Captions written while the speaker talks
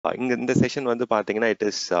இங்க இந்த செஷன் வந்து பாத்தீங்கன்னா இட்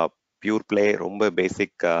இஸ் பியூர் பிளே, ரொம்ப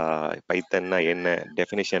பேசிக் பைத்தன்னா என்ன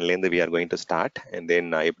டெஃபினிஷன்லேருந்து we are going to start and then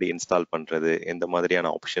எப்படி இன்ஸ்டால் பண்றது, எந்த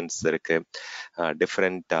மாதிரியான ஆப்ஷன்ஸ் இருக்கு,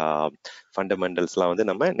 டிஃப்ரெண்ட் ஃபண்டமெண்டல்ஸ்லாம்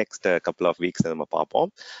வந்து நம்ம நெக்ஸ்ட் கப்புள் ஆஃப் வீக்ஸ் நம்ம பார்ப்போம்.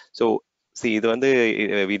 ஸோ இது வந்து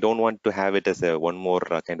we don't want to have it as one more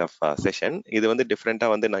kind of session. இது வந்து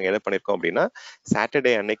டிஃப்ரெண்ட்டாக வந்து நாங்கள் என்ன பண்ணியிருக்கோம் அப்படின்னா,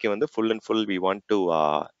 சாட்டர்டே அன்னைக்கு வந்து full and full we want to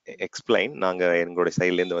explain. நாங்கள் எங்களுடைய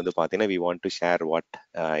சைட்லேருந்து வந்து பார்த்தீங்கன்னா we want to share what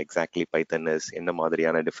exactly Python is, என்ன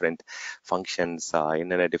மாதிரியான டிஃப்ரெண்ட் ஃபங்க்ஷன்ஸ்,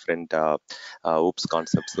 என்னென்ன டிஃப்ரெண்ட் ஊப்ஸ்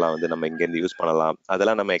கான்செப்ட்ஸ்லாம் வந்து நம்ம இங்கேருந்து யூஸ் பண்ணலாம்,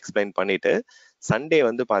 அதெல்லாம் நம்ம எக்ஸ்பிளைன் பண்ணிட்டு சண்டே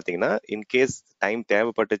வந்து பார்த்தீங்கன்னா இன்கேஸ் டைம்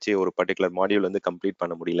தேவைப்பட்டுச்சு, ஒரு பர்டிகுலர் மாடியூல் வந்து கம்ப்ளீட்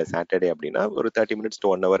பண்ண முடியல சாட்டர்டே அப்படின்னா, ஒரு 30 minutes to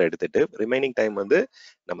 1 hour எடுத்துட்டு ரிமைனிங் டைம் வந்து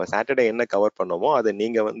நம்ம சாட்டர்டே என்ன கவர் பண்ணோமோ அதை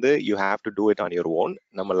நீங்க வந்து you have to do it on your own.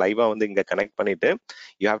 நம்ம லைவா வந்து இங்க கனெக்ட் பண்ணிட்டு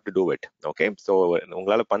you have to do it. Okay, so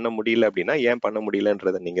உங்களால பண்ண முடியல அப்படின்னா ஏன் பண்ண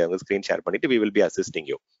முடியலன்றதை நீங்க வந்து ஸ்கிரீன் ஷேர் பண்ணிட்டு we will be assisting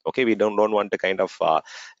you. Okay, we don't want to kind of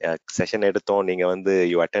session எடுத்தோம், நீங்க வந்து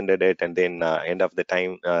you attended it and then end of the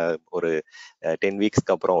time ஒரு 10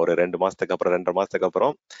 வீக்ஸ்க்கு அப்புறம், ஒரு 2 மாசத்துக்கு அப்புறம், 2.5 மாசத்துக்கு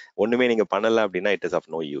அப்புறம் ஒண்ணுமே நீங்க பண்ணல அப்படின்னா it is of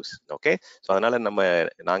no use. Okay, so அதனால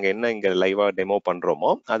நாங்க என்ன இங்க லைவா டெமோ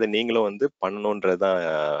பண்றோமோ அதை நீங்களும் வந்து பண்ணணும்ன்றதுதான்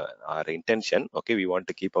R intention. Okay, we want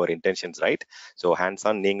to keep our intentions right. So hands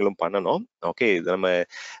on நீங்களும் பண்ணணும். ஓகே, இது நம்ம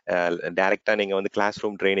டைரக்டா நீங்க வந்து கிளாஸ்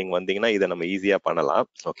ரூம் ட்ரைனிங் வந்தீங்கன்னா இதை நம்ம ஈஸியா பண்ணலாம்.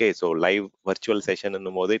 Okay, so live virtual session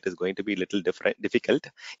போது it is going to be little difficult.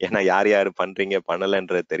 ஏன்னா யார் யார் பண்றீங்க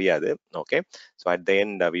பண்ணலன்றது தெரியாது. Okay, so at the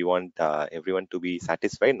end we want everyone to be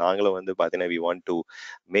satisfied. நாங்களும் வந்து பார்த்தீங்கன்னா we want to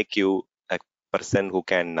make you a person who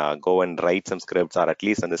can go and write some scripts, or at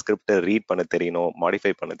least அந்த ஸ்கிரிப்டை ரீட் பண்ண தெரியணும்,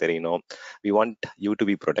 மாடிஃபை பண்ண தெரியணும். we want you to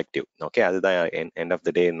be productive. Okay, அதுதான் end of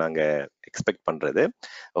the day நாங்க எக்ஸ்பெக்ட் பண்றது.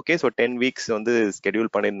 Okay, so 10 weeks வந்து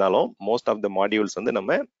ஸ்கெடியூல் பண்ணியிருந்தாலும் மோஸ்ட் ஆஃப் த மாடியூல்ஸ் வந்து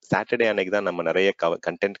நம்ம சாட்டர்டே அன்னைக்கு தான் நம்ம நிறைய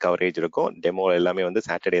கண்டென்ட் கவரேஜ் இருக்கும். டெமோ எல்லாமே வந்து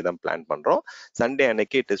சாட்டர்டே தான் பிளான் பண்றோம். சண்டே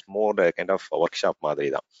அன்னைக்கு it is more kind of work shop மாதிரி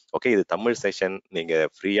தான். ஓகே, இது தமிழ் செஷன், நீங்க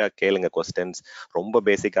ஃப்ரீயா கேளுங்க கொஸ்டின்ஸ், ரொம்ப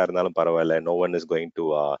பேசிக்கா இருந்தாலும் பரவாயில்ல. No one is going to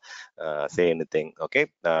say anything. Okay,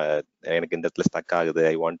 எனக்கு இந்த இடத்துல ஸ்டக் ஆகுது,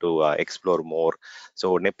 I want to explore more. So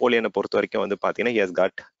நெப்போலியனை பொறுத்த வரைக்கும் வந்து பார்த்தீங்கன்னா he has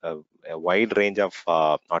got a wide range of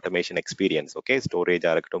automation experience. Okay,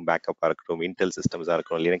 ஸ்டோரேஜா இருக்கட்டும், பேக்கப்பாக இருக்கட்டும், இன்டெல் சிஸ்டம்ஸாக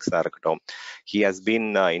இருக்கட்டும், லினக்ஸாக இருக்கட்டும், he has been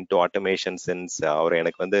into automation since அவர்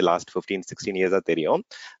எனக்கு வந்து லாஸ்ட் 15-16 இயர்ஸாக தெரியும்.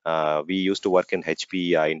 we used to work in HP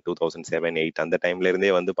in 2007-8. அந்த டைம்ல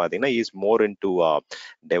இருந்தே வந்து பார்த்தீங்கன்னா he is more into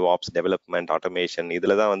DevOps, development, automation.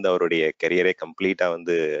 இதில் தான் வந்து அவருடைய கெரியரே கம்ப்ளீட்டாக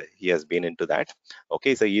வந்து he has been into that.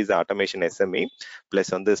 Okay, so he is automation SME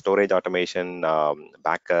plus வந்து storage automation,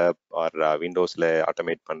 backup R விண்டோஸில்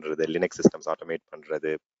automate பண்ணுறது, லினக்ஸ் சிஸ்டம்ஸ் ஆட்டோமேட்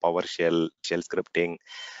பண்ணுறது, பவர் ஷெல் ஸ்கிரிப்டிங்,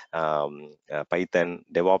 பைத்தன்,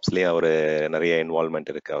 டெவாப்ஸ்லேயே அவர் நிறைய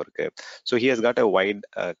இன்வால்மெண்ட் இருக்கு அவருக்கு. So he has got a wide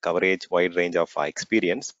coverage, wide range of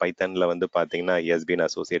experience. பைத்தனில் வந்து பார்த்தீங்கன்னா he has been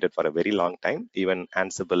associated for a very long time. Even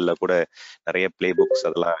ஆன்சிபிளில் கூட நிறைய play books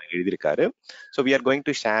அதெல்லாம் எழுதியிருக்காரு. So we are going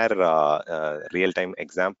to share real time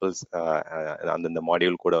examples அந்தந்த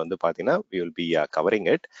module கூட வந்து பார்த்தீங்கன்னா we will be covering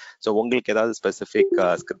it. So உங்களுக்கு ஏதாவது ஸ்பெசிஃபிக்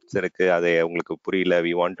ஸ்கிரிப்ட்ஸ் இருக்கு, அது உங்களுக்கு புரியல,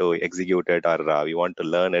 we want to execute it or we want to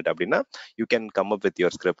learn it அப்படின்னா you can come up with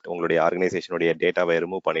your script. உங்களுடைய ஆர்கனைசேஷனுடைய டேட்டாவை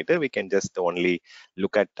ரிமூவ் பண்ணிட்டு we can just only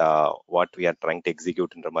look at what we are trying to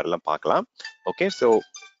எக்ஸிக்யூட்ன்ற மாதிரிலாம் பார்க்கலாம். Okay, so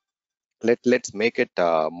let's make it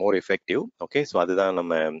more effective. Okay, so அதுதான்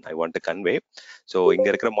நம்ம I want to convey. So இங்க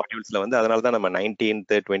இருக்கிற மாடியூல்ஸ்ல வந்து அதனால தான் நம்ம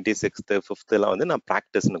 19th 26th 5th எல்லாம் வந்து நான்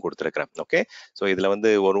ப்ராக்டிஸ்னு கொடுத்துருக்கிறேன். ஓகே, ஸோ இதுல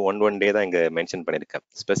வந்து ஒரு ஒன் டே தான் இங்க மென்ஷன் பண்ணியிருக்கேன்.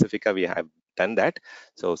 ஸ்பெசிஃபிக்கா we have done that.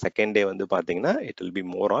 So second day வந்து பாத்தீங்கன்னா it will be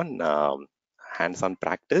more on hands on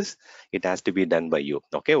practice. It has to be done by you.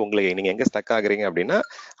 Okay, உங்களுக்கு நீங்க எங்க ஸ்டக் ஆகுறீங்க அப்படின்னா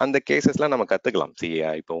அந்த கேசஸ்லாம் நம்ம கத்துக்கலாம்.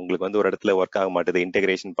 இப்போ உங்களுக்கு வந்து ஒரு இடத்துல ஒர்க் ஆக மாட்டேது,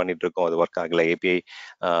 இன்டெகிரேஷன் பண்ணிட்டு இருக்கோம், அது ஒர்க் ஆகல, ஏபிஐ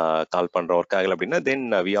கால் பண்றோம் ஒர்க் ஆகல அப்படின்னா then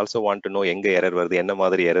we also want to know எங்க எரர் வருது, என்ன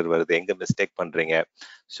மாதிரி எரர் வருது, எங்க மிஸ்டேக் பண்றீங்க.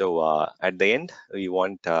 So at the end we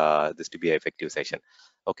want this to be effective session.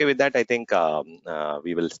 Okay, with that I think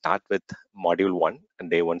we will start with module 1 and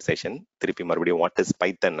day 1 session. திருப்பி மறுபடியும் what is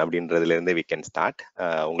python அப்படின்றதுல இருந்து we can start.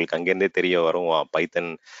 உங்களுக்கு அங்கேருந்தே தெரிய வரும்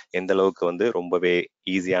பைத்தன் எந்த அளவுக்கு வந்து ரொம்பவே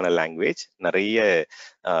ஈஸியான லாங்குவேஜ். நிறைய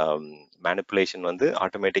மேனிப்புலேஷன் வந்து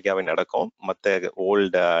ஆட்டோமேட்டிக்காவே நடக்கும். மற்ற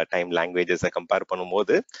ஓல்டு டைம் லாங்குவேஜஸை கம்பேர்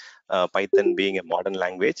பண்ணும்போது பைத்தன் பீயிங் எ மாடர்ன்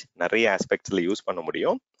லாங்குவேஜ் நிறைய ஆஸ்பெக்ட்ஸ்ல யூஸ் பண்ண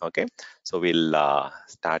முடியும். Okay, so will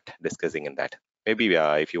start discussing in that. Maybe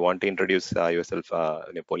if you want to introduce yourself,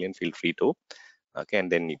 Napoleon, feel free to. Okay, and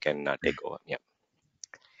then you can take over.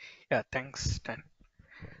 Yeah, thanks, Dan.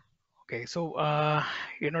 Okay, so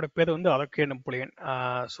என்னோட பேர் வந்து அலோக்கிய Napoleon.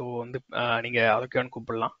 So வந்து நீங்கள் அலோக்கியான்னு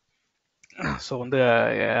கூப்பிடலாம். So வந்து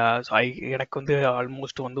எனக்கு வந்து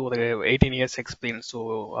almost வந்து ஒரு 18 years experience. So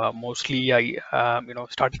mostly I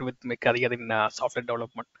started with my career in software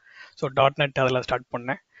development. So .NET அதில் ஸ்டார்ட்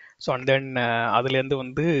பண்ணேன். ஸோ அண்ட் தென் அதுலேருந்து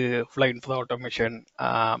வந்து ஃபுல்லாக இன்ஃபோ ஆட்டோமேஷன்.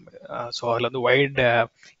 ஸோ அதில் வந்து வைட்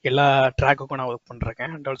எல்லா ட்ராக்குக்கும் நான் ஒர்க்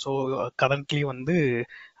பண்ணிருக்கேன். அண்ட் ஆல்சோ கரண்ட்லி வந்து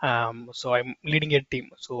so I'm leading A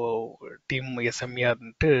team. So team எஸ்எம்இயாக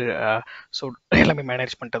இருந்துட்டு ஸோ எல்லாமே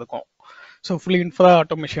மேனேஜ் பண்ணிட்டு இருக்கோம். ஸோ ஃபுல்லி இன்ஃப்ரா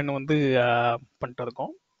ஆட்டோமேஷன் வந்து பண்ணிட்டு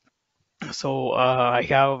இருக்கோம். So I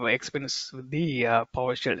have experience with the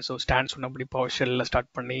PowerShell. So stand சொன்னபடி PowerShell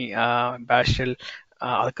ஸ்டார்ட் பண்ணி பேஷ் shell,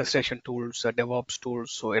 orchestration tools, DevOps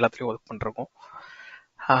tools, so எல்லாத்துலேயும் ஒர்க் பண்ணிருக்கோம்.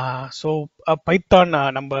 ஸோ பைத்தான்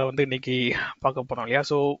நம்ம வந்து இன்னைக்கு பார்க்க போகிறோம் இல்லையா.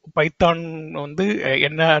 ஸோ பைத்தான் வந்து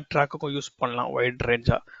என்ன ட்ராக்குக்கும் யூஸ் பண்ணலாம் வைட்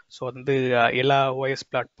ரேஞ்சாக. ஸோ வந்து எல்லா OS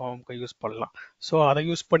பிளாட்ஃபார்முக்கும் யூஸ் பண்ணலாம். ஸோ அதை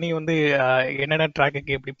யூஸ் பண்ணி வந்து என்னென்ன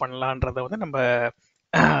ட்ராக்குக்கு எப்படி பண்ணலான்றதை வந்து நம்ம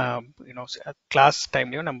கிளாஸ்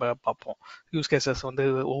டைம்லையும் நம்ம பார்ப்போம். யூஸ் கேசஸ் வந்து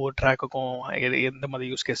ஒவ்வொரு ட்ராக்குக்கும் எந்த மாதிரி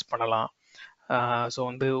யூஸ் கேஸ் பண்ணலாம். ஸோ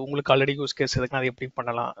வந்து உங்களுக்கு ஆல்ரெடி யூஸ் கேஸ் இருக்குன்னா அது எப்படி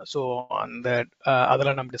பண்ணலாம். ஸோ அந்த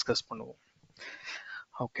அதெல்லாம் நம்ம டிஸ்கஸ் பண்ணுவோம்.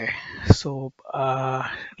 Okay, so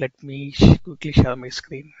let me quickly share my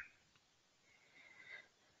screen.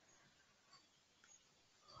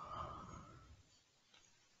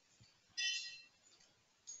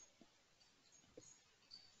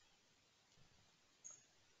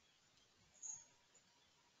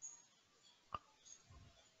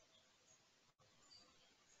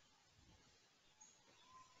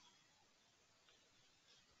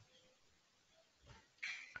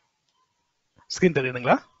 Screen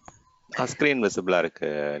தெரியுதுங்களா? ஸ்க்ரீன் விசிபிளா இருக்கு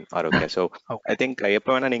ஆரோக்கியா. ஸோ ஐ திங்க்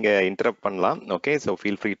எப்போ வேணா நீங்க இன்டரப்ட் பண்ணலாம். Okay, so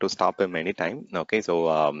feel free to stop him any time. Okay, so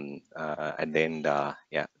at the end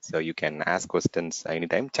yeah, so you can ask questions any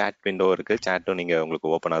time. Chat window இருக்கு, சேட்டும் நீங்க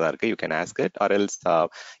உங்களுக்கு ஓப்பனாக தான் இருக்கு. You can ask it or else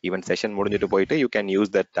even session முடிஞ்சிட்டு போயிட்டு you can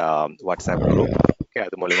use that WhatsApp group. Okay,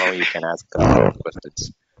 அது மூலியமா you can ask questions.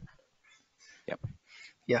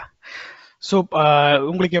 Yeah, so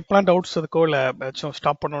உங்களுக்கு எப்போலாம் டவுட்ஸ் இருக்கோ இல்லை ஏதாச்சும்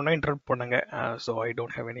ஸ்டாப் பண்ணோன்னா இன்டர்ப்ட் பண்ணுங்க. So I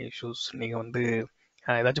don't have any issues. நீங்கள் வந்து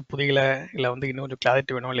ஏதாச்சும் புரியல இல்லை வந்து இன்னும் கொஞ்சம்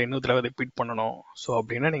கிளாரிட்டி வேணும் இல்லை இன்னும் தடவை ரிப்பீட் பண்ணணும் ஸோ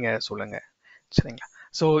அப்படின்னா நீங்கள் சொல்லுங்கள், சரிங்களா.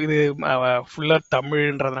 ஸோ இது ஃபுல்லாக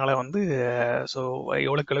தமிழ்ன்றதுனால வந்து ஸோ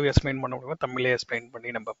எவ்வளோக்கு அளவு எக்ஸ்பிளைன் பண்ண முடியுமோ தமிழே எக்ஸ்பிளைன்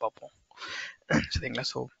பண்ணி நம்ம பார்ப்போம், சரிங்களா.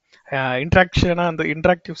 ஸோ இன்ட்ராக்ஷனாக அந்த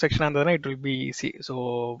இன்ட்ராக்டிவ் செக்ஷனாக இருந்ததுன்னா it will be easy. So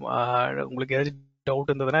உங்களுக்கு ஏதாச்சும்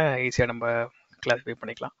டவுட் இருந்ததுன்னா ஈஸியாக நம்ம கிளாரிஃபை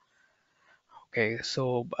பண்ணிக்கலாம். ஓகே,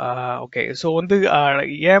 ஸோ வந்து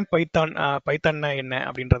ஏன் பைத்தான்னா என்ன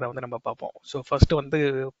அப்படின்றத வந்து நம்ம பார்ப்போம். ஸோ ஃபர்ஸ்ட் வந்து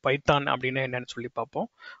பைத்தான் அப்படின்னா என்னன்னு சொல்லி பார்ப்போம்.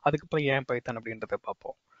 அதுக்கப்புறம் ஏன் பைத்தான் அப்படின்றத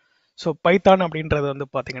பார்ப்போம். ஸோ பைத்தான் அப்படின்றது வந்து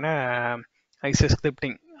பார்த்தீங்கன்னா இஸ்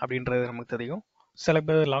ஸ்கிரிப்டிங் அப்படின்றது நமக்கு தெரியும். சில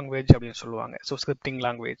பேர் லாங்குவேஜ் அப்படின்னு சொல்லுவாங்க. So scripting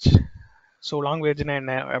language. ஸோ லாங்குவேஜ்னா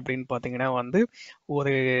என்ன அப்படின்னு பார்த்தீங்கன்னா வந்து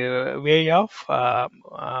ஒரு way of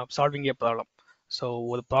solving A problem. So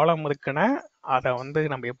ஒரு ப்ராப்ளம் இருக்குன்னா அதை வந்து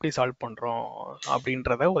நம்ம எப்படி சால்வ் பண்ணுறோம்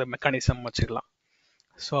அப்படின்றத ஒரு மெக்கானிசம் வச்சுக்கலாம்.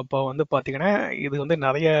 ஸோ அப்போ வந்து பார்த்தீங்கன்னா இது வந்து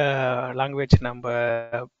நிறைய லாங்குவேஜ் நம்ம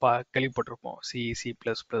கேள்விப்பட்டிருப்போம். C++,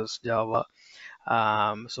 Java.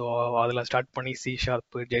 ஸோ அதில் ஸ்டார்ட் பண்ணி C#,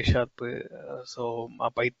 J#, so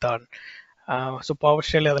Python, so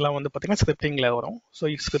PowerShell அதெல்லாம் வந்து பார்த்தீங்கன்னா ஸ்கிரிப்டிங்கில் வரும்.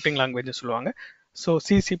 ஸோ ஸ்கிரிப்டிங் லாங்குவேஜ் சொல்லுவாங்க. ஸோ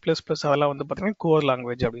C++ அதெல்லாம் வந்து பார்த்தீங்கன்னா கோர்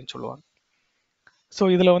லாங்குவேஜ் அப்படின்னு சொல்லுவாங்க. ஸோ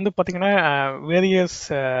இதில் வந்து பார்த்தீங்கன்னா various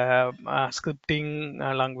scripting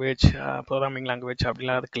language, programming language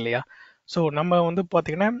அப்படிலாம் இருக்கு இல்லையா. ஸோ நம்ம வந்து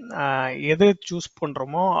பார்த்தீங்கன்னா எதை சூஸ்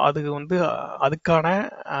பண்ணுறோமோ அது வந்து அதுக்கான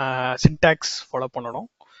சின்டாக்ஸ் ஃபாலோ பண்ணணும்.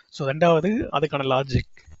 ஸோ ரெண்டாவது அதுக்கான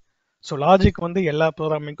லாஜிக். ஸோ லாஜிக் வந்து எல்லா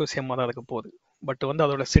ப்ரோக்ராமிங்க்கும் சேமாக தான் இருக்க போகுது. பட் வந்து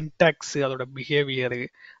அதோட சின்டாக்ஸ், அதோட பிஹேவியரு,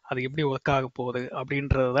 அது எப்படி ஒர்க் ஆக போகுது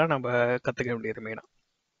அப்படின்றது தான் நம்ம கற்றுக்க வேண்டியது மெயினாக.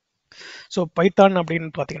 ஸோ பைத்தான் அப்படின்னு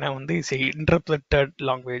பார்த்தீங்கன்னா வந்து இன்டர்பிரட்டட்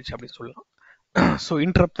லாங்குவேஜ் அப்படின்னு சொல்லலாம். ஸோ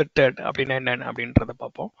இன்டர்பிரட்டட் அப்படின்னா என்னென்ன அப்படின்றத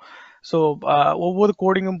பார்ப்போம். ஸோ ஒவ்வொரு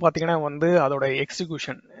கோடிங்கும் பார்த்தீங்கன்னா வந்து அதோட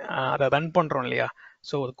எக்ஸிக்யூஷன், அதை ரன் பண்ணுறோம் இல்லையா.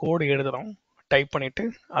 ஸோ ஒரு கோடு எழுதுகிறோம், டைப் பண்ணிவிட்டு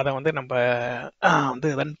அதை வந்து நம்ம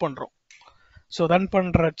வந்து ரன் பண்ணுறோம். ஸோ ரன்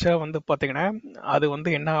பண்ணுறச்ச வந்து பார்த்தீங்கன்னா அது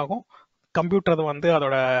வந்து என்ன ஆகும், கம்ப்யூட்டர் வந்து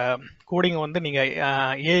அதோட கோடிங் வந்து நீங்கள்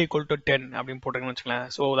A=10 அப்படின்னு போட்டிங்கன்னு வச்சுக்கலாம்.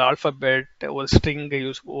 ஸோ ஒரு ஆல்ஃபபெட், ஒரு ஸ்ட்ரிங்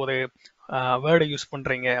ஒரு வேர்டை யூஸ்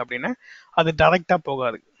பண்ணுறீங்க அப்படின்னா அது டைரெக்டாக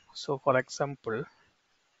போகாது. So for example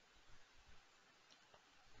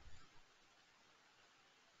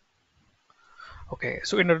okay,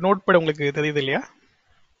 so என்னோட நோட் பேட் உங்களுக்கு தெரியுது இல்லையா?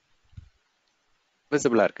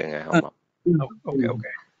 விசிபிளா இருக்குங்க. ஆமா.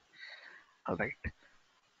 Okay right.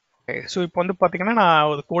 ஓகே, ஸோ இப்போ வந்து பார்த்தீங்கன்னா நான்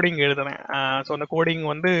ஒரு கோடிங் எழுதுறேன். ஸோ அந்த கோடிங்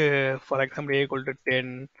வந்து ஃபார் எக்ஸாம்பிள் A=10,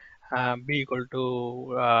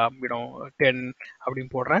 B=10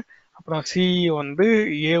 அப்படின்னு போடுறேன். அப்புறம் சி வந்து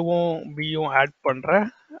ஏவும் பியும் ஆட் பண்ணுற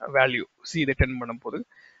வேல்யூ சி ரிட்டர்ன் பண்ணும்போது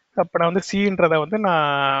அப்போ நான் வந்து சின்றதை வந்து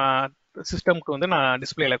நான் சிஸ்டம்க்கு வந்து நான்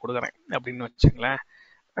டிஸ்பிளேல கொடுக்குறேன் அப்படின்னு வச்சுங்களேன்.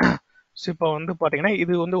 ஸோ இப்போ வந்து பார்த்தீங்கன்னா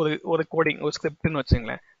இது வந்து ஒரு கோடிங் ஒரு ஸ்கிரிப்ட்னு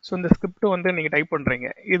வச்சுங்களேன். ஸோ இந்த ஸ்கிரிப்ட் வந்து நீங்கள் டைப் பண்ணுறீங்க,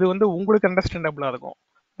 இது வந்து உங்களுக்கு அண்டர்ஸ்டாண்டபிளாக இருக்கும்.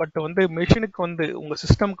 பட் வந்து மெஷினுக்கு வந்து உங்கள்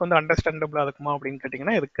சிஸ்டம்க்கு வந்து அண்டர்ஸ்டாண்டபிளாக இருக்குமா அப்படின்னு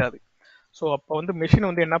கேட்டிங்கன்னா இருக்காது. ஸோ அப்போ வந்து மெஷின்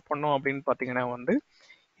வந்து என்ன பண்ணும் அப்படின்னு பார்த்தீங்கன்னா வந்து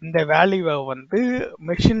இந்த வேல்யூவை வந்து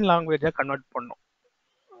மெஷின் லாங்குவேஜாக கன்வெர்ட் பண்ணும்.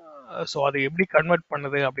 ஸோ அது எப்படி கன்வெர்ட்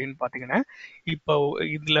பண்ணுது அப்படின்னு பார்த்தீங்கன்னா இப்போ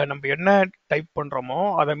இதில் நம்ம என்ன டைப் பண்ணுறோமோ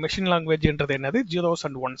அதை மெஷின் லாங்குவேஜ்ன்றது என்னது ஜீரோஸ்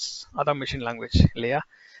அண்ட் ஒன்ஸ், அதான் மெஷின் லாங்குவேஜ் இல்லையா.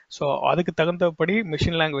 ஸோ அதுக்கு தகுந்தபடி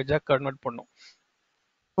மெஷின் லாங்குவேஜாக கன்வெர்ட் பண்ணும்.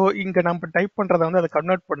 ஸோ இங்கே நம்ம டைப் பண்ணுறதை வந்து அதை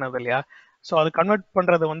கன்வெர்ட் பண்ணது இல்லையா. ஸோ அது கன்வெர்ட்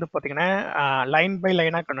பண்ணுறது வந்து பார்த்தீங்கன்னா லைன் பை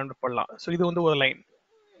லைனாக கன்வெர்ட் பண்ணலாம். ஸோ இது வந்து ஒரு லைன்,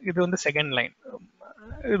 இது வந்து செகண்ட் லைன்,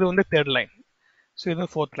 இது வந்து தேர்ட் லைன், ஸோ இது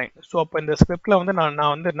ஃபோர்த் லைன். ஸோ அப்போ இந்த ஸ்கிரிப்டில் வந்து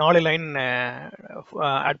நான் வந்து 4 லைன்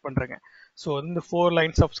ஆட் பண்ணுறேங்க. ஸோ வந்து 4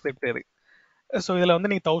 லைன்ஸ் ஆஃப் ஸ்கிரிப்ட் இது. ஸோ இதில்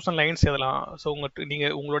வந்து நீங்கள் 1000 லைன்ஸ் எழுதலாம். ஸோ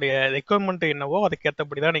நீங்கள் உங்களுடைய ரெக்குவயர்மெண்ட் என்னவோ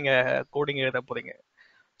அதுக்கேற்றபடி தான் நீங்கள் கோடிங் எழுத போகிறீங்க.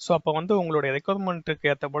 ஸோ அப்போ வந்து உங்களுடைய ரெக்குவயர்மெண்ட்டுக்கு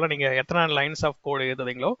ஏற்ற போல் நீங்கள் எத்தனை லைன்ஸ் ஆஃப் கோடு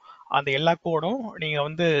எழுதுறீங்களோ அந்த எல்லா கோடும் நீங்கள்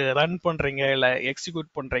வந்து ரன் பண்ணுறீங்க இல்லை எக்ஸிக்யூட்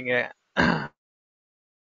பண்ணுறீங்க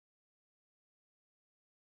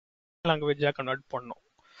லாங்குவேஜாக கன்வெர்ட் பண்ணும்.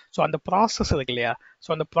 ஸோ அந்த ப்ராசஸ் இருக்கு இல்லையா. ஸோ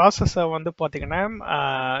அந்த ப்ராசஸை வந்து பார்த்தீங்கன்னா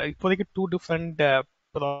இப்போதைக்கு 2 டிஃப்ரெண்ட்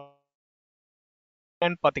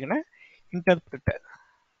பார்த்தீங்கன்னா இன்டர்பிரிட்டர்.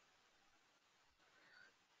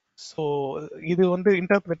 ஸோ இது வந்து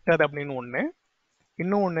இன்டர்பிரிட்டர் அப்படின்னு ஒன்று,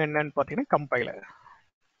 இன்னும் ஒன்று என்னன்னு பார்த்தீங்கன்னா கம்பைலர்.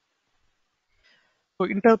 ஸோ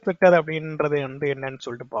இன்டர்பிரிட்டர் அப்படின்றது வந்து என்னன்னு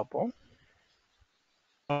சொல்லிட்டு பார்ப்போம்.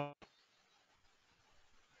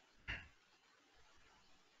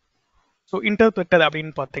 ஸோ இன்டர்பிரிட்டர்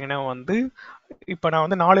அப்படின்னு பார்த்தீங்கன்னா வந்து இப்போ நான்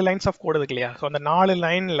வந்து 4 லைன்ஸ் ஆஃப் கோடு இருக்கு இல்லையா. ஸோ அந்த 4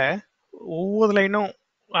 லைனில் ஒவ்வொரு லைனும்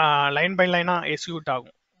லைன் பை லைனாக எக்ஸிக்யூட்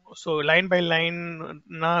ஆகும். ஸோ லைன் பை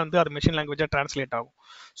லைன்னா வந்து அது மெஷின் லாங்குவேஜாக டிரான்ஸ்லேட் ஆகும்.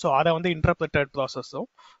 ஸோ அதை வந்து இன்டர்பிரிட்டட் ப்ராசஸும்.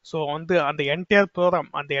 ஸோ வந்து அந்த என்டையர் ப்ரோக்ராம்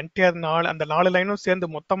அந்த என்டையர் அந்த 4 லைனும்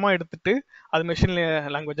சேர்ந்து மொத்தமாக எடுத்துட்டு அது மெஷின்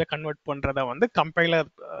லாங்குவேஜாக கன்வெர்ட் பண்ணுறத வந்து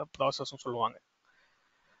கம்பைலர் ப்ராசஸும் சொல்லுவாங்க.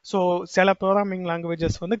 ஸோ சில ப்ரோக்ராமிங்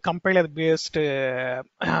லாங்குவேஜஸ் வந்து கம்பைலர் பேஸ்டு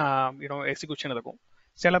எக்ஸிக்யூஷன் இருக்கும்,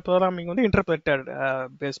 சில ப்ரோக்ராமிங் வந்து இன்டர்பிரிட்டட்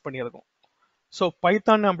பேஸ் பண்ணி இருக்கும். ஸோ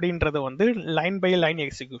பைத்தான் அப்படின்றது வந்து line by line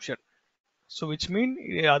execution. So which மீன்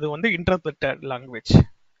அது வந்து இன்டர்பிரிட்டட் லாங்குவேஜ்.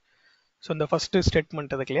 ஸோ இந்த ஃபர்ஸ்ட்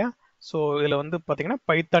ஸ்டேட்மெண்ட் இருக்கு இல்லையா. ஸோ இதில் வந்து பார்த்தீங்கன்னா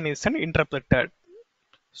Python is an interpreted.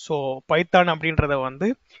 So Python அப்படின்றத வந்து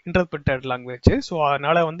இன்டர்பிரிட்டட் லாங்குவேஜ். ஸோ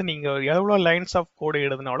அதனால வந்து நீங்கள் எவ்வளோ லைன்ஸ் ஆஃப் கோடு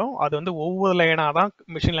எழுதினாலும் அது வந்து ஒவ்வொரு லைனாக தான்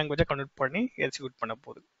மிஷின் லாங்குவேஜை கன்வெர்ட் பண்ணி எக்ஸிக்யூட் பண்ண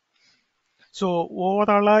போகுது. ஸோ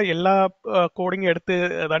ஓவராலாக எல்லா கோடிங் எடுத்து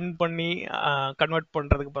ரன் பண்ணி கன்வெர்ட்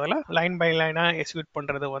பண்ணுறதுக்கு பதிலாக லைன் பை லைனாக எக்ஸிக்யூட்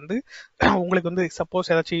பண்ணுறது வந்து உங்களுக்கு வந்து சப்போஸ்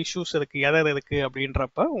ஏதாச்சும் இஷ்யூஸ் இருக்குது எரர் இருக்குது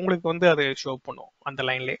அப்படின்றப்ப உங்களுக்கு வந்து அது ஷோ பண்ணும் அந்த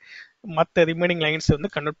லைன்லேயே. மற்ற ரிமைனிங் லைன்ஸ்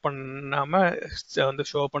வந்து கன்வெர்ட் பண்ணாமல் வந்து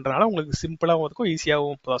ஷோ பண்ணுறதுனால உங்களுக்கு சிம்பிளாகவும் இருக்கும்,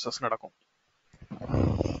 ஈஸியாகவும் ப்ராசஸ் நடக்கும்.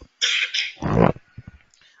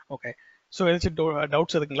 ஓகே, ஸோ ஏதாச்சும்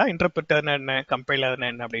டவுட்ஸ் இருக்குங்களா இன்டர்பிரிட்டர்னா என்ன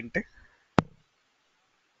கம்பைலர்னா என்ன அப்படின்ட்டு?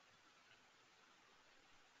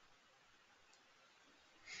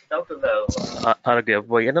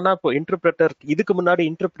 இப்போ என்னன்னா இப்போ இன்டர்பிரட்டர் இதுக்கு முன்னாடி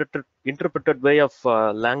interpreted way of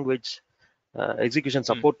language execution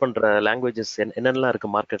support பண்ற லாங்குவேஜஸ் என்னென்னலாம் இருக்கு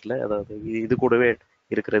மார்க்கெட்ல, அதாவது இது கூடவே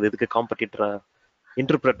இருக்கிறது இதுக்கு காம்படிட்டரா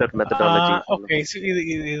இன்டர்பிரட்டர் மெத்தடாலஜி? ஓகே,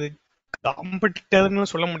 இது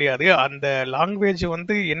காம்படிட்டர்னு சொல்ல முடியாது. அந்த லாங்குவேஜ்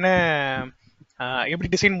வந்து என்ன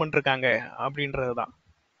எப்படி டிசைன் பண்ணிருக்காங்க அப்படின்றது தான்.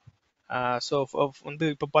 ஸோ வந்து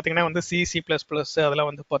இப்போ பார்த்தீங்கன்னா வந்து C++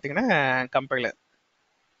 அதெல்லாம் வந்து பார்த்தீங்கன்னா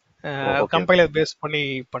கம்பைலர் பேஸ் பண்ணி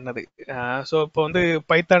பண்ணது. ஸோ இப்போ வந்து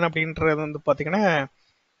பைத்தான் அப்படின்றது வந்து பார்த்தீங்கன்னா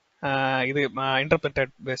இது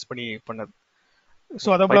இன்டர்பிரட்டட் பேஸ் பண்ணி பண்ணது. ஸோ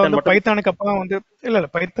அதே வந்து பைத்தானுக்கு அப்புறம் வந்து இல்லை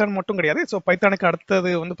பைத்தான் மட்டும் கிடையாது. ஸோ பைத்தானுக்கு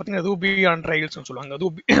அடுத்தது வந்து பார்த்தீங்கன்னா ரூபி ஆன் ரைல்ஸ்னு சொல்லுவாங்க.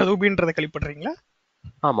 ரூபின்றதை கேள்விப்பட்டிருக்கீங்களா?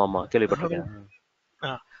 ஆமா ஆமா கேள்விப்பட்டிருக்கேன்.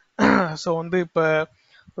 ஸோ வந்து இப்போ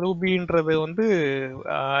ரூபின்றது வந்து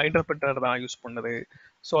இன்டர்பிரிட்டர் தான் யூஸ் பண்ணுது.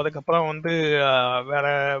 ஸோ அதுக்கப்புறம் வந்து வேற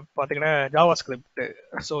பார்த்தீங்கன்னா Java script.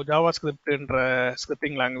 So Java ஸ்கிரிப்ட்ன்ற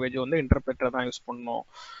scripting language வந்து இன்டர்பிரிட்டர் தான் யூஸ் பண்ணோம்.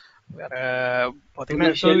 வேற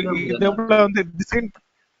பார்த்தீங்கன்னா ஸோ இதோட வந்து டிசைன்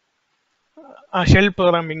ஷெல்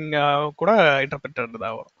ப்ரோக்ராமிங் கூட இன்டர்பிரிட்டர்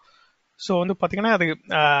தான் வரும். ஸோ வந்து பார்த்தீங்கன்னா அது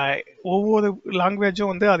ஒவ்வொரு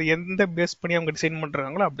லாங்குவேஜும் வந்து அது எந்த பேஸ் பண்ணி அவங்க டிசைன்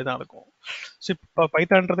பண்ணுறாங்களோ அப்படி தான் இருக்கும். ஸோ இப்போ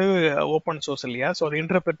பைத்தான்றது ஓப்பன் சோர்ஸ் இல்லையா. ஸோ அது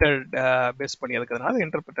இன்டர்பிரிட்டட் பேஸ் பண்ணி இருக்கிறதுனால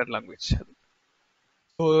இன்டர்பிரிட்டட் லாங்குவேஜ் அது.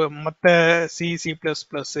 ஸோ மற்ற C++,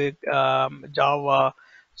 ஜாவா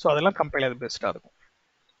ஸோ அதெல்லாம் கம்பைலர் பேஸ்டாக இருக்கும்.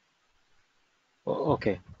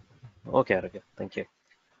 Okay okay okay, thank you.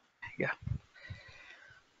 Yeah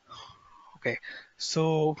okay. So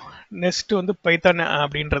next வந்து பைத்தான்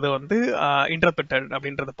அப்படின்றது வந்து இன்டர்பிரட்டர்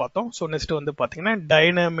அப்படின்றத பார்த்தோம். ஸோ நெக்ஸ்ட் வந்து பார்த்தீங்கன்னா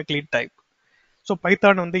டைனாமிக்லி டைப். ஸோ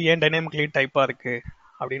பைத்தான் வந்து ஏன் டைனாமிக்லி டைப்பாக இருக்கு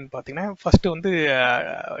அப்படின்னு பார்த்தீங்கன்னா, ஃபர்ஸ்ட் வந்து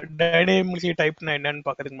டைனாமிக்லி டைப்னா என்னன்னு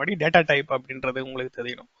பார்க்கறதுக்கு முன்னாடி டேட்டா டைப் அப்படின்றது உங்களுக்கு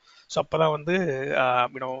தெரியணும். ஸோ அப்பதான் வந்து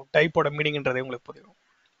டைப்போட மீனிங்ன்றதே உங்களுக்கு புரியும்.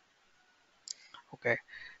 ஓகே.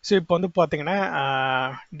 ஸோ இப்போ வந்து பார்த்தீங்கன்னா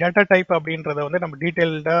டேட்டா டைப் அப்படின்றத வந்து நம்ம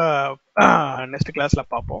டீட்டெயில்டாக நெக்ஸ்ட் கிளாஸில்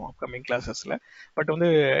பார்ப்போம், அப்கமிங் கிளாஸஸில். பட் வந்து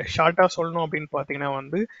ஷார்ட்டாக சொல்லணும் அப்படின்னு பார்த்தீங்கன்னா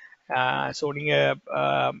வந்து ஸோ நீங்கள்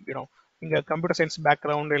யூனோ நீங்கள் கம்ப்யூட்டர் சயின்ஸ்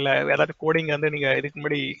பேக்ரவுண்ட் இல்லை ஏதாவது கோடிங் வந்து நீங்கள் இதுக்கு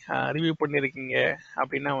முன்னாடி ரிவ்யூ பண்ணியிருக்கீங்க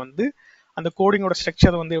அப்படின்னா வந்து அந்த கோடிங்கோட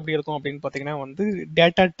ஸ்ட்ரக்சர் வந்து எப்படி இருக்கும் அப்படின்னு பார்த்தீங்கன்னா வந்து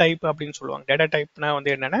டேட்டா டைப் அப்படின்னு சொல்லுவாங்க. டேட்டா டைப்னா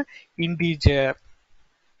வந்து என்னன்னா இன்டீஜர்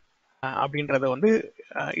அப்படின்றத வந்து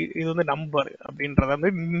இது வந்து நம்பர் அப்படின்றத வந்து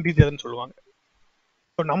இன்டீஜர்னு சொல்லுவாங்க.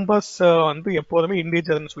 ஸோ நம்பர்ஸ் வந்து எப்போதுமே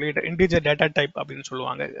இன்டீஜர்னு சொல்லிட்டு இன்டீஜர் டேட்டா டைப் அப்படின்னு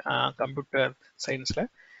சொல்லுவாங்க கம்ப்யூட்டர் சயின்ஸில்.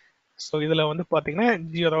 ஸோ இதில் வந்து பார்த்தீங்கன்னா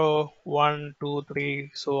 0, 1, 2, 3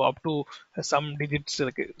 so up to some digits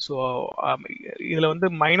இருக்கு. ஸோ இதில் வந்து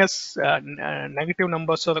மைனஸ் நெகட்டிவ்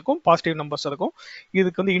நம்பர்ஸ் இருக்கும், பாசிட்டிவ் நம்பர்ஸ் இருக்கும்.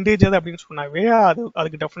 இதுக்கு வந்து இன்டீஜர் அப்படின்னு சொன்னாவே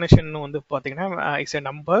அதுக்கு டெஃபினேஷன் வந்து பார்த்தீங்கன்னா இட்ஸ் எ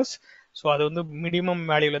நம்பர்ஸ். ஸோ அது வந்து மினிமம்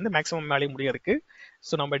வேல்யூலேருந்து மேக்ஸிமம் வேல்யூ முடிய இருக்கு.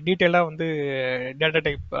 ஸோ நம்ம டீட்டெயிலாக வந்து டேட்டா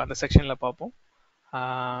டைப் அந்த செக்ஷனில் பார்ப்போம்.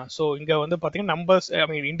 ஸோ இங்கே வந்து பார்த்தீங்கன்னா நம்பர்ஸ் ஐ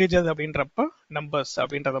மீன் இன்டீஜர்ஸ் அப்படின்றப்ப நம்பர்ஸ்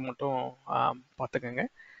அப்படின்றத மட்டும் பார்த்துக்கோங்க.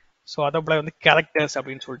 ஸோ அதை போல வந்து கேரக்டர்ஸ்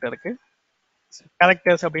அப்படின்னு சொல்லிட்டு இருக்கு.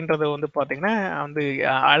 கேரக்டர்ஸ் அப்படின்றது வந்து பார்த்தீங்கன்னா வந்து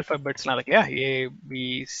ஆல்ஃபபெட்ஸ்லாம் இருக்கு இல்லையா,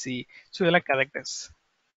 ஏபிசி. ஸோ இதெல்லாம் கேரக்டர்ஸ்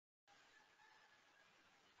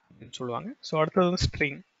அப்படின்னு சொல்லுவாங்க. ஸோ அடுத்தது வந்து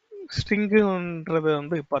ஸ்ட்ரிங். ஸ்ட்ரிங்குன்றது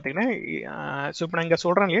வந்து பார்த்தீங்கன்னா ஸோ இப்போ நான் இங்கே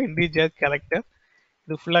சொல்கிறேன் இல்லையா இன்டீஜர் கேரக்டர்,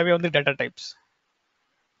 இது ஃபுல்லாகவே வந்து டேட்டா டைப்ஸ்.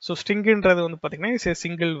 ஸோ ஸ்ட்ரிங்குன்றது வந்து பார்த்தீங்கன்னா இட்ஸ்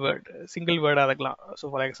சிங்கிள் வேர்டாக இருக்கலாம். ஸோ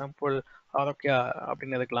ஃபார் எக்ஸாம்பிள் ஆரோக்கியா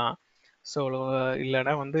அப்படின்னு இருக்கலாம். ஸோ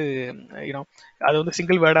இல்லைன்னா வந்து யூனோ அது வந்து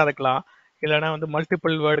சிங்கிள் வேர்டாக இருக்கலாம், இல்லைன்னா வந்து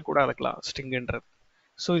மல்டிபிள் வேர்டு கூட இருக்கலாம் ஸ்ட்ரிங்குன்றது.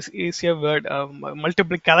 So is a word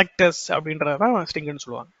multiple characters அப்படின்றது தான் ஸ்ட்ரிங்குன்னு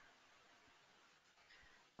சொல்லுவாங்க.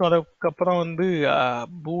 ஸோ அதுக்கப்புறம் வந்து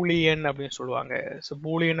பூலியன் அப்படின்னு சொல்லுவாங்க. ஸோ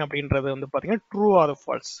பூலியன் அப்படின்றது வந்து பார்த்தீங்கன்னா ட்ரூ ஆர்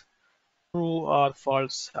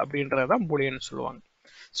ஃபால்ஸ் அப்படின்றது தான் பூலியன் சொல்லுவாங்க.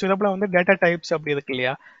 ஸோ இதை போல வந்து டேட்டா டைப்ஸ் அப்படி இருக்கு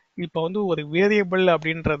இல்லையா. இப்போ வந்து ஒரு வேரியபிள்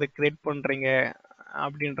அப்படின்றத கிரியேட் பண்றீங்க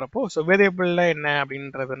அப்படின்றப்போ, ஸோ வேரியபிள்ல என்ன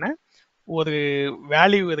அப்படின்றதுன்னா ஒரு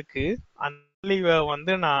வேல்யூ இருக்கு, அந்த வேல்யூவை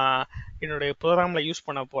வந்து நான் என்னுடைய ப்ரோக்ராம்ல யூஸ்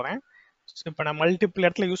பண்ண போறேன். இப்போ நான் மல்டிபிள்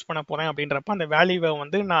இடத்துல யூஸ் பண்ண போறேன் அப்படின்றப்ப அந்த வேல்யூவை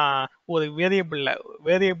வந்து நான் ஒரு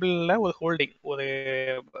வேரியபிள்ல ஒரு ஹோல்டிங் ஒரு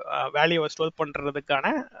வேல்யூவை ஸ்டோர்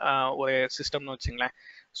பண்றதுக்கான ஒரு சிஸ்டம்னு வச்சுங்களேன்.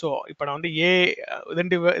 ஸோ இப்போ நான் வந்து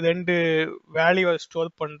ரெண்டு வேல்யூவை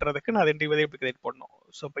ஸ்டோர் பண்றதுக்கு நான் 2 வேரியபிள் கிரியேட் பண்ணணும்.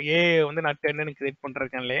 ஸோ இப்போ ஏ வந்து நான் 10ன்னு கிரியேட்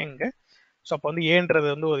பண்றேன் இல்லையா இங்க. ஸோ அப்போ வந்து ஏன்றது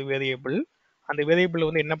வந்து ஒரு வேரியபிள், அந்த வேரியபிள்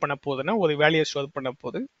வந்து என்ன பண்ண போகுதுன்னா ஒரு வேல்யூ ஸ்டோர் பண்ண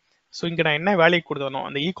போகுது. ஸோ இங்கே நான் என்ன வேல்யூ கொடுக்கணும்,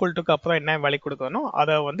 அந்த ஈக்குவல் டுக்கு அப்புறம் என்ன வேல்யூ கொடுக்கணும்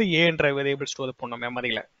அதை வந்து ஏன்ற வேரியபிள் ஸ்டோர் பண்ணணும்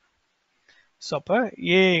மெமரியில். ஸோ அப்போ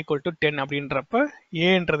ஏ ஈக்குவல் டு 10 அப்படின்றப்ப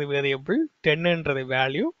ஏன்றது வேரியபிள், 10ன்றது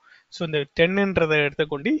வேல்யூ. ஸோ இந்த 10ன்றதை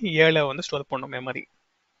எடுத்துக்கொண்டு 7 வந்து ஸ்டோர் பண்ணணும் மெமரி.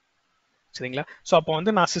 சரிங்களா. ஸோ அப்போ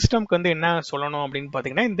வந்து நான் சிஸ்டம்க்கு வந்து என்ன சொல்லணும் அப்படின்னு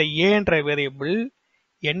பார்த்தீங்கன்னா இந்த ஏன்ற வேரியபிள்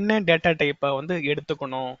என்ன டேட்டா டைப்பை வந்து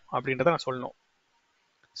எடுத்துக்கணும் அப்படின்றத நான் சொல்லணும்.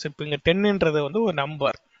 ஸோ இப்போ இங்கே 10ன்றது வந்து ஒரு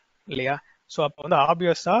நம்பர் இல்லையா. ஸோ அப்போ வந்து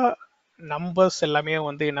ஆப்வியஸா நம்பர்ஸ் எல்லாமே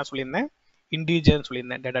வந்து என்ன சொல்லியிருந்தேன், இன்டீஜர்னு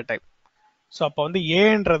சொல்லியிருந்தேன் டேட்டா டைப். ஸோ அப்போ வந்து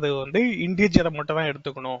ஏன்றது வந்து இன்டீஜரை மட்டும் தான்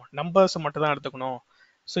எடுத்துக்கணும், நம்பர்ஸ் மட்டும் தான் எடுத்துக்கணும்.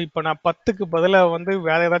 ஸோ இப்போ நான் 10க்கு பதிலாக வந்து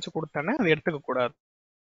வேற ஏதாச்சும் கொடுத்தேன்னா அது எடுத்துக்க கூடாது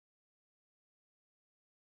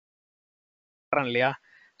இல்லையா.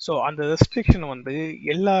 ஸோ அந்த ரெஸ்ட்ரிக்ஷன் வந்து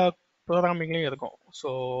எல்லா ப்ரோக்ராமிங்லையும் இருக்கும். ஸோ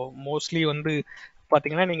மோஸ்ட்லி வந்து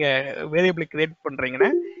பார்த்தீங்கன்னா நீங்கள் வேரியபிள் கிரியேட் பண்ணுறீங்கன்னா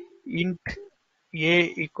இன்ட் ஏ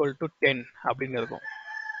ஈக்குவல் டு 10 அப்படின்னு இருக்கும்.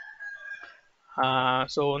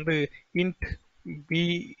 ஸோ வந்து int B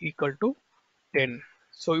equal to 10.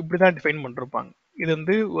 So இப்படி தான் டிஃபைன் பண்ணிருப்பாங்க. இது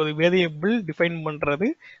வந்து ஒரு வேரியபிள் டிஃபைன் பண்ணுறது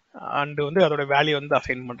அண்ட் வந்து அதோட வேல்யூ வந்து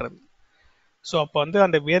அசைன் பண்ணுறது. ஸோ அப்போ வந்து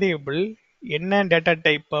அந்த வேரியபிள் என்ன டேட்டா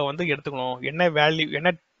டைப்பை வந்து எடுத்துக்கணும், என்ன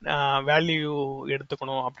வேல்யூ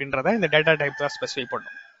எடுத்துக்கணும் அப்படின்றத இந்த டேட்டா டைப் தான் ஸ்பெசிஃபை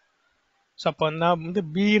பண்ணும். ஸோ அப்போ நான் வந்து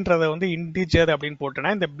பின்றதை வந்து இன்டீஜர் அப்படின்னு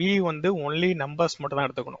போட்டேன்னா இந்த பி வந்து ஒன்லி நம்பர்ஸ் மட்டும் தான்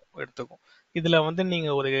எடுத்துக்கும். இதில் வந்து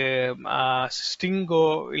நீங்கள் ஒரு ஸ்ட்ரிங்கோ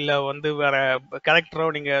இல்லை வந்து வேற கேரக்டரோ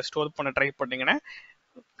நீங்கள் ஸ்டோர் பண்ண ட்ரை பண்ணீங்கன்னா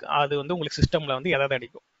அது வந்து உங்களுக்கு சிஸ்டமில் வந்து எதாவது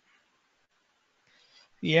அடிக்கும்.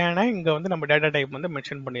 ஏன்னா இங்கே வந்து நம்ம டேட்டா டைப் வந்து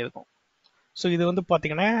மென்ஷன் பண்ணியிருக்கோம். ஸோ இது வந்து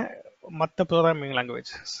பார்த்தீங்கன்னா மற்ற programming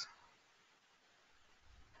languages,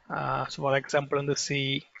 so for example வந்து சி,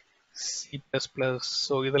 C++.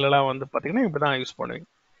 ஸோ இதுலலாம் வந்து பார்த்தீங்கன்னா இப்படி தான் யூஸ் பண்ணுவீங்க.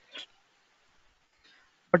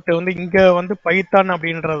 பட் வந்து இங்க வந்து பைத்தான்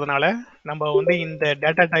அப்படின்றதுனால நம்ம வந்து இந்த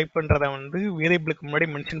டேட்டா டைப்ன்றத வந்து வேரியபிளுக்கு முன்னாடி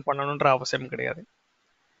மென்ஷன் பண்ணணுன்ற அவசியம் கிடையாது.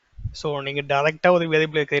 ஸோ நீங்கள் டைரெக்டாக ஒரு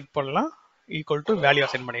வேரியபிளை கிரியேட் பண்ணலாம், ஈக்குவல் டு வேல்யூ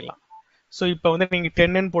அசைன் பண்ணிடலாம். ஸோ இப்போ வந்து நீங்கள்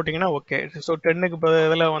 10ன்னு போட்டிங்கன்னா ஓகே. ஸோ 10க்கு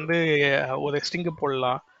பதிலாக வந்து ஒரு ஸ்ட்ரிங்கு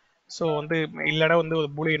போடலாம். ஸோ வந்து இல்லைனா வந்து ஒரு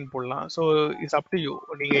பூலியன் போடலாம். So it's up to you.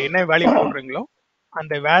 நீங்கள் என்ன வேல்யூ போடுறீங்களோ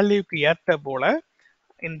அந்த வேல்யூக்கு ஏற்ற போல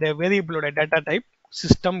இந்த வேரியபிளோட டேட்டா டைப்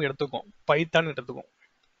சிஸ்டம் எடுத்துக்கும், பைத்தான் எடுத்துக்கும்.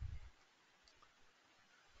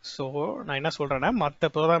 ஸோ நான் என்ன சொல்கிறேன்னா, மற்ற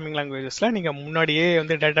ப்ரோக்ராமிங் லாங்குவேஜஸில் நீங்கள் முன்னாடியே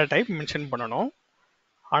வந்து டேட்டா டைப் மென்ஷன் பண்ணணும்.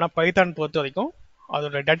 ஆனால் பைத்தான் பொறுத்த வரைக்கும்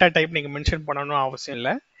அதோட டேட்டா டைப் நீங்கள் மென்ஷன் பண்ணணும்னு அவசியம்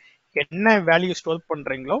இல்லை. என்ன வேல்யூ ஸ்டோர்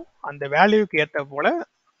பண்ணுறீங்களோ அந்த வேல்யூக்கு ஏற்ற போல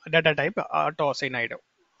டேட்டா டைப் ஆட்டோ அசைன் ஆகிடும்,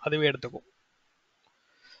 அதுவே எடுத்துக்கும்.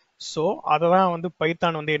 ஸோ அதை தான் வந்து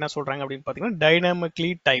பைத்தான் வந்து என்ன சொல்கிறாங்க அப்படின்னு பார்த்தீங்கன்னா, டைனாமிக்லி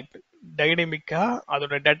டைப். டைனமிக்காக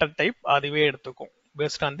அதோட டேட்டா டைப் அதுவே எடுத்துக்கும்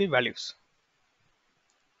based on the values.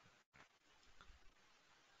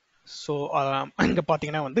 So இங்கே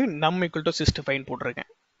பார்த்தீங்கன்னா வந்து நம் ஈக்குவல் டு 65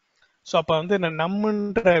 போட்டிருக்கேன். ஸோ அப்போ வந்து இந்த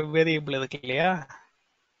நம்மன்ற வேரியபிள் இருக்கு இல்லையா,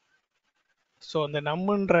 ஸோ அந்த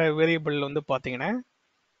நம்மன்ற வேரியபிள் வந்து பார்த்தீங்கன்னா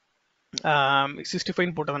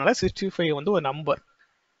 65 போட்டதுனால 65 வந்து ஒரு நம்பர்.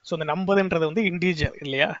 ஸோ அந்த நம்பர்ன்றது வந்து இன்டீஜர்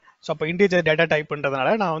இல்லையா. ஸோ அப்போ இன்டீஜர் டேட்டா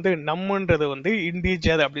டைப்ன்றதுனால நான் வந்து நம்மன்றது வந்து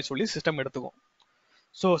இன்டீஜர் அப்படி சொல்லி சிஸ்டம் எடுத்துக்கும்.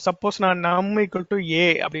 ஸோ சப்போஸ் நான் நம் ஈக்குவல் டு ஏ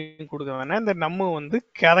அப்படின்னு கொடுக்குறேன்னா இந்த நம்ம வந்து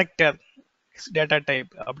கேரக்டர் டேட்டா டைப்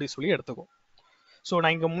அப்படி சொல்லி எடுத்துக்கும். ஸோ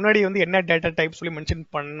நான் இங்கே முன்னாடி வந்து என்ன டேட்டா டைப் சொல்லி மென்ஷன்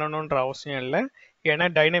பண்ணணுன்ற அவசியம் இல்லை, ஏன்னா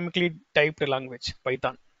dynamically typed language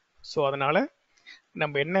Python. So அதனால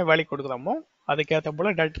நம்ம என்ன வேல்யூ கொடுக்குறோமோ அதுக்கேற்ற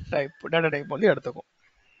போல டேட்டா டைப் வந்து எடுத்துக்கும்.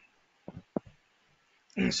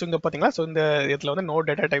 ஸோ இங்கே பார்த்தீங்களா, ஸோ இந்த இதில் வந்து no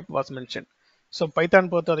data type was mention. So Python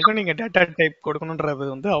பொறுத்த வரைக்கும் நீங்கள் டேட்டா டைப் கொடுக்கணுன்றது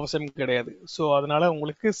வந்து அவசியம் கிடையாது. ஸோ அதனால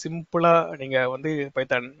உங்களுக்கு சிம்பிளாக நீங்கள் வந்து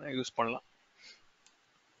பைத்தான் யூஸ் பண்ணலாம்.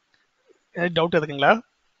 டவுட் இருக்குங்களா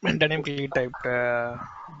டைனாமிக்லி டைப்?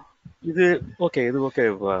 இது ஓகே, இது ஓகே.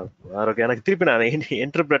 எனக்கு திருப்பி நான்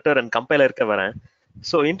இன்டர்பிரட்டர் அண்ட் கம்பைலருக்கு வரேன்.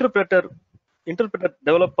 ஸோ இன்டர்பிரட்டர்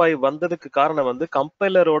டெவலப் ஆகி வந்ததுக்கு காரணம் வந்து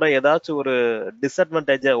கம்பைலரோட ஏதாச்சும் ஒரு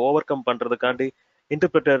டிஸ்அட்வான்டேஜை over come பண்றதுக்காண்டி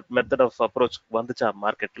interpreter method of approach வந்துச்சா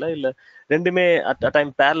மார்க்கெட்ல, இல்ல ரெண்டுமே அட் அ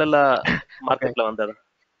டைம் பேரலா மார்க்கெட்ல வந்ததா?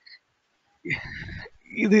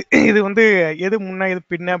 இது வந்து எது முன்ன எது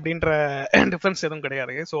பின்ன அப்படின்ற டிஃப்ரென்ஸ் எதுவும்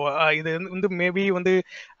கிடையாது. ஸோ இது வந்து மேபி வந்து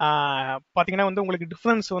பார்த்தீங்கன்னா வந்து உங்களுக்கு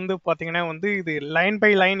டிஃப்ரென்ஸ் வந்து பார்த்தீங்கன்னா வந்து இது line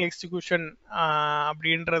by line execution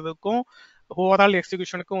அப்படின்றதுக்கும் overall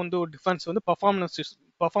எக்ஸிக்யூஷனுக்கும் வந்து ஒரு டிஃப்ரென்ஸ் வந்து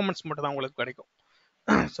பர்ஃபார்மன்ஸ் மட்டும் தான் உங்களுக்கு கிடைக்கும்.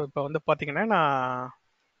 ஸோ இப்போ வந்து பார்த்தீங்கன்னா நான்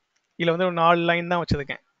இதில் வந்து ஒரு 4 லைன் தான்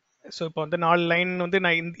வச்சுருக்கேன். ஸோ இப்போ வந்து 4 லைன் வந்து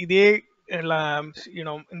நான் இதே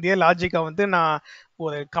இதே லாஜிக்கை வந்து நான்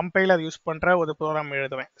ஒரு கம்பைலர் யூஸ் பண்ணுற ஒரு ப்ரோக்ராம்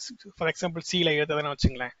எழுதுவேன். ஃபார் எக்ஸாம்பிள் சியில் எழுதுவேன்னு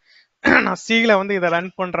வச்சுங்களேன். நான் சியில் வந்து இதை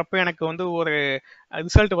ரன் பண்ணுறப்ப எனக்கு வந்து ஒரு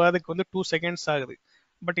ரிசல்ட் வரதுக்கு வந்து 2 செகண்ட்ஸ் ஆகுது.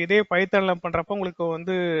 பட் இதே பைத்தானில் பண்ணுறப்ப உங்களுக்கு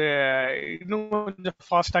வந்து இன்னும் கொஞ்சம்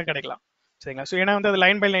ஃபாஸ்ட்டாக கிடைக்கலாம், சரிங்களா. ஸோ ஏன்னா வந்து அது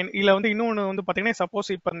லைன் பை லைன். இதில் வந்து இன்னொன்று வந்து பார்த்தீங்கன்னா,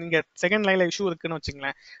 சப்போஸ் இப்போ நீங்கள் செகண்ட் லைனில் இஷ்யூ இருக்குன்னு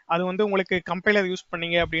வச்சுங்களேன், அது வந்து உங்களுக்கு கம்பைலர் யூஸ்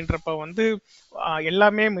பண்ணீங்க அப்படின்றப்ப வந்து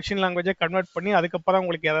எல்லாமே மிஷின் லாங்குவேஜை கன்வெர்ட் பண்ணி அதுக்கப்புறம்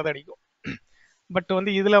உங்களுக்கு எதாவது அடிக்கும். பட்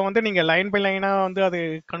வந்து இதில் வந்து நீங்கள் லைன் பை லைனாக வந்து அது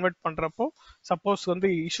கன்வெர்ட் பண்ணுறப்போ சப்போஸ் வந்து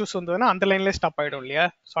இஷ்யூஸ் வந்ததுன்னா அந்த லைன்லேயே ஸ்டாப் ஆகிடும் இல்லையா.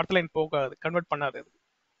 ஸோ அடுத்த லைன் போகாது, கன்வெர்ட் பண்ணாது.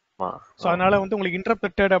 ஸோ அதனால வந்து உங்களுக்கு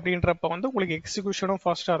இன்டர்பிரட்டட் அப்படின்றப்ப வந்து உங்களுக்கு எக்ஸிக்யூஷனும்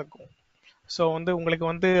ஃபாஸ்ட்டாக இருக்கும். ஸோ வந்து உங்களுக்கு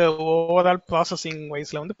வந்து ஓவரால் ப்ராசஸிங்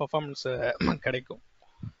வைஸில் வந்து பர்ஃபார்மன்ஸ் கிடைக்கும்.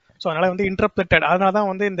 ஸோ அதனால வந்து இன்டர்பிரட்டட், அதனால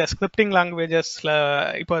தான் வந்து இந்த ஸ்கிரிப்டிங் லாங்குவேஜஸ்ல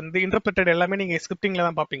இப்போ வந்து இன்டர்பிரட்டட் எல்லாமே நீங்கள் ஸ்கிரிப்டிங்ல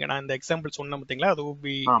தான் பார்ப்பீங்க. நான் இந்த எக்ஸாம்பிள் சொன்ன பார்த்தீங்களா, அது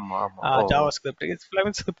ரூபி, ஜாவா ஸ்கிரிப்ட், இது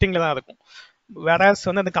ஃபுல்லாமே ஸ்கிரிப்டிங்ல தான் இருக்கும். வேறஸ்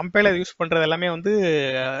வந்து அந்த கம்பைலர் யூஸ் பண்றது எல்லாமே வந்து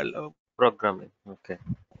programming. Okay,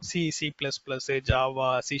 C++, Java,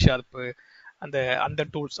 C# அந்த அந்த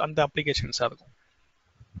டூல்ஸ், அந்த அப்ளிகேஷன்ஸா இருக்கும்.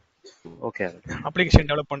 ஓகே, அப்ளிகேஷன்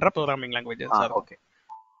டெவலப் பண்ற ப்ரோகிராமிங் லாங்குவேஜஸா இருக்கும். ஓகே.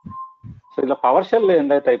 சோ இதுல பவர்ஷெல்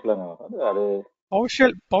எந்த டைப்ல வரும்? அது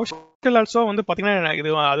பவர்ஷெல் ஆல்சோ வந்து பாத்தீங்கன்னா இது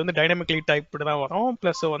அது வந்து டைனமிக்லி டைப்டு தான் வரும்,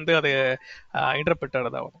 பிளஸ் வந்து அது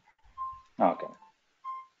இன்டர்பிரட்டட் தான் வரும். Okay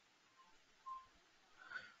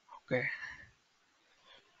okay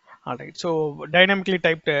alright. So dynamically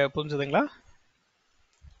typed புரிஞ்சுதுங்களா?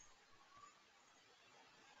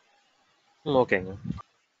 ஓகேங்க.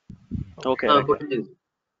 Okay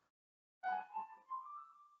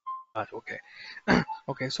okay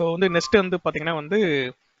okay. ஸோ வந்து நெக்ஸ்ட் வந்து பார்த்தீங்கன்னா வந்து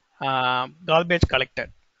கார்பேஜ்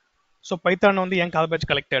கலெக்டட். ஸோ பைத்தான் வந்து ஏன் கார்பேஜ்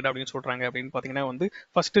கலெக்டட் அப்படின்னு சொல்றாங்க அப்படின்னு பார்த்தீங்கன்னா வந்து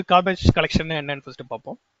ஃபர்ஸ்ட் கார்பேஜ் கலெக்ஷன் என்னன்னு ஃபர்ஸ்ட்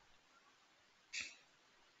பார்ப்போம்.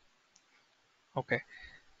 ஓகே.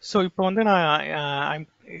 ஸோ இப்போ வந்து நான்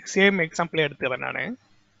சேம் எக்ஸாம்பிளே எடுத்துக்கிறேன் நான்.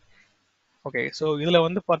 ஓகே, ஸோ இதுல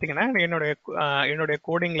வந்து பாத்தீங்கன்னா என்னுடைய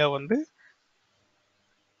கோடிங்ல வந்து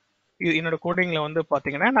என்னோட கோடிங்ல வந்து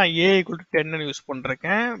பாத்தீங்கன்னா நான் a ஈக்குவல் டு 10 யூஸ்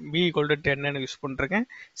பண்றேன், b ஈக்குவல் டு 10 யூஸ் பண்றேன்,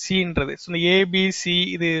 cன்றது ஸோ இந்த a b c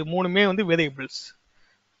இது மூணுமே வந்து வேரியபிள்ஸ்.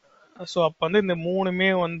 ஸோ அப்போ வந்து இந்த மூணுமே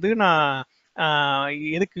வந்து நான்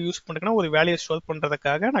எதுக்கு யூஸ் பண்றேன்னா ஒரு வேல்யூ ஸ்டோர்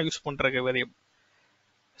பண்றதுக்காக நான் யூஸ் பண்றேன் வேரியபிள்.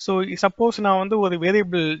 ஸோ சப்போஸ் நான் வந்து ஒரு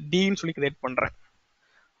வேரியபிள் டின்னு சொல்லி கிரியேட் பண்றேன்,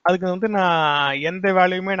 அதுக்கு வந்து நான் எந்த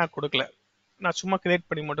வேல்யூமே நான் கொடுக்கல, நான் சும்மா கிரியேட்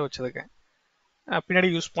பண்ணி மட்டும் வச்சிருக்கேன். பின்னாடி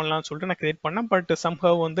யூஸ் பண்ணலாம்னு சொல்லிட்டு நான் கிரியேட் பண்ணேன். பட்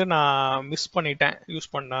சம்ஹவ் வந்து நான் மிஸ் பண்ணிட்டேன் யூஸ்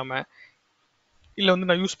பண்ணாம, இல்லை வந்து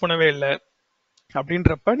நான் யூஸ் பண்ணவே இல்லை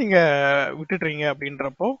அப்படின்றப்ப நீங்க விட்டுடுறீங்க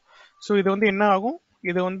அப்படின்றப்போ ஸோ இது வந்து என்ன ஆகும்,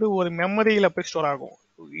 இது வந்து ஒரு மெமரியில போய் ஸ்டோர் ஆகும்.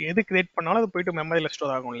 எது கிரியேட் பண்ணாலும் அது போயிட்டு மெமரியில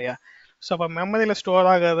ஸ்டோர் ஆகும் இல்லையா. ஸோ அப்போ மெமரியில ஸ்டோர்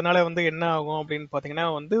ஆகிறதுனால வந்து என்ன ஆகும் அப்படின்னு பார்த்தீங்கன்னா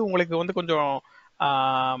வந்து உங்களுக்கு வந்து கொஞ்சம்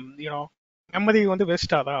யூனோ மெமரி வந்து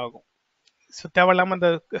வேஸ்டாக தான் ஆகும். ஸோ தேவையில்லாமல் இந்த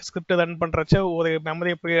ஸ்கிரிப்ட் ரன் பண்ணுறச்ச ஒரு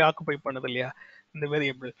மெமரியை போய் ஆக்குப்பை பண்ணுது இல்லையா இந்த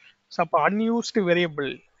வேரியபிள். ஸோ அப்போ அன்யூஸ்டு வேரியபிள்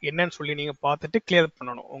என்னன்னு சொல்லி நீங்கள் பார்த்துட்டு கிளியர்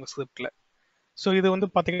பண்ணணும் உங்கள் ஸ்கிரிப்டில். ஸோ இது வந்து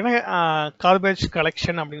பார்த்தீங்கன்னா கார்பேஜ்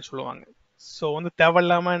கலெக்ஷன் அப்படின்னு சொல்லுவாங்க. ஸோ வந்து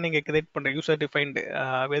தேவையில்லாமல் நீங்கள் கிரியேட் பண்ணுற யூசர் டிஃபைன்டு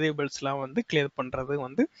வேரியபிள்ஸ்லாம் வந்து கிளியர் பண்ணுறது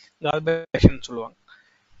வந்து கார்பேஜ்னு சொல்லுவாங்க.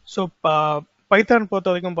 ஸோ பைத்தான்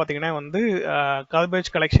பொறுத்த வரைக்கும் பார்த்தீங்கன்னா வந்து கார்பேஜ்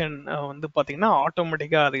கலெக்ஷன் வந்து பார்த்தீங்கன்னா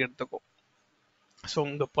ஆட்டோமேட்டிக்காக அது எடுத்துக்கும். ஸோ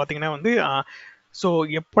இங்கே பார்த்தீங்கன்னா வந்து ஸோ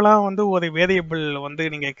எப்போலாம் வந்து ஒரு வேரியபிள் வந்து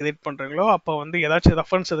நீங்கள் கிரியேட் பண்ணுறீங்களோ அப்போ வந்து ஏதாச்சும்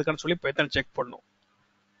ரெஃபரன்ஸ் இருக்குன்னு சொல்லி பைத்தான் செக் பண்ணும்.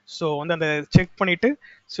 ஸோ வந்து அந்த செக் பண்ணிட்டு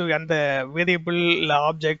ஸோ அந்த வேரியபிள் இல்லை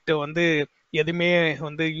ஆப்ஜெக்ட் வந்து எதுவுமே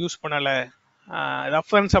வந்து யூஸ் பண்ணலை,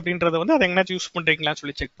 ரெஃபரன்ஸ் அப்படின்றத வந்து அதை எங்கேனாச்சும் யூஸ் பண்ணுறீங்களான்னு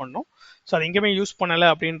சொல்லி செக் பண்ணணும். ஸோ அது எங்கேயுமே யூஸ் பண்ணலை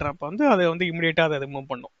அப்படின்றப்ப வந்து அதை வந்து இமிடியேட்டாக அதை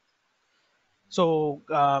ரிமூவ் பண்ணும். ஸோ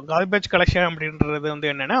கார்பேஜ் கலெக்ஷன் அப்படின்றது வந்து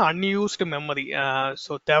என்னன்னா அன்யூஸ்டு மெமரி.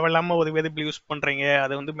 ஸோ தேவையில்லாமல் ஒரு வேரியபிள் யூஸ் பண்ணுறீங்க,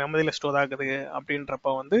 அது வந்து மெமரியில் ஸ்டோர் ஆகுது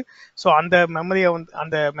அப்படின்றப்ப வந்து ஸோ அந்த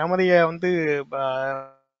மெமரியை வந்து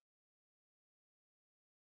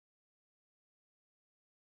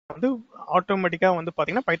வந்து ஆட்டோமேட்டிக்காக வந்து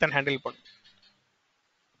பார்த்தீங்கன்னா பைத்தான் ஹேண்டில் பண்ணும்.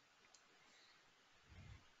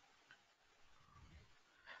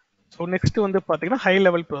 ஸோ நெக்ஸ்ட் வந்து பார்த்தீங்கன்னா high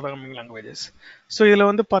level programming languages. So இதில்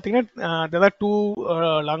வந்து பார்த்தீங்கன்னா there 2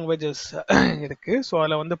 லாங்குவேஜஸ் இருக்கு. ஸோ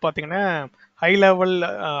அதில் வந்து பார்த்தீங்கன்னா ஹை லெவல்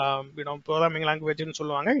ப்ரோக்ராமிங் லாங்குவேஜ்னு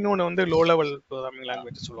சொல்லுவாங்க, இன்னொன்று வந்து லோ லெவல் ப்ரோக்ராமிங்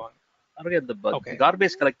லாங்குவேஜ் சொல்லுவாங்க. இந்த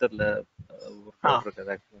கார்பேஜ் கலெக்டர்ல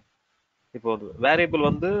இப்போ வேரியபிள்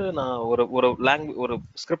வந்து நான் ஒரு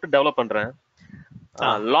ஸ்கிரிப்ட் டெவலப் பண்றேன்,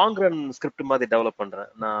 லாங் ரன் ஸ்கிரிப்ட் மாதிரி டெவலப்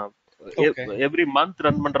பண்றேன். நான் எவ்ரி மந்த்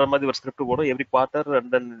ரன் பண்ற மாதிரி ஒரு ஸ்கிரிப்ட் போடும், every quarter and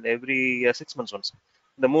then every 6 months once.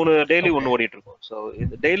 இந்த 3 டெய்லி ஒன்று ஓடிட்டு இருக்கும். ஸோ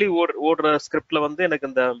இந்த டெய்லி ஓடுற ஸ்கிரிப்ட்ல வந்து எனக்கு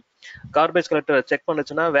இந்த கார்பேஜ் கலெக்டர் செக்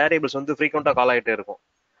பண்ணுச்சுன்னா வேரியபிள்ஸ் வந்து ஃப்ரீக்வெண்டா கால் ஆகிட்டே இருக்கும்.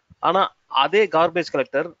 ஆனா அதே கார்பேஜ்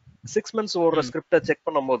கலெக்டர் 6 months ஓடுற ஸ்கிரிப்டை செக்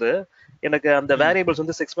பண்ணும்போது எனக்கு அந்த வேரியபிள்ஸ்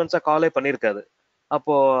வந்து 6 months காலே பண்ணிருக்காது.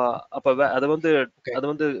 அப்போ அது வந்து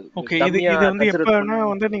ஓகே, இது வந்து எப்பனா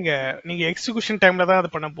வந்து நீங்க எக்ஸிகியூஷன் டைம்ல தான் அது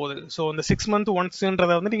பண்ண போகுது. ஸோ இந்த 6 month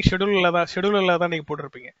ஒன்ஸ்ன்றத வந்து நீங்க ஷெட்யூல்ல தான் நீங்க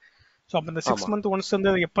போட்டிருப்பீங்க. ஸோ அப்போ இந்த 6 month ஒன்ஸ்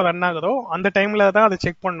வந்து எப்போ ரன் ஆகுதோ அந்த டைம்ல தான் அதை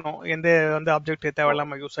செக் பண்ணணும் எந்த வந்து ஆப்ஜெக்ட்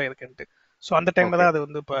தேவையில்லாம யூஸ் ஆயிருக்குன்ட்டு. ஸோ அந்த டைம்ல தான் அது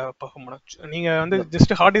வந்து பெர்ஃபார்ம் பண்ணும். நீங்க வந்து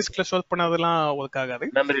ஜஸ்ட் ஹார்ட் டிஸ்க்ல ஸ்டோர் பண்ணதெல்லாம் ஒர்க் ஆகாது,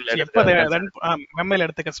 எப்போ மெமரியில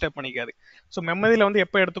எடுத்து கன்சிடர் பண்ணிக்காது. ஸோ மெமரியில வந்து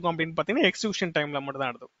எப்போ எடுத்துக்கும் அப்படின்னு பார்த்தீங்கன்னா எக்ஸிகியூஷன் டைம்ல மட்டும்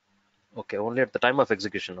தான் எடுத்துக்கும். Okay, only at the time of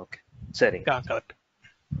execution. Okay, சரி, கரெக்ட்.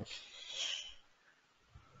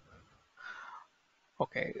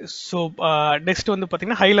 ஓகே, ஸோ நெக்ஸ்ட் வந்து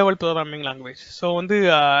பார்த்தீங்கன்னா high level programming language. So வந்து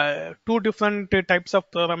 2 டிஃப்ரெண்ட் டைப்ஸ் ஆஃப்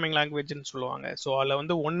ப்ரோக்ராமிங் லாங்குவேஜ்னு சொல்லுவாங்க. ஸோ அதில்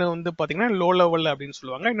வந்து ஒன்று வந்து பார்த்தீங்கன்னா லோ லெவல் அப்படின்னு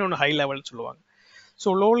சொல்லுவாங்க, இன்னொன்று ஹை லெவல்னு சொல்லுவாங்க.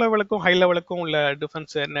 ஸோ லோ லெவலுக்கும் ஹை லெவலுக்கும் உள்ள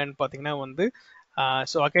டிஃப்ரென்ஸ் என்னன்னு பார்த்தீங்கன்னா வந்து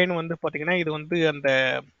ஸோ அகைன் வந்து பார்த்தீங்கன்னா இது வந்து அந்த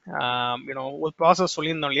ஒரு ப்ராசஸ்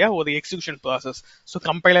சொல்லியிருந்தோம் இல்லையா, ஒரு execution process. So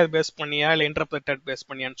compiler base பண்ணியா இல்லை இன்டர்பிரட்டர் பேஸ்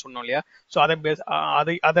பண்ணியான்னு சொன்னோம் இல்லையா. ஸோ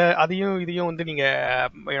அதையும் இதையும் வந்து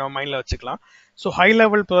நீங்கள் மைண்டில் வச்சுக்கலாம். ஸோ ஹை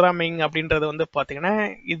லெவல் ப்ரோக்ராமிங் அப்படின்றது வந்து பார்த்தீங்கன்னா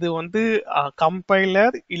இது வந்து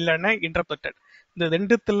கம்பைலர் இல்லைன்னா இன்டர்பிரட்டர் இந்த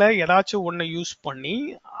ரெண்டுத்துல ஏதாச்சும் ஒன்று யூஸ் பண்ணி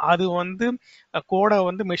அது வந்து கோடை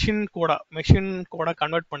வந்து மெஷின் கோடா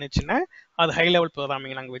கன்வெர்ட் பண்ணிச்சுன்னா அது ஹை லெவல்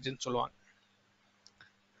ப்ரோக்ராமிங் லாங்குவேஜ்னு சொல்லுவாங்க.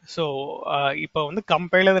 ஸோ இப்போ வந்து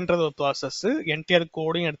கம்பைலர்ன்றது ஒரு ப்ராசஸ், என்டையர்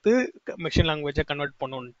கோடையும் எடுத்து மெஷின் லாங்குவேஜை கன்வெர்ட்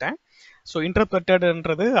பண்ணுன்ட்டேன். ஸோ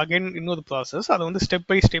இன்டர்பிரட்டர்ன்றது அகைன் இன்னொரு ப்ராசஸ், அதை வந்து ஸ்டெப்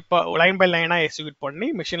பை ஸ்டெப்பாக லைன் பை லைனாக எக்ஸிக்யூட் பண்ணி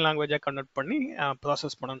மெஷின் லாங்குவேஜாக கன்வெர்ட் பண்ணி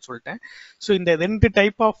ப்ராசஸ் பண்ணணும்னு சொல்லிட்டேன். ஸோ இந்த 2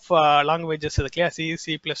 டைப் ஆஃப் லாங்குவேஜஸ் இருக்கு இல்லையா,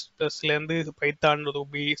 C++லேருந்து பைத்தான்,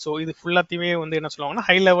 ரூபி. ஸோ இது ஃபுல்லாத்தையுமே வந்து என்ன சொல்லுவாங்கன்னா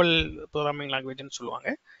ஹை லெவல் ப்ரோக்ராமிங் லாங்குவேஜ்னு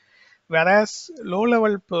சொல்லுவாங்க. Whereas low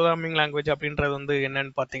level programming language அப்படின்றது வந்து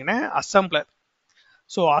என்னன்னு பார்த்தீங்கன்னா அசம்பிளர்.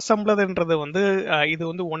 ஸோ அசம்பிளர்ன்றது வந்து இது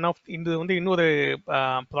வந்து இது வந்து இன்னொரு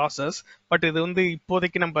ப்ராசஸ். பட் இது வந்து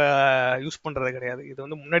இப்போதைக்கு நம்ம யூஸ் பண்றது கிடையாது. இது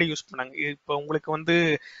வந்து முன்னாடி யூஸ் பண்ணாங்க. இப்போ உங்களுக்கு வந்து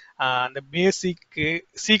அந்த பேசிக்கு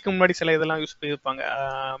சிக்கு முன்னாடி சில இதெல்லாம் யூஸ் பண்ணியிருப்பாங்க.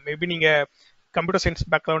 மேபி நீங்க கம்ப்யூட்டர் சயின்ஸ்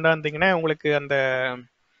பேக்ரவுண்டா இருந்தீங்கன்னா உங்களுக்கு அந்த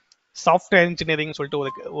சாஃப்ட்வேர் இன்ஜினியரிங் சொல்லிட்டு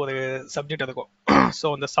ஒரு சப்ஜெக்ட் இருக்கும். ஸோ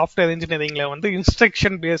அந்த சாஃப்ட்வேர் இன்ஜினியரிங்ல வந்து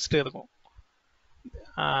இன்ஸ்ட்ரக்ஷன் பேஸ்டு இருக்கும்.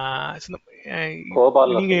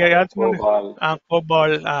 நீங்க யாராச்சும்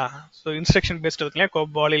கோபால், ஸோ இன்ஸ்ட்ரக்ஷன் பேஸ்ட் இருக்கு இல்லையா,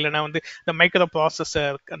 கோபால் இல்லைன்னா வந்து இந்த மைக்ரோ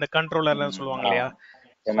ப்ராசஸர், அந்த கண்ட்ரோலர்லாம் சொல்லுவாங்க இல்லையா,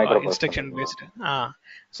 இன்ஸ்ட்ரக்ஷன் பேஸ்டு.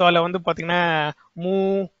 ஸோ அதில் வந்து பார்த்தீங்கன்னா மூ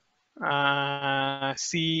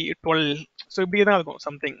C12, ஸோ இப்படியே தான் இருக்கும்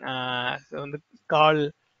சம்திங். வந்து கால்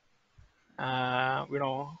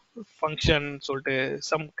யூனோ ஃபங்க்ஷன் சொல்லிட்டு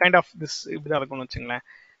சம் கைண்ட் ஆஃப் திஸ் இப்படிதான் இருக்கும்னு வச்சுங்களேன்.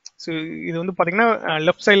 ஸோ இது வந்து பார்த்தீங்கன்னா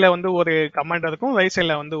லெஃப்ட் சைடில் வந்து ஒரு கமாண்ட் இருக்கும், ரைட்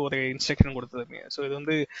சைடில் வந்து ஒரு இன்ஸ்ட்ரக்ஷன் கொடுத்துருப்பீங்க. ஸோ இது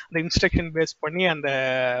வந்து அந்த இன்ஸ்ட்ரக்ஷன் பேஸ் பண்ணி அந்த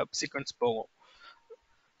சீக்வன்ஸ் போகும்.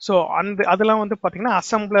 ஸோ அதெல்லாம் வந்து பார்த்தீங்கன்னா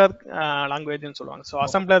அசம்பிளர் லாங்குவேஜ்னு சொல்லுவாங்க. ஸோ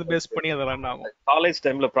அசம்பிளர் பேஸ் பண்ணி அது ரன் ஆகும். காலேஜ்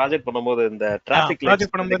டைம்ல ப்ராஜெக்ட் பண்ணும்போது இந்த டிராஃபிக்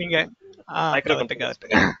ப்ராஜெக்ட் பண்ணும்போது நீங்க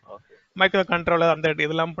மைக்ரோ கண்ட்ரோலர் அந்த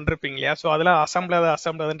இதெல்லாம் பண்ணிருப்பீங்க இல்லையா. ஸோ அதெல்லாம்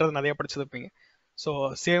அசம்பிளர்ன்றது நிறைய படிச்சிருப்பீங்க. ஸோ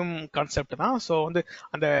சேம் கான்செப்ட் தான். ஸோ வந்து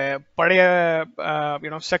அந்த பழைய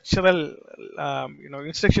ஸ்ட்ரக்சரல்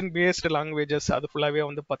இன்ஸ்ட்ரக்ஷன் பேஸ்டு லாங்குவேஜஸ் அது ஃபுல்லாகவே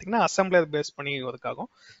வந்து பார்த்தீங்கன்னா அசம்பிளர் பேஸ் பண்ணி ஒர்க் ஆகும்.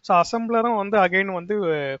 ஸோ அசம்பிளரும் வந்து அகைன் வந்து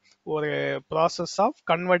ஒரு process of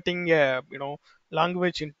converting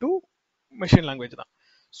language into machine language தான்.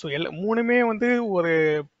 ஸோ மூணுமே வந்து ஒரு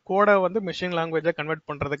கோடை வந்து மெஷின் லாங்குவேஜை கன்வெர்ட்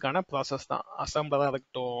பண்ணுறதுக்கான ப்ராசஸ் தான். அசம்பிளராக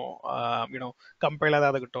இருக்கட்டும்,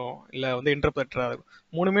 கம்பைலராக இருக்கட்டும், இல்லை வந்து இன்டர்பிரட்டராக இருக்கட்டும்,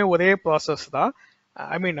 மூணுமே ஒரே ப்ராசஸ் தான்.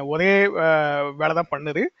 ஐ மீன் ஒரே வேலை தான்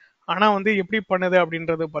பண்ணுது. ஆனால் வந்து எப்படி பண்ணுது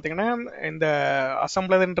அப்படின்றது பார்த்தீங்கன்னா இந்த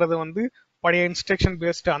அசம்பிளர்ன்றது வந்து பழைய இன்ஸ்ட்ரக்ஷன்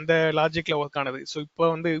பேஸ்டு அந்த லாஜிக்ல ஒர்க் ஆனது. ஸோ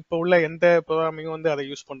இப்போ உள்ள எந்த ப்ரோக்ராமிங்கும் வந்து அதை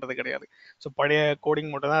யூஸ் பண்ணுறது கிடையாது. ஸோ பழைய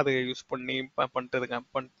கோடிங் மட்டும் தான் அதை யூஸ் பண்ணி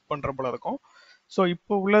பண்ணுற போல இருக்கும். ஸோ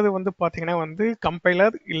இப்போ உள்ளது வந்து பார்த்தீங்கன்னா வந்து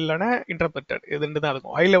கம்பைலர் இல்லைன்னா இன்டர்பிரட்டர், இது ரெண்டு தான்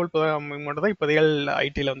இருக்கும். ஹை லெவல் ப்ரோக்ராமிங் மட்டும் தான் இப்போ ரியல்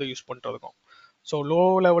ஐடியில் வந்து யூஸ் பண்ணிட்டு இருக்கும். ஸோ லோ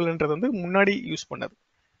லெவல்ன்றது வந்து முன்னாடி யூஸ் பண்ணது.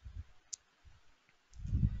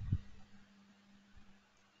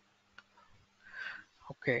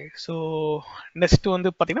 ஓகே, ஸோ நெக்ஸ்ட் வந்து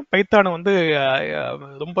பார்த்தீங்கன்னா பைத்தான் வந்து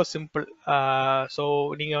ரொம்ப சிம்பிள். ஸோ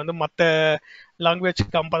நீங்கள் வந்து மற்ற லாங்குவேஜ்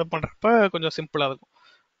கம்பேர் பண்ணுறப்ப கொஞ்சம் சிம்பிளாக இருக்கும்.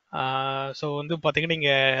 ஸோ வந்து பார்த்தீங்கன்னா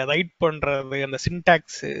நீங்கள் ரைட் பண்ணுறது அந்த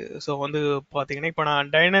சின்டாக்ஸு, ஸோ வந்து பார்த்தீங்கன்னா இப்போ நான்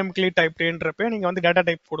டைனாமிக்லி டைப்ன்றப்ப நீங்கள் வந்து டேட்டா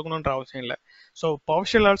டைப் கொடுக்கணுன்ற அவசியம் இல்லை. ஸோ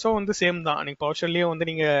பவர்ஷெல் ஆல்சோ வந்து சேம் தான். நீங்கள் பவர்ஷெல்லையே வந்து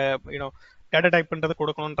நீங்கள் டேட்டா டைப் பண்ணுறது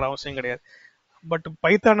கொடுக்கணுன்ற அவசியம் கிடையாது. பட்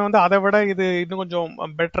பைத்தான் வந்து அதை விட இது இன்னும் கொஞ்சம்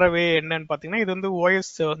பெட்டராகவே என்னன்னு பார்த்தீங்கன்னா இது வந்து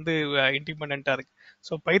ஓஎஸ் வந்து இண்டிபெண்ட்டாக இருக்கு.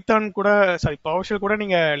 ஸோ பைத்தான் கூட பவர்ஷெல் கூட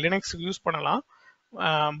நீங்கள் லினக்ஸ் யூஸ் பண்ணலாம்.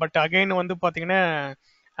 பட் அகைன் வந்து பார்த்தீங்கன்னா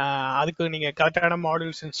அதுக்கு நீங்கள் கரெக்டான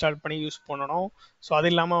மாடியூல்ஸ் இன்ஸ்டால் பண்ணி யூஸ் பண்ணணும். ஸோ அது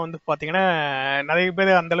இல்லாமல் வந்து பார்த்தீங்கன்னா நிறைய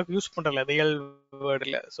பேர் அந்தளவுக்கு யூஸ் பண்ணுறல ரியல்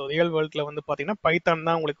வேர்ல்டில். ஸோ ரியல் வேர்ல்டில் வந்து பார்த்தீங்கன்னா பைத்தான்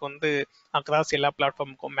தான் உங்களுக்கு வந்து அக்ராஸ் எல்லா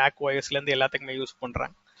பிளாட்ஃபார்முக்கும் மேக் ஓஎஸ்லேருந்து எல்லாத்துக்குமே யூஸ்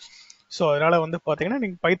பண்ணுறாங்க. ஸோ அதனால வந்து பார்த்தீங்கன்னா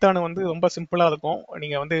நீங்கள் பைத்தான் வந்து ரொம்ப சிம்பிளாக இருக்கும்.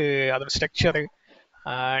 நீங்கள் வந்து அதோட ஸ்ட்ரக்சரு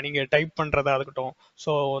நீங்கள் டைப் பண்ணுறதா இருக்கட்டும்.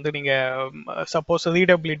 ஸோ வந்து நீங்கள் சப்போஸ்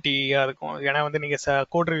ரீடபிலிட்டியாக இருக்கும். ஏன்னா வந்து நீங்கள்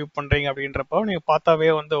கோட் ரிவ்யூ பண்ணுறீங்க அப்படின்றப்போ நீங்கள் பார்த்தாவே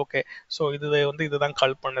வந்து ஓகே ஸோ இதுதான்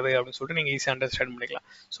கால் பண்ணுது அப்படின்னு சொல்லிட்டு நீங்கள் ஈஸியாக அண்டர்ஸ்டாண்ட் பண்ணிக்கலாம்.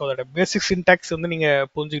 ஸோ அதோட பேசிக் சின்டாக்ஸ் வந்து நீங்கள்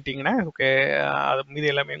புரிஞ்சுக்கிட்டீங்கன்னா ஓகே, அது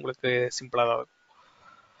மீது எல்லாமே உங்களுக்கு சிம்பிளாக தான் இருக்கும்.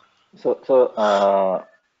 ஸோ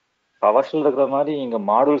பவர்ஷெல் இருக்கிற மாதிரி இங்கே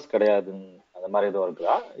மாடியூல்ஸ் கிடையாது, அந்த மாதிரி எதுவும்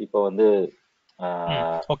இருக்குதா? இப்போ வந்து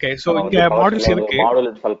ஓகே, சோ இங்க மாடியூல்ஸ் இருக்கு. மாடியூல்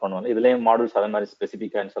இன்ஸ்டால் பண்ணுவாங்க. இதுலயும் மாடியூல்ஸ் அதே மாதிரி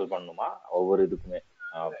ஸ்பெசிஃபிக்கா இன்ஸ்டால் பண்ணனுமா ஒவ்வொரு இதுக்குமே?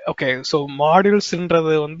 ஓகே, சோ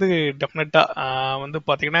மாடியூல்ஸ்ன்றது வந்து டெஃபினட்டா வந்து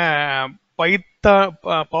பாத்தீங்கன்னா பைத்தான்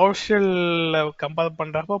பவர்ஷெல்ல கம்பேர்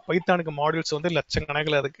பண்றப்போ பைத்தானுக்கு மாடியூல்ஸ் வந்து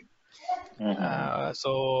லட்சக்கணக்கில் இருக்கு.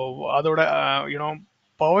 சோ அதோட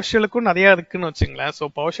பவர்ஷெலுக்கும் நிறைய இருக்குன்னு வச்சுங்களேன். ஸோ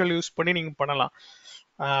பவர்ஷெல் யூஸ் பண்ணி நீங்க பண்ணலாம்.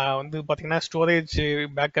 வந்து பார்த்தீங்கன்னா ஸ்டோரேஜ்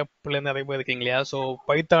பேக்கப்ல நிறைய பேர் இருக்கீங்க இல்லையா. ஸோ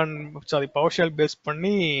பவர்ஷெல் பேஸ்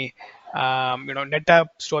பண்ணி நெட்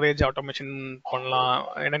ஆப் ஸ்டோரேஜ் ஆட்டோமேஷன் பண்ணலாம்.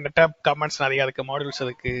 ஏன்னா நெட் ஆப் கமெண்ட்ஸ் நிறைய இருக்கு, மாடியூல்ஸ்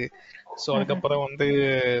இருக்கு. ஸோ அதுக்கப்புறம் வந்து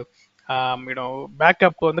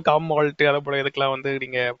பேக்கப் வந்து காம் வால்ட் அதை போல இதுக்கெல்லாம் வந்து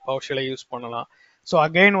நீங்க பவர்ஷெல்லை யூஸ் பண்ணலாம். ஸோ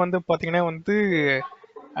அகைன் வந்து பார்த்தீங்கன்னா வந்து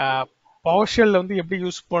பவர்ஷெல் வந்து எப்படி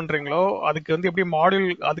யூஸ் பண்றீங்களோ அதுக்கு வந்து எப்படி மாடியூல்,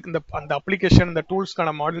 அதுக்கு அந்த அப்ளிகேஷன் இந்த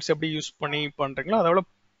டூல்ஸ்க்கான மாடியூல்ஸ் எப்படி யூஸ் பண்ணி பண்றீங்களோ அதோட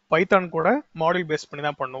பைத்தான் கூட மாடியூல் பேஸ் பண்ணி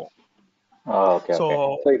தான் பண்ணுவோம். சோ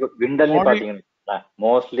இப்போ விண்டல்லி பாத்தீங்கன்னா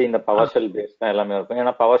மோஸ்ட்லி இந்த பவர்ஷெல் பேஸ் தான் எல்லாமே இருக்கும்.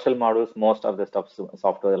 ஏன்னா PowerShell modules most of the stuffs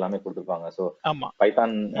software எல்லாமே கொடுத்துருப்பாங்க. ஸோ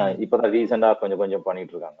பைத்தான் இப்போதான் ரீசெண்டா கொஞ்சம்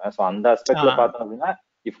பண்ணிட்டு இருக்காங்க. ஸோ அந்த அஸ்பெக்ட்ல பார்த்தோம் அப்படின்னா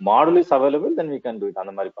if module is available then we can do it.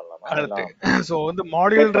 அந்த மாதிரி பண்ணலாமா? கரெக்ட். எல்லாம் ஸோ வந்து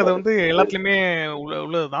மாடியூல்ன்றது கேட்கறது வந்து எல்லாத்துலயுமே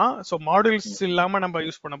உள்ளதுதான். ஸோ மாடியூல்ஸ் இல்லாம நம்ம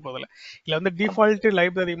யூஸ் பண்ண போதில்ல. இல்ல வந்து டிஃபால்ட்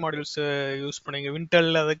லைப்ரரி மாடியூல்ஸ் யூஸ் பண்ணீங்க.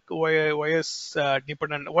 விண்டல் அதுக்கு OS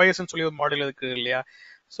டிபெண்டன்ட் OSன்னு சொல்லி ஒரு மாடியூல் இருக்கு இல்லையா?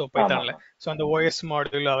 ஸோ ஆமா பைத்தான்ல. ஆமா ஸோ அந்த OS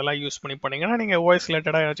மாடியூல் அதெல்லாம் யூஸ் பண்ணி பண்ணீங்கன்னா நீங்க OS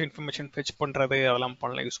ரிலேட்டடா ஏதாச்சும் இன்ஃபர்மேஷன் ஃபெச் பண்றது அதெல்லாம்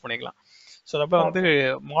பண்ணலாம், யூஸ் பண்ணிக்கலாம். ஸோ அப்போ வந்து ஓகே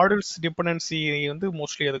மாடியூல்ஸ் டிபெண்டன்சி வந்து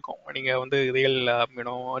மோஸ்ட்லி இருக்கும். நீங்க வந்து ரியல்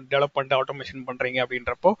டெவலப்மெண்ட் ஆட்டோமேஷன் பண்றீங்க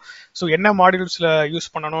அப்படின்றப்போ ஸோ என்ன மாடியூல்ஸ்ல யூஸ்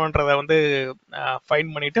பண்ணணும்ன்றத வந்து ஃபைன்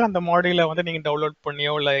பண்ணிட்டு அந்த மாடியூலை வந்து நீங்க டவுன்லோட்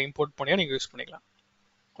பண்ணியோ இல்லை இம்போர்ட் பண்ணியோ நீங்க யூஸ் பண்ணிக்கலாம்.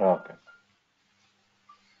 Okay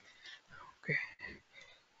okay.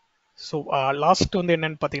 ஸோ லாஸ்ட் வந்து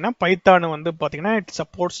என்னன்னு பார்த்தீங்கன்னா பைத்தான் வந்து பார்த்தீங்கன்னா it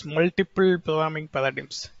supports multiple programming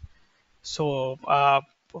பேராடிம்ஸ். So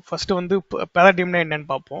first வந்து பேராடிம்னா என்னன்னு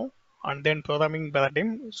பார்ப்போம், அண்ட் தென் ப்ரோக்ராமிங்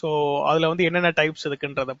பேராடிம். ஸோ அதில் வந்து என்னென்ன டைப்ஸ்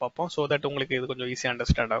இருக்குன்றதை பார்ப்போம். ஸோ தட் உங்களுக்கு இது கொஞ்சம் ஈஸியாக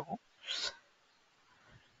அண்டர்ஸ்டாண்ட் ஆகும்.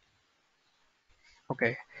 ஓகே.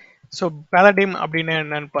 ஸோ பேராடிம் அப்படின்னு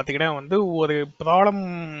என்னன்னு பார்த்தீங்கன்னா வந்து ஒரு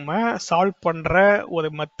ப்ராப்ளமை சால்வ் பண்ணுற ஒரு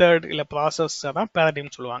மெத்தட் இல்லை ப்ராசஸ் தான்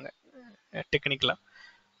பேராடிம் சொல்லுவாங்க டெக்னிக்கலாக.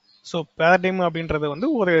 ஸோ பேராடிம் அப்படின்றது வந்து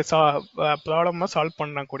ஒரு ப்ராப்ளமை சால்வ்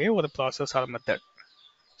பண்ணக்கூடிய ஒரு ப்ராசஸ் ஆர் மெத்தட்.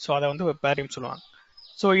 ஸோ அதை வந்து பேராடிம் சொல்லுவாங்க.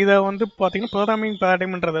 ஸோ இதை வந்து பார்த்தீங்கன்னா ப்ரோக்ராமிங்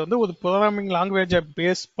பேராடிம்ன்றது வந்து ஒரு ப்ரோக்ராமிங் லாங்குவேஜை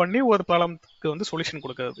பேஸ் பண்ணி ஒரு ப்ராப்ளம்க்கு வந்து சொல்யூஷன்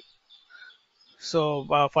கொடுக்கறது. ஸோ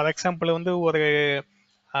ஃபார் எக்ஸாம்பிள் வந்து ஒரு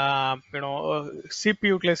சிபி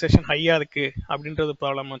யூட்டிலைசேஷன் ஹையாக இருக்கு அப்படின்றது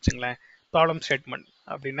ப்ராப்ளம் வச்சுங்களேன், ப்ராப்ளம் ஸ்டேட்மெண்ட்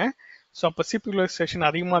அப்படின்னு. ஸோ அப்போ சிபி யூட்டிலைசேஷன்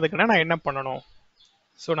அதிகமாக இருக்குன்னா நான் என்ன பண்ணணும்?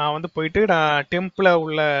 ஸோ நான் வந்து போயிட்டு நான் டெம்பில்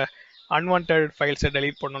உள்ள அன்வான்ட் ஃபைல்ஸை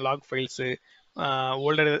டெலீட் பண்ணணும், லாக் ஃபைல்ஸு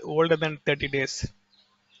ஓல்டர் தென் 30 days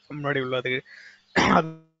முன்னாடி உள்ளது.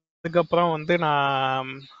 அதுக்கப்புறம் வந்து நான்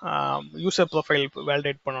யூசர் ப்ரொஃபைல்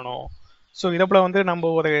வேலிடேட் பண்ணணும். ஸோ இதை போல வந்து நம்ம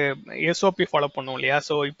ஒரு எஸ்ஓபி ஃபாலோ பண்ணுவோம் இல்லையா?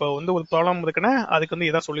 ஸோ இப்போ வந்து ஒரு ப்ராப்ளம் இருக்குன்னா அதுக்கு வந்து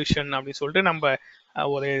இதான் சொல்யூஷன் அப்படின்னு சொல்லிட்டு நம்ம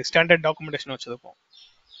ஒரு ஸ்டாண்டர்ட் டாக்குமெண்டேஷன் வச்சுருப்போம்.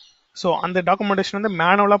 ஸோ அந்த டாக்குமெண்டேஷன் வந்து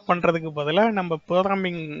மேனுவலாக பண்ணுறதுக்கு பதிலாக நம்ம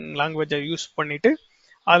ப்ரோக்ராமிங் லாங்குவேஜை யூஸ் பண்ணிட்டு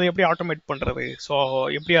அதை எப்படி ஆட்டோமேட் பண்ணுறது, ஸோ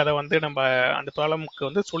எப்படி அதை வந்து நம்ம அந்த ப்ராப்ளமுக்கு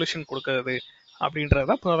வந்து சொல்யூஷன் கொடுக்கறது அப்படின்றது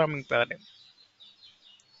தான் ப்ரோக்ராமிங் பேராடிம்.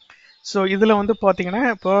 ஸோ இதில் வந்து பார்த்தீங்கன்னா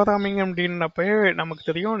ப்ரோக்ராமிங் அப்படின்னப்போ நமக்கு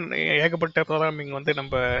தெரியும் ஏகப்பட்ட ப்ரோக்ராமிங் வந்து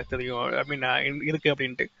நம்ம தெரியும், ஐ மீன் இருக்குது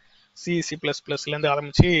அப்படின்ட்டு. C++லேருந்து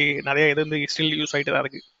ஆரம்பித்து நிறைய இது வந்து ஸ்டில் யூஸ் ஆகிட்டு தான்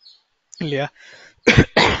இருக்குது இல்லையா?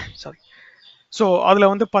 சாரி. ஸோ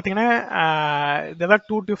அதில் வந்து பார்த்தீங்கன்னா there are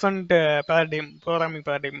 2 different ப்ரோக்ராமிங்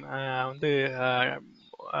பேராடிம் வந்து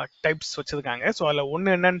டைப்ஸ் வச்சுருக்காங்க. ஸோ அதில்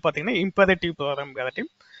ஒன்று என்னன்னு பார்த்தீங்கன்னா இம்பேரேட்டிவ் ப்ரோக்ராமிங்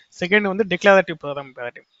பேராடிம், செகண்ட் வந்து டிக்ளரேட்டிவ் ப்ரோக்ராமிங்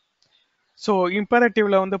பேராடிம். ஸோ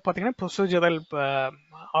இம்பேரேட்டிவ்ல வந்து பார்த்தீங்கன்னா procedural,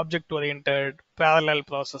 object oriented, parallel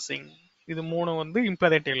processing, இது 3 வந்து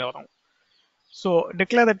இம்பேரேட்டிவ்ல வரும். ஸோ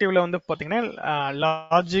டிக்ளரேட்டிவ்ல வந்து பார்த்தீங்கன்னா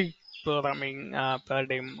லாஜிக் ப்ரோக்ராமிங்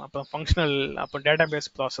பேராடிம், அப்புறம் ஃபங்க்ஷனல், அப்புறம்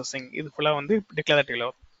டேட்டாபேஸ் ப்ராசஸிங், இது ஃபுல்லாக வந்து டிக்ளரேட்டிவ்ல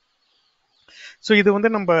வரும். ஸோ இது வந்து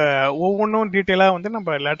நம்ம ஒவ்வொன்றும் டீட்டெயிலாக வந்து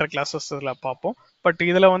நம்ம லேட்டர் கிளாஸஸில் பார்ப்போம். பட்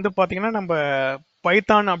இதில் வந்து பார்த்தீங்கன்னா நம்ம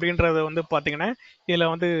பைத்தான் அப்படின்றது வந்து பார்த்தீங்கன்னா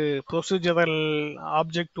இதில் வந்து procedural,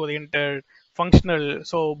 object oriented, functional,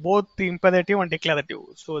 so both imperative and declarative,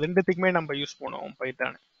 so ரெண்டுத்துக்குமே நம்ம யூஸ் பண்ணுவோம்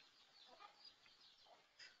பைத்தான்.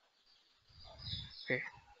 ஓகே.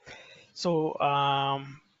 ஸோ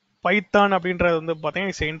பைத்தான் அப்படின்றது வந்து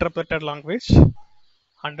பார்த்தீங்கன்னா it's interpreted language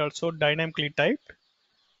and also dynamically typed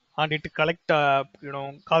and it collect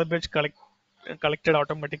garbage collected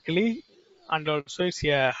automatically, and also it's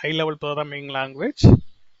a high level programming language.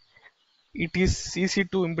 It is easy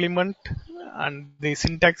to implement and the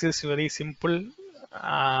syntax is very simple,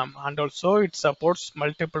 and also it supports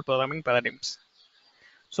multiple programming paradigms.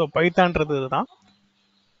 So python தான்.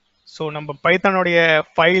 So நம்ம பைத்தானுடைய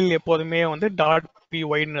file எப்போதுமே வந்து .py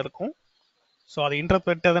இருக்கும். So அது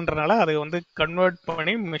இன்டர்பிரட்டர்ன்றனால அது வந்து convert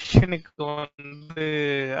பண்ணி மிஷினுக்கு வந்து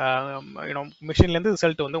மிஷின்லேருந்து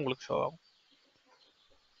ரிசல்ட் வந்து உங்களுக்கு ஷோ ஆகும்.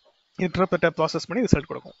 இன்டர்பிரட்டர் ப்ராசஸ் பண்ணி ரிசல்ட்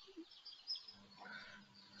கொடுக்கும்.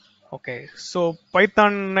 ஓகே. ஸோ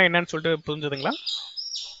பைத்தான்னா என்னன்னு சொல்லிட்டு புரிஞ்சுதுங்களா?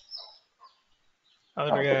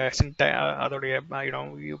 அதோடைய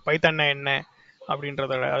பைத்தான்னா என்ன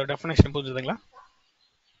அப்படின்றதோட அதோட டெஃபினேஷன் புரிஞ்சுதுங்களா?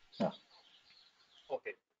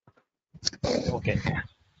 Okay okay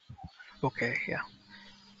okay. யா.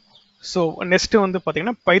 ஸோ நெக்ஸ்ட் வந்து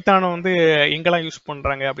பார்த்தீங்கன்னா பைத்தானை வந்து எங்கெல்லாம் யூஸ்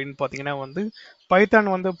பண்ணுறாங்க அப்படின்னு பார்த்தீங்கன்னா வந்து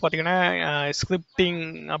பைத்தான் வந்து பார்த்தீங்கன்னா ஸ்கிரிப்டிங்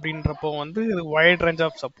அப்படின்றப்போ வந்து wide range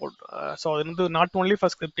of support. So அது வந்து not only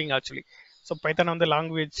for scripting actually. So Python வந்து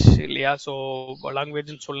லாங்குவேஜ் இல்லையா? ஸோ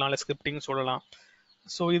லாங்குவேஜ்னு சொல்லலாம், இல்லை ஸ்கிரிப்டிங் சொல்லலாம்.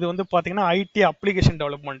 ஸோ இது வந்து பார்த்தீங்கன்னா ID application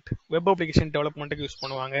development, web application டெவலப்மெண்ட்டுக்கு use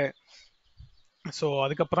பண்ணுவாங்க. ஸோ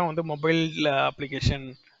அதுக்கப்புறம் வந்து மொபைல் அப்ளிகேஷன்,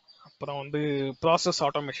 அப்புறம் வந்து process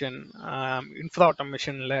automation, infra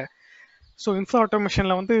ஆட்டோமேஷனில். So infra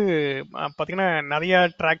ஆட்டோமேஷனில் வந்து பார்த்தீங்கன்னா நிறைய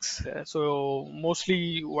tracks. So mostly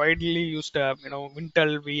widely used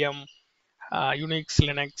விண்டல், VM, Unix,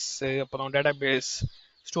 Linux, அப்புறம் டேட்டாபேஸ்,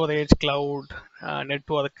 ஸ்டோரேஜ், கிளவுட்,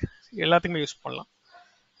 நெட்வொர்க் எல்லாத்துக்குமே யூஸ் பண்ணலாம்.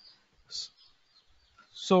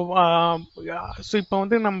 ஸோ இப்போ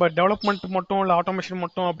வந்து நம்ம டெவலப்மெண்ட் மட்டும் இல்லை ஆட்டோமேஷன்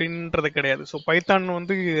மட்டும் அப்படின்றது கிடையாது. ஸோ பைத்தான்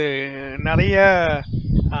வந்து நிறைய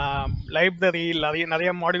லைப்ரரி, நிறைய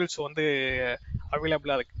மாடியூல்ஸ் வந்து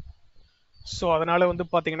அவைலபிளாக இருக்கு. ஸோ அதனால வந்து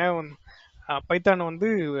பார்த்தீங்கன்னா பைத்தான் வந்து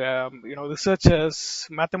ரிசர்ச்சர்ஸ்,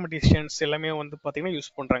 மேத்தமெட்டிஷியன்ஸ் எல்லாமே வந்து பார்த்தீங்கன்னா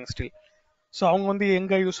யூஸ் பண்ணுறாங்க ஸ்டில். ஸோ அவங்க வந்து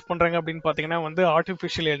எங்கே யூஸ் பண்ணுறாங்க அப்படின்னு பார்த்தீங்கன்னா வந்து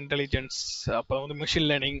ஆர்டிஃபிஷியல் இன்டெலிஜென்ஸ், அப்புறம் வந்து மிஷின்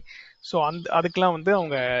லேர்னிங், ஸோ அதுக்கெலாம் வந்து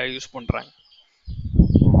அவங்க யூஸ் பண்ணுறாங்க.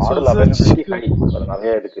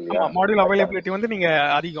 மாடியூல் அவைலபிலிட்டி வந்து நீங்க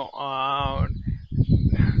அதிகம்.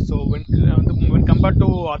 So when compared to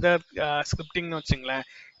other ஸ்கிரிப்டிங்னு வச்சுங்களேன்,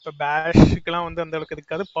 இப்போ பேஷ்க்கெல்லாம் வந்து அந்த அளவுக்கு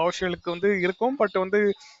இருக்காது. பவர்ஷெலுக்கு வந்து இருக்கும், பட் வந்து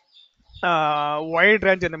வைட்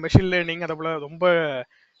ரேஞ்ச் இந்த மெஷின் லேர்னிங் அதை போல ரொம்ப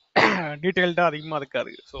டீட்டெயில்டாக அதிகமாக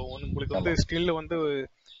இருக்காது. ஸோ உங்களுக்கு வந்து ஸ்டில் வந்து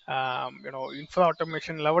இன்ஃப்ரா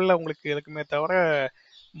ஆட்டோமேஷன் லெவலில் உங்களுக்கு இருக்குமே தவிர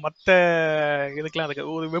மற்ற இதுக்கெல்லாம்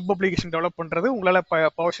இருக்கு. ஒரு வெப் அப்ளிகேஷன் டெவலப் பண்ணுறது உங்களால்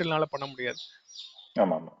பவர்ஷெல்னால பண்ண முடியாது.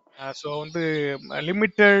 ஸோ வந்து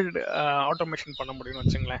லிமிட்டட் ஆட்டோமேஷன் பண்ண முடியும்னு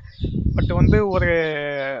வச்சுங்களேன். பட் வந்து ஒரு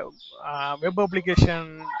வெப் அப்ளிகேஷன்,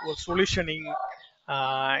 ஒரு சொல்யூஷனிங்,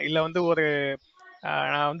 இல்லை வந்து ஒரு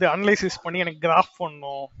நான் வந்து அனலைசிஸ் பண்ணி எனக்கு கிராஃப்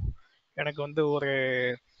பண்ணணும், எனக்கு வந்து ஒரு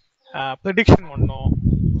ப்ரெடிக்ஷன் பண்ணணும்.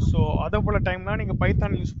 ஸோ அதை போல டைம்லாம் நீங்கள்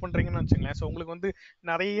பைத்தான் யூஸ் பண்ணுறீங்கன்னு வச்சுங்களேன். ஸோ உங்களுக்கு வந்து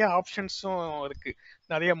நிறைய ஆப்ஷன்ஸும் இருக்குது,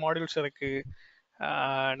 நிறைய மாடியூல்ஸ் இருக்குது,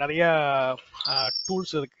 நிறைய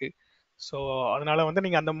டூல்ஸ் இருக்குது. ஸோ அதனால வந்து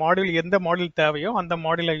நீங்கள் அந்த மாடியூல் எந்த மாடியூல் தேவையோ அந்த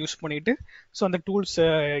மாடியூலை யூஸ் பண்ணிட்டு ஸோ அந்த டூல்ஸை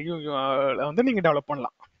வந்து நீங்கள் டெவலப்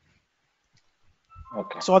பண்ணலாம்.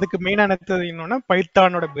 ஸோ அதுக்கு மெயினானது என்னன்னா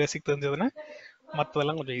பைத்தானோட பேசிக் தெரிஞ்சதுன்னா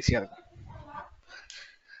மற்றதெல்லாம் கொஞ்சம் ஈஸியாக இருக்கும்.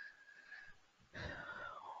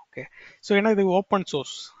 ஓகே, ஸோ ஏன்னா இது ஓப்பன்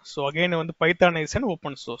சோர்ஸ். ஸோ அகைன் வந்து Python is an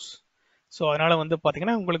open source. So அதனால வந்து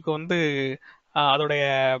பார்த்தீங்கன்னா உங்களுக்கு வந்து அதோடைய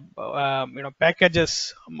பேக்கேஜஸ்,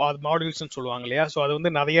 மாடியூல்ஸ்ன்னு சொல்லுவாங்க இல்லையா, ஸோ அது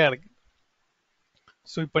வந்து நிறையா இருக்கு.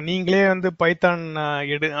 ஸோ இப்போ நீங்களே வந்து பைத்தான்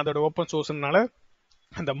அதோட ஓப்பன் சோர்ஸ்னால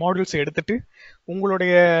அந்த மாடியூல்ஸை எடுத்துட்டு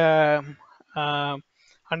உங்களுடைய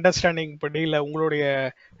அண்டர்ஸ்டாண்டிங் படி இல்லை உங்களுடைய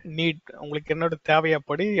நீட், உங்களுக்கு என்னோட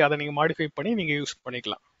தேவையாப்படி அதை நீங்கள் மாடிஃபை பண்ணி நீங்கள் யூஸ்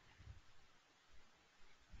பண்ணிக்கலாம்.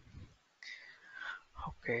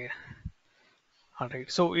 Okay,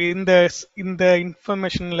 alright. ஸோ இந்த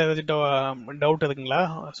இன்ஃபர்மேஷனில் ஏதாச்சும் டவுட் இருக்குங்களா?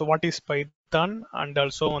 So what is Python and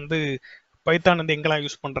also வந்து பைத்தான் வந்து எங்கெல்லாம்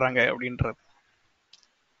யூஸ் பண்ணுறாங்க அப்படின்றது.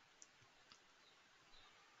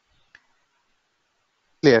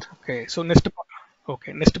 கிளியர். ஓகே, ஸோ நெக்ஸ்ட் பார்க்கலாம். ஓகே,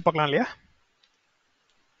 நெக்ஸ்ட் பார்க்கலாம் இல்லையா?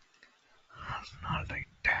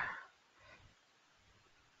 Alright.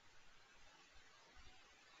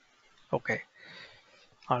 Okay,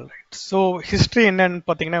 alright. So history என்னன்னு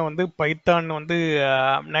பார்த்தீங்கன்னா வந்து பைத்தான் வந்து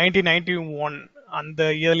 1991 அந்த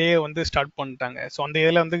இயர்லேயே வந்து ஸ்டார்ட் பண்ணிட்டாங்க. ஸோ அந்த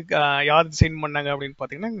இயரில் வந்து யார் டிசைன் பண்ணாங்க அப்படின்னு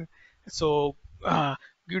பார்த்தீங்கன்னா ஸோ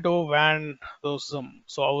கியூடோ வேன் ரோசம்.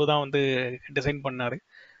 ஸோ அவர் தான் வந்து டிசைன் பண்ணார்.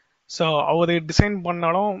 ஸோ அவர் டிசைன்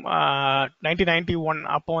பண்ணாலும் 1991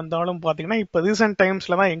 அப்போ வந்தாலும் பார்த்தீங்கன்னா இப்போ ரீசெண்ட்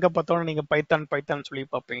டைம்ஸில் தான் எங்கே பார்த்தாலும் நீங்கள் பைத்தான் சொல்லி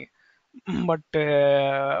பார்ப்பீங்க. பட்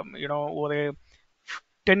ஒரு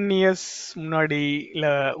 10 இயர்ஸ் முன்னாடி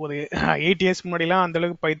இல்லை ஒரு 8 இயர்ஸ் முன்னாடிலாம்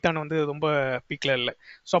அந்தளவுக்கு பைத்தான் வந்து ரொம்ப பீக்கில் இல்லை.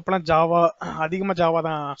 ஸோ அப்போலாம் அதிகமாக ஜாவா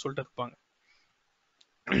தான் சொல்லிட்டு இருப்பாங்க.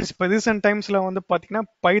 இப்போ ரீசெண்ட் டைம்ஸில் வந்து பார்த்தீங்கன்னா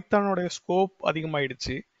பைத்தானோடைய ஸ்கோப்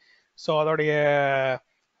அதிகமாகிடுச்சு. ஸோ அதோடைய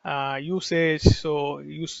யூசேஜ், ஸோ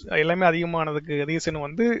எல்லாமே அதிகமானதுக்கு ரீசன்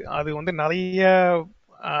வந்து அது வந்து நிறைய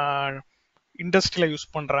இண்டஸ்ட்ரியில் யூஸ்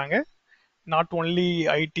பண்ணுறாங்க. நாட் ஒன்லி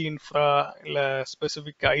ஐடி இன்ஃப்ரா இல்லை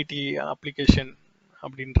ஸ்பெசிஃபிக் ஐடி அப்ளிகேஷன்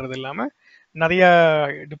அப்படின்றது இல்லாமல் நிறைய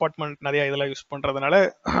டிபார்ட்மெண்ட் நிறைய இதெல்லாம் யூஸ் பண்ணுறதுனால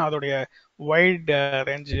அதோடைய வைட்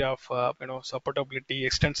ரேஞ்ச் ஆஃப் சப்போர்ட்டபிலிட்டி,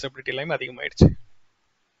 எக்ஸ்டென்சிபிலிட்டி எல்லாமே அதிகமாகிடுச்சு.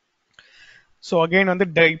 ஸோ அகெயின் வந்து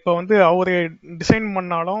இப்போ வந்து அவர் டிசைன்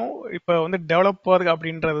பண்ணாலும் இப்போ வந்து டெவலப்பர்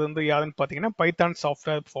அப்படின்றது வந்து யாருன்னு பார்த்தீங்கன்னா பைத்தான்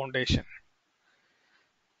சாஃப்ட்வேர் ஃபவுண்டேஷன்,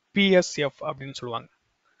 PSF அப்படின்னு சொல்லுவாங்க.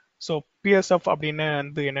 ஸோ PSF அப்படின்னு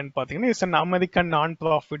வந்து என்னன்னு பார்த்தீங்கன்னா இட்ஸ் அன் அமெரிக்கன் நான்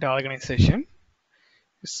profit organisation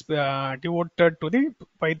devoted to the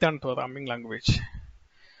Python programming language.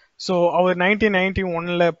 So அவர்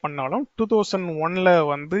 1991 பண்ணாலும் 2001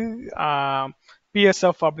 வந்து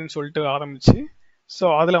PSF அப்படின்னு சொல்லிட்டு ஆரம்பிச்சு ஸோ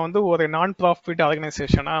அதில் வந்து ஒரு நான் ப்ராஃபிட்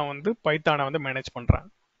ஆர்கனைசேஷனாக வந்து பைத்தானை வந்து மேனேஜ் பண்ணுறாங்க.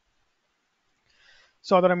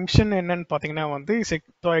 ஸோ அதோட மிஷன் என்னன்னு பார்த்தீங்கன்னா வந்து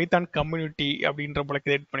பைத்தான் கம்யூனிட்டி அப்படின்ற போல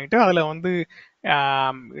கிரியேட் பண்ணிட்டு அதில் வந்து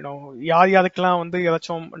யூனோ யாருக்கெல்லாம் வந்து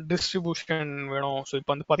ஏதாச்சும் டிஸ்ட்ரிபியூஷன் வேணும். ஸோ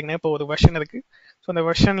இப்போ வந்து பார்த்தீங்கன்னா இப்போ ஒரு வெர்ஷன் இருக்கு. ஸோ அந்த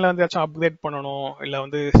வெர்ஷனில் வந்து ஏதாச்சும் அப்கிரேட் பண்ணணும், இல்லை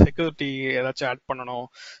வந்து செக்யூரிட்டி ஏதாச்சும் ஆட் பண்ணணும்,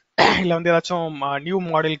 இல்லை வந்து ஏதாச்சும் நியூ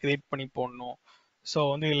மாடல் கிரியேட் பண்ணி போடணும். ஸோ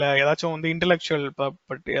வந்து இல்லை ஏதாச்சும் வந்து இன்டெலெக்சுவல்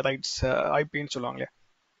ப்ராப்பர்ட்டி ரைட்ஸ் ஐபின்னு சொல்லுவாங்களே,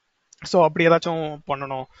 ஸோ அப்படி ஏதாச்சும்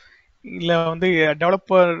பண்ணணும். இல்லை வந்து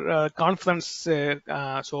டெவலப்பர் கான்ஃபரன்ஸ்,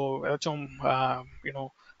 ஸோ ஏதாச்சும் யூனோ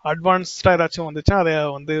அட்வான்ஸ்டாக ஏதாச்சும் வந்துச்சுன்னா அதை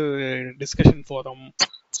வந்து டிஸ்கஷன் ஃபோரம்.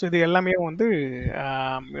 ஸோ இது எல்லாமே வந்து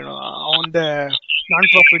யூனோ அந்த நான்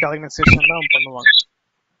ப்ராஃபிட் ஆர்கனைசேஷன் தான் பண்ணுவாங்க.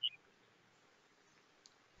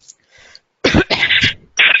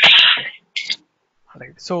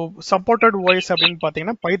 ஸோ சப்போர்ட்டட் வாய்ஸ் அப்படின்னு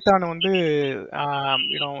பார்த்தீங்கன்னா பைத்தான் வந்து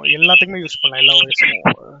யூனோ எல்லாத்துக்குமே யூஸ் பண்ணலாம். எல்லா ஓஎஸும்,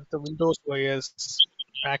 Windows OS,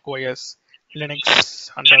 Mac OS, Linux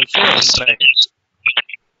and also Android.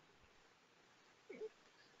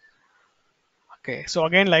 Okay, so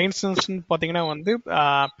again லைசன்ஸ்னு பார்த்தீங்கன்னா வந்து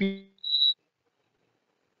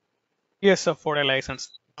பிஎஸ்எஃப் ஓட லைசன்ஸ்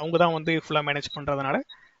அவங்க தான் வந்து ஃபுல்லாக மேனேஜ் பண்ணுறதுனால,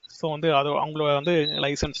 ஸோ வந்து அது அவங்களோட வந்து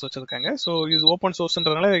லைசன்ஸ் வச்சுருக்காங்க. ஸோ இது ஓப்பன்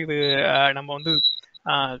சோர்ஸ்ன்றதுனால இது நம்ம வந்து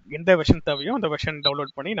எந்த வெர்ஷன் தேவையோ அந்த வெர்ஷன்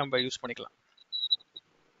டவுன்லோட் பண்ணி நம்ம யூஸ் பண்ணிக்கலாம்.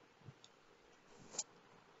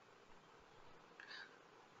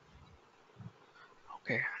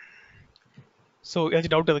 ஓகே, ஸோ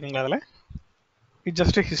ஏதாச்சும் டவுட் இருக்குங்களா அதில்? இது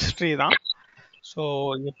ஜஸ்ட் ஹிஸ்ட்ரி தான். ஸோ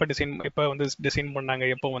எப்போ வந்து டிசைன் பண்ணாங்க,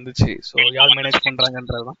 எப்போ வந்துச்சு, ஸோ யார் மேனேஜ்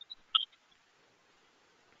பண்ணுறாங்கன்றது தான்.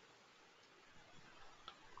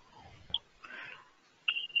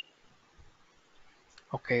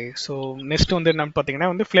 ஓகே, ஸோ நெக்ஸ்ட் வந்து என்னன்னு பார்த்தீங்கன்னா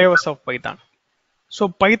வந்து flavours of Python. So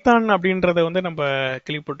Python அப்படின்றத வந்து நம்ம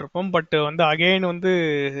கேள்விப்பட்டிருப்போம். பட் வந்து அகெயின் வந்து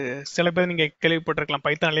சில பேர் நீங்கள் கேள்விப்பட்டிருக்கலாம்,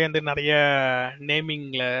 பைத்தான்லேயே வந்து நிறைய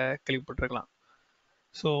நேமிங்கில் கேள்விப்பட்டிருக்கலாம்.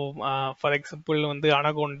 ஸோ ஃபார் எக்ஸாம்பிள் வந்து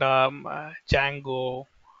anaconda, Django,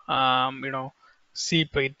 you know C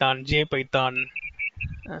Python, J Python.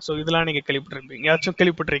 So இதெல்லாம் நீங்கள் கேள்விப்பட்டிருப்பீங்க. ஏதாச்சும்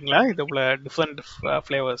கேள்விப்பட்டிருக்கீங்களா இது போல டிஃப்ரெண்ட்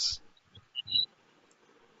ஃப்ளேவர்ஸ்?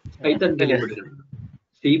 பைத்தான் கேள்விப்பட்டிருக்கேன்.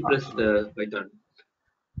 C plus Python.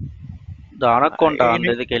 இந்த அனகோண்டா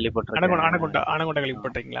அந்த இது கேள்விப்பட்டிருக்கேன். அனகோண்டா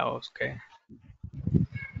கேள்விப்பட்டிருக்கீங்களா? ஓகே,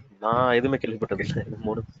 நான் எதுவுமே கேள்விப்பட்டது இல்லை.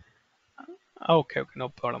 மூணு. Okay okay, no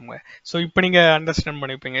ப்ராப்ளம்ங்க. ஸோ இப்போ நீங்கள் அண்டர்ஸ்டாண்ட்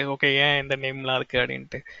பண்ணிப்பீங்க ஓகே ஏன் இந்த நேம்லாம் இருக்குது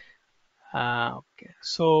அப்படின்ட்டு. ஓகே,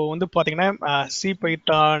 ஸோ வந்து பார்த்தீங்கன்னா சி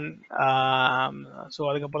பைத்தான், ஸோ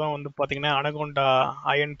அதுக்கப்புறம் வந்து பார்த்தீங்கன்னா அனகோண்டா,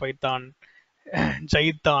 அயன் பைத்தான்,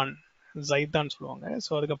 ஜைத்தான் சொல்லுவாங்க.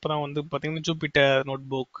 ஸோ அதுக்கப்புறம் வந்து பார்த்தீங்கன்னா Jupiter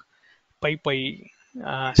notebook, by,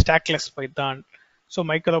 ஸ்டாக்லெஸ் Python, so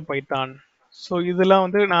micro Python. So இதெல்லாம்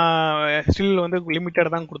வந்து நான் ஸ்டில் வந்து லிமிட்டட்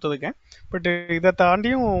தான் கொடுத்துருக்கேன். பட் இதை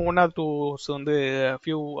தாண்டியும் 1 or 2 வந்து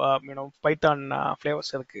ஃபியூ யூனோ பைத்தான்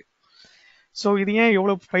ஃப்ளேவர்ஸ் இருக்குது. ஸோ இது ஏன்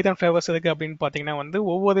எவ்வளோ பைத்தான் ஃப்ளேவர்ஸ் இருக்குது அப்படின்னு பார்த்தீங்கன்னா வந்து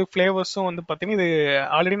ஒவ்வொரு ஃப்ளேவர்ஸும் வந்து பார்த்தீங்கன்னா இது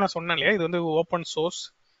ஆல்ரெடி நான் சொன்னேன் இல்லையா, இது வந்து ஓப்பன் சோர்ஸ்.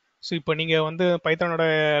 ஸோ இப்போ நீங்கள் வந்து பைத்தானோட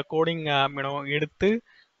கோடிங் யூனோ எடுத்து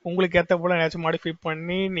உங்களுக்கு ஏற்ற போல் ஏதாச்சும் மாடிஃபை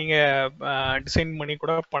பண்ணி நீங்கள் டிசைன் பண்ணி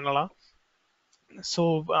கூட பண்ணலாம். ஸோ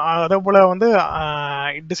அதே போல் வந்து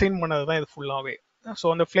டிசைன் பண்ணது தான் இது ஃபுல்லாகவே. ஸோ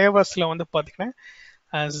அந்த ஃப்ளேவர்ஸில் வந்து பார்த்தீங்கன்னா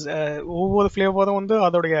ஒவ்வொரு ஃப்ளேவரும் வந்து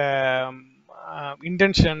அதோடைய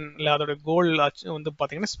இன்டென்ஷன் இல்லை அதோடைய கோல் வந்து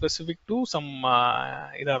பார்த்தீங்கன்னா ஸ்பெசிஃபிக் டு சம்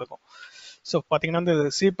இதாக இருக்கும். ஸோ பார்த்தீங்கன்னா இந்த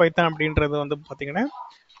சி பைத்தான் அப்படின்றது வந்து பார்த்தீங்கன்னா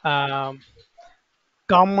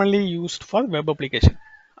commonly used for web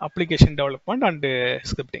application development and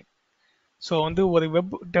scripting. So வந்து ஒரு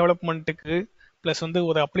வெப் டெவலப்மெண்ட்டுக்கு ப்ளஸ் வந்து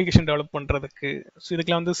ஒரு அப்ளிகேஷன் டெவலப் பண்ணுறதுக்கு, ஸோ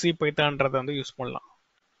இதுக்கெலாம் வந்து சி பைத்தான்றதை வந்து யூஸ் பண்ணலாம்.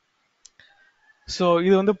 ஸோ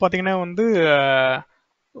இது வந்து பார்த்தீங்கன்னா வந்து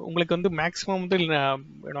உங்களுக்கு வந்து மேக்ஸிமம் வந்து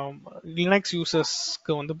லினக்ஸ்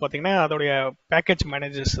யூசர்ஸ்க்கு வந்து பார்த்தீங்கன்னா அதோடைய பேக்கேஜ்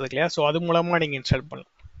மேனேஜர்ஸ் இருக்கு இல்லையா, ஸோ அது மூலமாக நீங்கள் இன்ஸ்டால்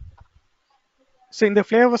பண்ணலாம். ஸோ இந்த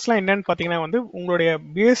ஃப்ளேவர்ஸ்லாம் என்னன்னு பார்த்தீங்கன்னா வந்து உங்களுடைய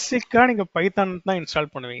பேசிக்காக நீங்கள் பைத்தான் தான்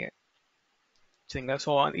இன்ஸ்டால் பண்ணுவீங்க சரிங்களா.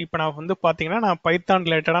 ஸோ இப்போ நான் வந்து பார்த்தீங்கன்னா நான் பைத்தான்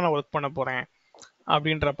ரிலேட்டடாக நான் ஒர்க் பண்ண போகிறேன்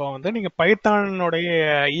அப்படின்றப்ப வந்து நீங்கள் பைத்தானுடைய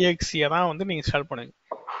இஎக்ஸியை தான் வந்து நீங்கள் இன்ஸ்டால் பண்ணுவீங்க.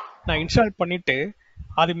 நான் இன்ஸ்டால் பண்ணிவிட்டு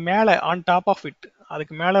அது மேலே ஆன் டாப் ஆஃப் இட்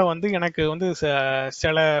அதுக்கு மேலே வந்து எனக்கு வந்து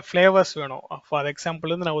சில ஃப்ளேவர்ஸ் வேணும். ஃபார்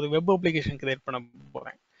எக்ஸாம்பிள் வந்து நான் ஒரு வெப் அப்ளிகேஷன் கிரியேட் பண்ண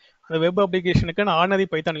போகிறேன். அந்த வெப் அப்ளிகேஷனுக்கு நான் ஆர்டினரி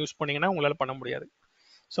பைத்தான் யூஸ் பண்ணிங்கன்னா உங்களால் பண்ண முடியாது.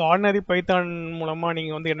 ஸோ ஆர்டினரி பைத்தான் மூலமாக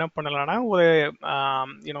நீங்கள் வந்து என்ன பண்ணலாம்னா ஒரு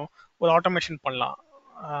யூனோ ஒரு ஆட்டோமேஷன் பண்ணலாம்,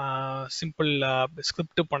 சிம்பிள்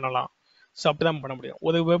ஸ்கிரிப்ட் பண்ணலாம். ஸோ அப்படி தான் பண்ண முடியும்.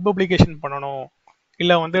 ஒரு வெப் அப்ளிகேஷன் பண்ணணும்,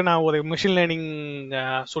 இல்லை வந்து நான் ஒரு மிஷின் லேர்னிங்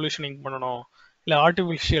சொல்யூஷனிங் பண்ணணும், இல்லை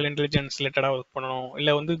ஆர்டிஃபிஷியல் இன்டெலிஜென்ஸ் ரிலேட்டடாக ஒர்க் பண்ணணும்,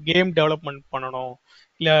 இல்லை வந்து கேம் டெவலப்மெண்ட் பண்ணணும்,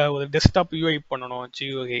 இல்லை ஒரு டெஸ்க்டாப் யூஐ பண்ணணும்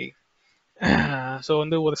ஜியூஐ, ஸோ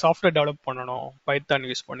வந்து ஒரு சாஃப்ட்வேர் டெவலப் பண்ணணும் பைத்தான்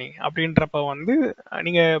யூஸ் பண்ணி அப்படின்றப்ப வந்து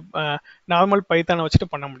நீங்கள் நார்மல் பைத்தானை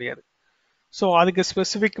வச்சுட்டு பண்ண முடியாது. ஸோ அதுக்கு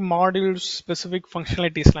ஸ்பெசிஃபிக் மாடியூல்ஸ் ஸ்பெசிஃபிக்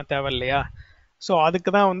ஃபங்க்ஷனாலிட்டிஸ்லாம் தேவை இல்லையா? ஸோ அதுக்கு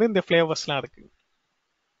தான் வந்து இந்த ஃப்ளேவர்ஸ்லாம் இருக்குது.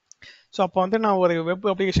 ஸோ அப்போ வந்து நான் ஒரு வெப்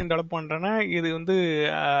அப்ளிகேஷன் டெவலப் பண்ணுறேன்னா இது வந்து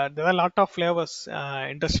தேர் லாட் ஆஃப் ஃப்ளேவர்ஸ்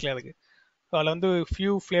இண்டஸ்ட்ரியில் இருக்குது. ஸோ அதில் வந்து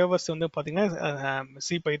ஃபியூ ஃப்ளேவர்ஸ் வந்து பார்த்தீங்கன்னா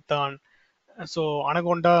சி பைத்தான், ஸோ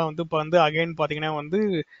அனகோண்டா வந்து இப்போ வந்து அகைன் பார்த்தீங்கன்னா வந்து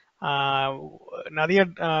நிறைய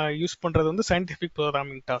யூஸ் பண்ணுறது வந்து சயின்டிஃபிக்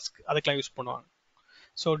ப்ரோக்ராமிங் டாஸ்க் அதுக்கெலாம் யூஸ் பண்ணுவாங்க.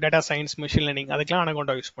 So data science, machine learning அதுக்கெலாம்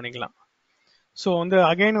அனகோண்டா யூஸ் பண்ணிக்கலாம். ஸோ வந்து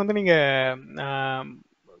அகைன் வந்து நீங்கள்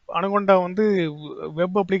அனகோண்டா வந்து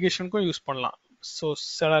வெப் அப்ளிகேஷனுக்கும் யூஸ் பண்ணலாம். ஸோ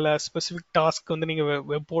சில ஸ்பெசிஃபிக் டாஸ்க் வந்து நீங்கள்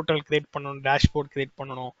வெப் போர்ட்டல் கிரியேட் பண்ணணும், டேஷ்போர்ட் கிரியேட்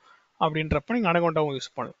பண்ணணும் அப்படின்றப்ப நீங்கள் அனகோண்டாவும்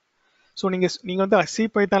யூஸ் பண்ணலாம். ஸோ நீங்கள் வந்து சி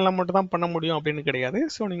பைத்தானில் மட்டும் தான் பண்ண முடியும் அப்படின்னு கிடையாது.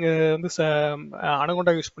 ஸோ நீங்கள் வந்து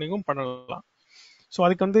அனகோண்டா யூஸ் பண்ணியும் பண்ணலாம். ஸோ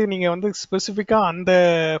அதுக்கு வந்து நீங்கள் வந்து ஸ்பெசிஃபிக்காக அந்த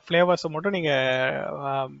ஃப்ளேவர்ஸை மட்டும்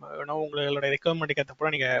நீங்கள் உங்களோட ரெக்குவயர்மெண்ட்டுக்கு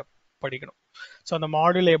ஏற்றப்போ நீங்கள் படிக்கணும். ஸோ அந்த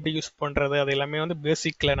மாடியூலை எப்படி யூஸ் பண்ணுறது அது எல்லாமே வந்து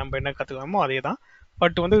பேசிக்கில் நம்ம என்ன கற்றுக்கணுமோ அதே தான்.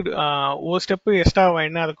 பட் வந்து ஒரு ஸ்டெப்பு எக்ஸ்ட்ரா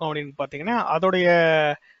என்ன இருக்கும் அப்படின்னு பார்த்தீங்கன்னா அதோடைய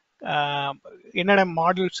என்னென்ன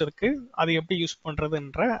மாடியூல்ஸ் இருக்குது அது எப்படி யூஸ்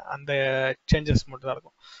பண்ணுறதுன்ற அந்த சேஞ்சஸ் மட்டும் தான்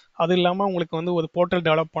இருக்கும். அது இல்லாமல் உங்களுக்கு வந்து ஒரு போர்ட்டல்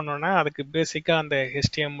டெவலப் பண்ணோன்னா அதுக்கு பேசிக்காக அந்த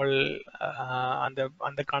HTML அந்த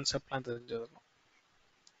அந்த கான்செப்ட்லாம் தெரிஞ்சிருக்கும்.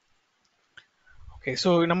 ஓகே, ஸோ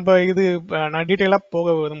நம்ம இது நான் டீட்டெயிலாக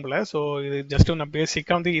போக விரும்பல. ஸோ இது ஜஸ்ட் நான்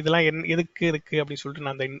பேசிக்காக வந்து இதெல்லாம் எதுக்கு இருக்குது அப்படின்னு சொல்லிட்டு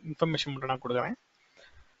நான் அந்த இன்ஃபர்மேஷன் மட்டும் நான் கொடுக்குறேன்.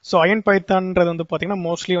 ஸோ அயன் பைத்தான்றது வந்து பார்த்தீங்கன்னா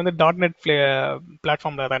மோஸ்ட்லி வந்து .NET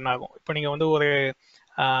பிளாட்ஃபார்மில் ரன் ஆகும். இப்போ நீங்கள் வந்து ஒரு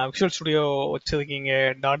விஷுவல் ஸ்டுடியோ வச்சுருக்கீங்க,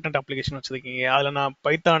 .NET அப்ளிகேஷன் வச்சுருக்கீங்க, அதில் நான்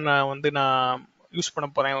பைத்தானை வந்து நான் யூஸ் பண்ண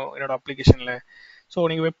போகிறேன் என்னோட அப்ளிகேஷனில். ஸோ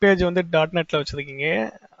நீங்கள் வெப்பேஜ் வந்து .NETல வச்சுருக்கீங்க,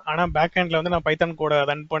 ஆனால் பேக் ஹேண்டில் வந்து நான் பைத்தான் கோட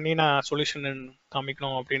ரன் பண்ணி நான் சொல்யூஷன்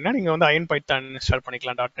காமிக்கணும் அப்படின்னா நீங்கள் வந்து அயன் பைத்தான் இன்ஸ்டால்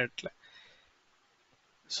பண்ணிக்கலாம் .NETல.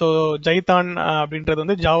 ஸோ ஜைத்தான் அப்படின்றது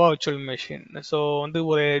வந்து ஜாவா விர்ச்சுவல் மெஷின். ஸோ வந்து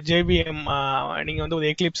ஒரு JVM நீங்கள் வந்து ஒரு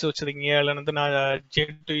எக்லிப்ஸ் வச்சுருக்கீங்க, அதில் வந்து நான்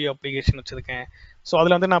J2E அப்ளிகேஷன் வச்சுருக்கேன். ஸோ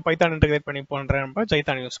அதில் வந்து நான் பைத்தான் இன்டகிரேட் பண்ணி பண்ணுறேன்,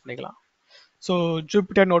 ஜைத்தான் யூஸ் பண்ணிக்கலாம். ஸோ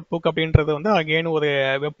ஜூபிட்டர் நோட் புக் அப்படின்றது வந்து அகெயின் ஒரு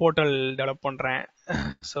வெப் போர்ட்டல் டெவலப் பண்ணுறேன்.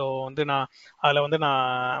 ஸோ வந்து நான் அதில் வந்து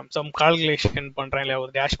நான் சம் கால்குலேஷன் பண்ணுறேன், இல்லை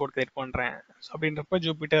ஒரு டேஷ்போர்ட் கிரியேட் பண்ணுறேன். ஸோ அப்படின்றப்ப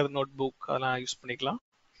ஜூபிட்டர் நோட் புக் அதெல்லாம் யூஸ் பண்ணிக்கலாம்.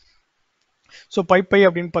 ஸோ பைப்பை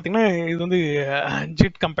அப்படின்னு பார்த்தீங்கன்னா இது வந்து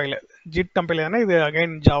ஜிட் கம்பைலர்னா இது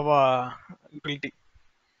again Java utility.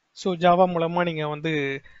 So Java மூலமாக நீங்கள் வந்து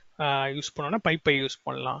யூஸ் பண்ணோன்னா பைப்பை யூஸ்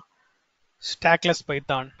பண்ணலாம். ஸ்டாக்லெஸ்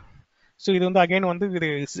பைத்தான், ஸோ இது வந்து அகைன் வந்து இது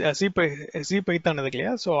சி பைத்தான் இருக்கு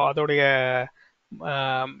இல்லையா, ஸோ அதோடைய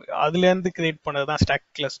அதுலேருந்து கிரியேட் பண்ணது தான்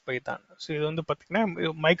ஸ்டாக்லெஸ் பைத்தான். ஸோ இது வந்து பார்த்தீங்கன்னா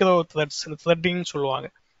மைக்ரோ த்ரெட்டிங்னு சொல்லுவாங்க,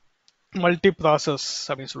 மல்டி ப்ராசஸ்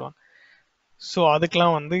அப்படின்னு சொல்லுவாங்க. ஸோ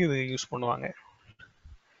அதுக்கெலாம் வந்து இது யூஸ் பண்ணுவாங்க.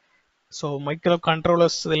 ஸோ மைக்ரோ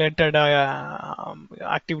கண்ட்ரோலர்ஸ் ரிலேட்டட்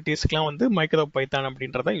ஆக்டிவிட்டீஸ்க்கெலாம் வந்து மைக்ரோ பைத்தான்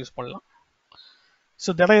அப்படின்றத யூஸ் பண்ணலாம். So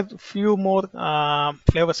there are few more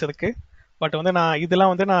flavours இருக்குது. பட் வந்து நான்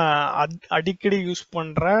இதெல்லாம் வந்து நான் அடிக்கடி யூஸ்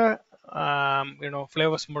பண்ணுற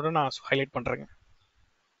ஃப்ளேவர்ஸ் மட்டும் நான் ஹைலைட் பண்ணுறேங்க.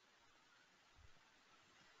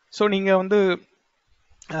 ஸோ நீங்கள் வந்து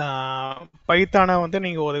பைத்தானை வந்து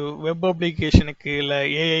நீங்கள் ஒரு வெப் அப்ளிகேஷனுக்கு இல்லை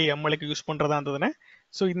AI/MLக்கு யூஸ் பண்ணுறதா இருந்ததுன்னா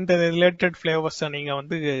ஸோ இந்த ரிலேட்டட் ஃப்ளேவர்ஸை நீங்கள்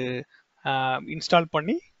வந்து இன்ஸ்டால்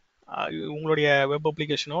பண்ணி உங்களுடைய வெப்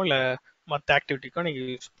அப்ளிகேஷனோ இல்லை மற்ற ஆக்டிவிட்டிக்கோ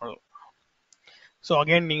நீங்கள் யூஸ் பண்ணலாம். ஸோ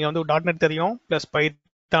அகைன் நீங்கள் வந்து .NET தெரியும் ப்ளஸ்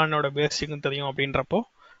பைத்தானோட பேசிக்கும் தெரியும் அப்படின்றப்போ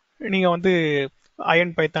நீங்கள் வந்து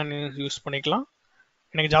அயன் பைத்தான் யூஸ் பண்ணிக்கலாம்.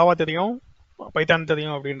 எனக்கு ஜாவா தெரியும், பைத்தான்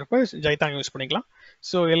தெரியும் அப்படின்றப்ப ஜைத்தான் யூஸ் பண்ணிக்கலாம்.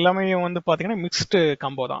 ஸோ எல்லாமே வந்து பார்த்தீங்கன்னா மிக்ஸ்டு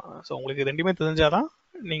காம்போ தான். ஸோ உங்களுக்கு ரெண்டுமே தெரிஞ்சாதான்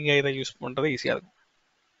நீங்கள் இதை யூஸ் பண்ணுறது ஈஸியாக இருக்கும்.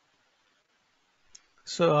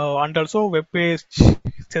 So and also web page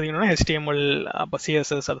தெரியும்னா HTML அப்போ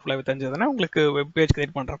CSS அது ஃபுல்லாக தெரிஞ்சதுன்னா உங்களுக்கு வெப் பேஜ்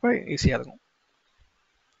கிரியேட் பண்ணுறப்ப ஈஸியாக இருக்கும்.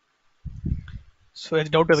 ஸோ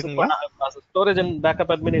டவுட் இருக்குங்களா? ஸ்டோரேஜ் அண்ட்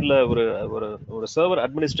பேக்கப் அட்மின் இல்லை ஒரு ஒரு ஒரு சர்வர்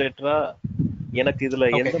அட்மினிஸ்ட்ரேட்டரா எனக்கு இதுல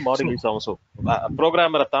எந்த மாடல் யூஸ் ஆகும்? ஸோ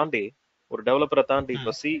ப்ரோக்ராமரை தாண்டி ஒரு டெவலப்பரை தாண்டி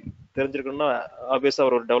இப்போ சி தெரிஞ்சிருக்கணும்னா ஆப்வியஸா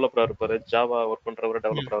ஒரு டெவலப்பரா இருப்பாரு, ஜாவா ஒர்க் பண்ற ஒரு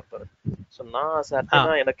டெவலப்பரா இருப்பாரு. ஸோ நான்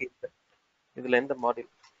சார்னா எனக்கு இதுல எந்த மாடல்?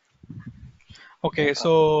 ஓகே,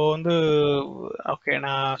 ஸோ வந்து ஓகே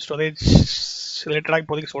நான் ஸ்டோரேஜ் ரிலேட்டடாக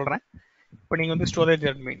இப்போதைக்கு சொல்கிறேன். இப்போ நீங்கள் வந்து ஸ்டோரேஜ்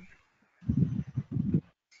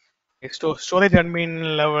அட்மின்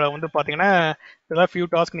லெவலில் வந்து பார்த்தீங்கன்னா ஏதாவது ஃபியூ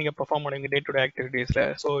டாஸ்க் நீங்கள் பெர்ஃபார்ம் பண்ணுவீங்க day to day ஆக்டிவிட்டீஸில்.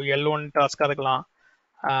 So L1 டாஸ்க்காக இருக்கலாம்,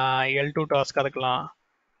 L2 டாஸ்க்காக இருக்கலாம்.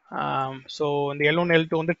 ஸோ இந்த L1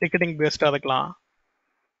 L2 வந்து டிக்கெட்டிங் பேஸ்டாக இருக்கலாம்,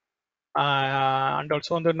 அண்ட்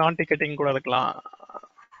ஆல்சோ வந்து நான் டிக்கெட்டிங் கூட இருக்கலாம்.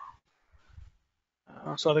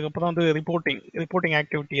 ஸோ அதுக்கப்புறம் வந்து ரிப்போர்ட்டிங்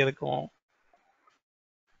ஆக்டிவிட்டி இருக்கும்.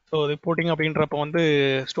 ஸோ ரிப்போர்ட்டிங் அப்படின்றப்ப வந்து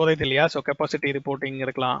ஸ்டோரேஜ் இல்லையா, ஸோ கெப்பாசிட்டி ரிப்போர்ட்டிங்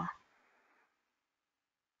இருக்கலாம்.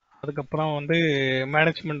 அதுக்கப்புறம் வந்து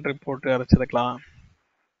மேனேஜ்மெண்ட் ரிப்போர்ட் அரைச்சிருக்கலாம்.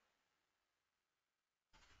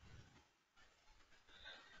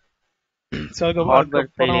 ஸோ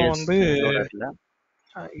அதுக்கப்புறம் வந்து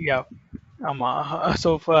யா ஆமாம். ஸோ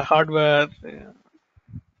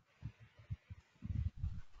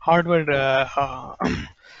ஹார்ட்வேர்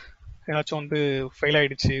ஏதாச்சும் வந்து ஃபெயில்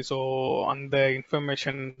ஆயிடுச்சு. ஸோ அந்த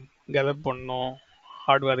இன்ஃபர்மேஷன் கேதர் பண்ணோம்,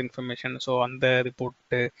 ஹார்ட்வேர் இன்ஃபர்மேஷன். ஸோ அந்த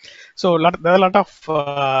ரிப்போர்ட்டு, ஸோ லாட் ஆஃப்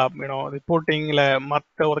ரிப்போர்ட்டிங்கில்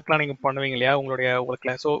மற்ற ஒர்க்லாம் நீங்கள் பண்ணுவீங்க இல்லையா உங்களுடைய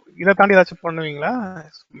ஒர்க்கில். ஸோ இதை தாண்டி ஏதாச்சும் பண்ணுவீங்களா?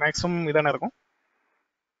 மேக்ஸிமம் இதானே இருக்கும்.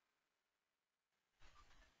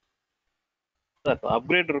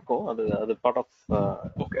 அப்கிரேட் இருக்கும், அது part of.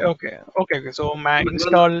 Okay okay okay okay. So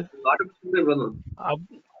install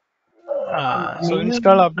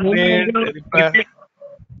install upgrade repair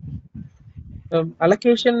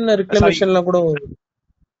allocation ரெக்ளமேஷன்லாம் கூட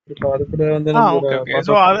இருக்கும். அது கூட வந்து ஓகே ஓகே.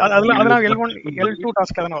 ஸோ அதெல்லாம் L1 L2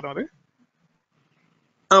 டாஸ்க் தானே வரும் அது.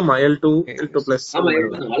 ஆமா, L2 L2+. ஆமா,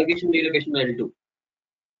 அலோகேஷன் ரீலோகேஷன் L2.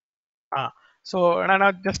 ஸோ நான்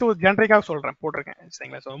ஜஸ்ட் ஒரு ஜென்ரிக்காக சொல்கிறேன், போட்டிருக்கேன்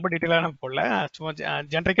சரிங்களா. ஸோ ரொம்ப டீட்டெயிலாக நான் போடல, சும்மா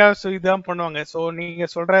ஜென்ரிக்காக. ஸோ இதுதான் பண்ணுவாங்க. ஸோ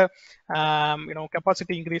நீங்கள் சொல்கிற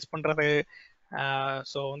கெப்பாசிட்டி இன்க்ரீஸ் பண்ணுறது,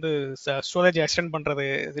 ஸோ வந்து ஸ்டோரேஜ் எக்ஸ்டெண்ட் பண்ணுறது,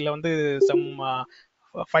 இதில் வந்து some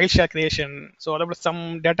file share creation, so அதில் சம்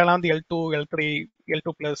டேட்டாலாம் வந்து L2 L3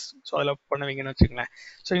 L2+, ஸோ அதில் பண்ணுவீங்கன்னு வச்சுங்களேன்.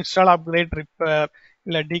 ஸோ இன்ஸ்டால் அப்கிரேட் ரிப்பேர்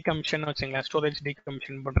இல்லை டீகமிஷன் வச்சுங்களேன், ஸ்டோரேஜ்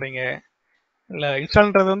டீகமிஷன் பண்ணுறீங்க. இல்லை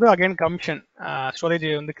இன்ஸ்டால்ன்றது வந்து அகைன் கமிஷன், ஸ்டோரேஜ்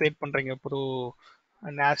வந்து கிரியேட் பண்ணுறீங்க, புது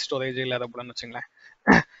நேஸ் ஸ்டோரேஜ் இல்லை அதை போலன்னு வச்சுங்களேன்.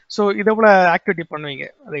 ஸோ இதை போல் ஆக்டிவிட்டி பண்ணுவீங்க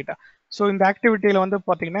ரைட்டா. ஸோ இந்த ஆக்டிவிட்டியில் வந்து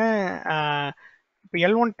பார்த்தீங்கன்னா இப்போ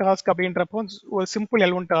L1 டாஸ்க் அப்படின்றப்போ ஒரு சிம்பிள்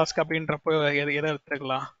L1 டாஸ்க் அப்படின்றப்போ எதை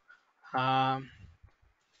எடுத்துக்கலாம்?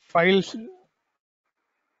 ஃபைல்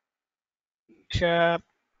ஷேர்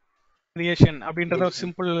கிரியேஷன் அப்படின்றத ஒரு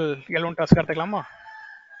சிம்பிள் L1 டாஸ்க் எடுத்துக்கலாமா?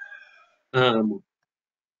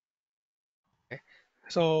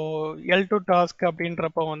 ஸோ L2 டாஸ்க்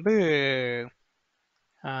அப்படின்றப்போ வந்து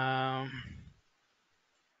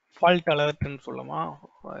ஃபால்ட் அலர்ட்னு சொல்லுமா?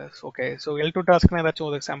 ஓகே. ஸோ L2 டாஸ்க்னா ஏதாச்சும்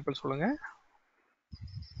ஒரு எக்ஸாம்பிள் சொல்லுங்க.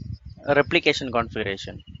 Replication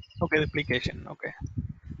configuration. Okay, replication. Okay,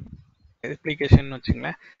 replication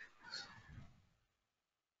வச்சுங்களேன்.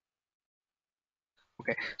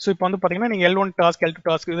 ஓகே. ஸோ இப்போ வந்து பார்த்தீங்கன்னா நீங்கள் L1 டாஸ்க் L2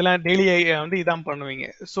 டாஸ்க் இதெல்லாம் டெய்லி வந்து இதான் பண்ணுவீங்க.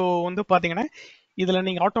 ஸோ வந்து பார்த்தீங்கன்னா இதில்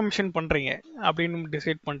நீங்கள் ஆட்டோமேஷன் பண்ணுறீங்க அப்படின்னு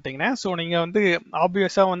டிசைட் பண்ணிட்டீங்கன்னா, ஸோ நீங்கள் வந்து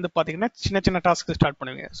ஆப்வியஸாக வந்து பார்த்தீங்கன்னா சின்ன சின்ன டாஸ்க்கு ஸ்டார்ட்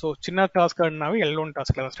பண்ணுவீங்க. ஸோ சின்ன டாஸ்க்குனாவே L1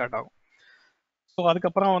 டாஸ்கில் தான் ஸ்டார்ட் ஆகும். ஸோ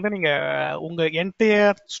அதுக்கப்புறம் வந்து நீங்கள் உங்கள்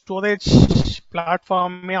என்டையர் ஸ்டோரேஜ்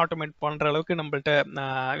பிளாட்ஃபார்மே ஆட்டோமேட் பண்ணுற அளவுக்கு நம்மள்ட்ட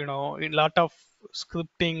lot of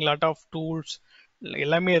scripting, lot of tools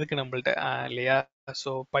எல்லாமே இருக்குது நம்மள்ட்ட இல்லையா.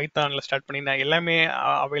 ஸோ பைத்தானில் ஸ்டார்ட் பண்ணி எல்லாமே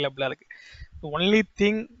அவைலபிளாக இருக்குது. ஒன்லி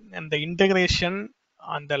திங் அந்த இன்டகிரேஷன்,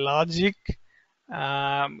 அந்த லாஜிக்,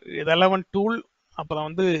 ரெலவெண்ட் டூல், அப்புறம்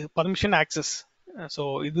வந்து பர்மிஷன் ஆக்சஸ். ஸோ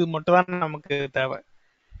இது மட்டும் தான் நமக்கு தேவை.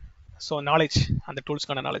 ஸோ நாலேஜ், அந்த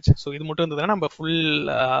டூல்ஸ்க்கான நாலேஜ். ஸோ இது மட்டும் இருந்ததுன்னா நம்ம ஃபுல்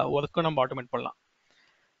ஒர்க்கும் நம்ம ஆட்டோமேட் பண்ணலாம்.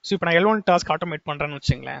 ஸோ இப்போ நான் L1 டாஸ்க் ஆட்டோமேட் பண்ணுறேன்னு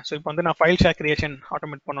வச்சுங்களேன். ஸோ இப்போ வந்து நான் ஃபைல் ஷேர் கிரியேஷன்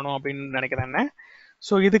ஆட்டோமேட் பண்ணணும் அப்படின்னு நினைக்கிறேன்.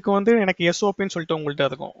 ஸோ இதுக்கு வந்து எனக்கு SOPன்னு சொல்லிட்டு உங்கள்கிட்ட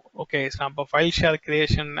இருக்கும். ஓகே, நான் இப்போ ஃபைல் ஷேர்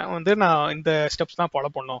கிரியேஷன் வந்து நான் இந்த ஸ்டெப்ஸ் தான் ஃபாலோ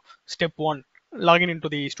பண்ணணும். Step 1 login in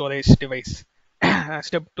to the storage device.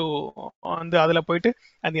 Step 2 வந்து அதில் போயிட்டு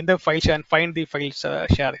அது எந்த ஃபைல் ஷேர், ஃபைண்ட் தி ஃபைல்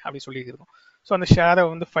ஷேர் அப்படி சொல்லி இருக்கும். ஸோ அந்த ஷேரை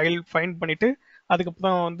வந்து ஃபைண்ட் பண்ணிட்டு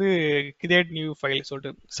அதுக்கப்புறம் வந்து கிரியேட் நியூ ஃபைல்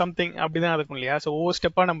சொல்லிட்டு சம்திங் அப்படிதான் இருக்கும் இல்லையா. ஸோ ஒவ்வொரு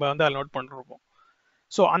ஸ்டெப்பாக நம்ம வந்து அதை நோட் பண்ணிருப்போம்.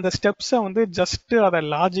 ஸோ அந்த ஸ்டெப்ஸை வந்து ஜஸ்ட் அதை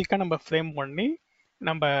லாஜிக்காக நம்ம ஃப்ரேம் பண்ணி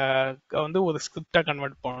நம்ம வந்து ஒரு ஸ்கிரிப்டாக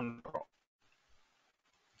கன்வெர்ட் பண்ணுறோம்.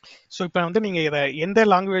 ஸோ இப்போ வந்து நீங்கள் இதை எந்த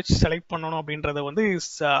லாங்குவேஜ் செலக்ட் பண்ணணும் அப்படின்றத வந்து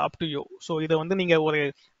is up to you. So இதை வந்து நீங்கள் ஒரு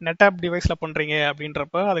நெட்ஆப் டிவைஸில் பண்ணுறீங்க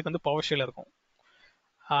அப்படின்றப்ப அதுக்கு வந்து பவர்ஷெல் இருக்கும்.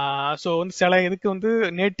 ஸோ வந்து சில இதுக்கு வந்து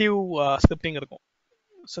நேட்டிவ் ஸ்கிரிப்டிங் இருக்கும்.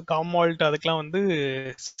 ஸோ காமால்ட் அதுக்கெலாம் வந்து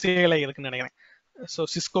CLI இருக்குன்னு நினைக்கிறேன். ஸோ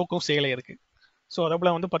சிஸ்கோக்கும் CLI இருக்குது. ஸோ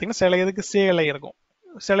அதேபோல் வந்து பார்த்தீங்கன்னா சில இதுக்கு CLI இருக்கும்,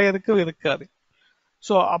 சில இதுக்கு இருக்காது.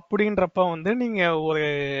 ஸோ அப்படின்றப்ப வந்து நீங்கள் ஒரு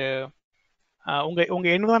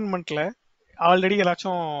உங்கள் என்விரான்மெண்ட்டில் ஆல்ரெடி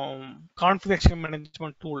ஏதாச்சும் configuration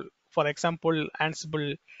management tool, for example Ansible,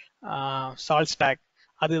 salt stock,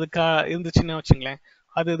 அது இதுக்கா இருந்துச்சுன்னு வச்சுங்களேன்.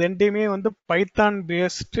 அது ரெண்டையுமே வந்து Python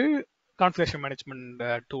based configuration management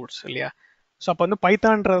tools இல்லையா. ஸோ அப்போ வந்து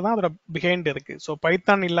பைத்தான்றது தான் அதோட பிஹைண்ட் இருக்கு. ஸோ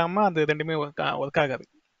பைத்தான் இல்லாமல் அது ரெண்டுமே ஒர்க் ஆகாது.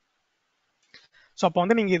 ஸோ அப்போ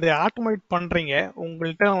வந்து நீங்கள் இதை ஆட்டோமேட் பண்ணுறீங்க,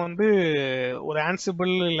 உங்கள்கிட்ட வந்து ஒரு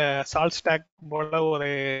ஆன்சிபிள் இல்லை சால்ட் ஸ்டாக் போல ஒரு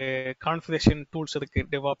கான்ஃபிகரேஷன் டூல்ஸ் இருக்குது,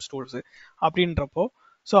 டெவாப்ஸ் டூல்ஸு அப்படின்றப்போ.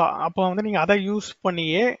 ஸோ அப்போ வந்து நீங்கள் அதை யூஸ்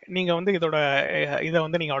பண்ணியே நீங்கள் வந்து இதை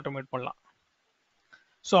வந்து நீங்கள் ஆட்டோமேட் பண்ணலாம்.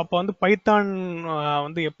 ஸோ அப்போ வந்து பைத்தான்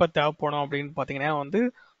வந்து எப்போ தேவைப்படும் அப்படின்னு பார்த்தீங்கன்னா வந்து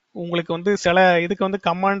உங்களுக்கு வந்து சில இதுக்கு வந்து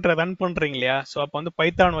கமாண்ட் ரன் பண்ணுறீங்க இல்லையா? ஸோ அப்போ வந்து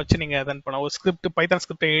பைத்தான் வச்சு நீங்கள் ரன் பண்ணலாம். ஒரு பைத்தான்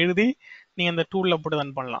ஸ்கிரிப்டை எழுதி நீங்கள் அந்த டூலில் போட்டு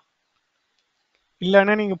ரன் பண்ணலாம்.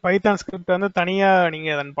 இல்லைன்னா நீங்கள் பைத்தான் ஸ்கிரிப்ட் வந்து தனியாக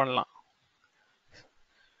நீங்கள் ரன் பண்ணலாம்.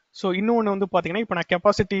 ஸோ இன்னொன்று வந்து பார்த்தீங்கன்னா இப்போ நான்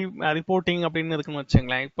கெப்பாசிட்டி ரிப்போர்ட்டிங் அப்படின்னு இருக்குன்னு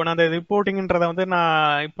வச்சுங்களேன். இப்போ நான் அந்த ரிப்போர்ட்டிங்ன்றத வந்து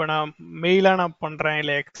நான் மெயிலாக நான் பண்ணுறேன்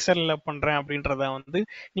இல்லை எக்ஸலில் பண்ணுறேன் அப்படின்றத வந்து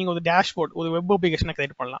நீங்கள் ஒரு டேஷ்போர்ட் ஒரு வெப் அப்ளிகேஷனை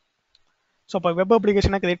கிரியேட் பண்ணலாம். ஸோ அப்போ வெப்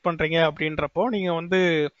அப்ளிகேஷனை கிரியேட் பண்ணுறீங்க அப்படின்றப்போ நீங்கள் வந்து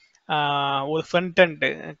ஒரு ஃப்ரண்ட் எண்ட்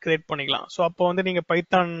கிரியேட் பண்ணிக்கலாம். ஸோ அப்போ வந்து நீங்கள்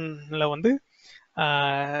பைத்தானில் வந்து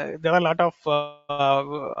there are a lot of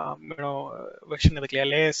version இருக்கு இல்லையா,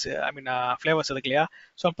 லேயர்ஸ் ஃப்ளேவர்ஸ் இருக்கு இல்லையா?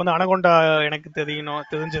 ஸோ அப்போ வந்து அனகொண்டா எனக்கு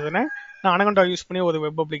தெரிஞ்சதுன்னா நான் அனகொண்டா யூஸ் பண்ணி ஒரு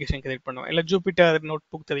வெப் அப்ளிகேஷன் கிரியேட் பண்ணுவேன். இல்லை ஜூபிட்டர் நோட்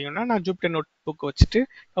புக் தெரியும்னா நான் ஜூபிட்டர் நோட் புக் வச்சுட்டு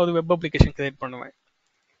ஒரு வெப் அப்ளிகேஷன் கிரியேட் பண்ணுவேன்.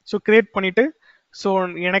 ஸோ கிரியேட் பண்ணிட்டு ஸோ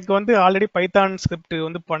எனக்கு வந்து ஆல்ரெடி பைத்தான் ஸ்கிரிப்ட்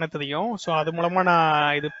வந்து பண்ண தெரியும். ஸோ அது மூலமாக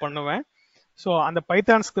நான் இது பண்ணுவேன். ஸோ அந்த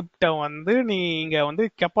பைத்தான் ஸ்கிரிப்டை வந்து நீங்கள் வந்து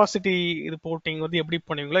கெப்பாசிட்டி ரிப்போர்ட்டிங் வந்து எப்படி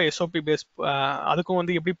பண்ணுவீங்களோ எஸ்ஓபி பேஸ் அதுக்கும்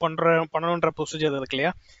வந்து எப்படி பண்ணணுன்ற ப்ரொசீஜர் இருக்கு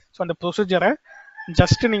இல்லையா? ஸோ அந்த ப்ரொசீஜரை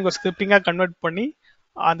ஜஸ்ட் நீங்கள் ஸ்கிரிப்டிங்காக கன்வெர்ட் பண்ணி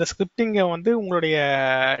அந்த ஸ்கிரிப்டிங்கை வந்து உங்களுடைய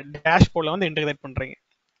டேஷ்போர்டில் வந்து இன்டகிரேட் பண்ணுறீங்க.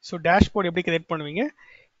 ஸோ டேஷ்போர்ட் எப்படி கிரியேட் பண்ணுவீங்க?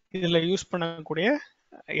 இதில் யூஸ் பண்ணக்கூடிய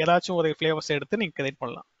ஏதாச்சும் ஒரு ஃப்ளேவர்ஸ் எடுத்து நீங்கள் கிரியேட்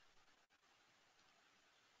பண்ணலாம்.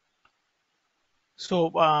 ஸோ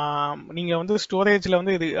நீங்கள் வந்து ஸ்டோரேஜில்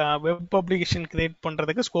வந்து இது வெப் அப்ளிகேஷன் கிரியேட்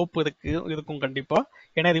பண்ணுறதுக்கு ஸ்கோப் இருக்கும் கண்டிப்பாக.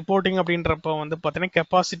 ஏன்னா ரிப்போர்ட்டிங் அப்படின்றப்ப வந்து பார்த்தீங்கன்னா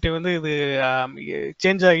கெப்பாசிட்டி வந்து இது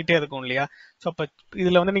சேஞ்ச் ஆகிட்டே இருக்கும் இல்லையா? ஸோ அப்போ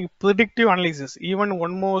இதில் வந்து நீங்கள் predictive analysis even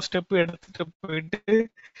one more step எடுத்துகிட்டு போயிட்டு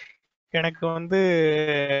எனக்கு வந்து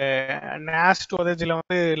நேஸ் ஸ்டோரேஜில்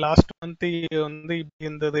வந்து லாஸ்ட் மந்த்து வந்து இப்படி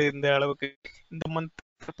இருந்தது இந்த அளவுக்கு, இந்த மந்த்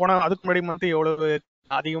போனால் அதுக்கு முன்னாடி மந்த்து எவ்வளவு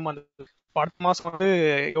அதிகமாக இருந்தது, அடுத்த மாதம் வந்து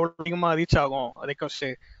எவ்வளோ அதிகமாக ரீச் ஆகும் ரெக்வஸ்ட்.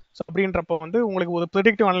 ஸோ அப்படின்றப்ப வந்து உங்களுக்கு ஒரு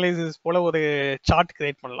ப்ரெடிக்டிவ் அனலைசிஸ் போல் ஒரு சார்ட்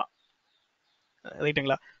கிரியேட் பண்ணலாம்,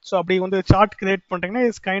 ரைட்டுங்களா? ஸோ அப்படி வந்து சார்ட் கிரியேட் பண்ணுறீங்கன்னா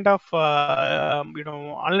it's kind of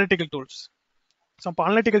analytical tools. So அப்போ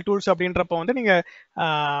அனலிட்டிக்கல் டூல்ஸ் அப்படின்றப்ப வந்து நீங்கள்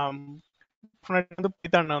வந்து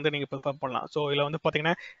பைத்தான் வந்து நீங்கள் ப்ரிஃபர் பண்ணலாம். ஸோ இதில் வந்து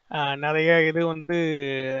பார்த்தீங்கன்னா நிறைய இது வந்து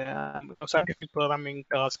சயின்டிஃபிக் ப்ரோக்ராமிங்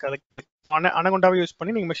டாஸ்க் அதுக்கு அனகொண்டாவை யூஸ்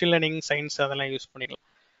பண்ணி நீங்கள் மெஷின் லேர்னிங் சயின்ஸ் அதெல்லாம் யூஸ் பண்ணிக்கலாம்.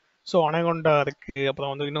 ஸோ அனகொண்டா இருக்குது.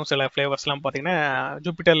 அப்புறம் வந்து இன்னும் சில ஃப்ளேவர்ஸ்லாம் பார்த்தீங்கன்னா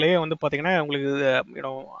ஜூபிட்டர்லேயே வந்து பார்த்தீங்கன்னா உங்களுக்கு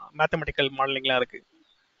மேத்தமெட்டிக்கல் மாடலிங்லாம் இருக்குது,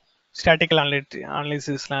 ஸ்டாட்டிக்கல்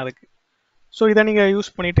அனலிசிஸ்லாம் இருக்குது. ஸோ இதை நீங்கள்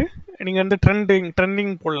யூஸ் பண்ணிவிட்டு நீங்கள் வந்து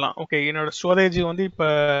ட்ரெண்டிங் போடலாம். ஓகே, என்னோட ஸ்டோரேஜ் வந்து இப்போ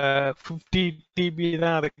 50 TB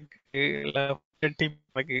தான் இருக்குது இல்லை 10 TB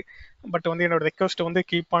இருக்குது, பட் வந்து என்னோட ரெக்வஸ்ட் வந்து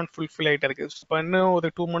கீப் ஆன் ஃபுல்ஃபில் ஆகிட்டே இருக்குது. இப்போ இன்னும் ஒரு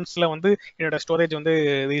 2 months வந்து என்னோட ஸ்டோரேஜ் வந்து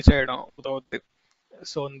ரீச் ஆகிடும் உதவுது.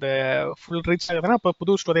 ஸோ இந்த ஃபுல் ரீச் ஆகுதுன்னா அப்போ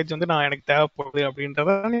புது ஸ்டோரேஜ் வந்து எனக்கு தேவைப்படுது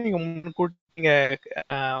அப்படின்றத நீங்கள் முன்கூட்டி நீங்கள்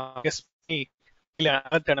கெஸ் பண்ணி இல்லை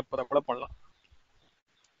அலர்ட் அனுப்புறத கூட பண்ணலாம்.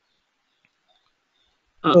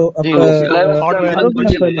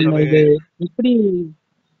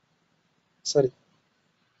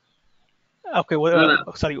 ஓகே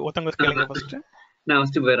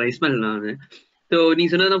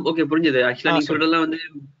புரிஞ்சது. ஆக்சுவலா நீங்க சொல்றதெல்லாம் வந்து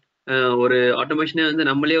ஒரு ஆட்டோமேஷனே வந்து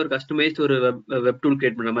நம்மளே ஒரு கஸ்டமைஸ்ட் ஒரு வெப் டூல்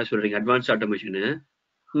கிரியேட் பண்ற மாதிரி சொல்றீங்க, அட்வான்ஸ்ட் ஆட்டோமேஷன்.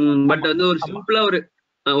 பட் வந்து ஒரு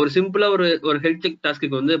சிம்பிளா ஒரு ஹெல்த் செக்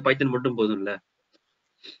டாஸ்க்கு வந்து பைத்தன் மட்டும் போதும்ல?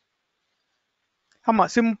 ஆமா,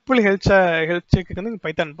 சிம்பிள் ஹெல்த் செக்கு வந்து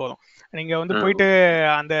பைத்தான் போதும். நீங்க வந்து போயிட்டு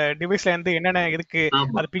அந்த டிவைஸ்ல இருந்து என்னென்ன இருக்கு,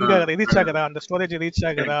 அது பிங் ஆகுதா, ரீச் ஆகுதா, அந்த ஸ்டோரேஜ் ரீச்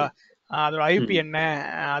ஆகுதா, அதோட ஐபி என்ன,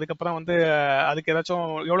 அதுக்கப்புறம் வந்து அதுக்கு ஏதாச்சும்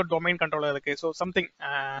எவ்வளோ டொமைன் கண்ட்ரோலர் இருக்கு, ஸோ சம்திங்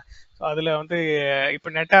அதில் வந்து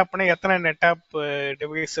இப்போ நெட் ஆப்னா எத்தனை நெட் ஆப்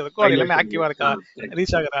டிவைஸ் இருக்கோ அது எல்லாமே ஆக்டிவா இருக்கா,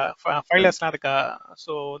 ரீச் ஆகுதா, ஃபைலர்ஸ்லாம் இருக்கா,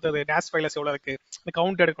 ஸோ வந்து நேஸ் ஃபைலர்ஸ் எவ்வளோ இருக்கு, இந்த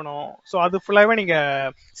கவுண்ட் எடுக்கணும். ஸோ அது ஃபுல்லாகவே நீங்க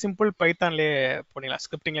சிம்பிள் பைத்தான்லேயே பண்ணிடலாம்,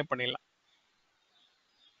 ஸ்கிரிப்டிங்லேயே பண்ணிடலாம்.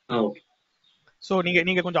 ஸோ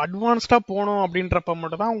நீங்க கொஞ்சம் அட்வான்ஸ்டா போகணும் அப்படின்றப்ப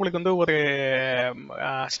மட்டும் தான் உங்களுக்கு வந்து ஒரு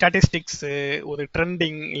ஸ்டாட்டிஸ்டிக்ஸ், ஒரு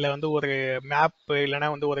ட்ரெண்டிங், இல்லை வந்து ஒரு மேப், இல்லைன்னா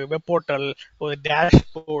வந்து ஒரு வெப் போர்ட்டல், ஒரு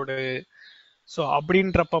டேஷ்போர்டு, ஸோ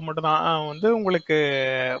அப்படின்றப்ப மட்டும் தான் வந்து உங்களுக்கு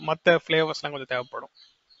மற்ற ஃப்ளேவர்ஸ்லாம் கொஞ்சம் தேவைப்படும்.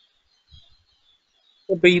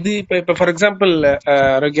 இப்போ for example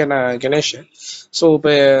Arokya, Ganesh, so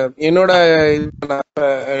இப்போ என்னோட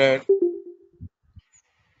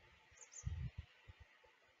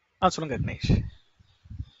சொல்லுங்க கணேஷ்.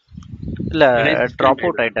 இல்ல டிராப்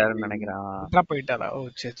அவுட் ஆயிட்டாருன்னு நினைக்கிறேன். டிராப் ஆயிட்டாரா? ஓ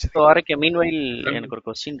சரி சரி. சோ ஆரோக்கியா, மீன்வைல் எனக்கு ஒரு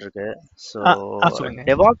क्वेश्चन இருக்கு. So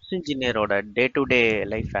DevOps இன்ஜினியரோட day to day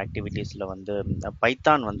life ஆக்டிவிட்டீஸ்ல வந்து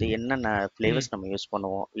பைத்தான் வந்து என்னென்ன ஃப்ளேவர்ஸ் நம்ம யூஸ்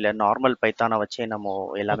பண்ணுவோம், இல்ல நார்மல் பைத்தானை வச்சே நம்ம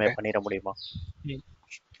எல்லாமே பண்ணிட முடியுமா?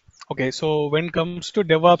 Okay, so when comes to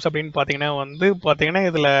DevOps அப்படின்னு பார்த்தீங்கன்னா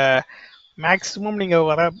இதுல மேக்ஸிமம் நீங்க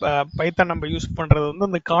வர பைத்தான் நம்ம யூஸ் பண்றது வந்து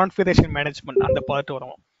இந்த கான்ஃபிகரேஷன் மேனேஜ்மெண்ட் அந்த பார்ட்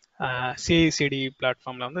வரும். சிஐசிடி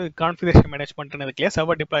பிளாட்ஃபார்ம்ல வந்து கான்ஃபிகரேஷன் மேனேஜ்மெண்ட்னு இருக்கு இல்லையா,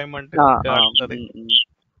 சர்வர் டிப்ளாய்மெண்ட் அடுத்தது.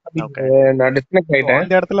 நான் டிஸ்கனெக்ட் ஆயிட்டேன்.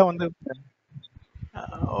 அந்த இடத்துல வந்து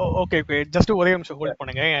ஓகே ஓகே, ஜஸ்ட் ஒரே நிமிஷம் ஹோல்ட்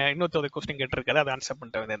பண்ணுங்க. இன்னொருத்தர் கொஸ்டின் கேட்டிருக்காரு, அதை ஆன்சர்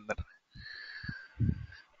பண்ணிட்டு வந்துடுறேன்.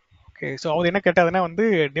 ஓகே, ஸோ அவர் என்ன கேட்டாருன்னா வந்து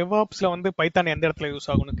டெவாப்ஸ்ல வந்து பைத்தான் எந்த இடத்துல யூஸ்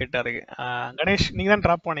ஆகும்னு கேட்டாரு. கணேஷ், நீங்க தான்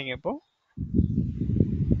டிராப் பண்ணீங்க இப்போ?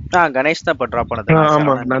 கணேஷ் தான் இப்போ டிராப் பண்ணது.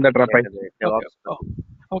 ஆமா, நான் தான் டிராப் ஆயிட்டேன்.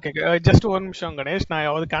 ஓகே, ஜஸ்ட் ஒரு நிமிஷம் கணேஷ், நான்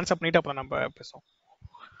அதுக்கு ஆன்சர் பண்ணிட்டு அப்புறம் நம்ம பேசுவோம்.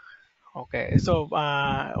 ஓகே, ஸோ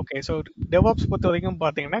டெவாப்ஸ் பொறுத்த வரைக்கும்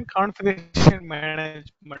பார்த்தீங்கன்னா கான்ஃபிகரேஷன்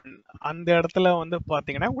மேனேஜ்மெண்ட் அந்த இடத்துல வந்து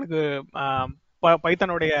பார்த்தீங்கன்னா உங்களுக்கு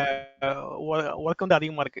பைத்தானுடைய ஒர்க் வந்து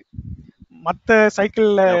அதிகமாக இருக்கு. மற்ற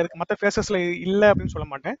சைக்கிளில் மற்ற ஃபேஸஸ்ல இல்லை அப்படின்னு சொல்ல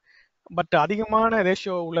மாட்டேன், பட் அதிகமான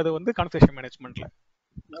ரேஷியோ உள்ளது வந்து configuration மேனேஜ்மெண்ட்ல.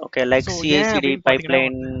 Okay, like CICD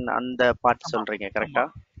pipeline அந்த பார்ட் சொல்றீங்க கரெக்ட்டா?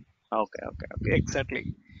 Okay okay okay, exactly.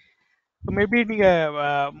 Maybe நீங்க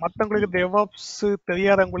மற்றவங்களுக்கு டெவாப்ஸ்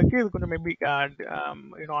தெரியாதவங்களுக்கு இது கொஞ்சம் மேபி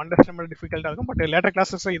அண்டர்ஸ்டாண்ட் டிஃபிகல்ட்டா இருக்கும். பட் லேட்டர்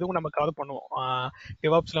கிளாஸஸ் இதுவும் நம்ம கவர் பண்ணுவோம்,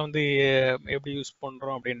 டெவாப்ஸ்ல வந்து எப்படி யூஸ்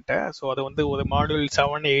பண்றோம் அப்படின்ட்டு. ஸோ அது வந்து ஒரு மாடியூல்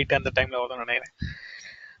 7, 8 அந்த டைம்ல வரும்னு நினைக்கிறேன்.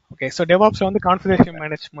 ஓகே, ஸோ டெவாப்ஸ்ல வந்து கான்ஃபிகரேஷன்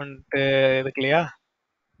மேனேஜ்மெண்ட் இருக்கு இல்லையா?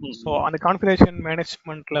 ஸோ அந்த கான்ஃபிகரேஷன்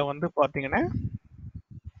மேனேஜ்மெண்ட்ல வந்து பாத்தீங்கன்னா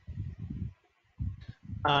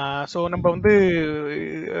ஸோ நம்ம வந்து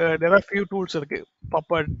there are few tools இருக்கு.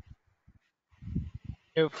 Puppet,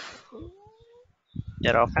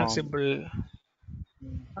 Ansible,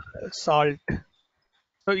 Salt.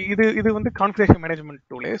 ஸோ இது வந்து கான்ஃபிகரேஷன் மேனேஜ்மெண்ட்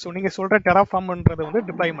டூல். ஸோ நீங்க சொல்ற டெராஃபார்ம்ன்றது வந்து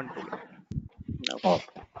டிப்ளாய்மெண்ட் டூல்.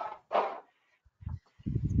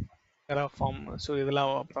 டெராஃபார்ம், ஸோ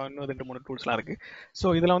இதெல்லாம் அப்புறம் இன்னும் 2-3 டூல்ஸ்லாம் இருக்கு. ஸோ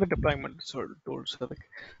இதெல்லாம் வந்து டிப்ளாய்மெண்ட் டூல்ஸ் இருக்கு.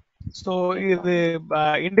 ஸோ இது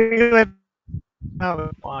இன்டெகிரேட்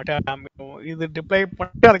இது டிப்ளை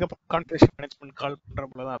பண்ணிட்டு அதுக்கப்புறம் கான்ஃபிகரேஷன் மேனேஜ்மெண்ட் கால் பண்ற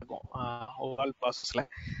போல தான் இருக்கும் ஆல் ப்ராசஸ்ல.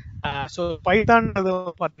 ஸோ பைத்தான்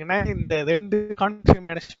பார்த்தீங்கன்னா இந்த 2 கான்ஃபிகரேஷன்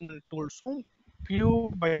மேனேஜ்மெண்ட் டூல்ஸும்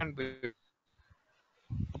பியூர் பைத்தான்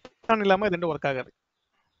இல்லாம இது 2 ஒர்க் ஆகாது.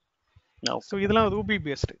 ஸோ இதெல்லாம் ரூபி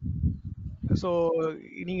பேஸ்டு. ஸோ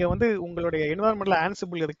நீங்க வந்து உங்களுடைய என்வரான்மெண்ட்ல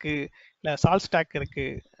ஆன்சிபிள் இருக்கு, இல்லை சால்ட் ஸ்டாக் இருக்கு.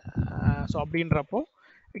 ஸோ அப்படின்றப்போ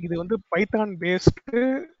இது வந்து Python based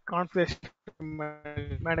configuration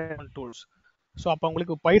management tools. So அப்போ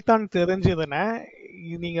உங்களுக்கு பைத்தான் தெரிஞ்சதுன்னா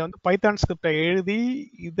நீங்க வந்து பைத்தான் ஸ்கிரிப்டை எழுதி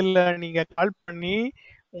இதுல நீங்க கால் பண்ணி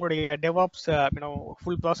உங்களுடைய டெவாப்ஸ்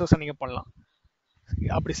ஃபுல் ப்ராசஸை நீங்க பண்ணலாம்.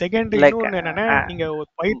 அப்படி செகண்ட் இன்னொன்று என்னன்னா நீங்க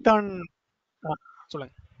பைத்தான்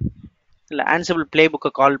சொல்லுங்க. இல்ல ஆன்சிபிள் பிளே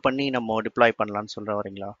புக்கை கால் பண்ணி நம்ம டிப்ளாய் பண்ணலாம்னு சொல்ற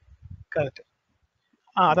வரீங்களா? கரெக்ட்.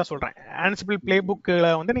 அதான் சொல்றேன், ஆன்சிபிள் பிளே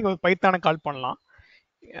புக்கில் வந்து நீங்க பைத்தானை கால் பண்ணலாம்.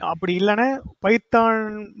 அப்படி இல்லைன்னா பைத்தான்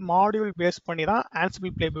மாடியூல் பேஸ் பண்ணி தான்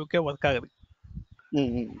ஆன்சிபிள் பிளே புக்கே ஒர்க் ஆகுது.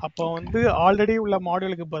 அப்போ வந்து ஆல்ரெடி உள்ள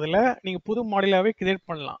மாடியூலுக்கு பதிலாக நீங்க புது மாடியூலாவே கிரியேட்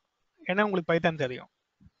பண்ணலாம், ஏன்னா உங்களுக்கு பைத்தான் தெரியும்.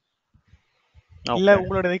 இல்ல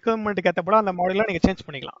உங்களோட ரெக்யர்மெண்ட்டுக்கு ஏற்றப்பட அந்த மாடியூலை நீங்க சேஞ்ச்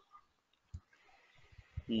பண்ணிக்கலாம்.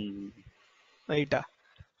 ரைட்டா?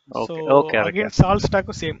 So again salt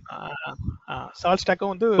ஸ்டாக்கும் same. Salt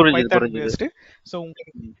ஸ்டாக்கும் வந்து பைத்தான் பேஸ்டு. ஸோ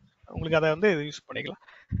உங்களுக்கு அதை வந்து யூஸ் பண்ணிக்கலாம்.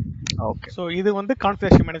 ஓகே, ஸோ இது வந்து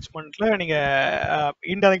கான்ஃபிகரேஷன் மேனேஜ்மெண்ட்ல நீங்க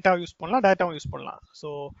இன்டைரக்டா யூஸ் பண்ணலாம், டைரக்டாவும் யூஸ் பண்ணலாம். ஸோ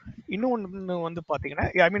இன்னொன்று வந்து பாத்தீங்கன்னா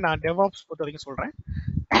ஐ மீன் நான் டெவாப்ஸ் பொறுத்த வரைக்கும் சொல்றேன்.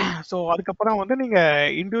 ஸோ அதுக்கப்புறம் வந்து நீங்க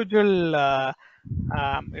இண்டிவிஜுவல்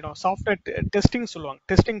சாஃப்ட்வேர் டெஸ்டிங் சொல்லுவாங்க,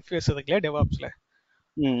 டெஸ்டிங் ஃபேஸ் இருக்கு இல்லையா டெவாப்ஸ்ல.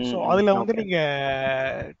 ஸோ அதுல வந்து நீங்க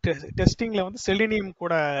டெஸ்டிங்ல வந்து செலினியம்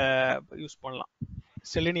கூட யூஸ் பண்ணலாம்.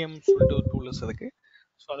 செலினியம் சொல்லிட்டு ஒரு டூல்ஸ் இருக்கு.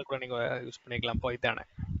 ஸோ அதை கூட நீங்க யூஸ் பண்ணிக்கலாம் பைத்தானை.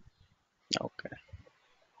 Okay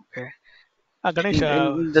okay Ganesh,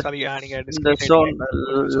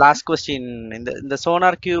 last question, இந்த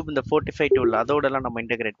சோனார் கியூப், இந்த ஃபோர்ட்டிஃபை டூல் அதோட எல்லாம் நம்ம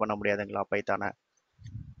இன்டகிரேட் பண்ண முடியாதுங்களா பைத்தானை?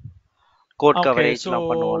 கோட் கவரேஜ்லாம்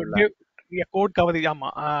பண்ணுவோம்ல. கோட் கவரேஜ், ஆமா.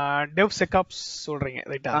 டெவ் செக்காப்ஸ் சொல்றீங்க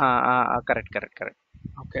ரைட்டா? கரெக்ட்.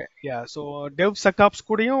 ஓகே, யா. ஸோ டெவ் செக்காப்ஸ்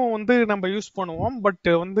கூடயும் வந்து நம்ம யூஸ் பண்ணுவோம், பட்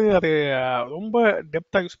வந்து அது ரொம்ப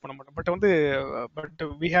டெப்தா யூஸ் பண்ண மாட்டோம். பட்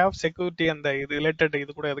வி ஹேவ் செக்யூரிட்டி அந்த இது ரிலேட்டட்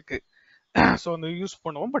இது கூட இருக்கு. ஸோ அந்த யூஸ்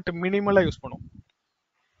பண்ணுவோம், பட் மினிமலா யூஸ் பண்ணுவோம்.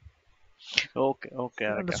 ஓகே.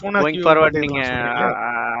 கோயிங் ஃபார்வர்ட் நீங்க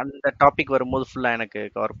அந்த டாபிக் வரும்போது ஃபுல்லா எனக்கு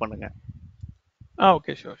கவர் பண்ணுங்க.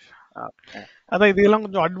 Okay, sure. அதான் இதெல்லாம்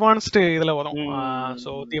கொஞ்சம் அட்வான்ஸ்டு இதுல வரும்.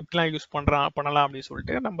 ஸோ எப்படிலாம் யூஸ் பண்ணலாம் அப்படின்னு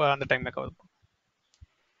சொல்லிட்டு நம்ம அந்த டைம்ல கவர் பண்ணுவோம்.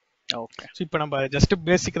 ஓகே, இப்போ நம்ம ஜஸ்ட்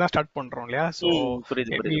பேசிக் தான் ஸ்டார்ட் பண்றோம் இல்லையா? சோ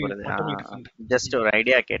புரியுது. ஜஸ்ட் ஒரு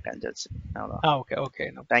ஐடியா கேட்டேன் ஜஸ்ட். ஓகே.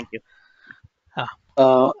 Thank you.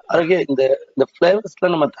 அருகே இந்த ஃப்ளேவர்ஸ்ல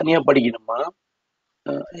நம்ம தனியா படிக்கணுமா,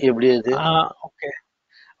 எப்படி அது? ஓகே.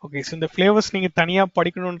 ஓகே, ஸோ இந்த ஃப்ளேவர்ஸ் நீங்கள் தனியாக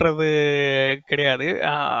படிக்கணுன்றது கிடையாது.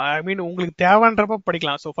 ஐ மீன் உங்களுக்கு தேவைன்றப்ப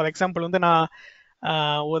படிக்கலாம். ஸோ ஃபார் எக்ஸாம்பிள் வந்து நான்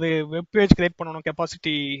ஒரு வெப் பேஜ் கிரியேட் பண்ணணும்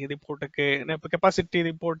கெப்பாசிட்டி ரிப்போர்ட்டுக்கு. இப்போ கெப்பாசிட்டி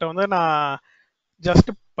ரிப்போர்ட்டை வந்து நான் ஜஸ்ட்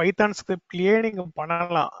பைத்தான் ஸ்கிரிப்ட்லேயே நீங்கள்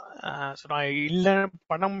பண்ணலாம். ஸோ நான் இல்லை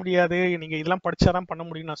பண்ண முடியாது, நீங்கள் இதெல்லாம் படித்தாதான் பண்ண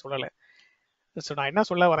முடியும்னு நான் சொல்லலை. ஸோ நான் என்ன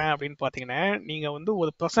சொல்ல வரேன் அப்படின்னு பார்த்தீங்கன்னா, நீங்கள் வந்து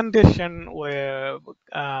ஒரு ப்ரெசன்டேஷன் ஒரு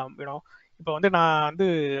யூனோ இப்போ வந்து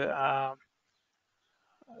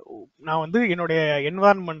நான் வந்து என்னுடைய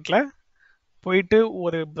என்வாரன்மெண்ட்ல போயிட்டு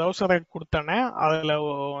ஒரு ப்ரௌசரை கொடுத்தேனே, அதில்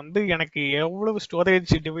வந்து எனக்கு எவ்வளவு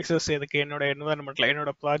ஸ்டோரேஜ் டிவைசஸ் இருக்கு என்னோட என்வாரன்மெண்ட்ல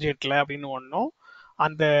என்னோட ப்ராஜெக்ட்ல அப்படின்னு ஒன்றும்,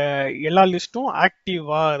 அந்த எல்லா லிஸ்ட்டும்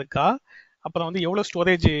ஆக்டிவா இருக்கா, அப்புறம் வந்து எவ்வளோ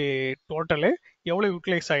ஸ்டோரேஜ் டோட்டலு எவ்வளோ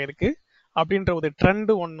யூட்டிலைஸ் ஆகிருக்கு அப்படின்ற ஒரு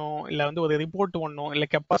ட்ரெண்டு ஒன்றும், இல்லை வந்து ஒரு ரிப்போர்ட் ஒன்றும், இல்லை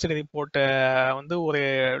கெப்பாசிட்டி ரிப்போர்ட்டை வந்து ஒரு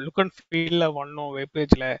லுக் அண்ட் ஃபீல்ல ஒன்றும்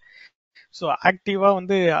வெப்பேஜில். ஸோ ஆக்டிவாக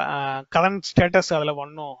வந்து கரண்ட் ஸ்டேட்டஸ் அதில்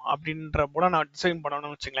வரணும் அப்படின்ற போல நான் டிசைன்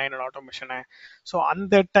பண்ணணும்னு வச்சுங்களேன் என்னோட ஆட்டோமேஷனை. ஸோ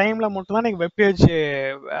அந்த டைமில் மட்டும்தான் நீங்கள் வெப்பேஜ்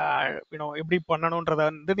எப்படி பண்ணணுன்றதை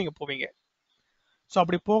வந்து நீங்கள் போவீங்க. ஸோ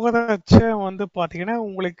அப்படி போகிறத வச்சு வந்து பார்த்தீங்கன்னா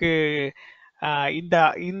உங்களுக்கு இந்த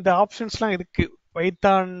இந்த ஆப்ஷன்ஸ்லாம் இருக்கு.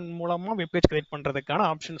 பைத்தான் மூலமாக வெப்பேஜ் கிரியேட் பண்ணுறதுக்கான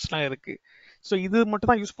ஆப்ஷன்ஸ்லாம் இருக்கு. ஸோ இது மட்டும்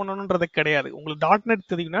தான் யூஸ் பண்ணணுன்றது கிடையாது. உங்களுக்கு .NET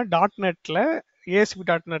தெரியும்னா .NETல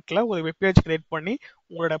ASP.NETல ஒரு வெப்பேஜ் கிரியேட் பண்ணி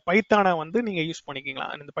உங்களோட பைத்தானை வந்து நீங்க யூஸ்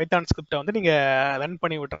பண்ணிக்கலாம். இந்த பைத்தான் ஸ்கிரிப்டை வந்து நீங்க ரன்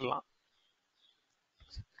பண்ணி விட்டுறலாம்,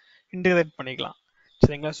 இன்டகிரேட் பண்ணிக்கலாம்.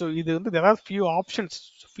 சரிங்களா? ஸோ இது வந்து there are few options,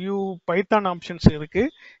 few Python options இருக்கு,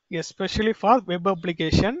 especially for web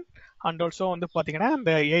application and also வந்து பார்த்தீங்கன்னா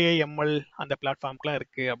இந்த AIML அந்த பிளாட்ஃபார்ம்க்குலாம்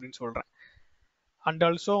இருக்கு அப்படின்னு சொல்றேன். அண்ட்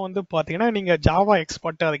ஆல்சோ வந்து பார்த்தீங்கன்னா நீங்கள் ஜாவா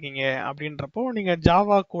எக்ஸ்பர்ட்டாக இருக்கீங்க அப்படின்றப்போ நீங்கள்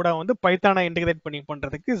ஜாவா கூட வந்து பைத்தானை இன்டகிரேட் பண்ணி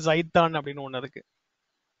பண்ணுறதுக்கு ஜைத்தான் அப்படின்னு ஒன்று இருக்குது.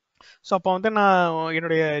 ஸோ அப்போ வந்து நான்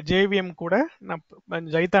என்னுடைய JVM கூட நான்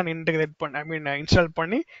ஜைத்தான் இன்டகிரேட் இன்ஸ்டால்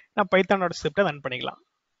பண்ணி நான் பைத்தானோட ஸ்கிரிப்டை ரன் பண்ணிக்கலாம்.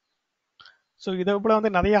 ஸோ இதை போல்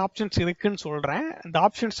வந்து நிறைய ஆப்ஷன்ஸ் இருக்குன்னு சொல்கிறேன். இந்த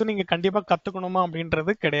ஆப்ஷன்ஸும் நீங்கள் கண்டிப்பாக கற்றுக்கணுமா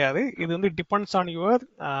அப்படின்றது கிடையாது. இது வந்து டிபெண்ட்ஸ் ஆன் யுவர்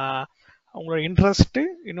உங்களோட இன்ட்ரெஸ்ட்டு.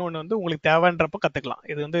 இன்னொன்று வந்து உங்களுக்கு தேவைன்றப்ப கற்றுக்கலாம்.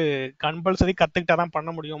 இது வந்து கம்பல்சரி கற்றுக்கிட்டா தான் பண்ண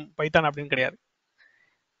முடியும் பைத்தான் அப்படின்னு கிடையாது.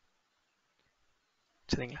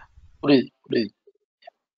 சரிங்களா? புரியுது.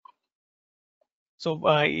 ஸோ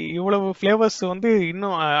இவ்வளவு ஃப்ளேவர்ஸ் வந்து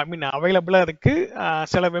இன்னும் அவைலபிளாக இருக்கு.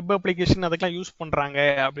 சில வெப் அப்ளிகேஷன் அதுக்கெல்லாம் யூஸ் பண்ணுறாங்க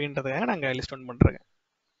அப்படின்றத நாங்கள் லிஸ்ட் ஒன் பண்ணுறோங்க.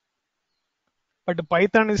 But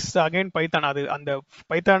Python is again Python. அது அந்த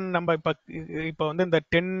பைத்தான் நம்ம இப்போ வந்து இந்த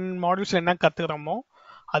 10 மாடியூல்ஸ் என்ன கற்றுக்கிறோமோ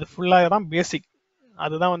அது ஃபுல்லாக தான் பேசிக்.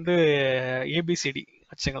 அதுதான் வந்து ABCD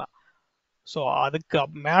வச்சுங்களா. ஸோ அதுக்கு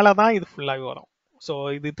மேலே தான் இது ஃபுல்லாகவே வரும். ஸோ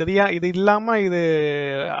இது இல்லாமல் இது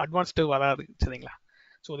அட்வான்ஸ்டு வராது. சரிங்களா?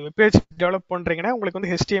 ஸோ ஒரு வெப்பேஜ் டெவலப் பண்ணுறீங்கன்னா உங்களுக்கு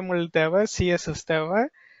வந்து HTML தேவை, CSS தேவை.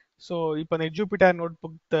 ஸோ இப்போ இந்த ஜூபிட்டர் நோட்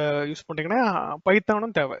புக் யூஸ் பண்ணுறீங்கன்னா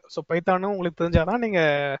பைத்தானும் தேவை. ஸோ பைத்தானும் உங்களுக்கு தெரிஞ்சாதான்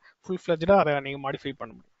நீங்கள் ஃபுல் ஃப்ளெஜ்டாக அதை நீங்கள் மாடிஃபை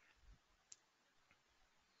பண்ண முடியும்.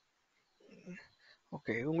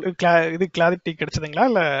 ஓகே, உங்களுக்கு இது கிளாரிட்டி கிடைச்சதுங்களா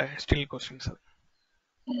இல்லை ஸ்டில் கொஸ்டின்ஸ்?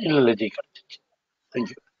 இல்ல ஜி, கிடைச்சிச்சு.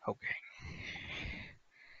 Thank you.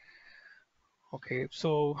 Okay so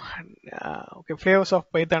okay, flavours of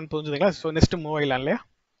Python புரிஞ்சுதுங்களா? ஸோ நெக்ஸ்ட் மூவ் ஆகலாம் இல்லையா?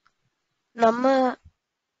 நம்ம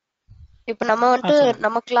வந்துட்டு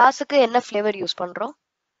நம்ம கிளாஸுக்கு என்ன ஃப்ளேவர் யூஸ் பண்றோம்?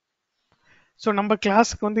 ஸோ நம்ம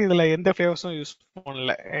கிளாஸுக்கு வந்து இதில் எந்த ஃப்ளேவர்ஸும் யூஸ்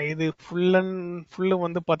பண்ணல. இது ஃபுல்லு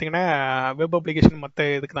வந்து பார்த்தீங்கன்னா வெப் அப்ளிகேஷன் மற்ற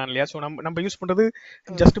இதுக்கு தான் இல்லையா? ஸோ நம்ம யூஸ் பண்ணுறது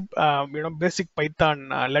ஜஸ்ட் பேசிக் பைத்தான்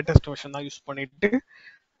லேட்டஸ்ட் வெர்ஷன் தான் யூஸ் பண்ணிட்டு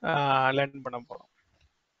லேர்ன் பண்ண போகிறோம்.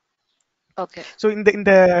 ஓகே. ஸோ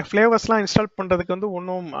இந்த ஃப்ளேவர்ஸ்லாம் இன்ஸ்டால் பண்ணுறதுக்கு வந்து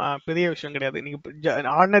ஒன்றும் பெரிய விஷயம் கிடையாது. நீங்கள்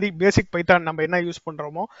ஆர்டினரி பேசிக் பைத்தான் நம்ம என்ன யூஸ்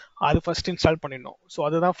பண்ணுறோமோ அது ஃபர்ஸ்ட் இன்ஸ்டால் பண்ணிடணும். ஸோ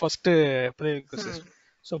அதுதான் ஃபர்ஸ்ட் ப்ரீரெக்விசிட்.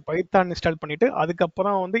 ஸோ பைத்தான் இன்ஸ்டால் பண்ணிட்டு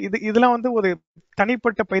அதுக்கப்புறம் வந்து இதெல்லாம் வந்து ஒரு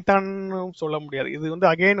தனிப்பட்ட பைத்தான் சொல்ல முடியாது. இது வந்து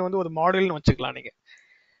அகைன் வந்து ஒரு மாடல்னு வச்சுக்கலாம், நீங்க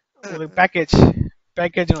ஒரு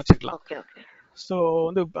பேக்கேஜ்னு வச்சுக்கலாம். ஸோ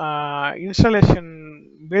வந்து இன்ஸ்டாலேஷன்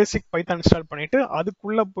பேசிக் பைத்தான் இன்ஸ்டால் பண்ணிட்டு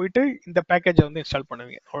அதுக்குள்ள போயிட்டு இந்த பேக்கேஜை வந்து இன்ஸ்டால்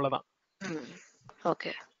பண்ணுவீங்க, அவ்வளவுதான்.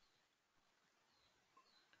 ஓகே.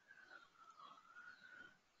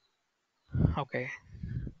 ஓகே,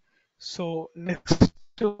 ஸோ நெக்ஸ்ட்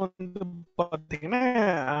வந்து பாத்தீங்கன்னா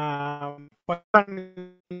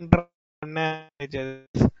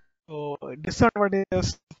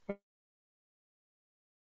டிஸ்அட்வான்டேஜஸ்.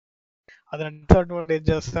 அது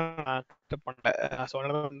டிஸ்அட்வான்டேஜஸ் தான் நான் கட் பண்ணல. ஸோ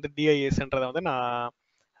அதனால வந்து டிஐஎஸ்ன்றதை வந்து நான்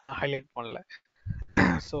ஹைலைட் பண்ணல.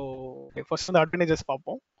 ஸோ ஃபர்ஸ்ட் வந்து அட்வான்டேஜஸ்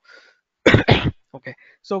பார்ப்போம். ஓகே,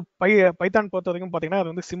 ஸோ பைத்தான் பொறுத்த வரைக்கும் பார்த்தீங்கன்னா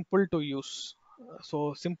அது வந்து simple to use. So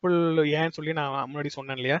simple ஏன்னு சொல்லி நான் முன்னாடி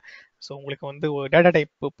சொன்னேன் இல்லையா? ஸோ உங்களுக்கு வந்து ஒரு டேட்டா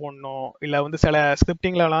டைப் போடணும், இல்லை வந்து சில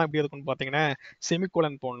ஸ்கிரிப்டிங்லலாம் எப்படி இருக்குன்னு பார்த்தீங்கன்னா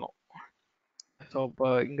செமிகோலன் போடணும். ஸோ இப்போ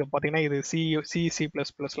இங்கே பார்த்தீங்கன்னா இது சி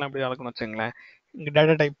ப்ளஸ் ப்ளஸ்லாம் எப்படி இருக்குன்னு வச்சுங்களேன். இங்கே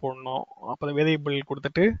டேட்டா டைப் போடணும், அப்புறம் வேரியபிள்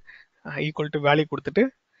கொடுத்துட்டு ஈக்குவல் டு வேல்யூ கொடுத்துட்டு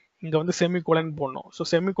இங்கே வந்து செமிகோலன் போடணும். ஸோ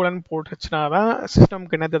செமிகோலன் போட்டுச்சுன்னா தான்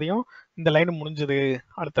சிஸ்டம்க்கு என்ன தெரியும், இந்த லைன் முடிஞ்சது,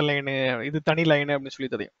 அடுத்த லைனு இது தனி லைனு அப்படின்னு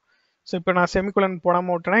சொல்லி தெரியும். ஸோ இப்போ நான் செமிகோலன்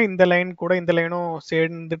போடாமல் விட்டேன்னா இந்த லைன் கூட இந்த லைனும்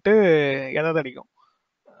சேர்ந்துட்டு எதாவது அடிக்கும்.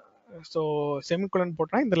 ஸோ செமிகோலன்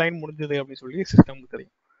போட்டோன்னா இந்த லைன் முடிஞ்சது அப்படின்னு சொல்லி சிஸ்டம்க்கு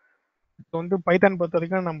தெரியும். இப்போ வந்து பைத்தான் பொறுத்த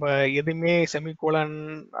வரைக்கும் நம்ம எதுவுமே செமிகோலன்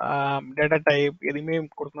டேட்டா டைப் எதுவுமே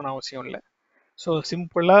கொடுக்கணும்னு அவசியம் இல்லை. ஸோ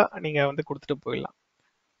சிம்பிளாக நீங்கள் வந்து கொடுத்துட்டு போயிடலாம்.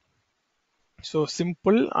 ஸோ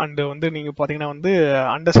சிம்பிள் அண்டு வந்து நீங்கள் பார்த்தீங்கன்னா வந்து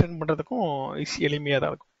அண்டர்ஸ்டாண்ட் பண்ணுறதுக்கும் எளிமையாக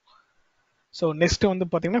தான் இருக்கும். ஸோ நெக்ஸ்ட் வந்து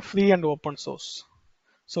பார்த்தீங்கன்னா free and open source.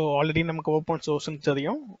 So already நமக்கு ஓப்பன் சோர்ஸ்ன்னு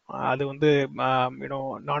தெரியும், அது வந்து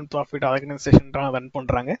நான் ப்ராஃபிட் ஆர்கனைசேஷன் தான் ரன்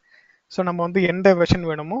பண்ணுறாங்க. ஸோ நம்ம வந்து எந்த வெர்ஷன்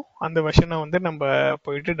வேணுமோ அந்த வெர்ஷனை வந்து நம்ம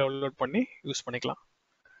போயிட்டு டவுன்லோட் பண்ணி யூஸ் பண்ணிக்கலாம்.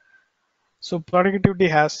 So productivity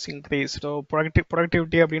has increase. So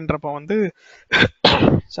productivity அப்படின்றப்ப வந்து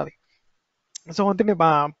சாரி, ஸோ வந்து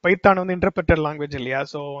பைத்தான் வந்து இன்டர்பிரட்டர் லாங்குவேஜ் இல்லையா.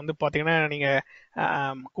 ஸோ வந்து பார்த்தீங்கன்னா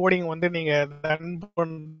நீங்கள் கோடிங் வந்து நீங்கள் ரன்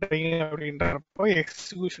பண்ணுறீங்க அப்படின்றப்போ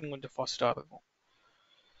எக்ஸிக்யூஷன் கொஞ்சம் ஃபாஸ்ட்டாக இருக்கும்.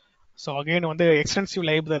 ஸோ அகெயின் வந்து எக்ஸ்டென்சிவ்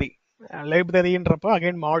லைப்ரரின்றப்போ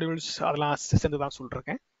அகெயின் மாடியூல்ஸ் அதெல்லாம் சேர்ந்து தான்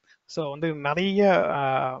சொல்லிருக்கேன். ஸோ வந்து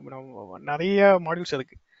நிறைய மாடியூல்ஸ்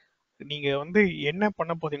இருக்கு. நீங்கள் வந்து என்ன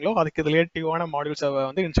பண்ண போறீங்களோ அதுக்கு ரிலேட்டிவான மாடியூல்ஸை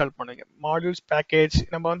வந்து இன்ஸ்டால் பண்ணுவீங்க. மாடியூல்ஸ் பேக்கேஜ்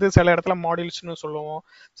நம்ம வந்து சில இடத்துல மாடியூல்ஸ்னு சொல்லுவோம்,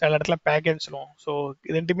 சில இடத்துல பேக்கேஜ் சொல்லுவோம். ஸோ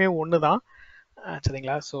இது ரெண்டுமே ஒன்று தான்,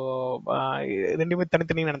 சரிங்களா. ஸோ ரெண்டுமே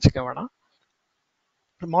தனித்தனி நினச்சிக்க வேணாம்.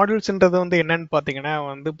 மாடியூல்ஸ்ன்றது வந்து என்னன்னு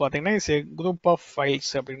பார்த்தீங்கன்னா it's A group of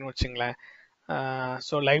files அப்படின்னு வச்சுங்களேன்.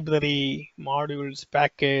 So library, modules,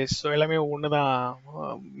 package, so எல்லாமே ஒன்று தான்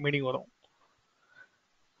மீனிங் வரும்.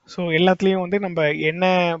 ஸோ எல்லாத்துலேயும் வந்து நம்ம என்ன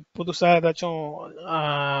புதுசாக ஏதாச்சும்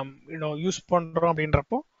யூஸ் பண்ணுறோம்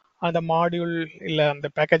அப்படின்றப்போ அந்த மாடியூல் இல்லை அந்த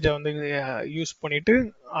பேக்கேஜை வந்து யூஸ் பண்ணிட்டு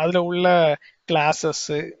அதில் உள்ள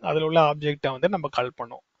கிளாஸஸ்ஸு அதில் உள்ள ஆப்ஜெக்டை வந்து நம்ம கால்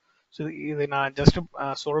பண்ணோம். ஸோ இது நான் ஜஸ்ட்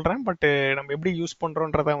சொல்கிறேன், பட்டு நம்ம எப்படி யூஸ்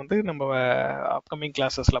பண்ணுறோன்றதை வந்து நம்ம அப்கமிங்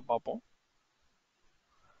கிளாஸஸில் பார்ப்போம்.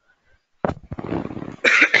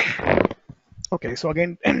 Okay, so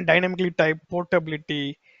again dynamically type, portability,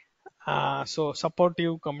 so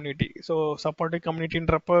supportive community. So supportive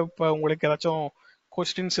கம்யூனிட்டின்றப்போ இப்போ உங்களுக்கு ஏதாச்சும்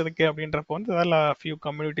கொஸ்டின்ஸ் இருக்குது அப்படின்றப்போ வந்து அதில் ஃபியூ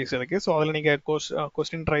கம்யூனிட்டிஸ் இருக்குது. ஸோ அதில் நீங்கள்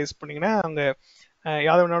கொஸ்டின் ரைஸ் பண்ணிங்கன்னா அங்கே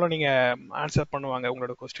யார் வேணாலும் நீங்கள் ஆன்சர் பண்ணுவாங்க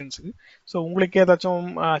உங்களோட கொஸ்டின்ஸுக்கு. ஸோ உங்களுக்கு ஏதாச்சும்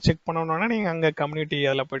செக் பண்ணணுன்னா நீங்கள் அங்கே கம்யூனிட்டி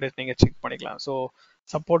அதில் போய்ட்டு நீங்கள் செக் பண்ணிக்கலாம். ஸோ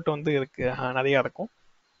சப்போர்ட் வந்து இருக்குது, நிறையா இருக்கும்.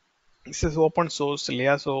 திஸ் இஸ் ஓப்பன் சோர்ஸ்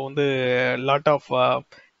இல்லையா. ஸோ வந்து லாட் ஆஃப்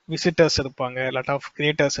விசிட்டர்ஸ் இருப்பாங்க, லாட் ஆஃப்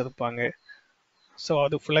கிரியேட்டர்ஸ் இருப்பாங்க. ஸோ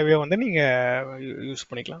அது ஃபுல்லாகவே வந்து நீங்கள் யூஸ்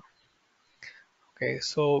பண்ணிக்கலாம். Okay,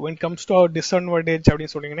 so when comes to our disadvantage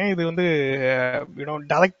அப்படின்னு சொன்னீங்கன்னா இது வந்து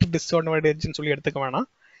டைரக்ட் டிஸ்அட்வான்டேஜ்னு சொல்லி எடுத்துக்க வேணாம்.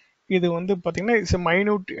 இது வந்து பார்த்தீங்கன்னா it's a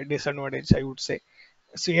minute disadvantage I would say.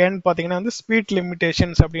 So ஏன்னு பார்த்தீங்கன்னா வந்து ஸ்பீட்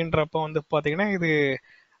லிமிடேஷன்ஸ் அப்படின்றப்போ வந்து பார்த்தீங்கன்னா இது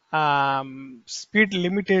ஸ்பீட்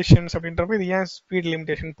லிமிடேஷன்ஸ் அப்படின்றப்ப இது ஏன் ஸ்பீட்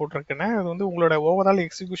லிமிடேஷன் போட்டிருக்குன்னா அது வந்து உங்களோட ஓவரால்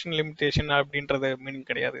எக்ஸிக்யூஷன் லிமிடேஷன் அப்படின்றது மீனிங்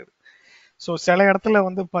கிடையாது இது. ஸோ சில இடத்துல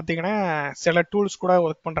வந்து பார்த்தீங்கன்னா சில டூல்ஸ் கூட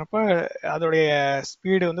ஒர்க் பண்ணுறப்ப அதோடைய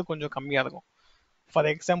ஸ்பீடு வந்து கொஞ்சம் கம்மியாக இருக்கும்.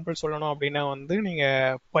 ஃபார் எக்ஸாம்பிள் சொல்லணும் அப்படின்னா வந்து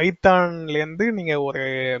நீங்கள் பைத்தான்லேருந்து நீங்கள் ஒரு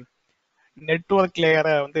நெட்வொர்க்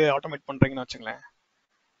லேயரை வந்து ஆட்டோமேட் பண்ணுறீங்கன்னு வச்சுங்களேன்.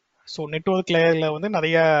 ஸோ நெட்வொர்க் லேயரில் வந்து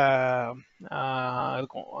நிறையா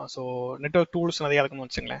இருக்கும். ஸோ நெட்வொர்க் டூல்ஸ் நிறையா இருக்குன்னு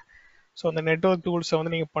வச்சுங்களேன். ஸோ அந்த நெட்வொர்க் டூல்ஸை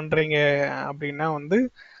வந்து நீங்கள் பண்ணுறீங்க அப்படின்னா வந்து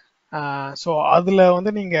ஸோ அதில்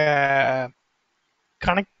வந்து நீங்கள்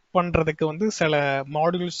கனெக்ட் பண்ணுறதுக்கு வந்து சில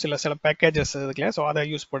மாடியூல்ஸ் சில பேக்கேஜஸ் இருக்குல்ல. ஸோ அதை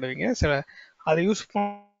யூஸ் பண்ணுவீங்க. அதை யூஸ்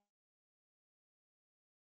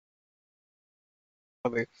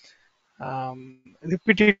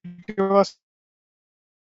ரிப்பீட்டேட்டிவா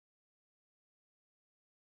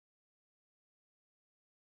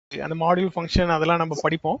அந்த மாடியூல் ஃபங்க்ஷன் அதெல்லாம் நம்ம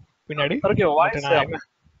படிப்போம் பின்னாடி.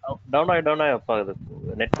 டவுன் ஆகி அப்பா இது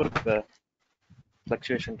நெட்வொர்க்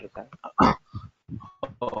ஃப்ளக்சுவேஷன் இருக்கா?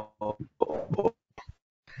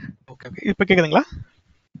 ஓகே ஓகே, இப்போ கேக்குதுங்களா?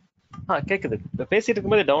 கேக்குது. பேசிட்டு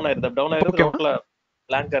இருக்கும்போது டவுன் ஆயிருது ரோட்ல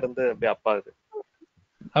பிளாங்கா இருந்து அப்படியே அப் ஆகுது.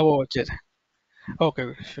 ஓ சரி, okay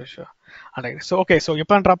sure sure. Alright. So okay, so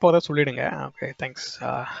எப்போ ட்ராப் ஆகுதோ சொல்லிடுங்க. Okay thanks.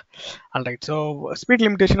 Alright. So speed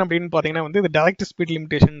limitation அப்படின்னு பார்த்தீங்கன்னா வந்து இது டைரக்ட் ஸ்பீட்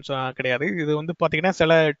லிமிடேஷன்ஸ் கிடையாது. இது வந்து பார்த்தீங்கன்னா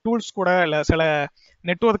சில டூல்ஸ் கூட இல்லை சில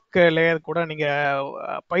நெட்வொர்க் லேயர் கூட நீங்கள்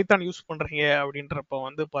பைத்தான் யூஸ் பண்ணுறீங்க அப்படின்றப்போ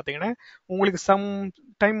வந்து பார்த்தீங்கன்னா உங்களுக்கு சம்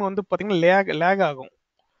டைம் வந்து பார்த்தீங்கன்னா லேக் ஆகும்.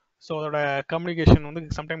 ஸோ அதோட கம்யூனிகேஷன் வந்து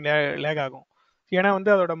சம்டைம் லேக் ஆகும். ஏன்னா வந்து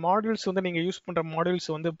அதோட மாடியூல்ஸ் வந்து நீங்கள் யூஸ் பண்ணுற மாடியூல்ஸ்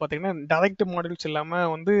வந்து பார்த்தீங்கன்னா டைரக்ட் மாடியூல்ஸ்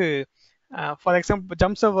இல்லாமல் வந்து ஃபார் எக்ஸாம்பிள்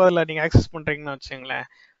ஜம்ப் சர்வரில் நீங்கள் ஆக்சஸ் பண்ணுறீங்கன்னு வச்சுங்களேன்.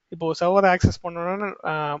 இப்போ சர்வர் ஆக்சஸ் பண்ணணும்னா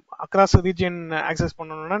அக்ராஸ் ரீஜியன் ஆக்சஸ்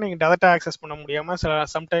பண்ணணும்னா நீங்கள் டேரெக்டாக ஆக்சஸ் பண்ண முடியாமல்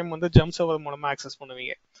சம்டைம் வந்து ஜம்ப் சர்வர் மூலமாக ஆக்சஸ்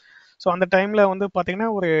பண்ணுவீங்க. ஸோ அந்த டைமில் வந்து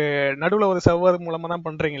பார்த்தீங்கன்னா ஒரு நடுவில் ஒரு சர்வர் மூலமாக தான்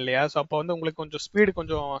பண்ணுறீங்க இல்லையா? ஸோ அப்போ வந்து உங்களுக்கு கொஞ்சம் ஸ்பீடு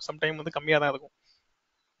கொஞ்சம் சம்டைம் வந்து கம்மியாக தான் இருக்கும்.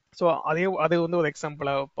 ஸோ அது வந்து ஒரு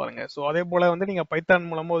எக்ஸாம்பிளாக பாருங்க. ஸோ அதே போல் வந்து நீங்கள் பைத்தான்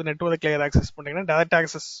மூலமாக ஒரு நெட்வொர்க் லேயர் ஆக்சஸ் பண்ணுறீங்கன்னா டேரக்ட்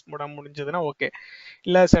ஆக்சஸ் முடிஞ்சதுன்னா ஓகே.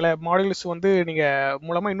 இல்லை சில மாடியூல்ஸ் வந்து நீங்கள்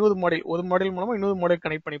மூலமாக ஒரு மாடியூல் மூலமாக இன்னொரு மாடியூல்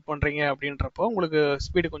கனெக்ட் பண்ணி பண்ணுறீங்க அப்படின்றப்போ உங்களுக்கு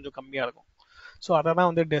ஸ்பீடு கொஞ்சம் கம்மியாக இருக்கும். ஸோ அதை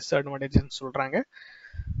தான் வந்து டிஸ்அட்வான்டேஜ்னு சொல்கிறாங்க.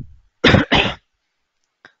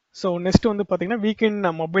 ஸோ நெக்ஸ்ட் வந்து பார்த்தீங்கன்னா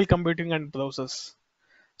weekend mobile computing and browsers.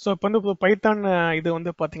 So இப்போ வந்து பைத்தான் இது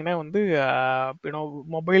வந்து பார்த்தீங்கன்னா வந்து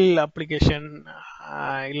மொபைல் அப்ளிகேஷன்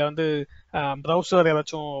இல்லை வந்து ப்ரௌசர்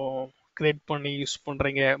ஏதாச்சும் கிரியேட் பண்ணி யூஸ்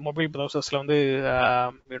பண்ணுறீங்க, மொபைல் ப்ரௌசர்ஸில் வந்து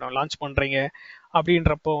லான்ச் பண்ணுறீங்க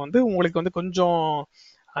அப்படின்றப்போ வந்து உங்களுக்கு வந்து கொஞ்சம்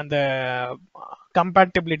அந்த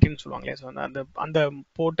கம்பேட்டபிலிட்டின்னு சொல்லுவாங்களே, ஸோ அந்த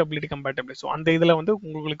போர்ட்டபிலிட்டி கம்பேட்டபிலிட்டி, ஸோ அந்த இதில் வந்து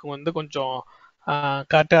உங்களுக்கு வந்து கொஞ்சம்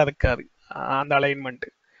கரெக்டாக இருக்காது அந்த அலைன்மெண்ட்.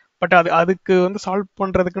 பட் அதுக்கு வந்து சால்வ்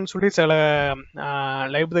பண்ணுறதுக்குன்னு சொல்லி சில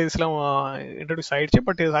லைப்ரரிஸ்லாம் இன்ட்ரடியூஸ் ஆயிடுச்சு.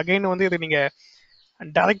 பட் இது அகைன் வந்து இது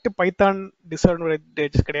நீங்கள் டைரக்ட் பைத்தான்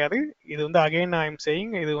டிஸ்அட்வான்டேஜஸ் கிடையாது. இது வந்து அகைன் ஐ எம்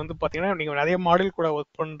சேயிங் இது வந்து பார்த்தீங்கன்னா நீங்கள் நிறைய மாடல் கூட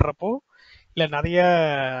ஒர்க் பண்ணுறப்போ இல்லை நிறைய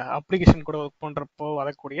அப்ளிகேஷன் கூட ஒர்க் பண்ணுறப்போ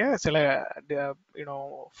வரக்கூடிய சில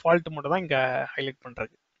ஃபால்ட் மட்டும் தான் இங்கே ஹைலைட்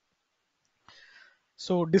பண்ணுறது.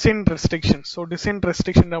 ஸோ டிசைன்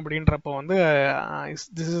ரெஸ்ட்ரிக்ஷன் அப்படின்றப்போ வந்து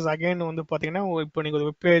திஸ் இஸ் அகைன் வந்து பார்த்தீங்கன்னா இப்போ நீங்கள் ஒரு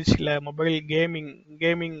வெப்பேஜ் இல்லை மொபைல்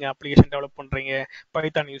கேமிங் அப்ளிகேஷன் டெவலப் பண்ணுறீங்க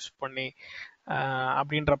பைத்தான் யூஸ் பண்ணி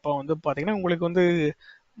அப்படின்றப்போ வந்து பார்த்தீங்கன்னா உங்களுக்கு வந்து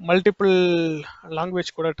மல்டிபிள்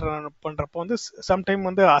லாங்குவேஜ் கூட பண்ணுறப்போ வந்து சம்டைம்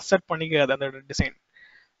வந்து அசெப்ட் பண்ணிக்காது அந்த டிசைன்.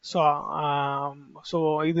 ஸோ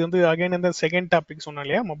இது வந்து அகைன் இந்த செகண்ட் டாபிக் சொன்னோம்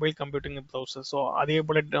இல்லையா, மொபைல் கம்ப்யூட்டிங் ப்ரௌசர். ஸோ அதே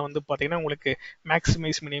போல் வந்து பார்த்தீங்கன்னா உங்களுக்கு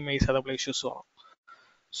மேக்ஸிமைஸ் மினிமைஸ் அதை போல் இஷ்யூஸ் வரும்.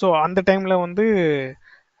 ஸோ அந்த டைமில் வந்து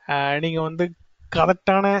நீங்கள் வந்து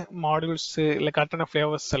கரெக்டான மாடியூல்ஸு இல்லை கரெக்டான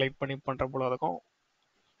ஃப்ளேவர்ஸ் செலக்ட் பண்ணி பண்ணுற போல இருக்கும்.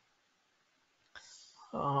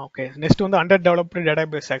 ஓகே, நெக்ஸ்ட் வந்து under developed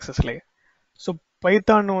database ஆக்சஸ்லே. So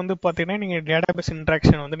Python வந்து பார்த்தீங்கன்னா நீங்கள் டேட்டாபேஸ்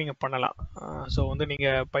இன்ட்ராக்ஷன் வந்து நீங்கள் பண்ணலாம். ஸோ வந்து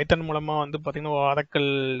நீங்கள் பைத்தான் மூலமாக வந்து பார்த்தீங்கன்னா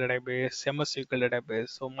Oracle database, MS SQL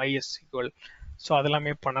database, so MySQL, so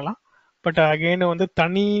அதெல்லாமே பண்ணலாம். பட் அகெயின் வந்து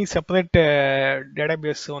தனி செப்பரேட்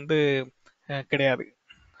டேட்டாபேஸ் வந்து கிடையாது.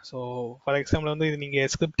 ஸோ ஃபார் எக்ஸாம்பிள் வந்து இது நீங்கள்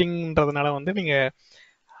ஸ்கிரிப்டிங்கிறதுனால வந்து நீங்கள்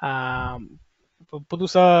இப்போ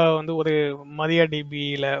புதுசாக வந்து ஒரு மரியா டிபி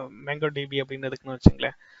இல்லை மேங்கோ டிபி அப்படின்னு இருக்குன்னு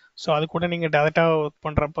வச்சுங்களேன். ஸோ அது கூட நீங்கள் டேரெக்டாக ஒர்க்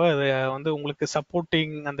பண்ணுறப்ப அது வந்து உங்களுக்கு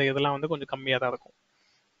சப்போர்ட்டிங் அந்த இதெல்லாம் வந்து கொஞ்சம் கம்மியாக தான் இருக்கும்.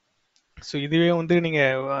 ஸோ இதுவே வந்து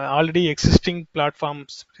நீங்கள் already existing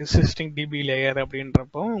platforms, existing DP layer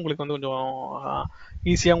அப்படின்றப்போ உங்களுக்கு வந்து கொஞ்சம்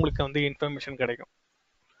ஈஸியாக உங்களுக்கு வந்து இன்ஃபர்மேஷன் கிடைக்கும்.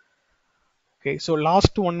 ஓகே, ஸோ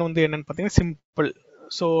லாஸ்ட் ஒன் வந்து என்னன்னு பார்த்தீங்கன்னா சிம்பிள்.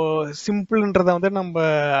 ஸோ சிம்பிள்ன்றதை வந்து நம்ம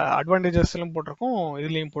அட்வான்டேஜஸ்லாம் போட்டிருக்கோம்,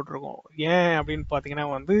 இதுலேயும் போட்டிருக்கோம். ஏன் அப்படின்னு பார்த்தீங்கன்னா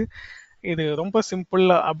வந்து இது ரொம்ப சிம்பிள்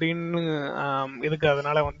அப்படின்னு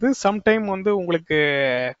இருக்கிறதுனால வந்து சம்டைம் வந்து உங்களுக்கு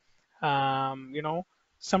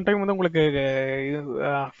சம்டைம் வந்து உங்களுக்கு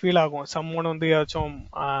ஃபீல் ஆகும் சம்மோன் வந்து ஏதாச்சும்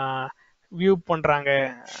வியூ பண்ணுறாங்க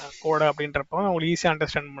கோடை அப்படின்றப்போ அவங்களுக்கு ஈஸியாக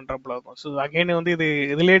அண்டர்ஸ்டாண்ட் பண்ணுறப்பல இருக்கும். ஸோ அகெயின் வந்து இது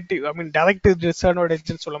ரிலேட்டிவ் டைரக்ட்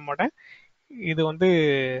டிஸ்அட்வான்டேஜ்னு சொல்ல மாட்டேன், இது வந்து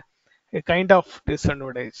கைண்ட் ஆஃப்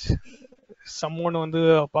டிஸ்அட்வான்டேஜ். சம்மோன் வந்து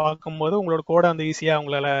பார்க்கும்போது உங்களோட கோடை வந்து ஈஸியாக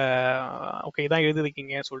அவங்களால ஓகே இதான்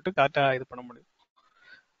எழுதிருக்கீங்க சொல்லிட்டு கரெக்டாக இது பண்ண முடியும்,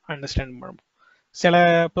 அண்டர்ஸ்டாண்ட் பண்ண முடியும். சில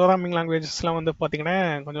ப்ரோக்ராமிங் லாங்குவேஜஸ்லாம் வந்து பார்த்தீங்கன்னா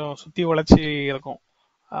கொஞ்சம் சுற்றி வளைச்சி இருக்கும்.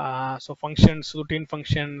 So functions, routine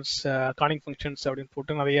functions, Canning functions அப்படின்னு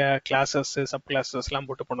போட்டு நிறைய கிளாஸஸ், சப் கிளாஸஸ்லாம்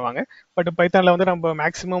போட்டு பண்ணுவாங்க. பட் பைத்தானில் வந்து நம்ம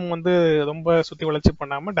மேக்ஸிமம் வந்து ரொம்ப சுற்றி வளைச்சி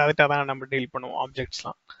பண்ணாமல் டேரெக்டாக தான் நம்ம டீல் பண்ணுவோம்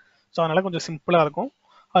ஆப்ஜெக்ட்ஸ்லாம். ஸோ அதனால் கொஞ்சம் சிம்பிளாக இருக்கும்,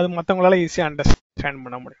 அது மற்றவங்களால ஈஸியாக அண்டர்ஸ்டாண்ட்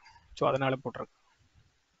பண்ண முடியும். ஸோ அதனால போட்டிருக்கு.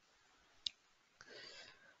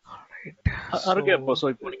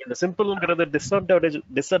 இப்போ நீங்க இந்த சிம்பிள்ங்கிறது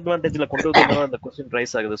டிஸ்அட்வான்டேஜ்ல கொண்டு வந்தா அந்த क्वेश्चन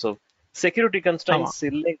ரைஸ் ஆகுது. So security constraints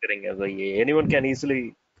இல்லங்கறீங்க, anyone can easily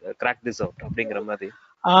crack this out அப்படிங்கற மாதிரி.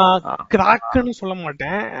 கிராக்னு சொல்ல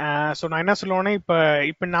மாட்டேன். ஸோ நான் என்ன சொல்லுவேன்னா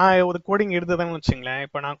இப்போ நான் ஒரு கோடிங் எழுதுறேன்னு வச்சுங்களேன்.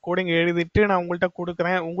 இப்போ நான் கோடிங் எழுதிட்டு நான் உங்கள்கிட்ட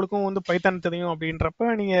கொடுக்குறேன், உங்களுக்கும் வந்து பைத்தான் தெரியும்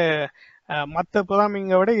அப்படின்றப்ப நீங்க மற்ற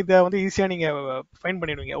ப்ரோக்ராமிங்கை விட இதை வந்து ஈஸியா நீங்க ஃபைண்ட்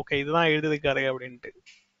பண்ணிடுவீங்க, ஓகே இதுதான் எழுதிருக்காரு அப்படின்ட்டு.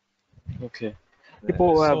 ஓகே, இப்போ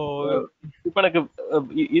எனக்கு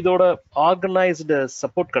இதோட ஆர்கனைஸ்டு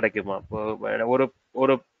சப்போர்ட் கிடைக்குமா? ஒரு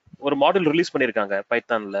ஒரு ஒரு மாடியூல் ரிலீஸ் பண்ணிருக்காங்க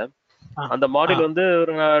பைத்தான்ல, அந்த மாடியூல் வந்து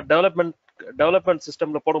ஒரு டெவலப்மெண்ட்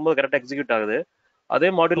சிஸ்டம்ல போடும்போது கரெக்டா எக்ஸிக்யூட் ஆகுது. அதே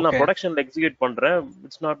மாடியூல் நான் ப்ரொடக்ஷன்ல எக்ஸிக்யூட் பண்றேன்,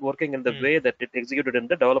 it's not working in the way that it executed in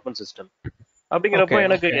the development system. அப்படிங்கிறப்போ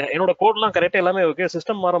எனக்கு என்னோட கோட்லாம் கரெக்டா எல்லாமே ஓகே.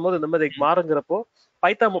 சிஸ்டம் மாறும்போது இந்த மாதிரி மாறுங்கிறப்போ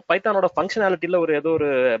பைத்தானோட ஃபங்க்ஷனாலிட்டியில ஏதோ ஒரு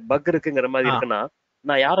பக் இருக்குங்கிற மாதிரி இருக்குன்னா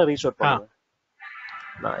நான் யாரை ரீச் அவுட் பண்ணுவேன்?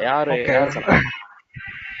 நான் யாரு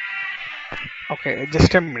Okay,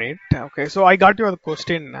 just a minute. Okay, so I got your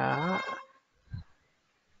question.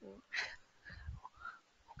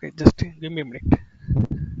 Okay, just give me a minute.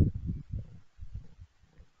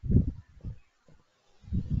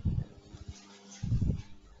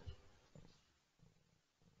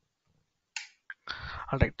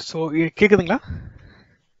 Alright, so கேக்குதுங்களா?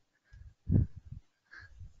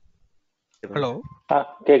 ஹலோ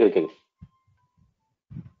கேக்குது.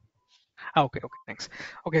 Okay thanks.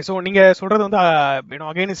 ஓகே, ஸோ நீங்க சொல்றது வந்து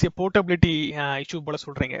அகைன் இஸ் போர்ட்டபிலிட்டி இஷ்யூ போல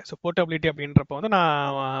சொல்றீங்க. ஸோ போர்ட்டபிலிட்டி அப்படின்றப்ப வந்து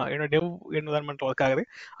நான் என்னோட டெவ் என்வரான்மெண்ட் ஒர்க் ஆகுது,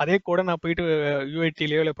 அதே கூட நான் போயிட்டு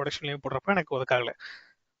யூஐடிலேயோ இல்லை ப்ரொடக்ஷன்லேயோ போடுறப்ப எனக்கு ஒர்க் ஆகலை.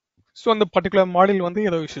 ஸோ அந்த பர்டிகுலர் மாடல் வந்து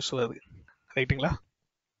ஏதோ இஷ்யூஸ் வருது, ரைட்டுங்களா?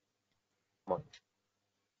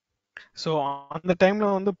 ஸோ அந்த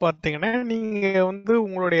டைம்ல வந்து பார்த்தீங்கன்னா நீங்க வந்து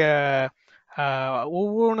உங்களுடைய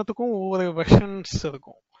ஒவ்வொன்றுத்துக்கும் ஒவ்வொரு வெர்ஷன்ஸ்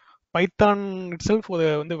இருக்கும். பைத்தான் இட் செல்ஃப் ஒரு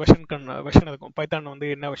வந்து வெர்ஷன் இருக்கும். பைத்தான் வந்து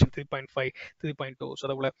என்ன வெர்ஷன் 3.5 3.2 ஸோ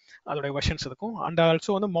அதுபோல் அதோட வெர்ஷன்ஸ் இருக்கும். அண்ட்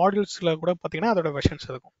ஆல்சோ வந்து மாடியூல்ஸில் கூட பார்த்தீங்கன்னா அதோட வெர்ஷன்ஸ்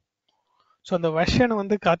இருக்கும். ஸோ அந்த வெர்ஷன்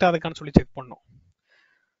வந்து கரெக்டாக இருக்கான்னு சொல்லி செக் பண்ணணும்.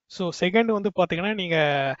 ஸோ செகண்ட் வந்து பார்த்தீங்கன்னா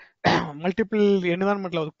நீங்கள் மல்டிபிள்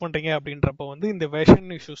என்விரான்மெண்ட்டில் ஒர்க் பண்ணுறீங்க அப்படின்றப்போ வந்து இந்த வெர்ஷன்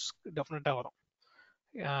இஷ்யூஸ் டெஃபினட்டாக வரும்.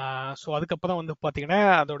 ஸோ அதுக்கப்புறம் வந்து பார்த்தீங்கன்னா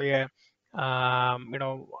அதோடைய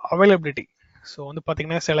அவைலபிலிட்டி. ஸோ வந்து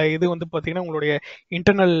பார்த்தீங்கன்னா சில இது வந்து பார்த்தீங்கன்னா உங்களுடைய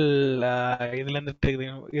இன்டர்னல் இதுலேருந்து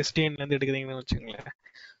எடுக்குதுங்க, எஸ்டிஎன்லேருந்து எடுக்குதுங்கன்னு வச்சுங்களேன்.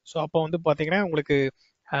 ஸோ அப்போ வந்து பார்த்தீங்கன்னா உங்களுக்கு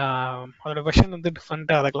அதோட வெர்ஷன் வந்து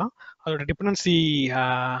டிஃப்ரெண்ட்டாக இருக்கலாம், அதோட டிபெண்டன்சி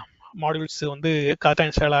மாடியூல்ஸ் வந்து கரெக்டாக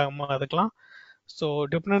இன்ஸ்டால் ஆகாமல் இருக்கலாம். ஸோ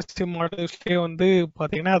டிபெண்டன்சி மாடியூல்ஸ்லேயே வந்து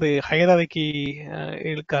பார்த்தீங்கன்னா அது ஹையரார்கி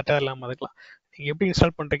கரெக்டாக இல்லாமல் இருக்கலாம். நீங்கள் எப்படி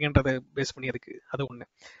இன்ஸ்டால் பண்ணுறீங்கன்றதை பேஸ் பண்ணி இருக்கு, அது ஒன்று.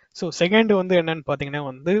 ஸோ செகண்ட் வந்து என்னன்னு பார்த்தீங்கன்னா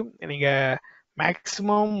வந்து நீங்கள்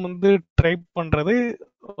மேக்ஸிமம் வந்து ட்ரை பண்ணுறது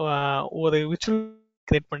ஒரு விர்ச்சுவல்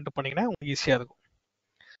கிரியேட் பண்ணிட்டு பண்ணீங்கன்னா உங்களுக்கு ஈஸியாக இருக்கும்.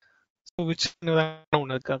 ஸோ விர்ச்சுவல்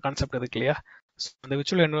ஒன்று கான்செப்ட் இருக்கு இல்லையா? ஸோ அந்த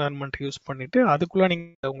விர்ச்சுவல் என்விரான்மெண்ட் யூஸ் பண்ணிட்டு அதுக்குள்ளே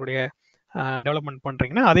நீங்கள் உங்களுடைய டெவலப்மெண்ட்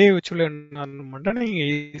பண்ணுறீங்கன்னா அதே விர்ச்சுவல் என்விரான்மெண்ட்டை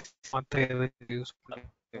நீங்கள் மற்ற யூஸ் பண்ணுங்க.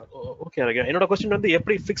 ஓகே, என்னோட கொஸ்டின் வந்து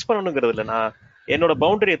எப்படி ஃபிக்ஸ் பண்ணணுங்கிறது இல்லை. நான் என்னோட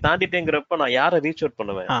பவுண்டரியை தாண்டிட்டேங்கிறப்ப நான் யாரை ரீச் அவுட்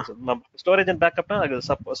பண்ணுவேன்? ஸ்டோரேஜ் அண்ட் பேக்கப்னா அதுக்கு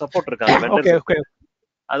சப்போர்ட் இருக்காங்க.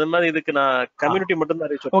 அது மாதிரி இதுக்கு நான் கம்யூனிட்டி மட்டும் தான்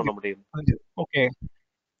ரீச் அவுட் பண்ண முடியும். Okay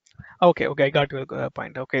I got your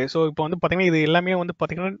point. Okay, so இப்போ வந்து பார்த்தீங்கன்னா இது எல்லாமே வந்து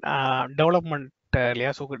பார்த்தீங்கன்னா டெவலப்மெண்ட்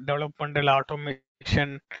இல்லையா? ஸோ டெவலப்மெண்ட் இல்லை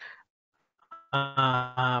ஆட்டோமேஷன்.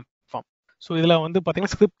 ஸோ இதில் வந்து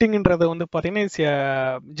பார்த்தீங்கன்னா ஸ்கிரிப்டிங்கிறது வந்து பார்த்தீங்கன்னா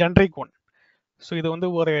ஜென்ரிக் ஒன். ஸோ இது வந்து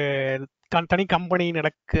ஒரு தனி கம்பெனி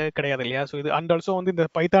கிடையாது இல்லையா? ஸோ இது அண்ட் ஆல்சோ வந்து இந்த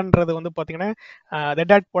பைத்தான்றது வந்து பார்த்தீங்கன்னா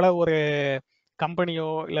ரெட் போல ஒரு கம்பெனியோ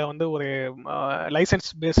இல்லை வந்து ஒரு லைசன்ஸ்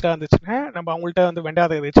பேஸ்டாக இருந்துச்சுன்னா நம்ம அவங்கள்ட்ட வந்து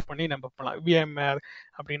வெண்டாரை ரீச் பண்ணி நம்ம பண்ணலாம். விஎம்ஆர்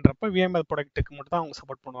அப்படின்றப்ப விஎம்ஆர் ப்ராடக்ட்டுக்கு மட்டும் தான் அவங்க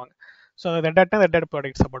சப்போர்ட் பண்ணுவாங்க. ஸோ அது ரெட்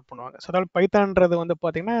ப்ராடக்ட் சப்போர்ட் பண்ணுவாங்க. ஸோ அதாவது பைத்தான்றது வந்து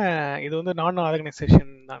பார்த்தீங்கன்னா இது வந்து நான்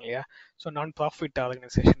ஆர்கனைசேஷன் தான் இல்லையா? ஸோ நான் ப்ராஃபிட்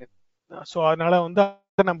ஆர்கனைசேஷன். ஸோ அதனால வந்து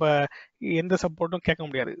நம்ம எந்த சப்போர்ட்டும் கேட்க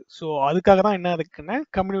முடியாது. ஸோ அதுக்காக தான் என்ன இருக்குன்னா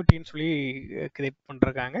கம்யூனிட்டின்னு சொல்லி கிரியேட்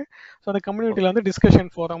பண்ணிருக்காங்க. ஸோ அந்த கம்யூனிட்டியில் வந்து டிஸ்கஷன்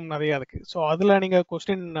ஃபோரம் நிறையா இருக்குது. ஸோ அதில் நீங்கள்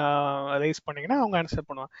கொஸ்டின் ரைஸ் பண்ணிங்கன்னா அவங்க ஆன்சர்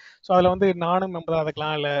பண்ணுவாங்க. ஸோ அதில் வந்து நானும் மெம்பராக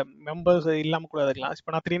இருக்கலாம், இல்லை மெம்பர்ஸ் இல்லாமல் கூட இருக்கலாம்.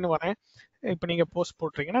 இப்போ நான் திடீர்னு வரேன், இப்போ நீங்கள் போஸ்ட்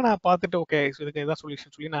போட்டிருக்கீங்கன்னா நான் பார்த்துட்டு ஓகே இதுக்கு எதாவது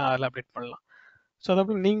சொல்யூஷன் சொல்லி நான் அதில் அப்டேட் பண்ணலாம். ஸோ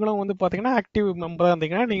அதாவது நீங்களும் வந்து பார்த்தீங்கன்னா ஆக்டிவ் மெம்பராக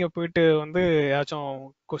இருந்தீங்கன்னா நீங்கள் போயிட்டு வந்து ஏதாச்சும்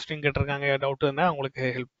கொஸ்டின் கேட்டிருக்காங்க, டவுட் இருந்தால் அவங்களுக்கு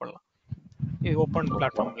ஹெல்ப் பண்ணலாம். இது ஓப்பன்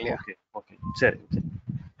பிளாட்ஃபார்ம் இல்லையா? ஓகே சரி.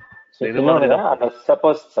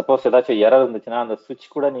 சப்போஸ் ஏதாச்சும் எரர் இருந்துச்சுன்னா அந்த சுவிட்ச்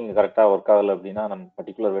கூட நீங்க கரெக்டா ஒர்க் ஆகல அப்படின்னா நம்ம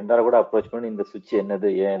பர்டிகுலர் வெண்டரை கூட அப்ரோச் பண்ணி இந்த சுவிட்ச்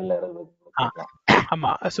என்னது ஏன் இல்லை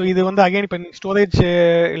ஆமா. ஸோ இது வந்து அகைன் இப்போ ஸ்டோரேஜ்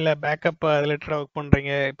இல்லை பேக்கப் ரிலேட்டடாக ஒர்க்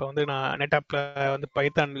பண்ணுறீங்க. இப்போ வந்து நான் நெட்ஆப்பில் வந்து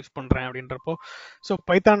பைத்தான் யூஸ் பண்ணுறேன் அப்படின்றப்போ ஸோ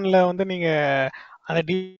பைத்தானில் வந்து நீங்கள் அந்த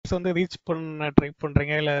டீல்ஸ் வந்து ரீச் பண்ண ட்ரை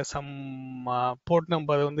பண்ணுறீங்க, இல்லை சம் போர்ட்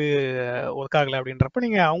நம்பர் வந்து ஒர்க் ஆகலை அப்படின்றப்ப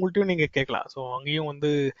நீங்கள் அவங்கள்ட்டையும் நீங்கள் கேட்கலாம். ஸோ அங்கேயும்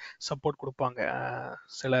வந்து சப்போர்ட் கொடுப்பாங்க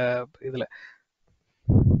சில இதில்.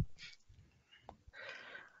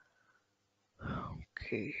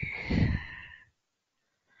 ஓகே,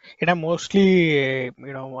 ஏன்னா மோஸ்ட்லி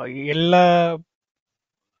எல்லா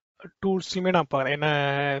டூல்ஸ்லையுமே நான் பார்க்குறேன். ஏன்னா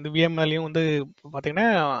இந்த விஎம்எல்லையும் வந்து பார்த்தீங்கன்னா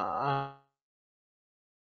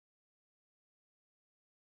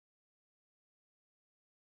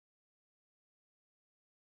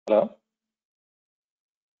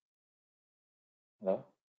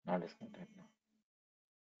நான் டிஸ்கனெக்ட்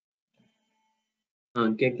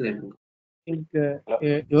கேட்கல.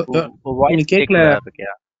 கேட்கல.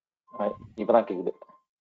 இப்பதான் கேக்குது.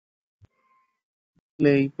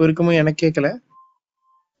 இல்ல இப்போ இருக்குமோ எனக்கு கேட்கல.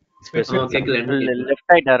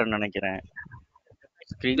 லெஃப்ட் ஆயிட்டாருன்னு நினைக்கிறேன்.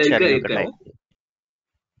 ஸ்கிரீன் ஷேரிங் கட்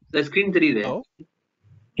ஆயிடுச்சு. ஸ்கிரீன் தெரியுது.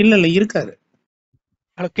 இல்ல இருக்காரு.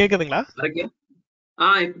 ஹலோ கேக்குதுங்களா?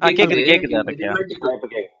 கேக்குது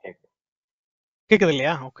கேக்குது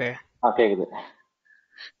இல்லையா? ஓகே கேக்குது.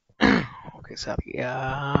 Okay sir.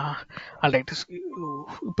 ஆல்ரைட்.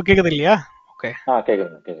 இப்போ கேக்குது இல்லையா? ஓகே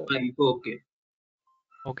கேக்குது. இப்போ ஓகே.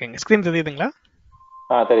 ஓகேங்க. ஸ்கிரீன் தெரியுதுங்களா?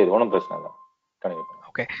 தெரியுது. ஒண்ணும் பிரச்சனை இல்ல. கண்டிப்பா.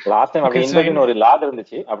 ஓகே. லாஸ்ட் டைம் அப்படியே இன்டர்வியூ ஒரு லாக்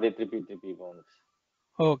இருந்துச்சு. அப்படியே திருப்பி போனுச்சு.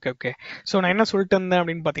 ஓகே. ஸோ நான் என்ன சொல்லிட்டு இருந்தேன்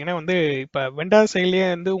அப்படின்னு பார்த்தீங்கன்னா வந்து இப்போ வெண்டார் சைட்லேயே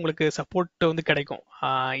வந்து உங்களுக்கு சப்போர்ட் வந்து கிடைக்கும்.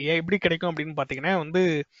 எப்படி கிடைக்கும் அப்படின்னு பார்த்தீங்கன்னா வந்து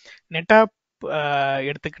நெட்டாப்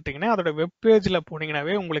எடுத்துக்கிட்டிங்கன்னா அதோட வெப்பேஜில்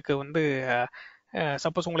போனீங்கன்னாவே உங்களுக்கு வந்து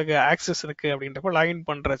சப்போஸ் உங்களுக்கு ஆக்சஸ் இருக்குது அப்படின்றப்போ லாகின்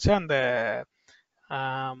பண்ணுறச்ச அந்த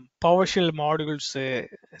பவர்ஷெல் மாடியூல்ஸு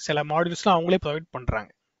சில மாடியூல்ஸ்லாம் அவங்களே ப்ரொவைட் பண்ணுறாங்க,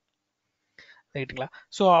 ரைட்டுங்களா?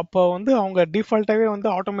 ஸோ அப்போ வந்து அவங்க டிஃபால்ட்டாகவே வந்து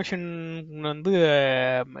ஆட்டோமேஷன் வந்து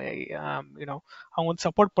யூனோ அவங்க வந்து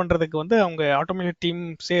சப்போர்ட் பண்ணுறதுக்கு வந்து அவங்க ஆட்டோமேஷன்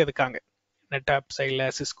டீம்ஸே இருக்காங்க. நெட்டாப் சைடில்,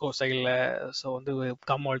 சிஸ்கோ சைடில், ஸோ வந்து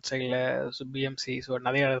கமால்ட் சைடில், ஸோ பிஎம்சி, ஸோ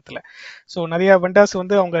நிறைய இடத்துல. ஸோ நிறைய வெண்டார்ஸ்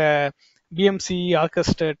வந்து அவங்க பிஎம்சி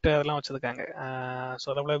ஆர்கஸ்ட்ரேட் அதெல்லாம் வச்சுருக்காங்க. ஸோ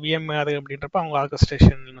அதோட விஎம்ஆர் அப்படின்றப்ப அவங்க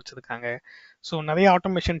ஆர்கஸ்ட்ரேஷன் வச்சுருக்காங்க. ஸோ நிறைய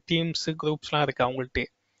ஆட்டோமேஷன் டீம்ஸ் குரூப்ஸ்லாம் இருக்குது அவங்கள்ட்டே.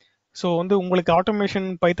 ஸோ வந்து உங்களுக்கு ஆட்டோமேஷன்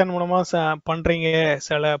பைத்தான் மூலமாக பண்ணுறீங்க,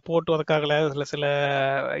 சில போர்ட் ஒர்க்காகல, சில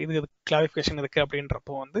இது கிளாரிஃபிகேஷன் இருக்குது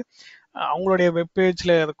அப்படின்றப்போ வந்து அவங்களுடைய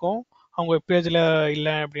வெப்பேஜில் இருக்கும். அவங்க வெப்பேஜில்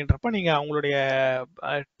இல்லை அப்படின்றப்ப நீங்கள் அவங்களுடைய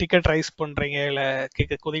டிக்கெட் ரைஸ் பண்ணுறீங்க இல்லை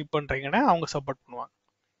கொதிவு பண்ணுறீங்கன்னா அவங்க சப்போர்ட் பண்ணுவாங்க.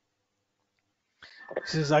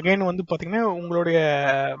 அகைன் வந்து பார்த்தீங்கன்னா உங்களுடைய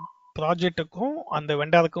ப்ராஜெக்ட்டுக்கும் அந்த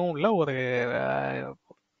வெண்டாருக்கும் உள்ள ஒரு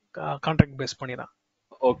கான்ட்ராக்ட் பேஸ் பண்ணி தான்.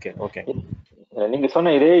 ஓகே. நீங்க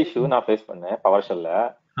சொன்ன இதே இஷ்யூ நான் ஃபேஸ் பண்ணேன் பவர்ஷெல்ல.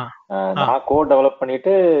 நான் கோட் டெவலப்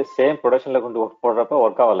பண்ணிட்டு சேம் ப்ரொடக்ஷன்ல கொண்டு போடுறப்ப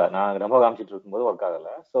ஒர்க் ஆகல. நான் ரொம்ப காமிச்சிட்டு இருக்கும்போது ஒர்க் ஆகல.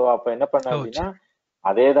 ஸோ அப்ப என்ன பண்ணேன் அப்படின்னா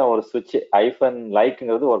அதே தான் ஒரு சுவிட்ச் ஐஃபன்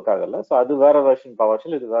லைக்ங்கிறது ஒர்க் ஆகல. ஸோ அது வேற வெர்ஷன்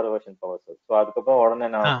பவர்ஷெல், இது வேற வெர்ஷன் பவர்ஷெல். ஸோ அதுக்கப்புறம் உடனே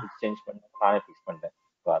நான் சுவிட்ச் சேஞ்ச் பண்ணேன், நானே ஃபிக்ஸ் பண்ணிட்டேன்.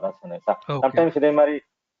 ஸோ அதான் சொன்னேன். சம்டைம்ஸ் இதே மாதிரி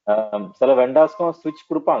சில வெண்டார்ஸ்க்கும் ஸ்விட்ச்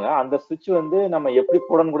கொடுப்பாங்க. அந்த ஸ்விட்ச் வந்து நம்ம எப்படி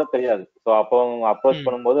போடணும்னு கூட தெரியாது. ஸோ அப்போ அப்ரோச்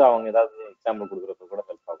பண்ணும்போது அவங்க ஏதாவது எக்ஸாம்பிள் கொடுக்குறப்ப கூட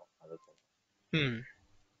ஹெல்ப் ஆகும்.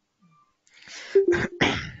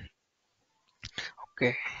 Okay,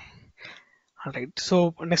 alright. ஸோ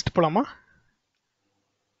நெக்ஸ்ட் போலாமா?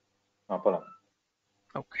 போலாம்.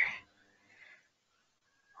 ஓகே.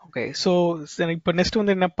 ஸோ இப்போ நெக்ஸ்ட்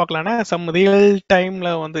வந்து என்ன பார்க்கலாம்னா சம் ரியல் டைமில்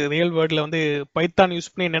வந்து ரியல் வேர்ல்டில் வந்து பைத்தான் யூஸ்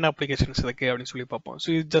பண்ணி என்னென்ன அப்ளிகேஷன்ஸ் இருக்குது அப்படின்னு சொல்லி பார்ப்போம். ஸோ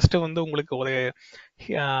இது ஜஸ்ட் வந்து உங்களுக்கு ஒரு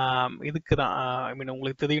இதுக்கு தான், ஐ மீன்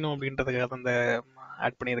உங்களுக்கு தெரியணும் அப்படின்றதுக்காக அந்த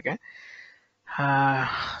ஆட் பண்ணியிருக்கேன்.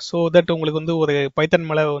 ஸோ தட் உங்களுக்கு வந்து ஒரு பைத்தான்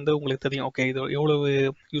மேலே வந்து உங்களுக்கு தெரியும், ஓகே இது எவ்வளவு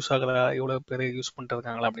யூஸ் ஆகுதா, எவ்வளோ பேர் யூஸ்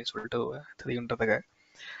பண்ணிருக்காங்களா அப்படின்னு சொல்லிட்டு தெரியுன்றதுக்காக.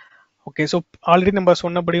 ஓகே. ஸோ ஆல்ரெடி நம்ம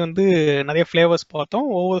சொன்னபடி வந்து நிறைய ஃப்ளேவர்ஸ் பார்த்தோம்.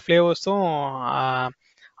 ஒவ்வொரு ஃப்ளேவர்ஸும்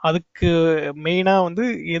அதுக்கு மெயினாக வந்து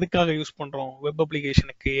எதுக்காக யூஸ் பண்ணுறோம், வெப்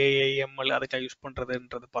அப்ளிகேஷனுக்கு ஏஐஎம்எல் அதுக்காக யூஸ்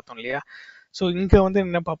பண்ணுறதுன்றது பார்த்தோம் இல்லையா? ஸோ இங்கே வந்து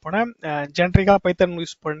என்ன பார்ப்போம்னா ஜென்ரிக்காக பைத்தான்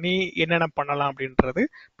யூஸ் பண்ணி என்னென்ன பண்ணலாம் அப்படின்றது,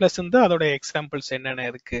 ப்ளஸ் வந்து அதோட எக்ஸாம்பிள்ஸ் என்னென்ன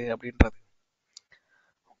இருக்குது அப்படின்றது.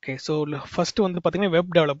 ஓகே. ஸோ ஃபர்ஸ்ட் வந்து பார்த்தீங்கன்னா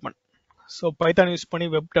web development. So Python use பண்ணி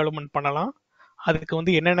வெப் டெவலப்மெண்ட் பண்ணலாம். அதுக்கு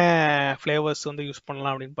வந்து என்னென்ன ஃப்ளேவர்ஸ் வந்து யூஸ்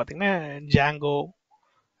பண்ணலாம் அப்படின்னு பார்த்தீங்கன்னா ஜாங்கோ,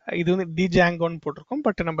 இது வந்து டி ஜாங்கோன்னு போட்டிருக்கோம்,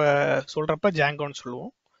 பட் நம்ம சொல்கிறப்ப ஜாங்கோன்னு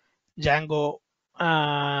சொல்லுவோம். ஜாங்கோ,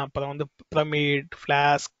 அப்புறம் வந்து பிரமிட்,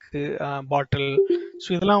 ஃப்ளாஸ்க், பாட்டில். ஸோ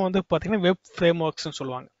இதெல்லாம் வந்து பார்த்தீங்கன்னா வெப் ஃப்ரேம் ஒர்க்ஸ்ன்னு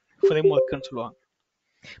சொல்லுவாங்க, இப்போ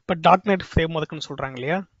 .NET ஃப்ரேம் ஒர்க்னு சொல்கிறாங்க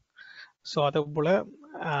இல்லையா? ஸோ அதே போல்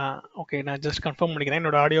ஓகே, நான் ஜஸ்ட் கன்ஃபார்ம் பண்ணிக்கிறேன்.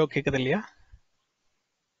 என்னோட ஆடியோ கேட்குது இல்லையா?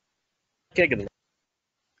 கேட்குது.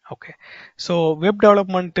 ஓகே. ஸோ வெப்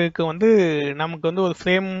டெவலப்மெண்ட்டுக்கு வந்து நமக்கு வந்து ஒரு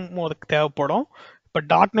ஃப்ரேம் ஒர்க் தேவைப்படும். இப்போ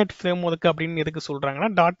 .NET ஃப்ரேம் ஒர்க் அப்படின்னு எதுக்கு சொல்கிறாங்கன்னா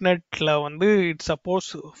 .NETல வந்து இட்ஸ் சப்போஸ்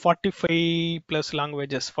 45+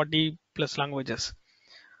 லாங்குவேஜஸ்.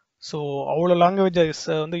 ஸோ அவ்வளோ லாங்குவேஜஸ்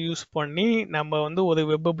வந்து யூஸ் பண்ணி நம்ம வந்து ஒரு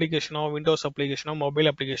வெப் அப்ளிகேஷனோ, விண்டோஸ் அப்ளிகேஷனோ,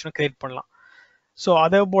 மொபைல் அப்ளிகேஷனோ கிரியேட் பண்ணலாம். ஸோ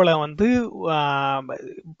அதே போல் வந்து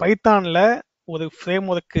பைத்தானில் ஒரு frame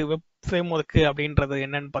work, web frame work அப்படின்றது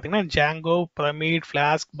என்னன்னு பார்த்தீங்கன்னா ஜாங்கோ, பிரமிட்,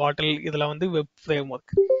 ஃப்ளாஸ்க், பாட்டில், இதில் வந்து வெப் ஃப்ரேம்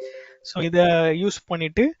ஒர்க். ஸோ இதை யூஸ்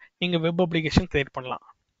பண்ணிட்டு நீங்கள் வெப் அப்ளிகேஷன் கிரியேட் பண்ணலாம்,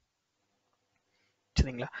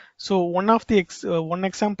 சரிங்களா? ஸோ ஒன்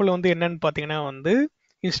எக்ஸாம்பிள் வந்து என்னன்னு பார்த்தீங்கன்னா வந்து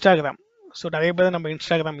இன்ஸ்டாகிராம். ஸோ நிறைய பேர் நம்ம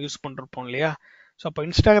இன்ஸ்டாகிராம் யூஸ் பண்ணிருப்போம் இல்லையா? ஸோ அப்போ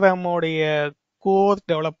இன்ஸ்டாகிராமோடைய கோர்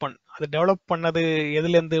டெவலப்மெண்ட், அது டெவலப் பண்ணது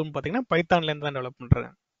எதுலேருந்துன்னு பார்த்தீங்கன்னா பைத்தான்லேருந்து தான் டெவலப் பண்ணுறாங்க.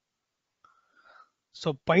 So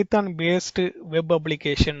Python based web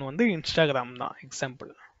application வந்து இன்ஸ்டாகிராம் தான்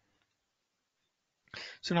எக்ஸாம்பிள்.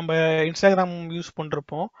 ஸோ நம்ம இன்ஸ்டாகிராம் யூஸ்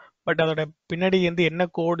பண்ணிருப்போம், பட் அதோட பின்னாடி வந்து என்ன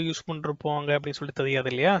கோடு யூஸ் பண்ணிருப்போம் அங்கே அப்படின்னு சொல்லி தெரியாது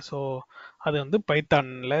இல்லையா. ஸோ அது வந்து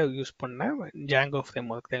பைத்தானில் யூஸ் பண்ண ஜாங்கோ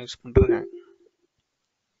ஃப்ரேம் ஒர்க் தான் யூஸ் பண்ணுறேன்.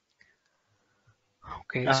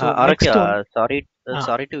 Okay, so Arokya,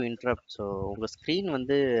 sorry to interrupt. So உங்க ஸ்க்ரீன்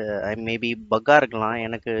வந்து மேபி பக்கா இருக்கலாம்,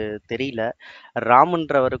 எனக்கு தெரியல.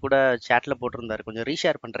 ராமன்றவர் கூட சேட்ல போட்டிருந்தாரு, கொஞ்சம்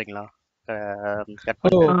ரீஷேர் பண்றீங்களா? கட்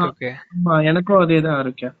பண்ணுங்க. ஓகே, எனக்கும் அதே தான்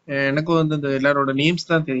இருக்கு. எனக்கும் வந்து இந்த எல்லாரோட நேம்ஸ்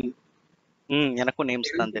தான் தெரியுது. எனக்கும்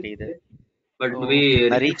நேம்ஸ் தான் தெரியுது. பட்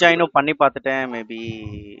நான் ரீஜாயினும் பண்ணி பார்த்துட்டேன், மேபி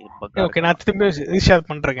பக்கா. ஓகே, நான் திரும்பி ரீஷேர்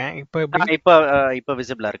பண்றேன். இப்போ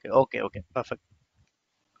விசிபிளா இருக்கு. Okay okay, perfect.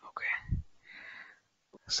 ஓகே,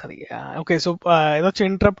 சரி. ஓகே, ஸோ ஏதாச்சும்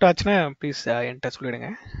இன்டரப்ட் ஆச்சுன்னா ப்ளீஸ் என்கிட்ட சொல்லிடுங்க.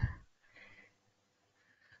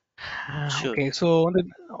 ஓகே, ஸோ வந்து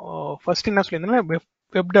ஃபர்ஸ்ட் என்ன சொல்லியிருந்தேன்னா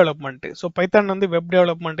வெப் டெவலப்மெண்ட். ஸோ பைத்தான் வந்து வெப்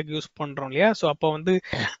டெவலப்மெண்ட்டுக்கு யூஸ் பண்ணுறோம் இல்லையா. ஸோ அப்போ வந்து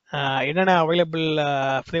என்னென்ன அவைலபிள்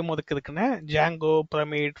ஃப்ரேம் ஒர்க் இருக்குன்னா ஜாங்கோ,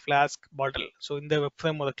 பிரமிட், ஃப்ளாஸ்க், பாட்டில். ஸோ இந்த வெப்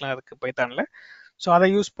ஃப்ரேம் ஒர்க்லாம் இருக்குது பைத்தானில். ஸோ அதை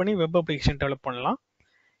யூஸ் பண்ணி வெப் அப்ளிகேஷன் டெவலப் பண்ணலாம்.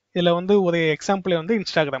 இதில் வந்து ஒரு எக்ஸாம்பிள் வந்து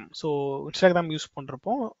இன்ஸ்டாகிராம். ஸோ இன்ஸ்டாகிராம் யூஸ்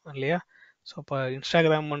பண்ணுறப்போம் இல்லையா. ஸோ அப்போ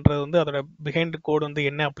இன்ஸ்டாகிராம்ன்றது வந்து அதோட பிஹைண்ட் கோடு வந்து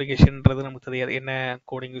என்ன அப்ளிகேஷன்ன்றது நமக்கு தெரியாது, என்ன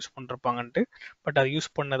கோடிங் யூஸ் பண்ணிருப்பாங்கன்ட்டு. பட் அது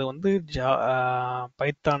யூஸ் பண்ணது வந்து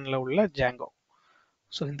பைத்தானில் உள்ள ஜாங்கோ.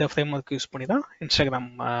 ஸோ இந்த ஃப்ரேம் ஒர்க் யூஸ் பண்ணி தான் இன்ஸ்டாகிராம்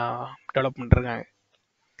டெவலப் பண்ணிருக்காங்க.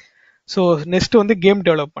 ஸோ நெக்ஸ்ட் வந்து கேம்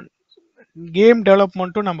டெவலப்மெண்ட். கேம்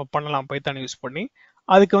டெவலப்மெண்ட்டும் நம்ம பண்ணலாம் பைத்தான் யூஸ் பண்ணி.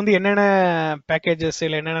 அதுக்கு வந்து என்னென்ன பேக்கேஜஸ்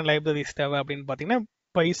இல்லை என்னென்ன லைப்ரரிஸ் தேவை அப்படின்னு பார்த்தீங்கன்னா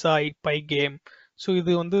பைசாய், பை கேம். ஸோ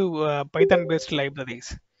இது வந்து பைத்தான் பேஸ்ட்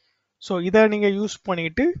லைப்ரரிஸ். ஸோ இதை நீங்கள் யூஸ்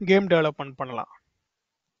பண்ணிட்டு கேம் டெவலப்மெண்ட் பண்ணலாம்.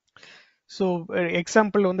 ஸோ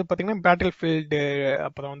எக்ஸாம்பிள் வந்து பார்த்தீங்கன்னா பேட்டில் ஃபீல்டு,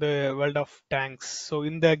 அப்புறம் வந்து வேர்ல்ட் ஆஃப் டேங்க்ஸ். ஸோ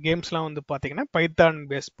இந்த கேம்ஸ்லாம் வந்து பார்த்தீங்கன்னா பைத்தான்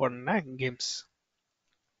பேஸ் பண்ண கேம்ஸ்.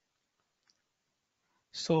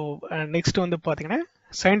 ஸோ நெக்ஸ்ட் வந்து பார்த்தீங்கன்னா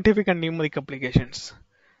scientific and numeric applications.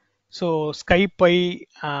 So ஸ்கைபை,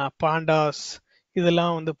 பாண்டாஸ்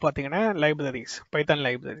இதெல்லாம் வந்து பார்த்தீங்கன்னா லைப்ரரிஸ், பைத்தான்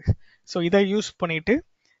லைப்ரரிஸ். ஸோ இதை யூஸ் பண்ணிட்டு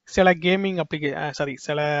சில கேமிங்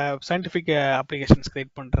சில சயின்டிஃபிக் அப்ளிகேஷன்ஸ்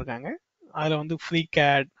கிரியேட் பண்ணிருக்காங்க. அதில் வந்து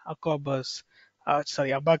ஃப்ரீகேட், அக்காபஸ்,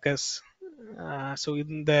 அபாக்கஸ். ஸோ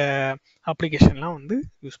இந்த அப்ளிகேஷன்லாம் வந்து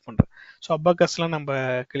யூஸ் பண்ணுறேன். ஸோ அபாக்கஸ்லாம் நம்ம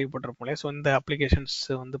கேள்விப்பட்டிருப்போம் இல்லையா. ஸோ இந்த அப்ளிகேஷன்ஸ்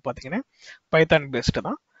வந்து பார்த்தீங்கன்னா பைத்தான் பேஸ்டு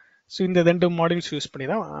தான். ஸோ இந்த 2 மாடியூல்ஸ் யூஸ் பண்ணி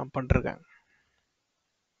தான் பண்ணிருக்காங்க.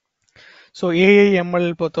 ஸோ ஏஐஎம்எல்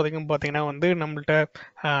பொறுத்த வரைக்கும் பார்த்தீங்கன்னா வந்து நம்மள்ட்ட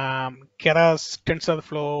கெராஸ்,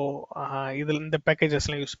 டென்சர்ஃப்ளோ இதில் இந்த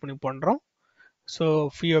பேக்கேஜஸ்லாம் யூஸ் பண்ணி பண்ணுறோம். ஸோ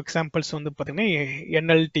ஃபியூ எக்ஸாம்பிள்ஸ் வந்து பார்த்தீங்கன்னா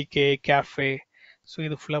என்எல்டிகே, கேஃபே. ஸோ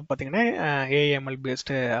இது ஃபுல்லாக பார்த்தீங்கன்னா AIML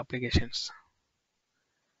based applications.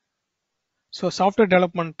 So software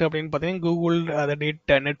development அப்படின்னு பார்த்தீங்கன்னா கூகுள்,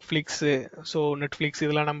 நெட்ஃப்ளிக்ஸு. ஸோ நெட்ஃப்ளிக்ஸ்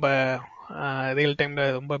இதெல்லாம் நம்ம ரியல்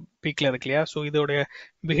டைமில் ரொம்ப பீக்கில் இருக்கு இல்லையா. ஸோ இதோடைய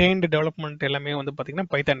பிஹைண்ட் டெவலப்மெண்ட் எல்லாமே வந்து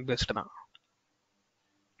பார்த்தீங்கன்னா பைத்தான் பேஸ்டு தான்.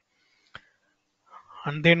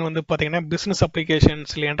 அண்ட் தென் வந்து பார்த்தீங்கன்னா பிஸ்னஸ்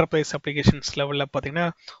அப்ளிகேஷன்ஸ் இல்லை என்டர்பிரைஸ் அப்ளிகேஷன்ஸ் லெவலில் பார்த்தீங்கன்னா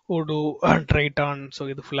ஓடோ, ட்ரைட்டான். ஸோ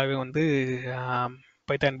இது ஃபுல்லாகவே வந்து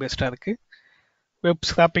பைத்தான் பேஸ்டாக இருக்குது. வெப்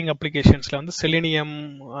ஸ்கிராப்பிங் அப்ளிகேஷன்ஸில் வந்து செலினியம்,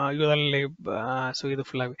 யூஆர்எல் லைப். ஸோ இது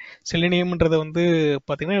ஃபுல்லாகவே செலினியம்ன்றது வந்து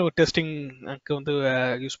பார்த்தீங்கன்னா ஒரு டெஸ்டிங்க்கு வந்து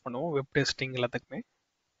யூஸ் பண்ணுவோம், வெப் டெஸ்டிங் எல்லாத்துக்குமே.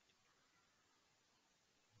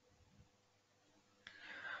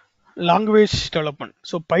 Language development.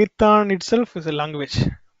 So Python it self is a language.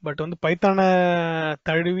 But வந்து பைத்தானை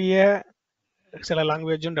தழுவிய சில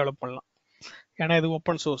லாங்குவேஜும் டெவலப் பண்ணலாம். ஏன்னா இது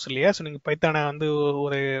ஓப்பன் சோர்ஸ் இல்லையா. ஸோ நீங்கள் பைத்தானை வந்து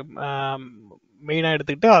ஒரு மெயினாக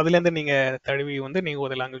எடுத்துக்கிட்டு அதுலேருந்து நீங்கள் தழுவி வந்து நீங்கள்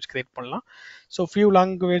ஒரு லாங்குவேஜ் கிரியேட் பண்ணலாம். ஸோ ஃபியூ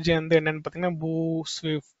லாங்குவேஜ் வந்து என்னென்னு பார்த்தீங்கன்னா பூ,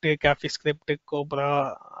 ஸ்விஃப்ட், கேஃபி ஸ்கிரிப்ட், கோப்ரா,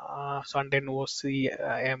 சண்டென், ஓசி,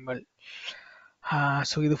 எம்எல்.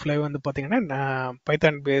 ஸோ இது ஃபுல்லாக வந்து பார்த்தீங்கன்னா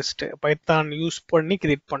பைத்தான் பேஸ்டு, பைத்தான் யூஸ் பண்ணி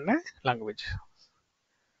கிரியேட் பண்ண லாங்குவேஜ்.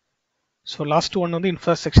 ஸோ லாஸ்ட் ஒன் வந்து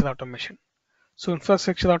இன்ஃப்ராஸ்ட்ரக்சர் ஆட்டோமேஷன். ஸோ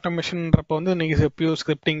இன்ஃப்ராஸ்ட்ரக்சர் ஆட்டோமேஷன்றப்போ வந்து நீங்கள் பியூர்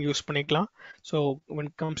ஸ்கிரிப்டிங் யூஸ் பண்ணிக்கலாம். So when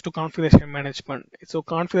it comes to configuration management. So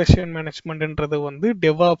configuration மேனேஜ்மெண்ட்ன்றது வந்து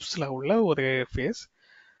டெவாப்ஸில் உள்ள ஒரு ஃபேஸ்.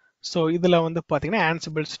 ஸோ இதில் வந்து பார்த்தீங்கன்னா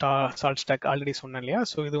ஆன்சிபிள், சால்ட் ஸ்டாக் ஆல்ரெடி சொன்னேன் இல்லையா.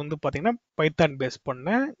 ஸோ இது வந்து பார்த்தீங்கன்னா பைத்தான் பேஸ்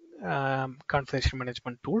பண்ண கான்ஃபிகரேஷன்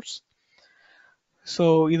மேனேஜ்மெண்ட் டூல்ஸ். ஸோ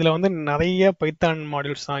இதில் வந்து நிறைய பைத்தான்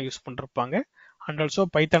மாடியூல்ஸ் தான் யூஸ் பண்ணிருப்பாங்க. அண்ட் ஆல்சோ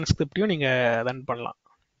பைத்தான் ஸ்கிரிப்டையும் நீங்கள் ரன் பண்ணலாம்.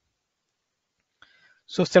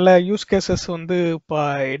 ஸோ சில யூஸ் கேசஸ் வந்து இப்போ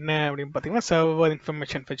என்ன அப்படின்னு பார்த்தீங்கன்னா சர்வர்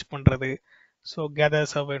இன்ஃபர்மேஷன் ஃபெச் பண்ணுறது. So gather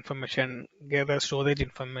server information, gather storage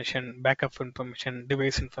information, backup information,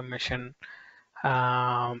 device information,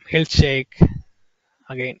 health check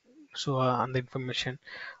again. So அந்த இன்ஃபர்மேஷன்.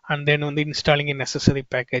 அண்ட் தென் வந்து installing necessary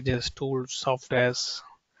packages, tools, softwares.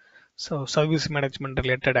 So service management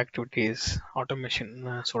related activities, automation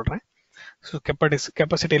சொல்கிறேன். So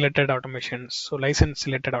capacity related automations, so licence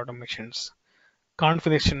related automations,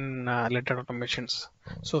 configuration related automations,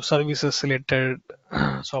 so services related,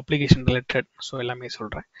 so application related, so எல்லாமே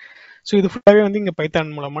சொல்கிறேன். So இது ஃபுல்லாகவே வந்து இங்கே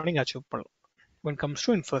Python மூலமாக நீங்கள் achieve பண்ணலாம் when comes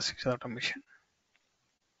to infrastructure automation.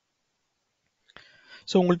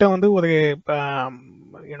 So உங்கள்கிட்ட வந்து ஒரு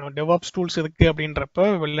டெவாப்ஸ் டூல்ஸ் இருக்குது அப்படின்றப்ப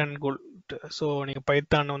வெல் அண்ட் குட். ஸோ நீங்கள்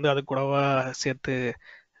பைத்தான் வந்து அது கூடவா சேர்த்து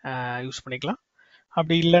யூஸ் பண்ணிக்கலாம்.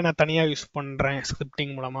 அப்படி இல்லை நான் தனியாக யூஸ் பண்ணுறேன்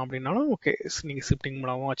ஸ்கிரிப்டிங் மூலமாக அப்படின்னாலும் ஓகே, நீங்கள் ஸ்கிரிப்டிங்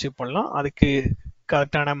மூலமாக அச்சீவ் பண்ணலாம். அதுக்கு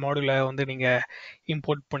கரெக்டான மாடியூலை வந்து நீங்கள்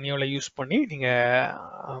இம்போர்ட் பண்ணியோ இல்லை யூஸ் பண்ணி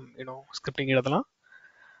நீங்கள் ஸ்கிரிப்டிங் எழுதலாம்.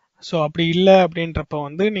 ஸோ அப்படி இல்லை அப்படின்றப்ப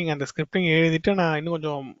வந்து நீங்கள் அந்த ஸ்கிரிப்டிங் எழுதிட்டு நான் இன்னும்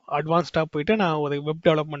கொஞ்சம் அட்வான்ஸ்டாக போயிட்டு நான் ஒரு வெப்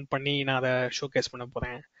டெவலப்மெண்ட் பண்ணி நான் அதை ஷோகேஸ் பண்ண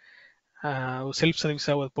போகிறேன், ஒரு செல்ஃப்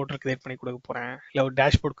சர்வீஸாக ஒரு போர்ட்டல் கிரியேட் பண்ணி கொடுக்க போகிறேன், இல்லை ஒரு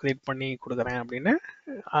டேஷ்போர்ட் கிரியேட் பண்ணி கொடுக்குறேன் அப்படின்னு.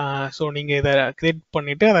 ஸோ நீங்கள் இதை கிரியேட்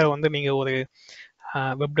பண்ணிவிட்டு அதை வந்து நீங்கள் ஒரு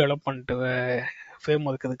வெப் டெவலப்மெண்ட் ஃப்ரேம்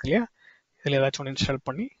ஒர்க் இருக்கு இல்லையா, இதில் ஏதாச்சும் ஒன்று இன்ஸ்டால்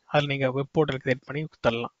பண்ணி அதில் நீங்கள் வெப் போர்ட்டல் கிரியேட் பண்ணி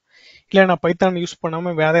தரலாம். இல்லை நான் பைத்தான் யூஸ்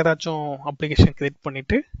பண்ணாமல் வேறு ஏதாச்சும் அப்ளிகேஷன் கிரியேட்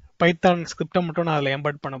பண்ணிவிட்டு பைத்தான் ஸ்கிரிப்டை மட்டும் நான் அதில்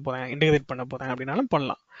எம்பெட் பண்ண போகிறேன், இன்டெகிரேட் பண்ண போகிறேன் அப்படின்னாலும்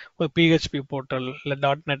பண்ணலாம். ஒரு PHP போர்ட்டல் இல்லை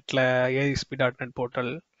 .NETல ASP.NET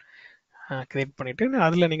போர்ட்டல் கிரியேட் பண்ணிவிட்டு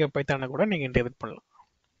அதில் நீங்கள் பைத்தானை கூட நீங்கள் இன்டெகிரேட் பண்ணலாம்.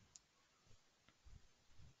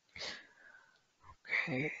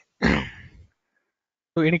 Okay,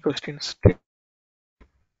 any questions?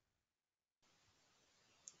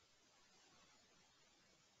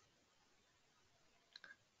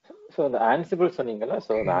 ஸோ இந்த ஆன்சிபிள் சொன்னீங்கல்ல,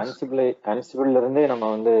 ஸோ அந்த ஆன்சிபிள்ல இருந்தே நம்ம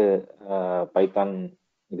வந்து பைத்தான்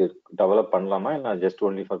இது டெவலப் பண்ணலாமா, இல்லை just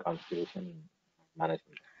only for configuration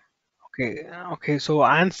management? Okay okay so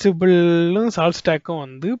ஆன்சிபிளும் salt ஸ்டாக்கும்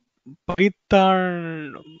வந்து பைத்தான்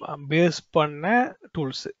பேஸ் பண்ண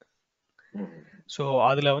டூல்ஸு. ஸோ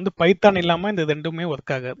அதில் வந்து பைத்தான் இல்லாமல் இந்த ரெண்டுமே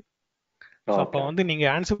ஒர்க் ஆகாது. ஸோ அப்போ வந்து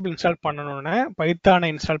நீங்கள் ஆன்சிபிள் இன்ஸ்டால் பண்ணணுன்னா பைத்தானை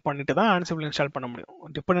இன்ஸ்டால் பண்ணிட்டு தான் ஆன்சிபிள் இன்ஸ்டால் பண்ண முடியும்.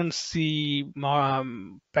 டிபெண்டன்சி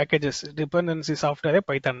பேக்கேஜஸ், டிபெண்டன்சி சாஃப்ட்வேரே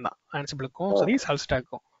பைத்தான் தான், ஆன்சிபிளுக்கும் சரி சால்ட்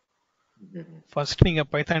ஸ்டாக்கும். ஃபர்ஸ்ட் நீங்கள்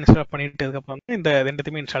பைத்தான் இன்ஸ்டால் பண்ணிட்டதுக்கப்புறம் தான் இந்த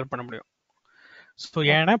ரெண்டுத்தையுமே இன்ஸ்டால் பண்ண முடியும். ஸோ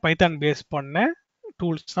ஏன்னா பைத்தான் பேஸ் பண்ண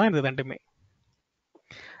டூல்ஸ் தான் இது ரெண்டுமே.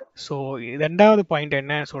 ஸோ ரெண்டாவது பாயிண்ட்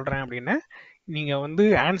என்ன சொல்கிறேன் அப்படின்னா, நீங்கள் வந்து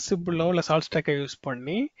ஆன்சிபிளோ இல்லை சால்ட் ஸ்டாக்கை யூஸ்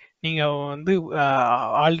பண்ணி நீங்கள் வந்து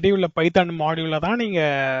ஆல்ரெடி உள்ள பைத்தான் மாடியூலை தான்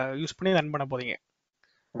நீங்கள் யூஸ் பண்ணி ரன் பண்ண போகிறீங்க.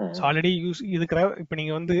 ஸோ ஆல்ரெடி இருக்கிற இப்போ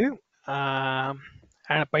நீங்கள் வந்து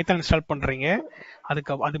பைத்தான் இன்ஸ்டால் பண்ணுறீங்க,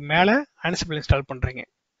 அது மேலே ஆன்சிபிள் இன்ஸ்டால் பண்ணுறீங்க.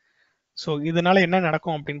 ஸோ இதனால என்ன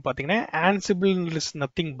நடக்கும் அப்படின்னு பார்த்தீங்கன்னா, Ansible is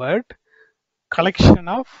nothing but collection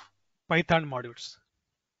of Python modules.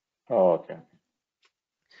 Okay.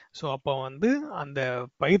 So அப்போ வந்து அந்த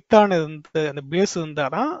பைத்தான் அந்த பேஸ்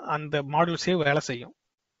இருந்தால் தான் அந்த மாடியூல்ஸே வேலை செய்யும்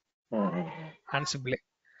ஆன்சிபிளே.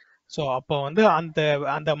 ஸோ அப்போ வந்து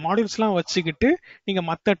அந்த மாடியூல்ஸ்லாம் வச்சுக்கிட்டு நீங்கள்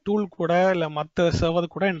மற்ற டூல் கூட இல்லை மற்ற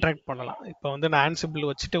சர்வர் கூட இன்ட்ராக்ட் பண்ணலாம். இப்போ வந்து நான் ஆன்சிபிள்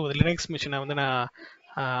வச்சுட்டு ஒரு லினக்ஸ் மிஷினை வந்து நான்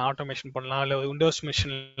ஆட்டோமேஷன் பண்ணலாம், இல்லை விண்டோஸ்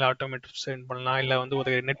மிஷினில் ஆட்டோமேஷன் பண்ணலாம், இல்லை வந்து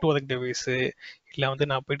ஒரு நெட்வொர்க் டிவைஸு, இல்லை வந்து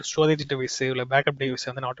நான் போயிட்டு ஸ்டோரேஜ் டிவைஸு இல்லை பேக்கப் டிவைஸை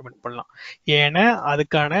வந்து நான் ஆட்டோமேட் பண்ணலாம். ஏன்னா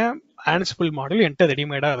அதுக்கான ஆன்சிபிள் மாடியூல் என்கிட்ட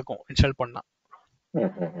ரெடிமேடாக இருக்கும் இன்ஸ்டால் பண்ணால்.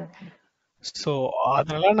 ஸோ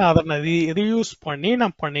அதனால நான் அதை ரீயூஸ் பண்ணி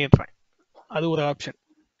நான் பண்ணிடுறேன். அது ஒரு ஆப்ஷன்.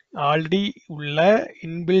 ஆல்ரெடி உள்ள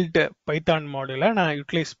இன்பில்ட் பைத்தான் மாடியூலை நான்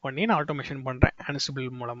யூட்டிலைஸ் பண்ணி நான் ஆட்டோமேஷன் பண்ணுறேன் ஆன்சிபிள்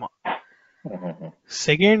மூலமாக.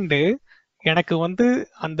 செகண்டு, எனக்கு வந்து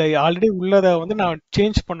அந்த ஆல்ரெடி உள்ளதை வந்து நான்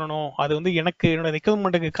சேஞ்ச் பண்ணணும், அது வந்து எனக்கு என்னோட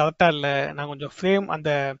ரெக்யர்மெண்ட்டுக்கு கரெக்டாக இல்லை, நான் கொஞ்சம் ஃப்ரேம்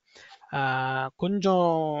கொஞ்சம்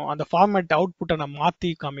அந்த ஃபார்மேட் அவுட்புட்டை நான் மாற்றி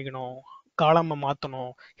காமிக்கணும், காலமை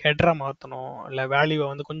மாற்றணும், ஹெட்ரை மாற்றணும், இல்லை வேல்யூவை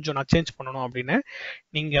வந்து கொஞ்சம் நான் சேஞ்ச் பண்ணணும் அப்படின்னு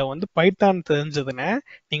நீங்கள் வந்து பைத்தான் தெரிஞ்சதுன்னா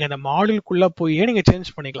நீங்கள் அந்த மாடியூலுக்குள்ளே போயே நீங்கள்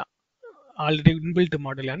சேஞ்ச் பண்ணிக்கலாம். ஆல்ரெடி இன்பில்ட்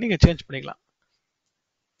மாடியூல் நீங்கள் சேஞ்ச் பண்ணிக்கலாம்.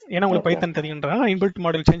 ஏன்னா உங்களுக்கு பைத்தான் தெரியுன்றா இன்பில்ட்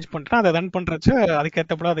மாடியூல் சேஞ்ச் பண்ணுறேன், அதை ரன் பண்ணுறச்ச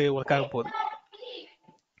அதுக்கேற்றப்பட அது ஒர்க் ஆக போகுது.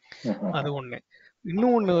 அது ஒன்று.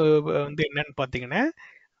 இன்னும் ஒன்று வந்து என்னன்னு பார்த்தீங்கன்னா,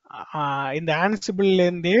 இந்த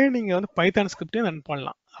ஆன்சிபிள்லேருந்தே நீங்கள் வந்து பைத்தான் ஸ்கிரிப்டையும் ரன்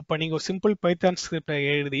பண்ணலாம். அப்போ நீங்கள் ஒரு சிம்பிள் பைத்தான் ஸ்கிரிப்டை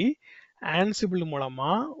எழுதி ஆன்சிபிள்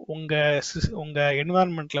மூலமாக உங்கள்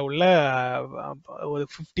என்வாரன்மெண்ட்டில் உள்ள ஒரு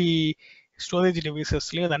 50 ஸ்டோரேஜ்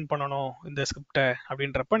டிவைசஸ்லையும் ரன் பண்ணணும் இந்த ஸ்கிரிப்டை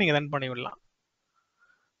அப்படின்றப்ப நீங்கள் ரன் பண்ணி விடலாம்.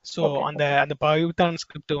 ஸோ அந்த பைத்தான்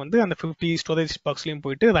ஸ்கிரிப்ட் வந்து அந்த 50 ஸ்டோரேஜ் பாக்ஸ்லையும்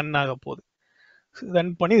போயிட்டு ரன் ஆக போகுது.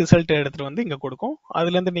 ரன் பண்ணி ரிசல்ட் எடுத்துகிட்டு வந்து இங்கே கொடுக்கும்.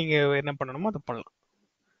 அதுலேருந்து நீங்கள் என்ன பண்ணணுமோ அதை பண்ணலாம்.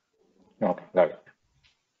 Okay right.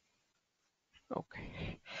 ஓகே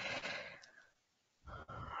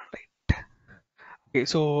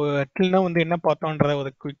ஸோ டில்னா வந்து என்ன பார்த்தோன்றத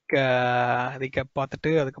ஒரு குயிக் ரீகேப்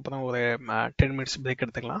பார்த்துட்டு அதுக்கப்புறம் ஒரு 10 மினிட்ஸ் பிரேக்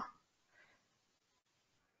எடுத்துக்கலாம்.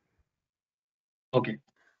 ஓகே.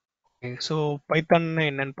 ஸோ பைத்தான்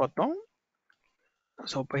என்னன்னு பார்த்தோம்.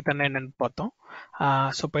 ஸோ பைத்தான் என்னன்னு பார்த்தோம்.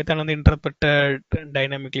 ஸோ பைத்தான் வந்து interpreted,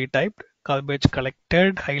 dynamically typed, garbage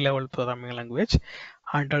collected, high level programming language,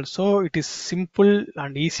 and also it is simple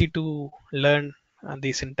and easy to learn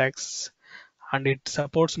the syntax, and it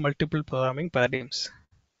supports multiple programming paradigms.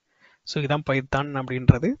 So இதான் Python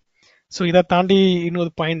அப்படின்றது. So இதை தாண்டி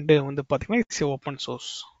இன்னொரு point வந்து பார்த்தீங்கன்னா it's open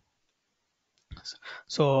source.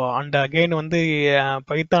 So and again வந்து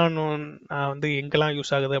Python வந்து எங்கெல்லாம்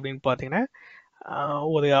யூஸ் ஆகுது அப்படின்னு பார்த்தீங்கன்னா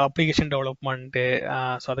ஒரு அப்ளிகேஷன் டெவலப்மெண்ட்டு,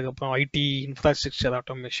 ஸோ அதுக்கப்புறம் ID infrastructure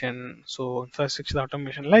automation. So infrastructure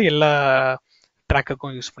ஆட்டோமேஷனில் எல்லா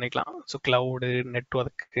ட்ராக்குக்கும் யூஸ் பண்ணிக்கலாம். So cloud,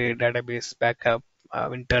 network, database, backup,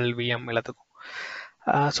 விண்டல், VM எல்லாத்துக்கும்.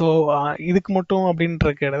 ஸோ இதுக்கு மட்டும் அப்படின்ற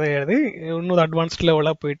கிடையாது, இன்னொரு அட்வான்ஸ்ட்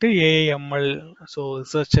லெவலாக போயிட்டு ஏஐஎம்எல், ஸோ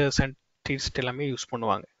ரிசர்ச்சர் சயின்டிஸ்ட் எல்லாமே யூஸ்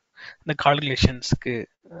பண்ணுவாங்க இந்த கால்குலேஷன்ஸுக்கு,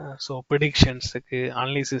 ஸோ ப்ரிடிக்ஷன்ஸுக்கு,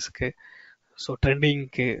 அனலிசிஸ்க்கு, ஸோ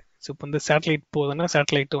ட்ரெண்டிங்க்கு. ஸோ இப்போ வந்து சேட்டலைட் போகுதுன்னா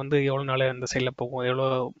சேட்டலைட் வந்து எவ்வளோ நாள் அந்த சைடில் போகும், எவ்வளோ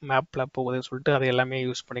மேப்பில் போகுதுன்னு சொல்லிட்டு அது எல்லாமே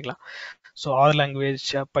யூஸ் பண்ணிக்கலாம். ஸோ ஆர் லாங்குவேஜ்,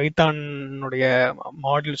 பைத்தானுடைய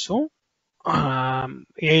மாடியூல்ஸும்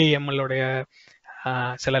ஏஐஎம்எல்லோடைய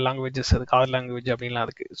சில லாங்குவேஜஸ் அதுக்கு ஆர் லாங்குவேஜ் அப்படின்லாம்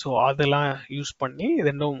இருக்குது. ஸோ அதெல்லாம் யூஸ் பண்ணி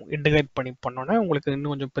ரெண்டும் இன்டகிரேட் பண்ணி பண்ணோன்னா உங்களுக்கு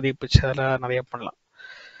இன்னும் கொஞ்சம் பெரிய பிக்சராக நிறைய பண்ணலாம்.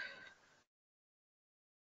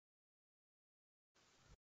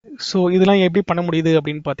 ஸோ இதெல்லாம் எப்படி பண்ண முடியுது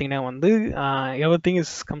அப்படின்னு பார்த்தீங்கன்னா வந்து every thing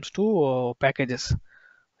is comes to packages.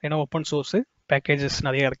 ஏன்னா ஓப்பன் சோர்ஸு பேக்கேஜஸ்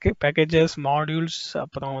நிறையா இருக்குது. பேக்கேஜஸ், மாடியூல்ஸ்,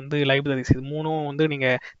 அப்புறம் வந்து லைப்ரரிஸ், இது மூணும் வந்து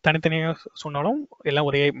நீங்கள் தனித்தனியாக சொன்னாலும் எல்லாம்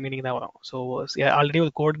ஒரே மீனிங் தான் வரும். ஸோ ஆல்ரெடி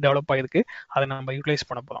ஒரு கோட் டெவலப் ஆகிருக்கு, அதை நம்ம யூட்டிலைஸ்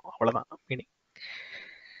பண்ண போகிறோம், அவ்வளோதான் மீனிங்.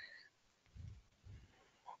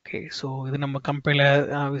 ஓகே, ஸோ இது நம்ம கம்பைலர்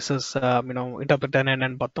விசஸ் இன்டர்பிரட்டர்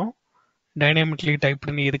என்னன்னு பார்த்தோம். டைனாமிக்லி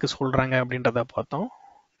டைப்னு எதுக்கு சொல்கிறாங்க அப்படின்றத பார்த்தோம்.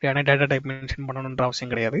 ஏன்னா டேட்டா டைப் மென்ஷன் பண்ணணுன்ற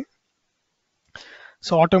அவசியம் கிடையாது.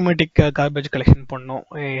 ஸோ ஆட்டோமேட்டிக் கார்பேஜ் கலெக்ஷன் பண்ணணும்,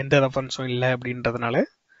 எந்த ரெஃபரன்ஸும் இல்லை அப்படின்றதுனால.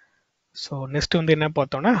 ஸோ நெக்ஸ்ட் வந்து என்ன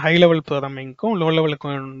பார்த்தோம்னா ஹை லெவல் ப்ரோக்ராமிங்க்கும் லோ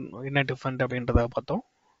லெவலுக்கும் என்ன டிஃப்ரெண்ட் அப்படின்றத பார்த்தோம்.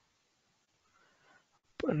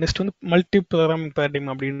 நெக்ஸ்ட் வந்து மல்டி ப்ரோக்ராமிங் பேரடைம்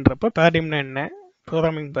அப்படின்றப்ப பேரடைம்னா என்ன,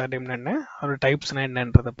 ப்ரோக்ராமிங் பேரடைம்னா என்ன, அதோட டைப்ஸ்னா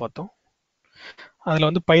என்னன்றதை பார்த்தோம். அதில்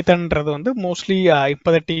வந்து பைத்தான்ன்றது வந்து மோஸ்ட்லி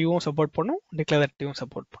இப்போதட்டியும் சப்போர்ட் பண்ணும், டிக்ளரேட்டிவும்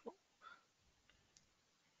சப்போர்ட் பண்ணும்.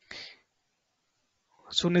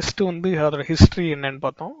 ஸோ நெக்ஸ்ட்டு வந்து அதோட ஹிஸ்ட்ரி என்னன்னு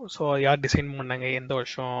பார்த்தோம். ஸோ யார் டிசைன் பண்ணாங்க, எந்த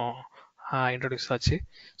வருஷம் இன்ட்ரடியூஸ் ஆச்சு,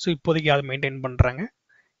 ஸோ இப்போதைக்கு யார் மெயின்டைன் பண்ணுறாங்க,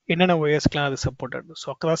 என்னென்ன ஒயர்ஸ்க்கெலாம் அது சப்போர்ட்டட். ஸோ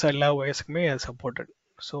அக்ராஸ் எல்லா ஒயர்ஸுக்குமே அது சப்போர்ட்டட்.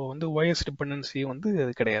 ஸோ வந்து ஒயர்ஸ் டிபெண்டன்சி வந்து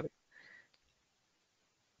அது கிடையாது.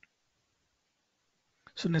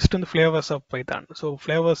 ஸோ நெக்ஸ்ட் வந்து flavours of Python. So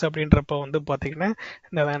flavours அப்படின்றப்ப வந்து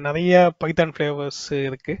பார்த்தீங்கன்னா நிறைய பைத்தான் ஃப்ளேவர்ஸ்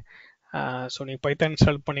இருக்குது. ஸோ நீங்கள் பைத்தான்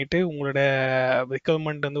இன்ஸ்டால் பண்ணிவிட்டு உங்களோட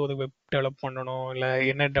ரெக்குவயர்மெண்ட் வந்து ஒரு வெப் டெவலப் பண்ணணும், இல்லை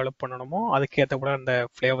என்ன டெவலப் பண்ணணுமோ அதுக்கேற்ற கூட அந்த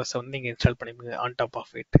ஃப்ளேவர்ஸை வந்து நீங்கள் இன்ஸ்டால் பண்ணிங்க on top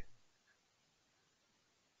of it.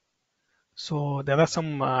 So there are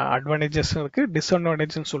some அட்வான்டேஜஸும் இருக்குது,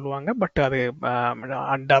 டிஸ்அட்வான்டேஜ்னு சொல்லுவாங்க, பட் அது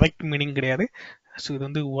டைரக்ட் மீனிங் கிடையாது. ஸோ இது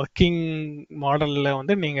வந்து ஒர்க்கிங் மாடலில்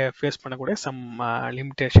வந்து நீங்கள் ஃபேஸ் பண்ணக்கூடிய சம்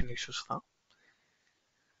லிமிட்டேஷன் இஷ்யூஸ் தான்.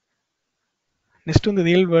 நெக்ஸ்ட் வந்து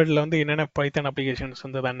ரியல் வேர்ல்டில் வந்து என்னென்ன பைத்தான் அப்ளிகேஷன்ஸ்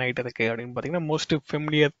வந்து ரன் ஆகிட்டு இருக்கு அப்படின்னு பார்த்தீங்கன்னா மோஸ்ட்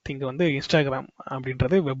ஃபெமிலியர் திங் வந்து இன்ஸ்டாகிராம்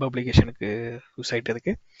அப்படின்றது வெப் அப்ளிகேஷனுக்கு யூஸ் ஆகிட்டு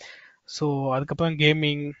இருக்கு. ஸோ அதுக்கப்புறம்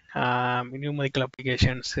gaming, numerical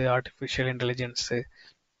applications, artificial intelligence,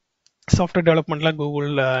 software டெவலப்மெண்ட்லாம் Google,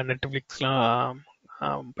 நெட்ஃப்ளிக்ஸ்லாம்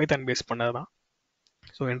Python base பண்ணது தான்.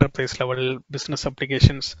 So enterprise level business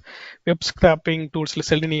applications, web scrapping டூல்ஸில்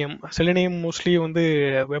selenium mostly வந்து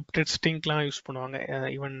வெப் டெஸ்டிங்லாம் யூஸ் பண்ணுவாங்க.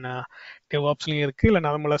 ஈவன் டெவாப்ஸ்லையும் இருக்குது, இல்லை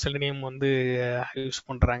நார்மலாக செலினியம் வந்து யூஸ்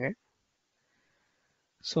பண்ணுறாங்க.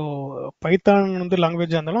 ஸோ பைத்தான் வந்து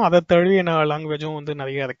லாங்குவேஜாக இருந்தாலும் அதை தழுவிய லாங்குவேஜும் வந்து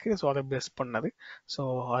நிறையா இருக்குது. ஸோ அதை பேஸ் பண்ணது. ஸோ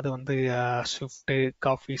அது வந்து ஸ்விஃப்ட்டு,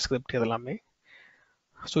 காஃபி ஸ்கிரிப்ட் இதெல்லாமே.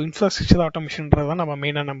 ஸோ இன்ஃப்ராஸ்ட்ரக்சர் ஆட்டோமேஷன்றது தான் நம்ம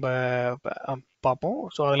மெயினாக நம்ம பார்ப்போம்.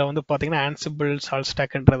 ஸோ அதில் வந்து பார்த்தீங்கன்னா ஆன்சிபிள்,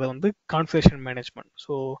 சால்ஸ்டாக்ன்றது வந்து கான்ஃபிகரேஷன் மேனேஜ்மெண்ட்.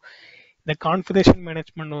 ஸோ இந்த கான்ஃபிகரேஷன்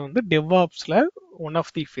மேனேஜ்மெண்ட் வந்து டெவாப்ஸில் one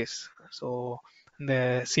of the face. So இந்த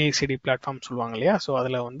சிஐசிடி பிளாட்ஃபார்ம் சொல்லுவாங்க இல்லையா, ஸோ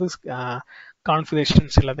அதில் வந்து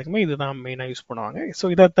கான்ஃபிகரேஷன்ஸ் எல்லாத்துக்குமே இதுதான் மெயினாக யூஸ் பண்ணுவாங்க.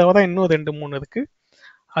 ஸோ இதை தவிர இன்னும் 2-3 இருக்குது.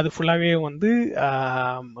 அது ஃபுல்லாகவே வந்து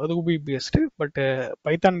Ruby based, but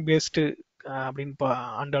Python based அப்படின்னு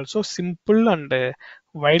and also simple and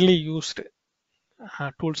widely used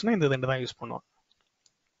டூல்ஸ்னால் இந்த 2 தான் யூஸ் பண்ணுவாங்க.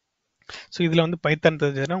 ஸோ இதில் வந்து பைத்தான்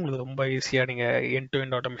தெரிஞ்சதுன்னா உங்களுக்கு ரொம்ப ஈஸியாக நீங்கள் எண்ட் டு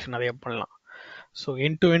எண்ட் ஆட்டோமேஷன் நிறைய பண்ணலாம். So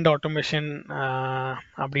end to end automation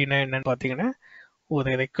அப்படின்னா என்னன்னு பார்த்தீங்கன்னா ஒரு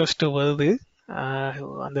ரெக்வஸ்ட் வருது,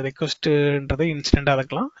 அந்த ரெக்வஸ்ட்டுன்றது இன்ஸ்டண்ட்டாக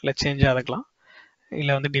இருக்கலாம், இல்லை சேஞ்சாக இருக்கலாம்,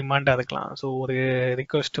 இல்லை வந்து டிமாண்டாக இருக்கலாம். ஸோ ஒரு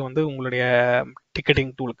ரிக்வெஸ்ட் வந்து உங்களுடைய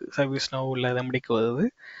டிக்கெட்டிங் டூலுக்கு சர்வீஸ் நவ் இல்லை ரெமடிக்கு வருது.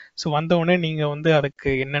 ஸோ வந்தவுடனே நீங்கள் வந்து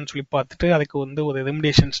அதுக்கு என்னன்னு சொல்லி பார்த்துட்டு அதுக்கு வந்து ஒரு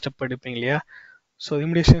ரெமிடியேஷன் ஸ்டெப் எடுப்பீங்க இல்லையா. ஸோ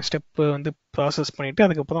ரெமிடியேஷன் ஸ்டெப் வந்து ப்ராசஸ் பண்ணிவிட்டு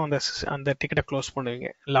அதுக்கப்புறம் அந்த டிக்கெட்டை க்ளோஸ் பண்ணுவீங்க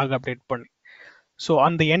லாக் அப்டேட் பண்ணி. ஸோ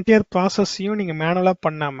அந்த என்டையர் ப்ராசஸையும் நீங்கள் மேனுவலாக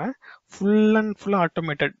பண்ணாமல் ஃபுல் அண்ட் ஃபுல்லாக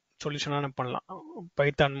ஆட்டோமேட்டட் சொல்யூஷனாக பண்ணலாம்.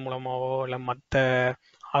 பைத்தான் மூலமாகவோ இல்லை மற்ற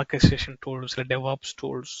ஆர்கெஸ்ட்ரேஷன் டூல்ஸ் இல்லை டெவாப்ஸ்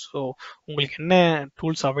டூல்ஸ். ஸோ உங்களுக்கு என்ன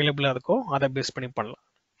டூல்ஸ் அவைலபிளாக இருக்கோ அதை பேஸ் பண்ணி பண்ணலாம்.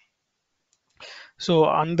 ஸோ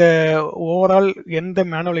அந்த ஓவரால் எந்த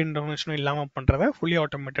மேனுவல் இன்டர்வென்ஷனும் இல்லாமல் பண்ணுறத ஃபுல்லி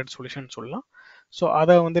ஆட்டோமேட்டட் சொல்யூஷன் சொல்லலாம். ஸோ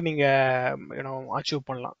அதை வந்து நீங்கள் அச்சீவ்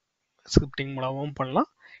பண்ணலாம். ஸ்கிரிப்டிங் மூலமாகவும் பண்ணலாம்,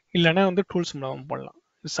 இல்லைன்னா வந்து டூல்ஸ் மூலமாகவும் பண்ணலாம்.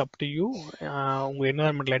 It's up to you. உங்கள்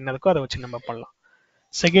என்வரான்மெண்ட்டில் என்ன இருக்கோ அதை வச்சு நம்ம பண்ணலாம்.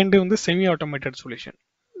 செகண்டு வந்து செமி ஆட்டோமேட்டட் சொல்யூஷன்.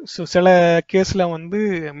 ஸோ சில கேஸில் வந்து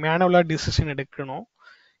மேனுவலாக டிசிஷன் எடுக்கணும்,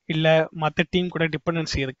 இல்லை மற்ற டீம் கூட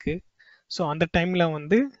டிபெண்டன்சி இருக்குது. ஸோ அந்த டைமில்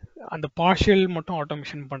வந்து அந்த பார்ஷியல் மட்டும்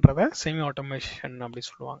ஆட்டோமேஷன் பண்ணுறத செமி ஆட்டோமேஷன் அப்படி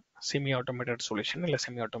சொல்லுவாங்க. செமி ஆட்டோமேட்டட் சொல்யூஷன் இல்லை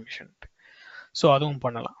செமி ஆட்டோமேஷன். ஸோ அதுவும்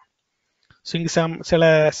பண்ணலாம். ஸோ இங்கே சில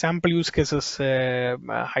சாம்பிள் யூஸ் கேசஸ்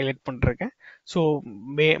ஹைலைட் பண்ணிருக்கேன். ஸோ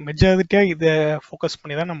மெஜாரிட்டியாக இதை ஃபோக்கஸ்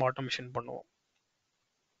பண்ணி தான் நம்ம ஆட்டோமேஷன் பண்ணுவோம்.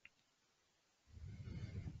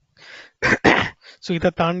 ஸோ இதை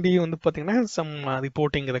தாண்டி வந்து பார்த்தீங்கன்னா சம்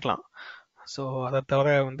ரிப்போர்ட்டிங் இருக்கலாம். ஸோ அதை தவிர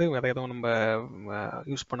வந்து வேற எதுவும் நம்ம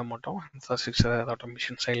யூஸ் பண்ண மாட்டோம் இன்ஃப்ராஸ்ட்ரக்சர்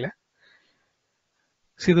ஆட்டோமேஷன் சைடில்.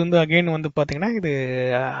 ஸோ இது வந்து அகெயின் வந்து பார்த்தீங்கன்னா இது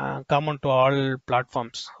common to all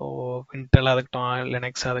platforms. So இன்டெல்லாக இருக்கட்டும்,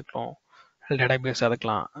 லினக்ஸாக இருக்கட்டும், டேட்டாபேஸாக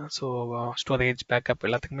இருக்கலாம். ஸோ ஸ்டோரேஜ் பேக்கப்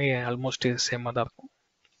எல்லாத்துக்குமே ஆல்மோஸ்ட் சேமாக தான் இருக்கும்.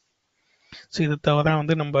 ஸோ இது தவிர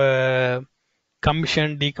வந்து நம்ம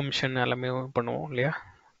கமிஷன் டீகமிஷன் எல்லாமே பண்ணுவோம் இல்லையா.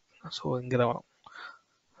 ஸோ இங்கே தான் வரும்.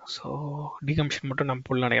 ஸோ டீகமிஷன் மட்டும் நம்ம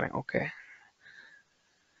புல் நினைக்கிறேன். Okay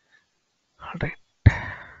right.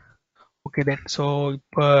 Okay then. So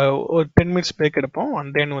இப்போ ஒரு 10 minutes பிரேக் எடுப்போம்.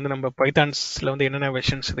 அண்ட் தென் வந்து நம்ம பைத்தான்ஸில் வந்து என்னென்ன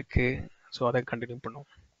வெர்ஷன்ஸ் இருக்கு ஸோ அதை கண்டினியூ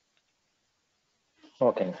பண்ணுவோம்.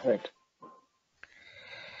 ஓகேங்க ரைட்.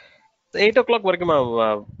 8 o'clock வரைக்குமா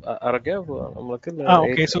நம்மளுக்கு?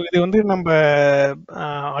 ஓகே. ஸோ இது வந்து நம்ம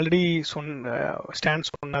ஆல்ரெடி ஸ்டாண்ட்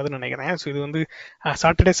சொன்னதுன்னு நினைக்கிறேன். ஸோ இது வந்து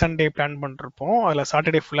சாட்டர்டே சண்டே பிளான் பண்ணிருப்போம். அதில்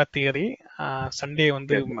சாட்டர்டே ஃபுல்லாக தியரி, சண்டே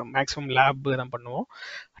வந்து மேக்ஸிமம் லேப் தான் பண்ணுவோம்.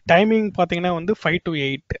 டைமிங் பார்த்தீங்கன்னா வந்து 5 to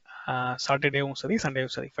 8, சாட்டர்டேவும் சரி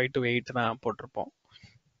சண்டேவும் சரி 5 to 8 தான் போட்டிருப்போம்.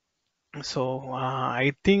 ஸோ ஐ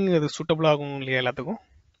திங்க் இது சூட்டபிள் ஆகும் இல்லையா எல்லாத்துக்கும்?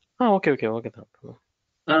 ஓகே ஓகே ஓகே தான்.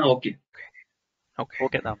 ஓகே ஓகே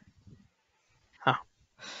ஓகே தான்.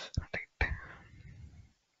 ரைட்.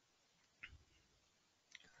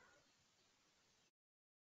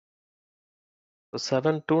 இப்போ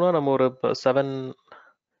 7:02 நம்ம ஒரு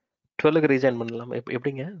 7:12 ரீஜாயின் பண்ணலாம்.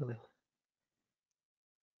 எப்படிங்க?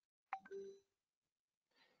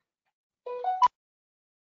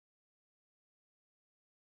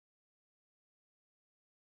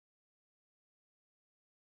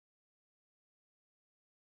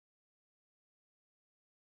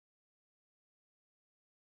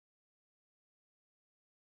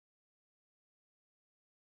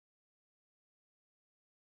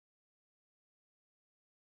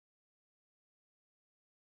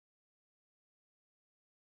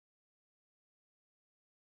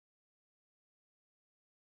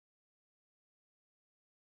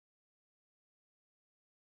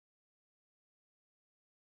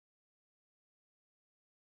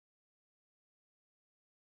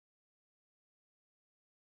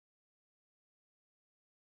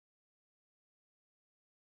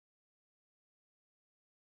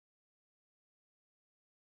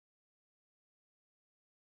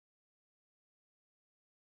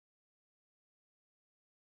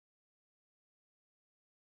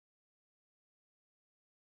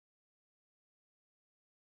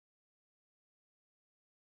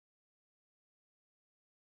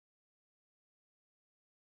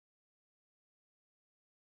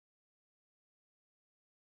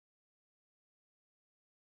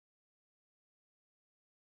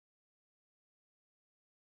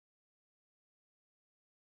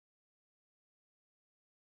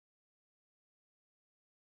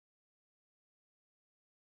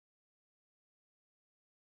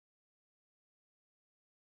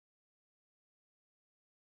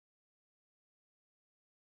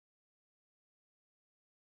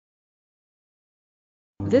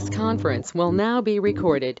 This conference will now be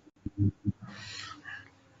recorded.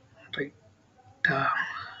 Right.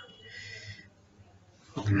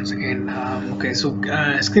 Once again, okay. So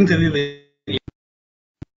screen தெரியுது.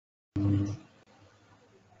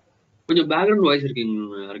 கொஞ்சம் பேக்ரவுண்ட் வாய்ஸ்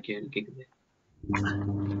இருக்குங்க கேக்குது.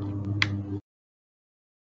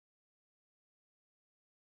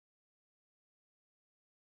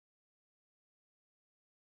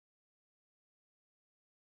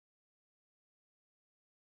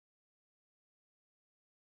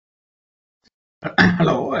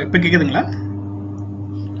 ஹலோ, இப்போ கேக்குதுங்களா?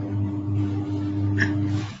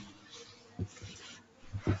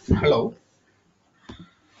 ஹலோ,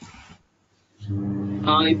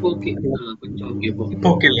 இப்போ ஓகே, கொஞ்சம் ஓகே இப்போ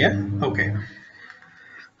ஓகே இல்லையா? ஓகே,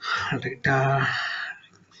 ரைட்டா.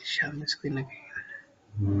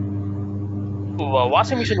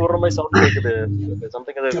 வாஷிங் மிஷின் ஓடுற மாதிரி சவுண்ட் கேக்குது.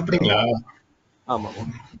 சம்திங் ஏதாவது அப்படிங்களா? ஆமா.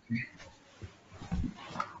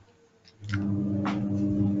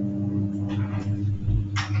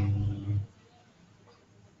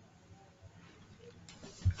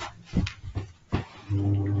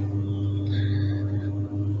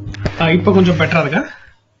 இப்போ கொஞ்சம் பெட்டரா இருக்கா?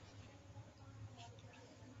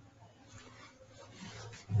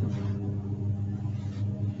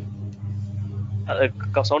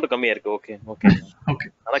 சவுண்ட் கம்மியா இருக்கு. ஓகே ஓகே ஓகே,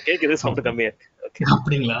 ஆனா கேக்குது, சவுண்ட் கம்மியா இருக்கு. ஓகே,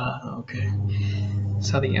 அப்படிங்களா? ஓகே,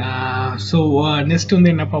 சரி. ஸோ நெக்ஸ்ட்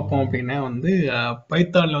வந்து என்ன பார்ப்போம் அப்படின்னா வந்து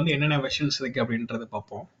பைத்தான்ல வந்து என்னென்ன வெர்ஷன்ஸ் இருக்கு அப்படின்றத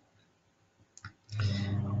பார்ப்போம்.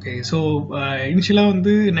 ஓகே, ஸோ இனிஷியலாக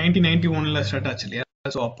வந்து 1991 ஸ்டார்ட் ஆச்சு இல்லையா?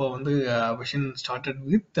 ஸோ அப்போ வந்து வெர்ஷன் ஸ்டார்டட்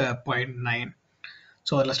வித் 0.9.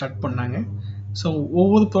 ஸோ அதில் ஸ்டார்ட் பண்ணாங்க. ஸோ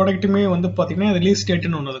ஒவ்வொரு ப்ராடக்ட்டுமே வந்து பார்த்தீங்கன்னா ரிலீஸ்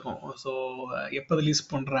டேட்டுன்னு ஒன்று இருக்கும். ஸோ எப்போ ரிலீஸ்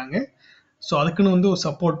பண்ணுறாங்க, ஸோ அதுக்குன்னு வந்து ஒரு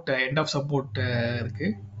சப்போர்ட், எண்ட் ஆஃப் சப்போர்ட் இருக்கு.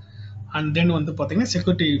 அண்ட் தென் வந்து பார்த்தீங்கன்னா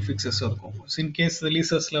செக்யூரிட்டி ஃபிக்ஸஸ் இருக்கும். ஸோ இன்கேஸ்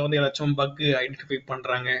ரிலீசஸில் வந்து ஏதாச்சும் பக் ஐடென்டிஃபை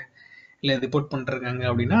பண்ணுறாங்க இல்லை ரிப்போர்ட் பண்ணுறாங்க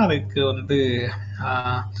அப்படின்னா அதுக்கு வந்து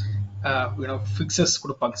ஃபிக்ஸஸ்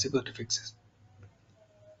கொடுப்பாங்க, செக்யூரிட்டி ஃபிக்ஸஸ்.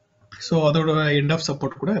 ஸோ அதோட எண்ட் ஆஃப்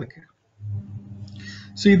சப்போர்ட் கூட இருக்கு.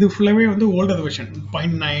 ஸோ இது ஃபுல்லாகவே வந்து ஓல்டர் வெர்ஷன்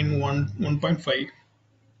 0.9, 1.5,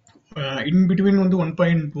 இன் பிட்வீன் வந்து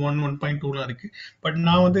 1.1, 1.2லாம் இருக்கு. பட்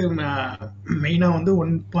நான் வந்து மெயினாக வந்து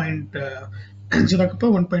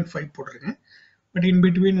 1.5 போட்டிருக்கேன். பட் இன்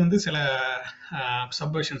பிட்வீன் வந்து சில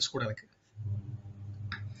சப்வெர்ஷன்ஸ் கூட இருக்கு.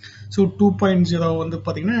 ஸோ 2.0 வந்து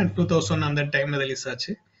பார்த்தீங்கன்னா 2000 அந்த டைமில் ரிலீஸ்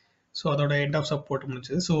ஆச்சு. ஸோ அதோட எண்ட் ஆஃப் சப்போர்ட்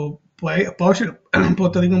முடிச்சது. ஸோ பவர்ஷெல்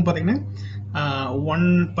பொறுத்த வரைக்கும் பார்த்தீங்கன்னா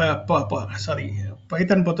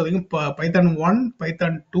பைத்தான் பொறுத்த வரைக்கும் பைத்தான் 1,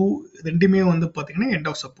 பைத்தான் 2 ரெண்டுமே வந்து பார்த்தீங்கன்னா end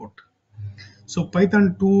of support. So Python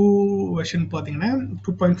 2 version பார்த்தீங்கன்னா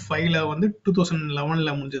 2.5ல வந்து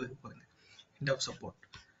 2011 முடிஞ்சதுக்கு பாருங்க எண்ட் ஆஃப் சப்போர்ட்.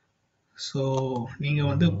 ஸோ நீங்கள்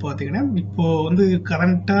வந்து பார்த்தீங்கன்னா இப்போ வந்து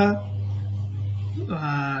கரண்ட்டாக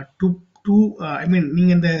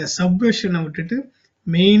நீங்கள் இந்த சப் வெர்ஷனை விட்டுட்டு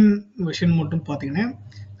மெயின் வெர்ஷன் மட்டும் பார்த்தீங்கன்னா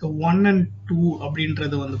 1 and 2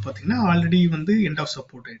 அப்படின்றது வந்து பார்த்தீங்கன்னா ஆல்ரெடி வந்து எண்ட் ஆஃப்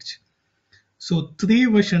சப்போர்ட் ஆயிடுச்சு. ஸோ 3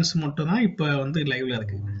 வெர்ஷன்ஸ் மட்டும் தான் இப்போ வந்து லைவ்ல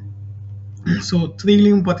இருக்கு. ஸோ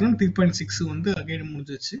 3லையும் பார்த்தீங்கன்னா 3.6 வந்து அகைன்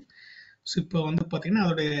முடிஞ்சிச்சு. ஸோ இப்போ வந்து பார்த்தீங்கன்னா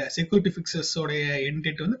அதோடைய செக்யூரிட்டி ஃபிக்ஸஸோடைய எண்ட்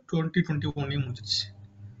டேட் வந்து 2021 முடிஞ்சிச்சு.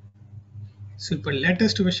 ஸோ இப்போ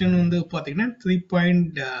லேட்டஸ்ட் வெர்ஷன் வந்து பார்த்தீங்கன்னா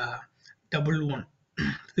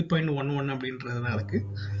 3.11 அப்படின்றது தான் இருக்கு.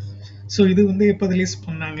 ஸோ இது வந்து எப்போ ரிலீஸ்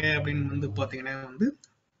பண்ணாங்க அப்படின்னு வந்து பார்த்தீங்கன்னா வந்து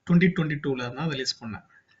 2022ல தான் ரிலீஸ் பண்ணாங்க.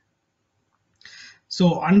 ஸோ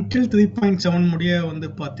அன்டில் 3.7 முடிய வந்து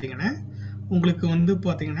பார்த்தீங்கன்னா உங்களுக்கு வந்து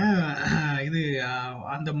பார்த்தீங்கன்னா இது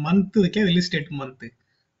அந்த மந்த் இருக்கே ரிலீஸ் டேட் மந்த்து.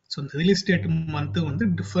 ஸோ அந்த ரிலீஸ் டேட் மந்த்து வந்து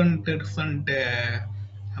டிஃப்ரெண்ட்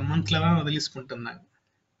மந்த்ல தான் ரிலீஸ் பண்ணிட்டு இருந்தாங்க.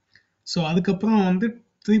 ஸோ அதுக்கப்புறம் வந்து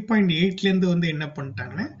 3.8லேருந்து வந்து என்ன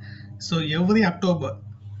பண்ணிட்டாங்கன்னா, so every October,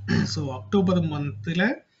 so October மந்த்தில்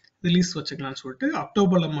ரிலீஸ் வச்சுக்கலாம்னு சொல்லிட்டு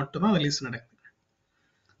அக்டோபரில் மட்டும்தான் ரிலீஸ் நடக்குது.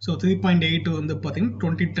 ஸோ 3.8 வந்து பார்த்தீங்கன்னா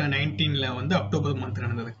 2019ல் வந்து அக்டோபர் மந்த்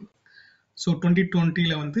நடந்ததுக்கு. ஸோ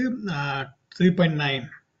 2020ல் வந்து 3.9,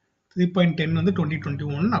 3.10 வந்து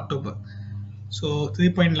 2021 அக்டோபர். ஸோ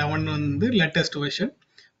 3.11 வந்து latest version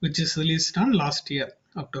which is released on last year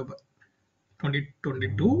October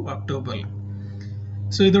 2022 October.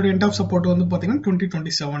 So இதோட எண்ட் ஆஃப் சப்போர்ட் வந்து பார்த்தீங்கன்னா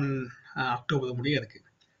 2027 அக்டோபர் முடிய இருக்கு.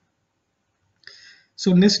 ஸோ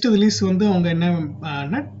நெக்ஸ்ட் ரிலீஸ் வந்து அவங்க என்ன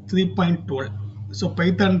 3.12. ஸோ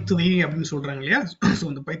பைத்தான் 3 அப்படின்னு சொல்றாங்க இல்லையா? ஸோ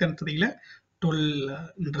இந்த பைத்தான் 3ல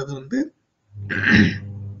 12ன்றது வந்து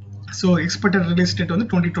ஸோ எக்ஸ்பெக்டட் ரிலீஸ் டேட் வந்து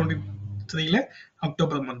 2023ல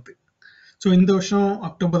அக்டோபர் மந்த். ஸோ இந்த வருஷம்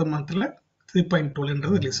அக்டோபர் மந்த்ல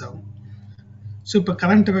 3.12ன்றது ரிலீஸ் ஆகும். ஸோ இப்போ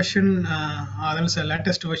கரண்ட் வெர்ஷன் அதாவது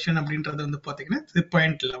லேட்டஸ்ட் வெர்ஷன் அப்படின்றது வந்து பார்த்தீங்கன்னா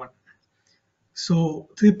 3.11. ஸோ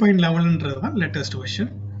 3.11ன்றது தான் லேட்டஸ்ட்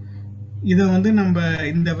வெர்ஷன். இதை வந்து நம்ம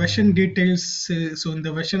இந்த வெர்ஷன் டீட்டெயில்ஸ், ஸோ இந்த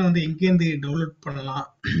வெர்ஷனை வந்து எங்கேருந்து டவுன்லோட் பண்ணலாம்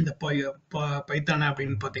இந்த பைத்தானை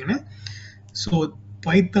அப்படின்னு பார்த்தீங்கன்னா, ஸோ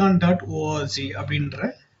python.org அப்படின்ற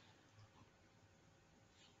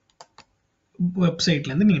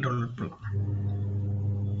வெப்சைட்லேருந்து நீங்கள் டவுன்லோட் பண்ணலாம்.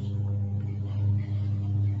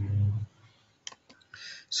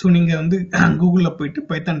 ஸோ நீங்கள் வந்து கூகுளில் போயிட்டு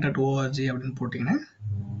python.org அப்படின்னு போட்டிங்கன்னா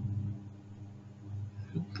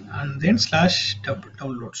and then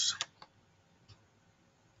 /downloads.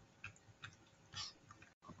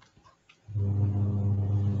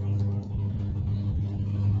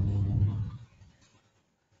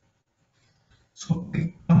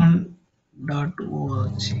 python.org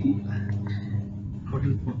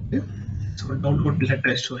அப்படின்னு போட்டு so download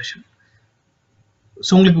latest version.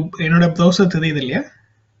 So உங்களுக்கு என்னோட ப்ரௌசர் தெரியுது இல்லையா?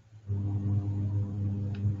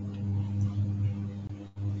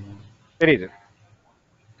 தெரியுது.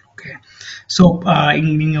 ஓகே. ஸோ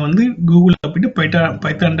நீங்கள் வந்து கூகுளில் போயிட்டு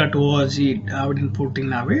python.org அப்படின்னு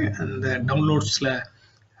போட்டிங்கனாவே அந்த டவுன்லோட்ஸில்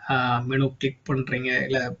மெனு கிளிக் பண்ணுறீங்க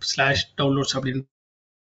இல்லை /downloads அப்படின்னு.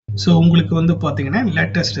 ஸோ உங்களுக்கு வந்து பார்த்தீங்கன்னா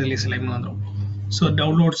லேட்டஸ்ட் ரிலீஸ் எல்லாமே வந்துடும். ஸோ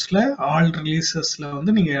டவுன்லோட்ஸில் ஆல் ரிலீசஸில்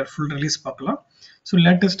வந்து நீங்கள் ஃபுல் ரிலீஸ் பார்க்கலாம். ஸோ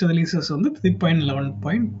லேட்டஸ்ட் ரிலீசஸ் வந்து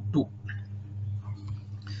 3.11.2.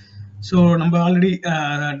 ஸோ நம்ம ஆல்ரெடி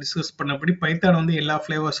டிஸ்கஸ் பண்ணபடி பைத்தான் வந்து எல்லா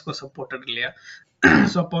ஃப்ளேவர்ஸ்க்கும் சப்போர்ட்டட் இல்லையா?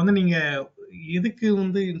 ஸோ அப்போ வந்து நீங்கள் எதுக்கு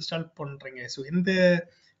வந்து இன்ஸ்டால் பண்ணுறீங்க, ஸோ எந்த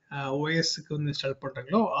ஓஎஸ்க்கு வந்து இன்ஸ்டால்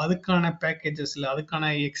பண்ணுறீங்களோ அதுக்கான பேக்கேஜஸில் அதுக்கான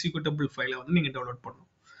எக்ஸிக்யூட்டபிள் ஃபைலை வந்து நீங்கள் டவுன்லோட் பண்ணணும்.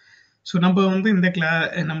 ஸோ நம்ம வந்து இந்த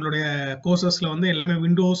நம்மளுடைய கோர்சஸில் வந்து எல்லாமே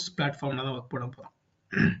விண்டோஸ் பிளாட்ஃபார்மில் தான் ஒர்க் பண்ண போகிறோம்.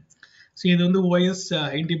 ஸோ இது வந்து ஓஎஸ்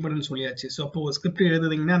இண்டிபெண்டன்ட் சொல்லியாச்சு. ஸோ அப்போ ஒரு ஸ்கிரிப்ட்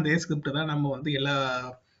எழுதுறீங்கன்னா அந்த ஸ்கிரிப்ட் தான் நம்ம வந்து எல்லா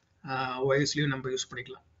ஓஎஸ்லையும் நம்ம யூஸ்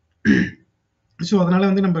பண்ணிக்கலாம். ஸோ அதனால்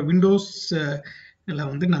வந்து நம்ம விண்டோஸ்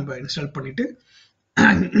எல்லாம் வந்து நம்ம இன்ஸ்டால் பண்ணிவிட்டு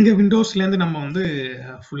இங்கே விண்டோஸ்லேருந்து நம்ம வந்து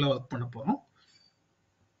ஃபுல்லாக ஒர்க் பண்ண போகிறோம்.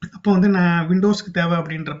 அப்போ வந்து நான் விண்டோஸ்க்கு தேவை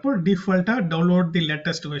அப்படின்றப்போ டிஃபால்ட்டாக download the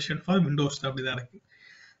latest version for Windows அப்படி தான் இருக்குது.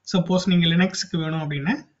 சப்போஸ் நீங்கள் லினக்ஸுக்கு வேணும்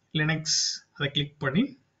அப்படின்னா லினக்ஸ் அதை கிளிக் பண்ணி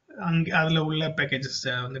அங்கே அதில் உள்ள பேக்கேஜஸ்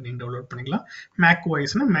வந்து நீங்கள் டவுன்லோட் பண்ணிக்கலாம். Make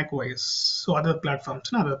ஓஎஸ்னா Mac OS, so other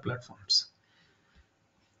பிளாட்ஃபார்ம்ஸ்னா other platforms.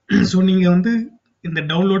 So நீங்கள் வந்து இந்த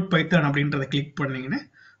டவுன்லோட் பைத்தான் அப்படின்றத கிளிக் பண்ணிங்கன்னா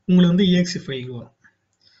உங்களுக்கு வந்து EXE ஃபைல் வரும்.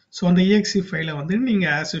 ஸோ அந்த EXE ஃபைலை வந்து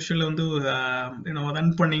நீங்கள் ஆஸ் யூஷுவல் வந்து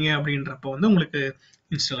ரன் பண்ணீங்க அப்படின்றப்போ வந்து உங்களுக்கு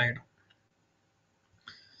இன்ஸ்டால் ஆகிடும்.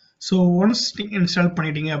 ஸோ ஒன்ஸ் நீங்கள் இன்ஸ்டால்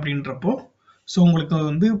பண்ணிட்டீங்க அப்படின்றப்போ ஸோ உங்களுக்கு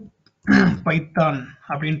வந்து பைத்தான்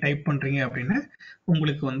அப்படின்னு டைப் பண்ணுறீங்க அப்படின்னா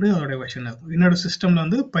உங்களுக்கு வந்து அதோடைய வெர்ஷன் இருக்கும். என்னோட சிஸ்டமில்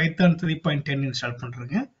வந்து பைத்தான் 3.10 இன்ஸ்டால்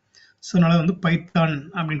பண்ணுறீங்க. ஸோ அதனால் வந்து பைத்தான்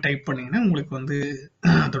அப்படின்னு டைப் பண்ணிங்கன்னா உங்களுக்கு வந்து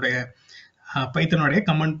அதோடைய பைத்தானுடைய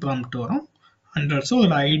கமெண்ட் ப்ராம்ப்ட் வரும். அண்ட் ஆல்சோ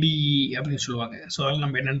ஒரு ஐடி அப்படின்னு சொல்லுவாங்க. ஸோ அதில்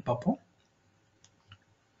நம்ம என்னென்னு பார்ப்போம்.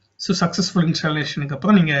 ஸோ சக்ஸஸ்ஃபுல் இன்ஸ்டாலேஷனுக்கு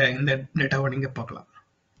அப்புறம் நீங்கள் இந்த டேட்டாவை நீங்கள் பார்க்கலாம்.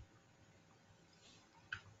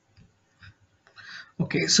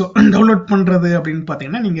 ஓகே. ஸோ டவுன்லோட் பண்ணுறது அப்படின்னு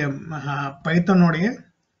பார்த்தீங்கன்னா நீங்கள் பைத்தானுடைய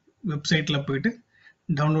வெப்சைட்டில் போயிட்டு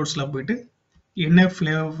டவுன்லோட்ஸில் போயிட்டு என்ன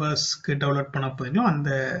ஃப்ளேவர்ஸ்க்கு டவுன்லோட் பண்ண போகிறீங்களோ அந்த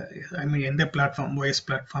எந்த பிளாட்ஃபார்ம் ஓஎஸ்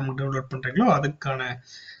பிளாட்ஃபார்முக்கு டவுன்லோட் பண்ணுறீங்களோ அதுக்கான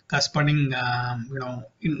கரஸ்பாண்டிங்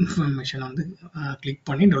இன்ஃபர்மேஷன் வந்து கிளிக்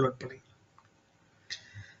பண்ணி டவுன்லோட் பண்ணி.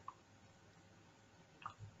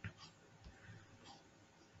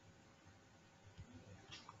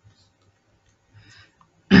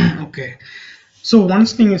 ஓகே. ஸோ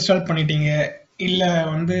ஒன்ஸ் நீங்கள் இன்ஸ்டால் பண்ணிட்டீங்க இல்லை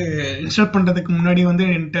வந்து இன்ஸ்டால் பண்ணுறதுக்கு முன்னாடி வந்து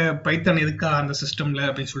என்கிட்ட பைத்தான் இருக்கா அந்த சிஸ்டமில்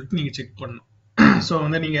அப்படின்னு சொல்லிட்டு நீங்கள் செக் பண்ணணும். ஸோ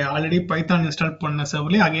வந்து நீங்கள் ஆல்ரெடி பைத்தான் இன்ஸ்டால் பண்ண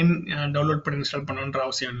சர்வர்லேயே அகைன் டவுன்லோட் பண்ணி இன்ஸ்டால் பண்ணணுன்ற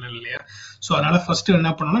அவசியம் இல்லை இல்லையா? ஸோ அதனால் ஃபஸ்ட்டு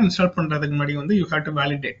என்ன பண்ணணும், இன்ஸ்டால் பண்ணுறதுக்கு முன்னாடி வந்து you have to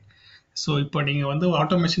validate. So இப்போ நீங்கள் வந்து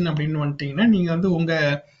ஆட்டோமேஷன் அப்படின்னு வந்துட்டீங்கன்னா நீங்கள் வந்து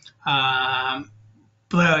உங்கள்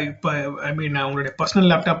இப்போ உங்களுடைய பர்சனல்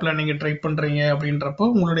லேப்டாப்பில் நீங்கள் ட்ரை பண்ணுறீங்க அப்படின்றப்போ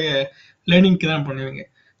உங்களுடைய லேர்னிங்க்கு தான் பண்ணுவீங்க.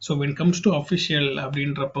 So when comes to official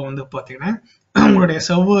அப்படின்றப்போ வந்து பார்த்தீங்கன்னா உங்களுடைய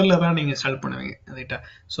சர்வரில் தான் நீங்கள் இன்ஸ்டால் பண்ணுவீங்க ரைட்டா?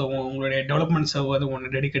 ஸோ உங்களுடைய டெவலப்மெண்ட் சர்வர்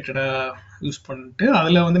ஒன்று டெடிக்கேட்டடாக யூஸ் பண்ணிட்டு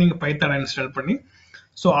அதில் வந்து நீங்கள் பைத்தானை இன்ஸ்டால் பண்ணி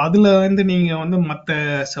ஸோ அதில் வந்து நீங்கள் வந்து மற்ற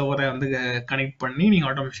சர்வரை வந்து கனெக்ட் பண்ணி நீங்கள்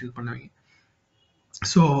ஆட்டோமேஷன் பண்ணுவீங்க.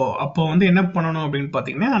 ஸோ அப்போ வந்து என்ன பண்ணணும் அப்படின்னு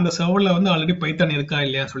பார்த்தீங்கன்னா அந்த சர்வரில் வந்து ஆல்ரெடி பைத்தான் இருக்கா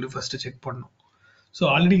இல்லையான்னு சொல்லி ஃபஸ்ட்டு செக் பண்ணணும். ஸோ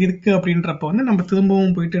ஆல்ரெடி இருக்குது அப்படின்றப்ப வந்து நம்ம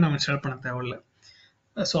திரும்பவும் போயிட்டு நம்ம இன்ஸ்டால் பண்ண தேவையில்லை.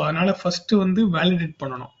 ஸோ அதனால் ஃபஸ்ட்டு வந்து வேலிடேட்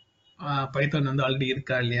பண்ணணும் பைத்தான் வந்து ஆல்ரெடி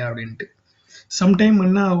இருக்கா இல்லையா அப்படின்ட்டு. சம்டைம்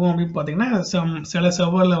என்ன ஆகும் அப்படின்னு பார்த்தீங்கன்னா சில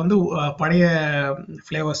சர்வரில் வந்து பழைய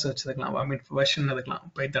ஃப்ளேவர்ஸ் வச்சுருக்கலாம், வெர்ஷன் இருக்கலாம்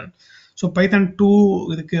பைத்தான். ஸோ பைத்தான் 2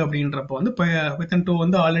 இருக்கு அப்படின்றப்போ வந்து பைத்தான் 2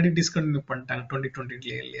 வந்து ஆல்ரெடி டிஸ்கண்டினியூ பண்ணிட்டாங்க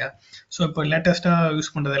 2020 இல்லையா? ஸோ இப்போ லேட்டஸ்ட்டாக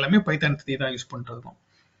யூஸ் பண்ணுறது எல்லாமே பைத்தான் 3 தான் யூஸ் பண்ணுறதுக்கும்.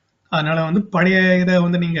 அதனால் வந்து பழைய இதை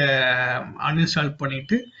வந்து நீங்கள் அன்இன்ஸ்டால்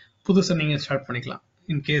பண்ணிவிட்டு புதுசாக நீங்கள் இன்ஸ்டால் பண்ணிக்கலாம்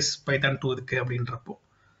இன்கேஸ் பைத்தான் 2 இருக்குது அப்படின்றப்போ.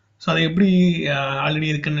 ஸோ அது எப்படி ஆல்ரெடி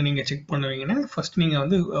இருக்குன்னு நீங்கள் செக் பண்ணுவீங்கன்னா ஃபர்ஸ்ட் நீங்கள்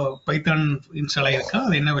வந்து பைத்தான் இன்ஸ்டால் ஆகிருக்கா,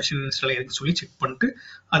 அது என்ன வெர்ஷன் இன்ஸ்டால் ஆகிருக்குன்னு சொல்லி செக் பண்ணிட்டு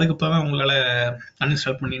அதுக்கப்புறம் தான் உங்களால்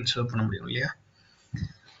அன்இன்ஸ்டால் பண்ணி இன்ஸ்டால் பண்ண முடியும் இல்லையா?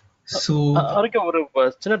 ஸோ ஒரு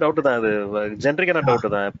சின்ன டவுட் தான், அது ஜென்ரிக்கான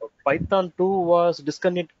டவுட் தான். இப்போ Python 2 was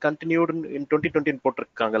discontinued in 2020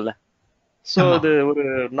 போட்டிருக்காங்கல்ல. So அது ஒரு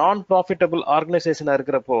நான் ப்ராஃபிட்டபிள் ஆர்கனைசேஷனா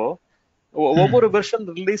இருக்கிறப்போ ஒவ்வொரு வெர்ஷன்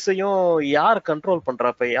ரிலீஸையும் யார் கண்ட்ரோல் பண்றா?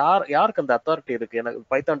 இப்ப யாருக்கு அந்த அத்தாரிட்டி இருக்கு? எனக்கு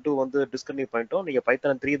பைத்தான் 2 வந்து டிஸ்கண்டினியூ பண்ணிட்டோம், நீங்க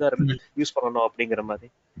பைத்தான் 3 தான் யூஸ் பண்ணணும் அப்படிங்கிற மாதிரி.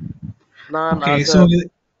 நான்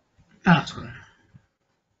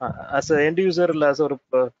as a end user இல்ல as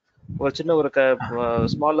ஒரு சின்ன ஒரு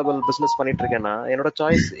ஸ்மால் லெவல் பிசினஸ் பண்ணிட்டு இருக்கேன்னா என்னோட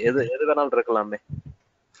சாய்ஸ் எது வேணாலும் இருக்கலாமே.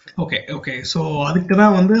 Okay okay. ஸோ அதுக்கு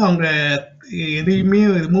தான் வந்து அவங்க எதையுமே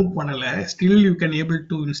ரிமூவ் பண்ணல. Still you can able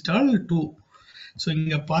to install 2. So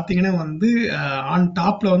இங்க பாத்தீங்கன்னா வந்து ஆன்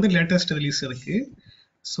டாப்ல வந்து லேட்டஸ்ட் ரிலீஸ் இருக்கு.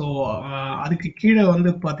 ஸோ அதுக்கு கீழே வந்து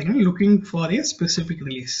பாத்தீங்கன்னா looking for A specific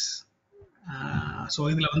release. So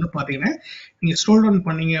இதுல வந்து பாத்தீங்கன்னா நீங்க ஸ்க்ரோல் டவுன்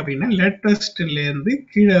பண்ணீங்க அப்படின்னா லேட்டஸ்ட்ல இருந்து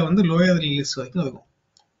கீழே வந்து லோயர் ரிலீஸ் வரைக்கும் இருக்கும்.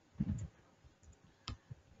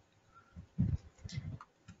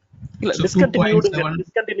 இல்ல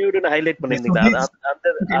டிஸ்கண்டினியூட் ஹைலைட் பண்ணிருந்தீங்க.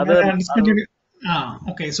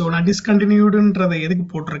 ஓகே. ஸோ நான் டிஸ்கண்டினியூடுன்றதை எதுக்கு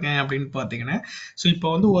போட்டிருக்கேன் அப்படின்னு பார்த்தீங்கன்னா, ஸோ இப்போ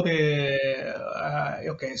வந்து ஒரு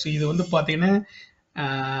ஓகே, ஸோ இது வந்து பார்த்தீங்கன்னா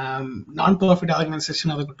நான் ப்ராஃபிட்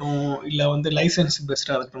ஆர்கனைசேஷனாக இருக்கட்டும், இல்லை வந்து லைசன்ஸ்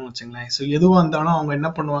பெஸ்ட்டாக இருக்கட்டும் வச்சுங்களேன். ஸோ எதுவாக இருந்தாலும் அவங்க என்ன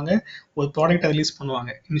பண்ணுவாங்க, ஒரு ப்ராடக்டை ரிலீஸ் பண்ணுவாங்க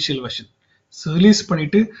இனிஷியல் வெர்ஷன். ஸோ ரிலீஸ்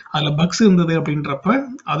பண்ணிட்டு அதில் பக்ஸ் இருந்தது அப்படின்றப்ப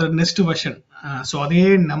அதோட நெக்ஸ்ட் வெர்ஷன், ஸோ அதே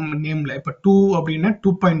நம்ம நேம்ல இப்போ 2 அப்படின்னா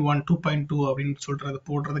 2.1 2.2 அப்படின்னு சொல்றது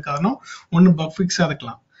போடுறது காரணம் ஒன்று பக் ஃபிக்ஸாக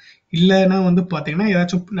இருக்கலாம், இல்லைன்னா வந்து பார்த்தீங்கன்னா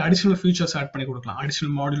ஏதாச்சும் அடிஷனல் ஃபீச்சர்ஸ் ஆட் பண்ணி கொடுக்கலாம்,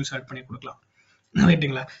 அடிஷனல் மாடியூல்ஸ் ஆட் பண்ணி கொடுக்கலாம்,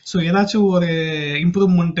 ரைட்டுங்களா. ஸோ ஏதாச்சும் ஒரு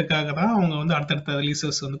இம்ப்ரூவ்மெண்ட்டுக்காக தான் அவங்க வந்து அடுத்தடுத்த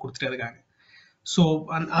ரிலீசஸ் வந்து கொடுத்துட்டே இருக்காங்க. ஸோ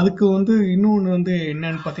அதுக்கு வந்து இன்னொன்று வந்து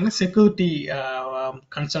என்னன்னு பார்த்தீங்கன்னா செக்யூரிட்டி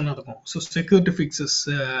கன்சர்ன் இருக்கும். ஸோ செக்யூரிட்டி ஃபிக்ஸஸ்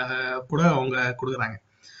கூட அவங்க கொடுக்குறாங்க.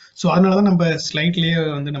 ஸோ அதனால தான் நம்ம ஸ்லைட்லேயே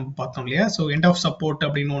வந்து நம்ம பார்த்தோம் இல்லையா. ஸோ எண்ட் ஆஃப் சப்போர்ட்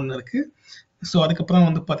அப்படின்னு ஒன்று இருக்கு. ஸோ அதுக்கப்புறம்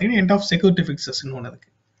வந்து பார்த்தீங்கன்னா எண்ட் ஆஃப் செக்யூரிட்டி ஃபிக்ஸஸ்ன்னு ஒன்று இருக்கு.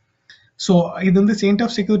 ஸோ இது வந்து எண்ட்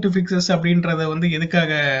ஆஃப் செக்யூரிட்டி ஃபிக்ஸஸ் அப்படின்றத வந்து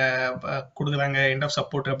எதுக்காக கொடுக்குறாங்க, எண்ட் ஆஃப்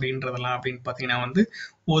சப்போர்ட் அப்படின்றதெல்லாம் அப்படின்னு பார்த்தீங்கன்னா வந்து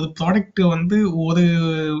ஒரு ப்ராடக்ட் வந்து ஒரு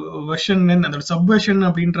வெர்ஷன் அதோட சப்வெர்ஷன்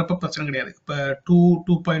அப்படின்றப்ப பிரச்சனை கிடையாது. இப்போ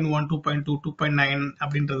 2.1 2.2 2.9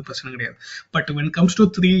 அப்படின்றது பிரச்சனை கிடையாது. பட் வென் கம்ஸ் டு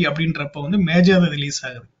 3 அப்படின்றப்ப வந்து மேஜர் ரிலீஸ்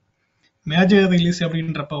ஆகுது. மேஜர் ரிலீஸ்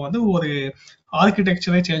அப்படின்றப்ப வந்து ஒரு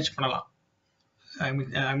ஆர்கிடெக்சரை சேஞ்ச் பண்ணலாம்.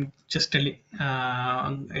 I'm just telling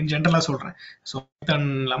in ஜென்ரலாக சொல்கிறேன். ஸோ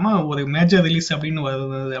இல்லாமல் ஒரு மேஜர் ரிலீஸ் அப்படின்னு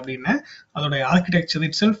வருது அப்படின்னா அதோட ஆர்கிடெக்சர்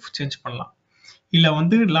இட் செல்ஃப் சேஞ்ச் பண்ணலாம், இல்லை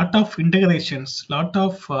வந்து lot of integrations lot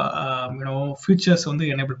of features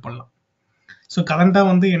வந்து எனேபிள் பண்ணலாம். ஸோ கரண்டாக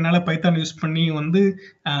வந்து என்னால் பைத்தான் யூஸ் பண்ணி வந்து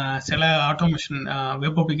சில ஆட்டோமேஷன்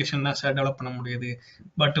வெப் அப்ளிகேஷன் தான் சார் டெவலப் பண்ண முடியுது.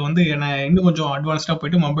 பட் வந்து என்னை இன்னும் கொஞ்சம் அட்வான்ஸ்டாக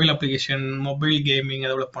போயிட்டு mobile application mobile gaming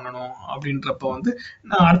develop பண்ணணும் அப்படின்றப்ப வந்து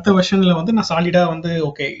நான் அடுத்த வெர்ஷனில் வந்து நான் சாலிடாக வந்து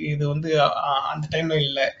ஓகே இது வந்து அந்த டைமில்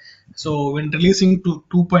இல்லை. ஸோ வென் ரிலீசிங் டு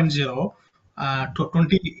 2.0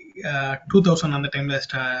 2000 அந்த டைமில்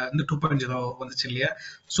வந்து 2.0 வந்துச்சு இல்லையா.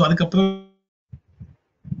 ஸோ அதுக்கப்புறம்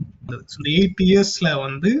இந்த 8 இயர்ஸில்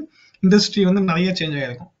வந்து இண்டஸ்ட்ரி வந்து நிறைய சேஞ்ச்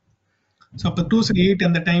ஆகிருக்கும். ஸோ அப்போ 2008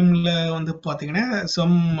 அந்த டைம்ல வந்து பார்த்தீங்கன்னா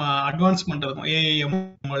சம் அட்வான்ஸ்மெண்ட் இருக்கும்,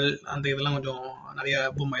 ஏஐஎம்எல் அந்த இதெல்லாம் கொஞ்சம் நிறைய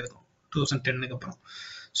பூம் ஆயிருக்கும் 2010க்கு அப்புறம்.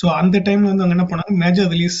 ஸோ அந்த டைம்ல வந்து அவங்க என்ன பண்ணாங்க,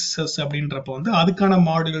 மேஜர் ரிலீசஸ் அப்படின்றப்ப வந்து அதுக்கான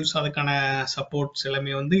மாடியூல்ஸ் அதுக்கான சப்போர்ட்ஸ்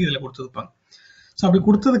எல்லாமே வந்து இதில் கொடுத்துருப்பாங்க. ஸோ அப்படி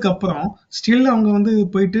கொடுத்ததுக்கு அப்புறம் ஸ்டில் அவங்க வந்து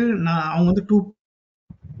போயிட்டு அவங்க வந்து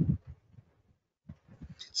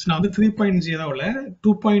நான் வந்து 3.0ல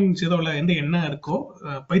 2.0ல வந்து என்ன இருக்கோ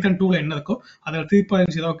பைத்தான் 2ல என்ன இருக்கோ அதை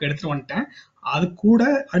 3.0க்கு எடுத்துட்டு வந்துட்டேன். அது கூட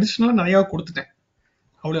அடிஷ்னலாக நிறையா கொடுத்துட்டேன்.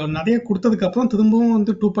 அவ்வளோ நிறைய கொடுத்ததுக்கு அப்புறம் திரும்பவும்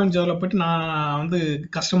வந்து 2.0ல போயிட்டு நான் வந்து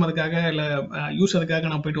கஸ்டமருக்காக இல்லை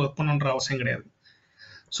யூஸருக்காக நான் போயிட்டு ஒர்க் பண்ணணுன்ற அவசியம் கிடையாது.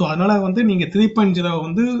 ஸோ அதனால வந்து நீங்க 3.0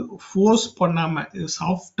 வந்து ஃபோர்ஸ் பண்ணாம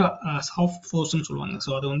சாஃப்ட் ஃபோர்ஸ்ன்னு சொல்லுவாங்க.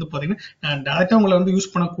 ஸோ அது வந்து பாத்தீங்கன்னா நான் டேரக்டா உங்களை வந்து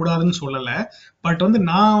யூஸ் பண்ணக்கூடாதுன்னு சொல்லலை. பட் வந்து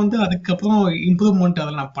நான் வந்து அதுக்கப்புறம் இம்ப்ரூவ்மெண்ட்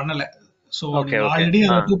அதில் நான் பண்ணலை. ஸோ ஆல்ரெடி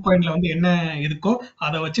அந்த 2.0ல வந்து என்ன இருக்கோ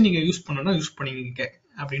அதை வச்சு நீங்க யூஸ் பண்ணணும் யூஸ் பண்ணிக்க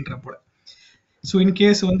அப்படின்ற போல. ஸோ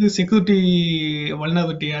இன்கேஸ் வந்து செக்யூரிட்டி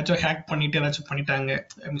வல்னரபிலிட்டி ஏதாச்சும் ஹேக் பண்ணிட்டு ஏதாச்சும் பண்ணிட்டாங்க,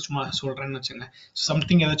 சும்மா சொல்றேன்னு வச்சுங்க,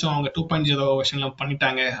 சம்திங் ஏதாச்சும் அவங்க 2.0 வெர்ஷன்ல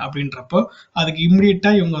பண்ணிட்டாங்க அப்படின்றப்போ அதுக்கு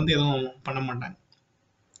இம்மிடியட்டா இவங்க வந்து எதுவும் பண்ண மாட்டாங்க.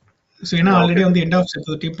 ஸோ ஏன்னா ஆல்ரெடி வந்து எண்ட் ஆஃப்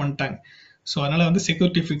செக்யூரிட்டி பண்ணிட்டாங்க. ஸோ அதனால வந்து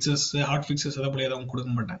செக்யூரிட்டி ஃபிக்ஸஸ் ஹார்ட் ஃபிக்ஸஸ் அதை போல எதுவும் கொடுக்க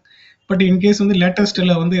மாட்டாங்க. பட் இன்கேஸ் வந்து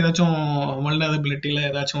லேட்டஸ்ட்ல வந்து ஏதாச்சும் வல்னரபிலிட்டியில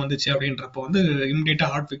ஏதாச்சும் வந்துச்சு அப்படின்றப்போ வந்து இம்மிடியட்டா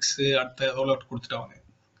ஹார்ட் ஃபிக்ஸ் அடுத்த ரோல் அவுட் கொடுத்துட்டாங்க.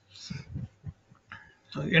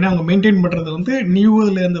 ஏன்னா அவங்க மெயின்டைன் பண்றது வந்து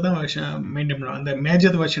நியூல இருந்து தான் மெயின்டைன் பண்ணுவாங்க. அந்த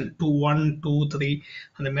மேஜர் வெர்ஷன் 2.1 2 3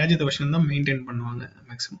 அந்த மேஜர் வெர்ஷன் தான் மெயின்டைன் பண்ணுவாங்க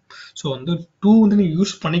மேக்ஸிமம். ஸோ வந்து 2 வந்து நீ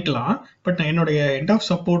யூஸ் பண்ணிக்கலாம். பட் நான் என்னுடைய எண்ட் ஆஃப்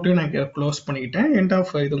சப்போர்ட்டையும் நான் க்ளோஸ் பண்ணிக்கிட்டேன், எண்ட்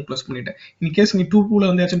ஆஃப் இதுவும் க்ளோஸ் பண்ணிட்டேன். இன்கேஸ் நீ 2.2ல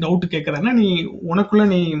வந்து ஏதாச்சும் டவுட் கேட்கறதுனா நீ உனக்குள்ள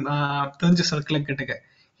நீ தெரிஞ்ச சர்க்கிளை கேட்டுக்க,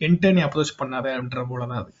 என்கிட்ட நீ அப்ரோச் பண்ணாதன்ற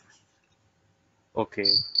போலதான் அது. ஓகே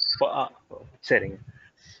சரிங்க.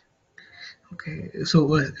 ஓகே. ஸோ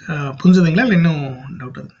புரிஞ்சுதுங்களா இல்லை இன்னும்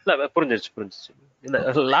டவுட்? இல்லை புரிஞ்சிருச்சு. இந்த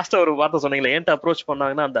லாஸ்டா ஒரு வார்த்தை சொன்னீங்களா, என்கிட்ட அப்ரோச்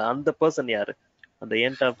பண்ணாங்கன்னா அந்த பர்சன் யாரு? அந்த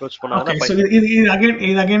ஏன்ட்ட அப்ரோச் ஓகே பண்ணாங்கன்னா ஸோ இது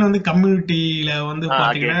அகைன் வந்து கம்யூனிட்டியில வந்து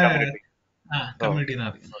பாத்தீங்கன்னா கம்யூனிட்டி. கம்யூனிட்டி தான்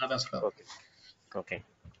அது. அதான் சொல்ல. ஓகே ஓகே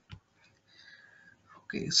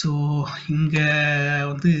ஓகே ஸோ இங்க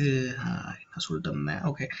வந்து என்ன சொல்லிட்டு இருந்தேன்.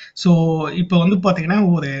 ஓகே ஸோ இப்போ வந்து பாத்தீங்கன்னா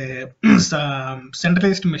ஒரு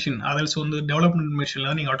சென்ட்ரலைஸ்டு மிஷின் அதல்ஸ் வந்து டெவலப்மெண்ட்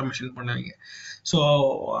மிஷின்ல நீங்க ஆட்டோமேஷன் பண்ணுவீங்க. ஸோ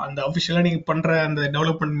அந்த அஃபிஷியலா நீங்க பண்ற அந்த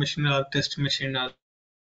development machine test machine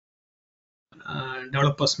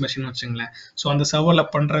developers machine வச்சுங்களேன். ஸோ அந்த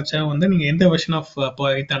சர்வரில் பண்ணுறச்ச வந்து நீங்கள் எந்த வெர்ஷன் ஆஃப்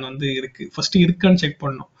பைத்தான் வந்து இருக்கு ஃபர்ஸ்ட் இருக்கான்னு செக்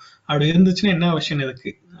பண்ணணும். அப்படி இருந்துச்சுன்னா என்ன வெர்ஷன்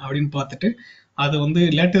இருக்கு அப்படின்னு பார்த்துட்டு அது வந்து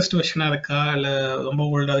லேட்டஸ்ட் வெர்ஷனாக இருக்கா இல்லை ரொம்ப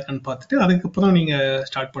ஓல்டாக இருக்கான்னு பார்த்துட்டு அதுக்கப்புறம் நீங்கள்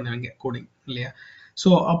ஸ்டார்ட் பண்ணுவீங்க கோடிங் இல்லையா. ஸோ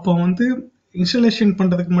அப்போ வந்து இன்ஸ்டாலேஷன்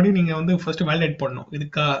பண்ணுறதுக்கு முன்னாடி நீங்கள் வந்து ஃபர்ஸ்ட் வேலிடேட் பண்ணணும்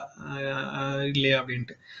இருக்கா இல்லையா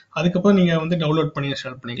அப்படின்ட்டு. அதுக்கப்புறம் நீங்கள் வந்து டவுன்லோட் பண்ணி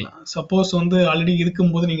இன்ஸ்டால் பண்ணிக்கலாம். சப்போஸ் வந்து ஆல்ரெடி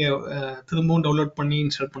இருக்கும்போது நீங்கள் திரும்பவும் டவுன்லோட் பண்ணி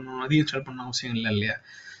இன்ஸ்டால் பண்ணணும், அதையும் இன்ஸ்டால் பண்ண அவசியம் இல்லை இல்லையா.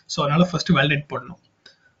 ஸோ அதனால ஃபர்ஸ்ட் வேலிடேட் பண்ணணும்.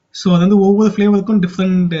 ஸோ அது வந்து ஒவ்வொரு ஃப்ளேவருக்கும்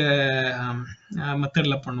டிஃப்ரெண்ட்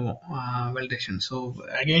மெத்தடில் பண்ணுவோம் வேலிடேஷன். ஸோ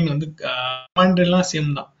அகைன் வந்து கமாண்ட் எல்லாம் சேம்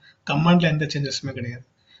தான், கமாண்டில் எந்த சேஞ்சஸுமே கிடையாது.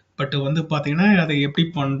 பட் வந்து பார்த்தீங்கன்னா அதை எப்படி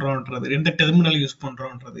பண்ணுறோன்றது எந்த டெர்மினல் யூஸ்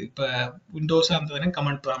பண்ணுறோன்றது. இப்போ விண்டோஸாக இருந்ததுன்னா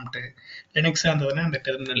கமாண்ட் ப்ராம்ப்ட்டு, லினக்ஸாக இருந்ததுன்னா அந்த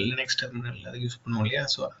டெர்மினல் லினக்ஸ் டெர்மினல் அதை யூஸ் பண்ணுவோம் இல்லையா.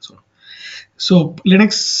 ஸோ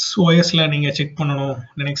லினக்ஸ் ஓஎஸில் நீங்கள் செக் பண்ணணும்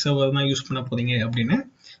லினக்ஸ் சர்வர் தான் யூஸ் பண்ண போறீங்க அப்படின்னு.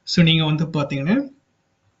 ஸோ நீங்கள் வந்து பார்த்தீங்கன்னா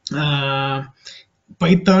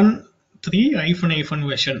பைத்தான் 3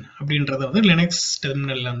 வெர்ஷன் அப்படின்றத வந்து லினக்ஸ்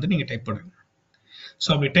டெர்மினலில் வந்து நீங்கள் டைப் பண்ணுங்க. ஸோ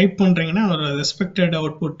அப்படி டைப் பண்ணுறீங்கன்னா ஒரு ரெஸ்பெக்டட்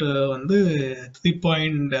அவுட்புட் வந்து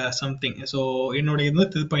 3.something. ஸோ என்னோட இது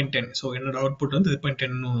 3.10. ஸோ என்னோட அவுட்புட் வந்து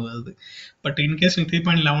 3.10 வருது. பட் இன்கேஸ் நீங்கள்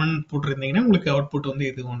 3.11 போட்டிருந்தீங்கன்னா உங்களுக்கு அவுட்புட் வந்து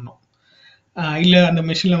இது ஒன்றும் இல்லை. அந்த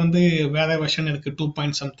மிஷினில் வந்து வேற வெர்ஷன் இருக்குது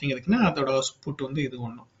 2.something இருக்குன்னா அதோட அவுட்புட் வந்து இது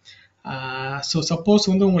ஒன்றும். ஸோ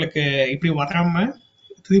சப்போஸ் வந்து உங்களுக்கு இப்படி வராமல்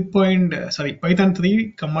பைத்தான் 3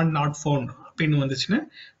 கமாண்ட் நாட் ஃபவுண்ட் அப்படின்னு வந்துச்சுன்னா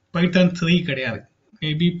பைத்தான் 3 கிடையாது,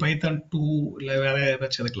 மேபி பைத்தான் 2 இல்லை வேற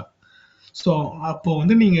ஏதாச்சும் இருக்கலாம். ஸோ அப்போ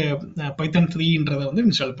வந்து நீங்கள் பைத்தான் 3ன்றதை வந்து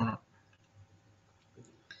இன்ஸ்டால் பண்ணணும்.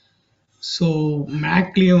 ஸோ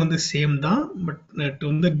மேக்லேயும் வந்து சேம் தான், பட்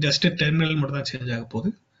வந்து ஜஸ்ட் டெர்மினல் மட்டும் தான் சேஞ்ச் ஆக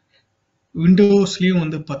போகுது. விண்டோஸ்லேயும்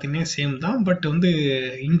வந்து பார்த்தீங்கன்னா சேம் தான், பட் வந்து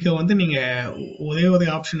இங்கே வந்து நீங்கள் ஒரே ஒரு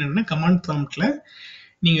ஆப்ஷன் என்னன்னா கமாண்ட் ப்ராம்ப்டில்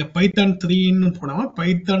நீங்கள் பைத்தான் 3ன்னு போடாமல்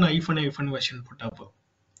பைத்தான் -- வெர்ஷன் போட்டால் போதும்.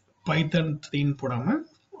 பைத்தான் 3ன்னு போடாமல்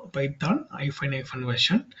பைத்தான் --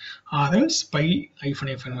 வெர்ஷன் ஆர்எல்ஸ் பை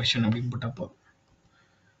 -- வெர்ஷன் அப்படின்னு போட்டால் போதும்.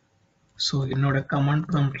 ஸோ என்னோட கமாண்ட்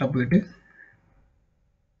ப்ராம்ப்டில் போயிட்டு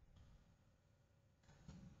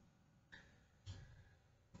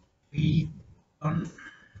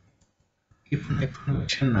பைத்தான்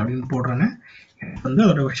வெர்ஷன் அப்படின்னு போடுறேன்னா எனக்கு வந்து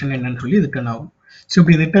அதோட வெர்ஷன் என்னன்னு சொல்லி ரிட்டர்ன் ஆகும். ஸோ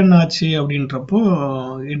இப்படி ரிட்டர்ன் ஆச்சு அப்படின்றப்போ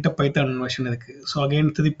என்கிட்ட பைத்தான் வெர்ஷன் இருக்கு. So again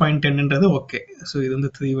 3.10ன்றது okay. ஸோ இது வந்து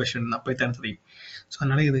 3 வெர்ஷன் தான் பைத்தான் 3. ஸோ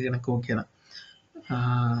அதனால இது எனக்கு ஓகே தான்.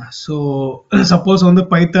 ஸோ சப்போஸ் வந்து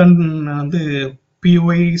பைத்தான் வந்து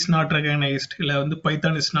PY இஸ் நாட் ரெகனைஸ்ட் இல்லை வந்து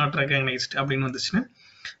பைத்தான் இஸ் நாட் ரெகனைஸ்ட் அப்படின்னு வந்துச்சுன்னா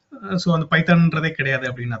ஸோ அந்த பைத்தான்ன்றதே கிடையாது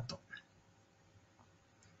அப்படின்னு அர்த்தம்.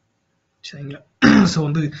 சரிங்களா. ஸோ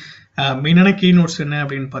வந்து மெயினான கீ நோட்ஸ் என்ன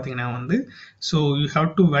அப்படின்னு பார்த்தீங்கன்னா வந்து so you have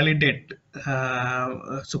to validate.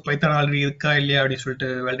 So Python already இருக்கா இல்லையா அப்படின்னு சொல்லிட்டு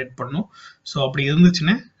வேலிடேட் பண்ணணும். ஸோ அப்படி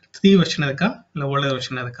இருந்துச்சுன்னா 3 வெர்ஷன் இருக்கா இல்லை ஓல்டர்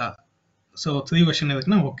வெர்ஷன் இருக்கா. ஸோ 3 வெர்ஷன்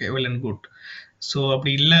இருக்குன்னா okay, well and good. So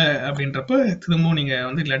அப்படி இல்லை அப்படின்றப்ப திரும்பவும் நீங்கள்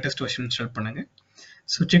வந்து லேட்டஸ்ட் வெர்ஷன் இன்ஸ்டால் பண்ணுங்க.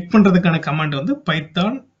 ஸோ செக் பண்ணுறதுக்கான கமாண்ட் வந்து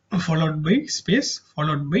பைத்தான் //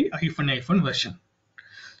 வெர்ஷன்.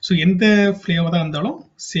 ஸோ எந்த ஃப்ளேவராக இருந்தாலும்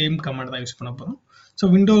சேம் கமாண்ட் தான் யூஸ் பண்ண போகிறோம். ஸோ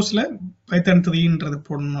விண்டோஸில் பைத்தான் 3ன்றது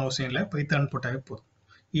போடணும்னு அவசியம் இல்லை, பைத்தான் போட்டாவே போதும்.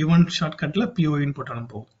 ஈவன் ஷார்ட்கட்டில் POIன்னு போட்டாலும்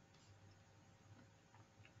போதும்.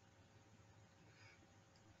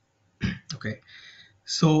 ஓகே.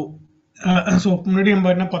 ஸோ முன்னாடி நம்ம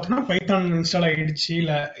என்ன பார்த்தோம்னா பைத்தான் இன்ஸ்டால் ஆகிடுச்சு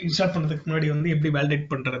இல்லை இன்ஸ்டால் பண்ணுறதுக்கு முன்னாடி வந்து எப்படி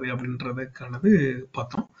வேலிடேட் பண்ணுறது அப்படின்றதுக்கானது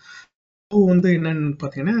பார்த்தோம். வந்து என்னன்னு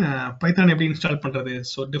பார்த்தீங்கன்னா பைத்தான் எப்படி இன்ஸ்டால் பண்ணுறது.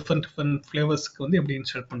 ஸோ டிஃப்ரெண்ட் ஃப்ளேவர்ஸ்க்கு வந்து எப்படி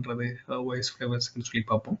இன்ஸ்டால் பண்ணுறது OS ஃப்ளேவர்ஸ்க்குன்னு சொல்லி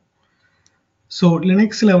பார்ப்போம். ஸோ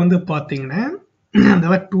லினக்ஸில் வந்து பார்த்தீங்கன்னா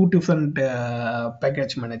அதெல்லாம் 2 டிஃப்ரெண்ட்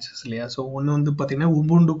பேக்கேஜ் மேனேஜர்ஸ் இல்லையா. ஸோ ஒன்று வந்து பார்த்தீங்கன்னா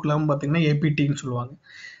உபுண்டுக்குலாம் பார்த்தீங்கன்னா APTன்னு சொல்லுவாங்க.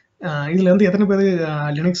 இதில் வந்து எத்தனை பேர்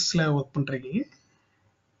லினக்ஸில் ஒர்க் பண்ணுறீங்க?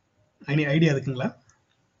 ஐடியா இருக்குங்களா?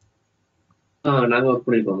 நாங்கள் ஒர்க்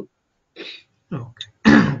பண்ணிருக்கோம். Okay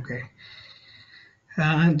okay.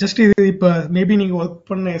 ஜஸ்ட் இது இப்போ மேபி நீங்கள் ஒர்க்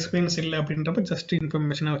பண்ண எக்ஸ்பீரியன்ஸ் இல்லை அப்படின்றப்ப ஜஸ்ட்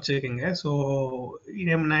இன்ஃபர்மேஷனாக வச்சுருக்கீங்க. ஸோ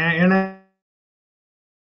ஏன்னா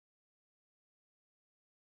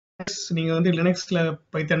நீங்கள் வந்து லினக்ஸில்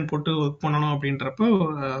பைத்தான் போட்டு ஒர்க் பண்ணணும் அப்படின்றப்போ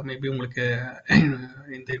மேபி உங்களுக்கு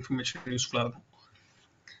இந்த இன்ஃபர்மேஷன் யூஸ்ஃபுல்லாக இருக்கும்.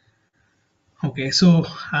 ஓகே. ஸோ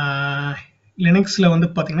லினக்ஸ்ல வந்து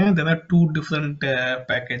பார்த்தீங்கன்னா there are two different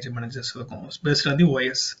package managers இருக்கும் பேஸ்ட் ஆன் தி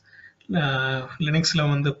OS. லினக்ஸ்ல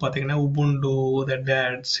வந்து பார்த்தீங்கன்னா உபுண்டு, ரெட்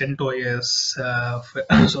ஹேட், சென்டோஎஸ்,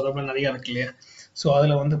 சொல்ல நிறைய இருக்கு இல்லையா. ஸோ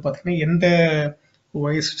அதில் வந்து பார்த்தீங்கன்னா எந்த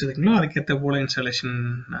OS வச்சுருக்கீங்களோ அதுக்கேற்ற போல இன்ஸ்டாலேஷன்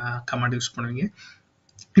கமாண்ட் யூஸ் பண்ணுவீங்க.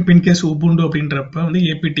 இப்போ இன்கேஸ் உபுண்டு அப்படின்றப்ப வந்து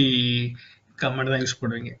ஏபிடி கமாண்ட் தான் யூஸ்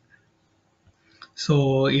பண்ணுவீங்க. ஸோ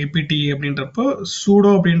ஏபிடி அப்படின்றப்போ சூடோ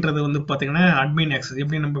அப்படின்றது வந்து பார்த்தீங்கன்னா அட்மின் ஆக்சஸ்,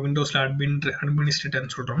 எப்படி நம்ம விண்டோஸில்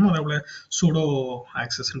அட்மினிஸ்ட்ரேட்டர்னு சொல்கிறோமோ அதோட சூடோ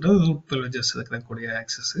ஆக்சஸ்ன்றது ரூட் ப்ரிவிலேஜஸ் இருக்கக்கூடிய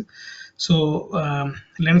ஆக்சஸ். ஸோ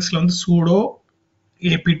லினக்ஸில் வந்து சூடோ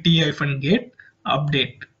apt-get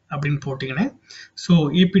update அப்படின்னு போட்டிங்கன்னா ஸோ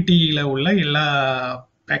ஏபிடியில் உள்ள எல்லா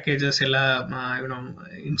பேக்கேஜஸ் எல்லா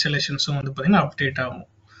இன்ஸ்டாலேஷன்ஸும் வந்து பார்த்தீங்கன்னா அப்டேட் ஆகும்.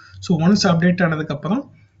 ஸோ ஒன்ஸ் அப்டேட் ஆனதுக்கப்புறம்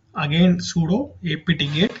again pseudo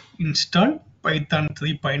apt-get install Python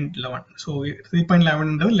 3.11. So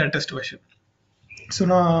 3.11ன்றது latest version. So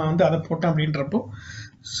நான் வந்து அதை போட்டேன் அப்படின்றப்போ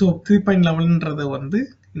ஸோ 3.11ன்றது வந்து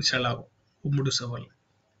இன்ஸ்டால் ஆகும் உபுண்டு சர்வரில்.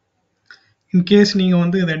 இன்கேஸ் நீங்கள்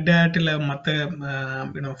வந்து ரெட் ஹேட் இல்லை மற்ற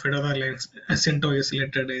ஃபெடோரா இல்லை சென்டோஎஸ்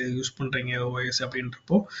ரிலேட்டட் யூஸ் பண்ணுறீங்க OS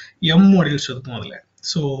அப்படின்றப்போ எம் மாடியூல்ஸ் இருக்கும் அதில்.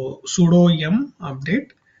 So sudo M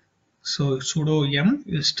update, so sudo M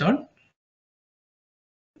install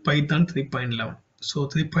Python 3.11. So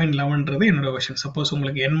 3.11ன்றது என்னோட வெர்ஷன். சப்போஸ்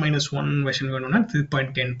உங்களுக்கு N-1 வெர்ஷன் வேணும்னா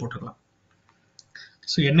 3.10 போட்டுக்கலாம்.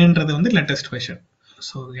 ஸோ என்னன்றது வந்து லேட்டஸ்ட் வெர்ஷன்.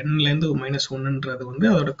 ஸோ N-லேருந்து -1ன்றது வந்து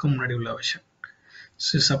அதோடக்கு முன்னாடி உள்ள version. So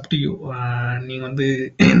it's up to you. நீங்கள் வந்து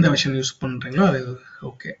எந்த வெர்ஷன் யூஸ் பண்ணுறீங்களோ அது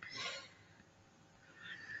okay.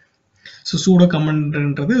 So pseudo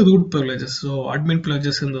கமாண்ட்ன்றது root privileges. So admin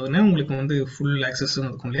privileges இருந்ததுன்னா உங்களுக்கு வந்து ஃபுல் ஆக்சஸ்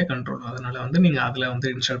இருக்கும் இல்லையா, கண்ட்ரோல். அதனால வந்து நீங்கள் அதில்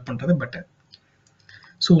வந்து இன்ஸ்டால் பண்ணுறது பெட்டர்.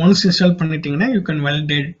 ஸோ ஒன்ஸ் இன்ஸ்டால் பண்ணிட்டீங்கன்னா you can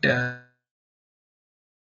validate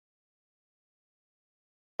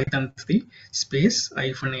Python 3 space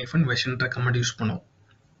 -- வெர்ஷன்ற command use பண்ணுவோம்.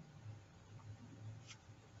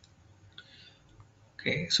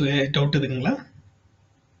 ஓகே, ஸோ டவுட் இருக்குங்களா?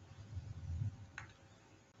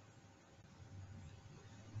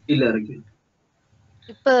 இல்ல இருக்கு.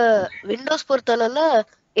 இப்ப விண்டோஸ் பொறுத்தளவுல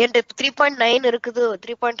என்கிட்ட 3.9 இருக்குது,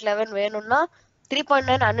 3.11 வேணும்னா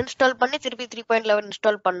 3.9 அன்இன்ஸ்டால் பண்ணி திருப்பி 3.11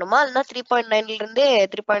 இன்ஸ்டால் பண்ணுமா, இல்லைன்னா 3.9ல இருந்தே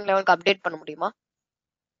 3.11க்கு அப்டேட் பண்ண முடியுமா?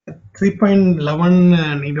 3.11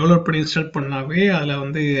 நீ டெவலப் பண்ணி இன்ஸ்டால் பண்ணாவே அதில்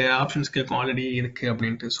வந்து ஆப்ஷன்ஸ் கேட்கும் ஆல்ரெடி இருக்கு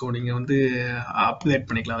அப்படின்ட்டு. ஸோ நீங்கள் வந்து அப்கிரேட்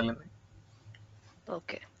பண்ணிக்கலாம் அதுலேருந்து.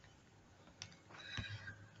 ஓகே.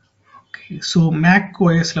 ஸோ மேக்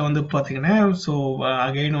ஓஎஸில் வந்து பார்த்தீங்கன்னா ஸோ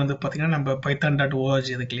அகைன் வந்து பார்த்தீங்கன்னா நம்ம python.org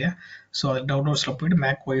இருக்கு இல்லையா. ஸோ அது டவுன்லோட்ஸில் போயிட்டு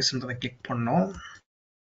மேக் ஓஎஸ்ன்றதை கிளிக் பண்ணோம்.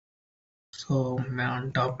 ஸோ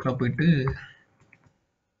டாப்பில் போயிட்டு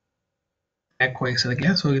மேக் ஓஎஸ் இருக்கு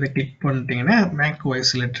இல்லையா. ஸோ இதை கிளிக் பண்ணிட்டீங்கன்னா மேக்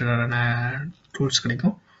ஓஎஸ் ரிலேட்டடான டூல்ஸ்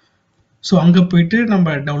கிடைக்கும். ஸோ அங்கே போயிட்டு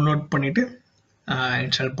நம்ம டவுன்லோட் பண்ணிவிட்டு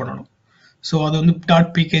இன்ஸ்டால் பண்ணணும். ஸோ அது வந்து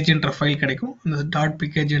 .pkgன்ற ஃபைல் கிடைக்கும். அந்த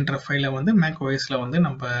 .pkgன்ற ஃபைலை வந்து மேக் ஓஎஸில் வந்து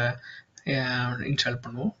நம்ம இன்ஸ்டால்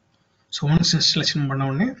பண்ணுவோம். ஸோ ஒன்ஸ் இன்ஸ்டாலேஷன் பண்ண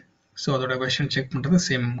உடனே ஸோ அதோட வெர்ஷன் செக் பண்ணுறது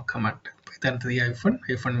same command Python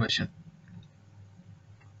 3 version.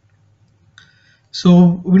 So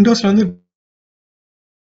விண்டோஸில் வந்து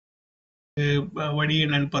வழி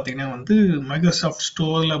என்னன்னு பார்த்தீங்கன்னா வந்து மைக்ரோசாஃப்ட்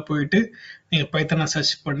ஸ்டோரில் போயிட்டு நீங்கள் பைத்தானை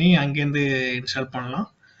சர்ச் பண்ணி அங்கேருந்து இன்ஸ்டால் பண்ணலாம்.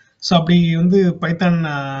 ஸோ அப்படி வந்து பைத்தான்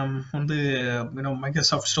வந்து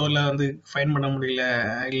மைக்ரோசாஃப்ட் ஸ்டோரில் வந்து ஃபைன் பண்ண முடியல,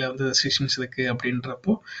 இல்லை வந்து ரெஸ்ட்ரிக்ஷன்ஸ் இருக்குது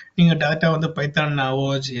அப்படின்றப்போ நீங்கள் டேரெக்டாக வந்து பைத்தான்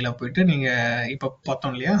ORGல போயிட்டு நீங்கள் இப்போ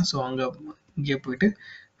பார்த்தோம் இல்லையா. ஸோ அங்கே இங்கே போயிட்டு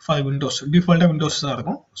ஃபார் விண்டோஸ் டிஃபால்ட்டாக விண்டோஸ் தான்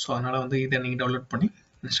இருக்கும். ஸோ அதனால் வந்து இதை நீங்கள் டவுன்லோட் பண்ணி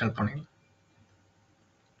இன்ஸ்டால் பண்ணிடலாம்.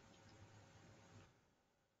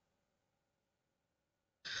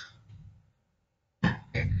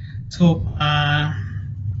 ஸோ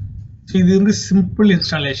ஸோ இது வந்து சிம்பிள்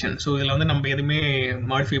இன்ஸ்டாலேஷன். ஸோ இதில் வந்து நம்ம எதுவுமே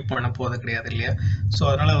மாடிஃபை பண்ண போகிறது கிடையாது இல்லையா. ஸோ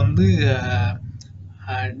அதனால் வந்து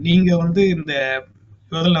நீங்கள் வந்து இந்த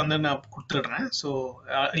இதில் வந்து நான் கொடுத்துடுறேன். ஸோ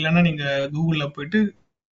இல்லைன்னா நீங்கள் கூகுளில் போயிட்டு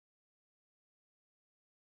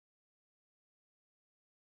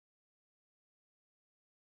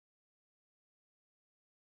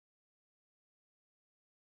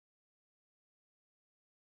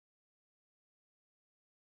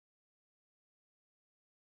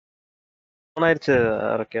ஆயிடுச்சு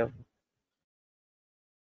ஆரோக்கியா.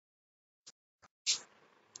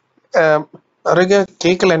 ஆரோக்கியா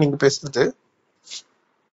கேட்கல நீங்க பேசுறது.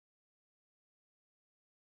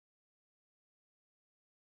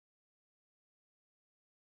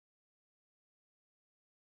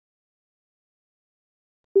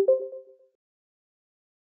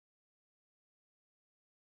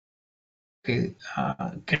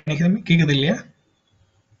 கேக்குது இல்லையா?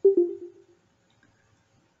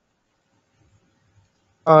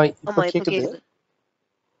 இப்போ ஆமா இப்ப கேக்குது. கேக்குது.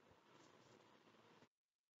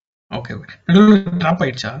 Okay okay. நடுவில் ட்ராப்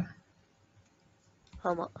ஆயிடுச்சா?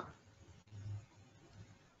 ஆமா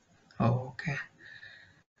ஓகே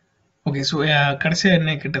ஓகே. ஸோ கடைசியாக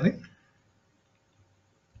என்ன கேட்டது?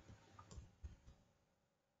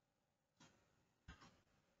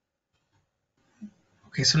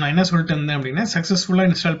 ஓகே. ஸோ நான் என்ன சொல்லிட்டு இருந்தேன் அப்படின்னா, சக்ஸஸ்ஃபுல்லாக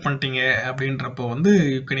இன்ஸ்டால் பண்ணிட்டீங்க அப்படின்றப்போ வந்து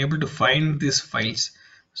you can able to find this files.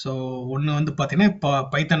 So ஒன்று வந்து பார்த்தீங்கன்னா இப்போ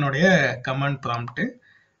பைத்தனுடைய கமாண்ட் ப்ராம்ப்ட்டு.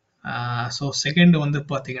 ஸோ செகண்ட் வந்து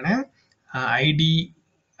பார்த்தீங்கன்னா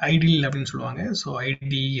ஐடில் அப்படின்னு சொல்லுவாங்க. So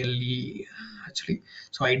IDLE actually.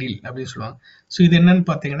 So idle அப்படின்னு சொல்லுவாங்க. ஸோ இது என்னன்னு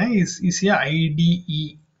பார்த்தீங்கன்னா ஈஸியாக ஐடிஇ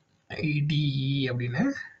அப்படின்னு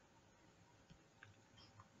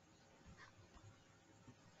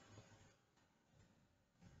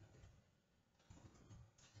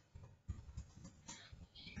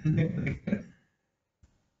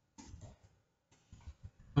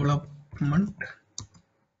டெவலப்மெண்ட்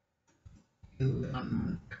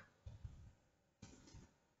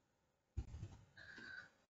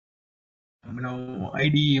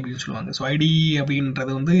ஐடி அப்படின்னு சொல்லுவாங்க. ஸோ ஐடி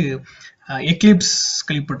அப்படின்றது வந்து எக்லிப்ஸ்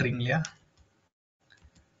கேள்விப்பட்டிருக்கீங்க இல்லையா?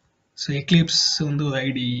 ஸோ எக்லிப்ஸ் வந்து ஒரு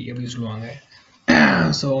ஐடி அப்படின்னு சொல்லுவாங்க.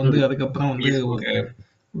 ஸோ வந்து அதுக்கப்புறம் வந்து ஒரு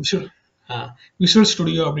விஷுவல்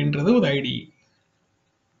ஸ்டுடியோ அப்படின்றது ஒரு ஐடி.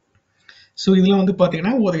 ஸோ இதில் வந்து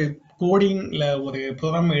பார்த்தீங்கன்னா ஒரு கோடிங்கில் ஒரு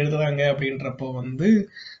ப்ரோக்ராம் எழுதுறாங்க அப்படின்றப்போ வந்து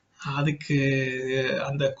அதுக்கு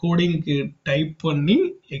அந்த கோடிங்க்கு டைப் பண்ணி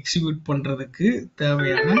எக்ஸிக்யூட் பண்ணுறதுக்கு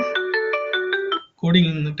தேவையான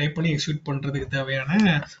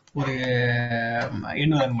ஒரு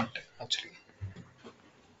என்வாயர்மெண்ட் ஆக்சுவலி.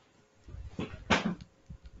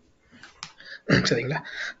 சரிங்களா?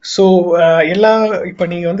 ஸோ எல்லா இப்போ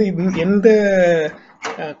நீங்கள் வந்து எந்த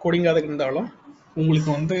கோடிங்காக இருந்தாலும் உங்களுக்கு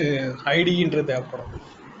வந்து ஐடின்றது தேவைப்படும்.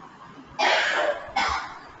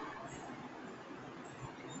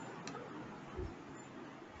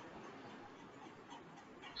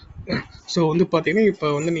 ஸோ வந்து பார்த்தீங்கன்னா இப்போ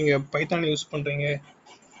வந்து நீங்கள் பைத்தான் யூஸ் பண்ணுறீங்க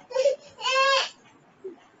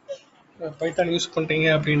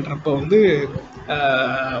அப்படின்றப்போ வந்து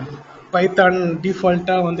பைத்தான்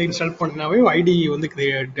டிஃபால்ட்டாக வந்து இன்ஸ்டால் பண்ணினாவே ஐடி வந்து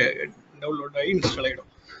டவுன்லோட் ஆகி இன்ஸ்டால்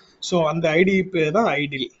ஆகிடும். ஸோ அந்த ஐடி பேர் தான்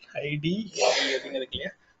ஐடி அப்படிங்கிறது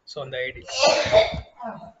இல்லையா? ஸோ அந்த ஐடி.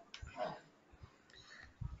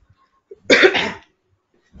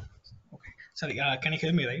 ஓகே சரி. Can you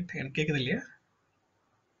hear me right? எனக்கு கேட்குது இல்லையா?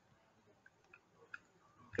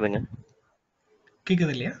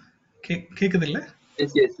 கேட்குது இல்லையா? கேட்குது இல்லை?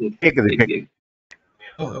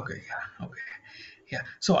 Okay okay.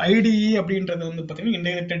 ஸோ ஐடிஇ அப்படின்றது வந்து பார்த்தீங்கன்னா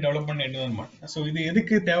இன்டெகிரேட்டட் டெவலப்மெண்ட் என்வயர்மெண்ட். ஸோ இது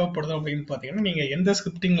எதுக்கு தேவைப்படுது அப்படின்னு பார்த்தீங்கன்னா, நீங்கள் எந்த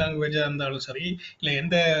ஸ்கிரிப்டிங் லாங்குவேஜாக இருந்தாலும் சரி, இல்லை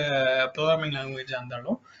எந்த ப்ரோக்ராமிங் லாங்குவேஜாக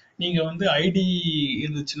இருந்தாலும் நீங்கள் வந்து ஐடி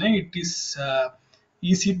இருந்துச்சுன்னா it is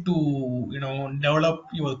easy to develop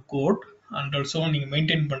your code and also நீங்கள்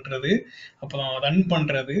மெயின்டைன் பண்ணுறது, அப்புறம் ரன்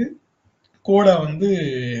பண்ணுறது, கோடை வந்து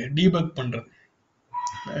டீபக் பண்ணுறது,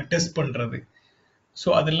 டெஸ்ட் பண்ணுறது. ஸோ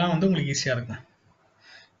அதெல்லாம் வந்து உங்களுக்கு ஈஸியாக இருக்கும்.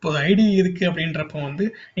 இப்போ ஐடி இருக்குது அப்படின்றப்போ வந்து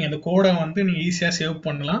நீங்கள் அந்த கோடை வந்து நீங்கள் ஈஸியாக சேவ்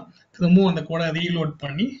பண்ணலாம். திரும்பவும் அந்த கோடை ரீலோட்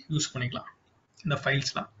பண்ணி யூஸ் பண்ணிக்கலாம் இந்த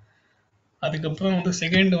ஃபைல்ஸ்லாம். அதுக்கப்புறம் வந்து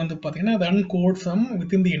செகண்ட் வந்து பார்த்தீங்கன்னா run code from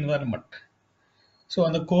within the environment. So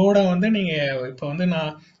அந்த கோடை வந்து நீங்கள் இப்போ வந்து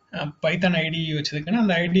நான் பைத்தான் ஐடி வச்சுருக்கேன்னா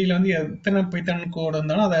அந்த ஐடியில் வந்து எத்தனை பைத்தான் கோடு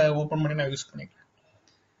இருந்தாலும் அதை ஓப்பன் பண்ணி நான் யூஸ் பண்ணிக்கலாம்.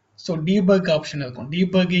 ஸோ டீபக் ஆப்ஷன் இருக்கும்.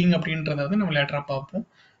 டீபக்கிங் அப்படின்றத வந்து நம்ம லேட்டராக பார்ப்போம்.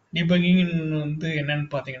 டீபக்கிங் வந்து என்னன்னு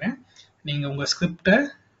பார்த்தீங்கன்னா, நீங்கள் உங்கள் ஸ்கிரிப்டை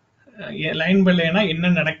லைன் பை லைனா என்ன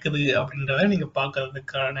நடக்குது அப்படின்றத நீங்க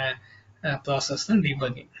பார்க்கறதுக்கான ப்ராசஸ் தான்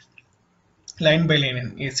debugging. Line by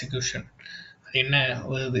line execution, அது என்ன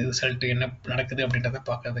வருது ரிசல்ட் என்ன நடக்குது அப்படின்றத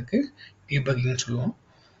பார்க்கறதுக்கு டீபக்கிங் சொல்லுவோம்.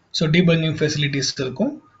 ஸோ டீபக்கிங் ஃபெசிலிட்டிஸ்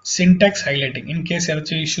இருக்கும். சின்டாக்ஸ் ஹைலைட்டிங், இன்கேஸ்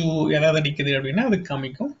ஏதாச்சும் இஷ்யூ ஏதாவது அடிக்குது அப்படின்னா அது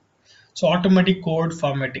காமிக்கும். So automatic code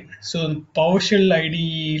formatting. So PowerShell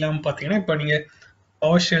ஐடிலாம் பார்த்தீங்கன்னா இப்போ நீங்கள்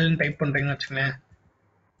பவர்ஷெல்னு டைப் பண்ணுறீங்கன்னு வச்சுக்கோங்களேன்,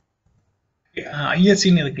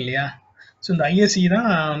 ஐஎஸ்சின்னு இருக்கு இல்லையா? ஸோ இந்த ஐஎஸ்சி தான்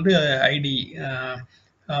வந்து ஐடி.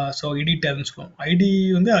 ஸோ எடிட்டர்னு சொல்லுவோம். ஐடி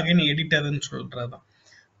வந்து அகைன் எடிட்டர்னு சொல்கிறது தான்.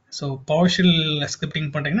 ஸோ பவர்ஷெல்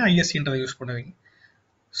ஸ்கிரிப்டிங் பண்ணுறீங்கன்னா ஐஎஸ்சின்றதை யூஸ் பண்ணுவீங்க.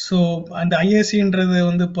 ஸோ அந்த ஐஎஸ்சின்றது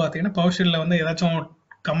வந்து பார்த்தீங்கன்னா பவர்ஷெல்லில் வந்து ஏதாச்சும்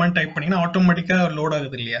கமெண்ட் டைப் பண்ணிங்கன்னா ஆட்டோமேட்டிக்காக லோட்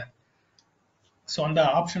ஆகுது இல்லையா? ஸோ அந்த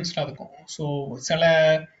ஆப்ஷன்ஸ்லாம் இருக்கும். ஸோ சில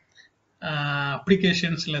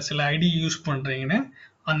அப்ளிகேஷன்ஸில் சில ஐடி யூஸ் பண்ணுறீங்கன்னா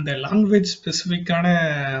அந்த லாங்குவேஜ் ஸ்பெசிஃபிக்கான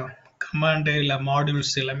கமாண்டு இல்லை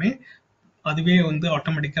மாடியூல்ஸ் எல்லாமே அதுவே வந்து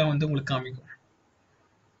ஆட்டோமேட்டிக்காக வந்து உங்களுக்கு காமிக்கும்.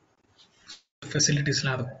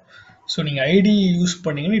 ஃபெசிலிட்டிஸ்லாம் இருக்கும். ஸோ நீங்கள் ஐடி யூஸ்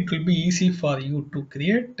பண்ணீங்கன்னா it will be easy for you to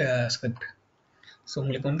create script. So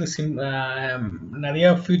உங்களுக்கு வந்து நிறைய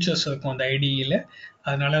ஃபீச்சர்ஸ் இருக்கும் அந்த ஐடியில்.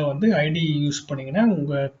 அதனால வந்து ஐடி யூஸ் பண்ணிங்கன்னா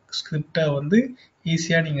உங்கள் ஸ்கிரிப்டை வந்து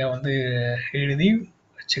ஈஸியாக நீங்கள் வந்து எழுதி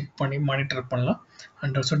செக் பண்ணி மானிட்டர் பண்ணலாம்.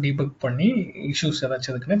 அண்ட் ஆல்சோ டீபக் பண்ணி இஷ்யூஸ்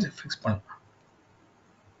ஏதாச்சும் இருக்குன்னா ஃபிக்ஸ் பண்ணலாம்.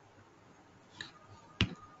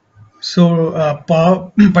 ஸோ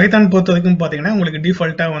பைத்தான் பொறுத்த வரைக்கும் பார்த்தீங்கன்னா உங்களுக்கு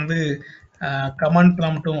டிஃபால்ட்டாக வந்து கமாண்ட்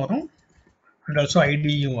ப்ராம்ப்ட்டும் வரும் அண்ட் ஆல்சோ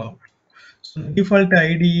ஐடியும் வரும். ஸோ டிஃபால்ட்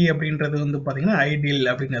ஐடி அப்படின்றது வந்து பார்த்தீங்கன்னா ஐடியல்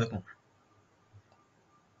அப்படின்னு இருக்கும்.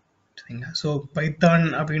 சரிங்களா? ஸோ பைத்தான்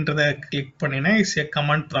அப்படின்றத கிளிக் பண்ணினா இட்ஸ் ஏ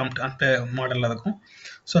கமாண்ட் ப்ராம்ப்ட் அந்த மாடலில் இருக்கும்.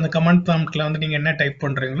 ஸோ அந்த கமாண்ட் ப்ராம்ப்டில் வந்து நீங்கள் என்ன டைப்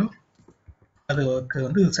பண்ணுறீங்களோ அதுக்கு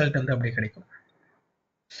வந்து ரிசல்ட் வந்து அப்படியே கிடைக்கும்.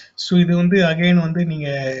 ஸோ இது வந்து அகைன் வந்து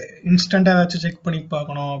நீங்கள் இன்ஸ்டண்ட்டாக ஏதாச்சும் செக் பண்ணி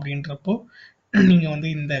பார்க்கணும் அப்படின்றப்போ நீங்கள் வந்து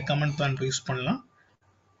இந்த கமாண்ட் ப்ராம்ப்ட் யூஸ் பண்ணலாம்.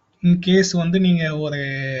 இன்கேஸ் வந்து நீங்கள் ஒரு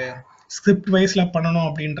ஸ்கிரிப்ட் வைஸில் பண்ணணும்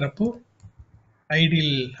அப்படின்றப்போ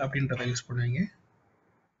ஐடியல் அப்படின்றத யூஸ் பண்ணுவீங்க.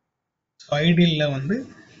 ஸோ ஐடியலில் வந்து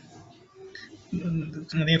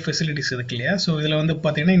நிறைய ஃபெசிலிட்டிஸ் இருக்கு இல்லையா? ஸோ இதில் வந்து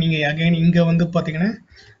பார்த்தீங்கன்னா நீங்கள் அகைன் இங்கே வந்து பார்த்தீங்கன்னா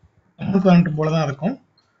கமாண்ட் ப்ராம்ப்ட் போல தான் இருக்கும்.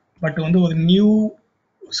 பட் வந்து ஒரு நியூ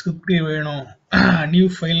ஸ்கிரிப்ட் வேணும், நியூ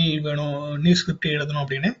ஃபைல் வேணும், நியூ ஸ்கிரிப்ட் எழுதணும்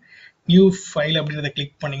அப்படின்னு நியூ ஃபைல் அப்படின்றத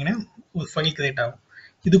கிளிக் பண்ணிங்கன்னா ஒரு ஃபைல் கிரியேட் ஆகும்.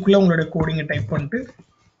 இதுக்குள்ளே உங்களோட கோடிங்கை டைப் பண்ணிட்டு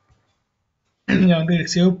நீங்கள் வந்து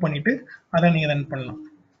சேவ் பண்ணிவிட்டு அதை நீங்கள் ரன் பண்ணலாம்.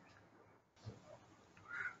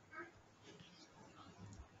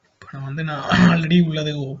 இப்போ வந்து நான் ஆல்ரெடி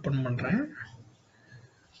உள்ளதை ஓப்பன் பண்ணுறேன்.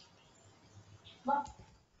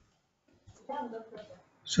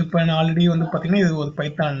 ஸோ இப்போ நான் ஆல்ரெடி வந்து பார்த்தீங்கன்னா இது ஒரு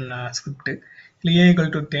பைத்தான் ஸ்கிரிப்ட். இல்லை A =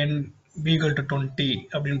 10 B = 20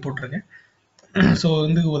 அப்படின்னு போட்டிருக்கேன். ஸோ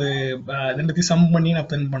வந்து ஒரு ரெண்டுத்தையும் சம் பண்ணி நான்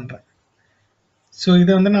பிரிண்ட் பண்ணுறேன். ஸோ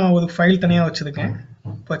இதை வந்து நான் ஒரு ஃபைல் தனியாக வச்சுருக்கேன்.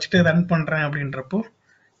 வச்சுட்டு ரன் பண்ணுறேன் அப்படின்றப்போ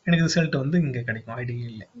எனக்கு ரிசல்ட் வந்து இங்கே கிடைக்கும்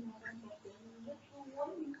ஐடியில்.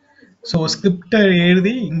 ஸோ ஸ்கிரிப்டை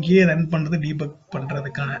எழுதி இங்கேயே ரன் பண்ணுறது டீபக்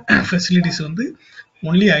பண்ணுறதுக்கான ஃபெசிலிட்டிஸ் வந்து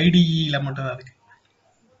ஒன்லி ஐடியில் மட்டும் தான் இருக்குது.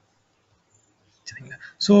 சரிங்களா?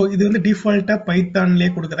 ஸோ இது வந்து டிஃபால்ட்டாக பைத்தான்லேயே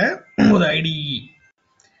கொடுக்குற ஒரு ஐடிஇ.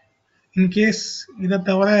 இன்கேஸ் இதை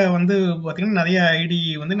தவிர வந்து பார்த்தீங்கன்னா நிறைய ஐடி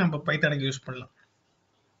வந்து நம்ம பைத்தானுக்கு யூஸ் பண்ணலாம்.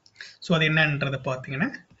 ஸோ அது என்னன்றதை பார்த்தீங்கன்னா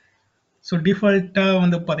ஸோ டிஃபால்ட்டாக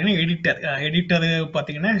வந்து பார்த்தீங்கன்னா எடிட்டரு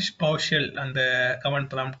பார்த்தீங்கன்னா PowerShell அந்த கமாண்ட்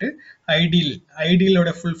ப்ராம்ப்ட்.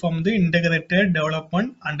 ஐடியலோட ஃபுல் ஃபார்ம் வந்து integrated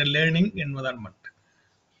development and learning environment.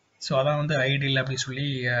 So அதான் வந்து ஐடியல் அப்படி சொல்லி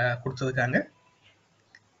கொடுத்துருக்காங்க.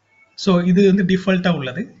 ஸோ இது வந்து டிஃபால்ட்டாக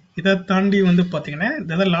உள்ளது. இதை தாண்டி வந்து பார்த்தீங்கன்னா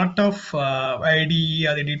there are lot of IDE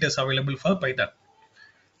or editors available for Python.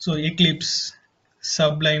 So Eclipse,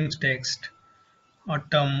 Sublime Text,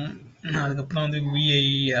 Atom, அதுக்கப்புறம் வந்து VI,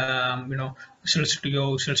 Visual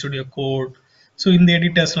Studio Code. So இந்த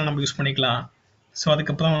எடிட்டர்ஸ்லாம் நம்ம யூஸ் பண்ணிக்கலாம். ஸோ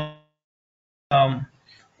அதுக்கப்புறம்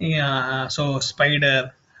ஸோ ஸ்பைடர்,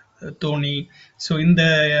 தோனி, ஸோ இந்த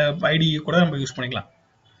ஐடிஇ கூட நம்ம யூஸ் பண்ணிக்கலாம்.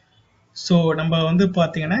 ஸோ நம்ம வந்து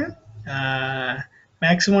பார்த்தீங்கன்னா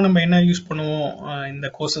மேக்ஸிமம் நம்ம என்ன யூஸ் பண்ணுவோம் இந்த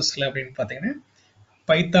கோர்சஸில் அப்படின்னு பார்த்தீங்கன்னா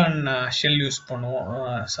பைத்தான் ஷெல் யூஸ் பண்ணுவோம்.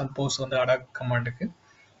 சப்போஸ் வந்து அடாக் கமாண்டுக்கு,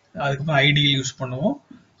 அதுக்கப்புறம் ஐடியில் யூஸ் பண்ணுவோம்.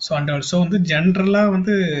 ஸோ அண்ட் ஆல்சோ வந்து ஜென்ரலாக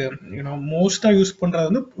வந்து மோஸ்ட்டாக யூஸ் பண்ணுறது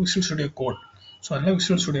வந்து Visual Studio Code. ஸோ அதனால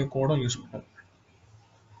Visual Studio Codeம் யூஸ் பண்ணுவோம்.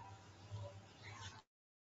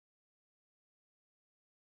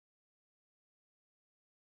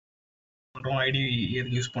 ஐடி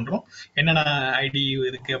எதுக்கு யூஸ் பண்ணுறோம், என்னென்ன ஐடி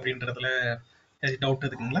இருக்குது அப்படின்றதுல டவுட்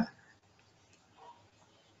இருக்குங்களா?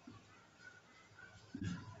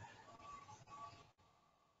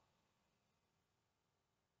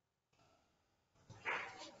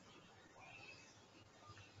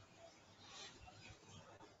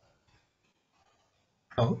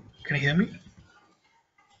 Hello, can you hear me?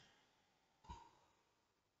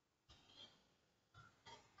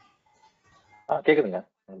 கேக்குதுங்க.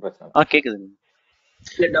 கேக்குதுங்க.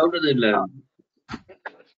 இல்ல டவுட் எதுவும் இல்ல.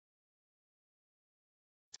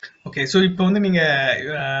 ஓகே, ஸோ இப்போ வந்து நீங்க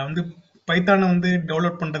வந்து பைத்தானை வந்து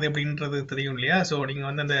டவுன்லோட் பண்றது எப்படின்றது தெரியும் இல்லையா? ஸோ நீங்க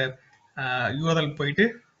வந்து அந்த URL போயிட்டு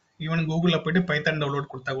ஈவன் கூகுளில் போயிட்டு பைத்தான்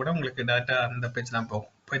டவுன்லோட் கொடுத்தா கூட உங்களுக்கு டேட்டா அந்த பேஜ் தான்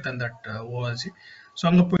போகும், python.org. ஸோ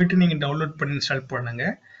அங்கே போயிட்டு நீங்கள் டவுன்லோட் பண்ணி இன்ஸ்டால் பண்ணுங்க.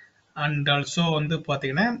 அண்ட் ஆல்சோ வந்து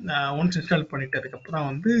பார்த்தீங்கன்னா ஒன்ஸ் இன்ஸ்டால் பண்ணிட்டு அதுக்கப்புறம்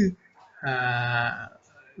வந்து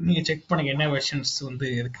நீங்கள் செக் பண்ணுங்க என்ன வெர்ஷன்ஸ் வந்து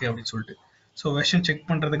இருக்குது அப்படின்னு சொல்லிட்டு. ஸோ வெர்ஷன் செக்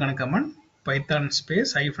பண்ணுறதுக்கான command Python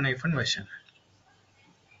space -- version.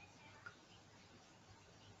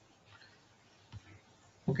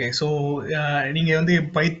 Okay, so நீங்கள் வந்து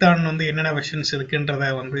பைத்தான் வந்து என்னென்ன வெர்ஷன்ஸ் இருக்குன்றத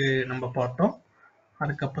வந்து நம்ம பார்த்தோம்.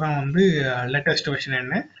 அதுக்கப்புறம் வந்து லேட்டஸ்ட் வெர்ஷன்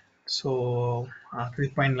என்ன, ஸோ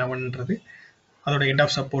 3.11ன்றது அதோட எண்ட்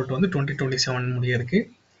ஆஃப் சப்போர்ட் வந்து 2027 முடிய இருக்கு.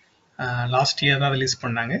 லாஸ்ட் இயர் தான் ரிலீஸ்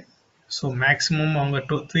பண்ணாங்க. ஸோ மேக்ஸிமம் அவங்க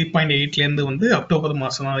 3.8லேருந்து வந்து அக்டோபர்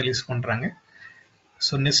மாதம் தான் ரிலீஸ் பண்ணுறாங்க.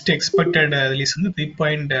 ஸோ நெக்ஸ்ட் எக்ஸ்பெக்டட் ரிலீஸ் வந்து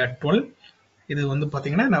 3.12. இது வந்து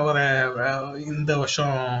பார்த்தீங்கன்னா இந்த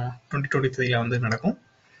வருஷம் 2023 வந்து நடக்கும்,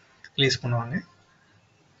 ரிலீஸ் பண்ணுவாங்க.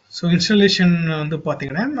 ஸோ இன்ஸ்டாலேஷன் வந்து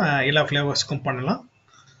பார்த்தீங்கன்னா எல்லா ஃப்ளேவர்ஸ்க்கும் பண்ணலாம்.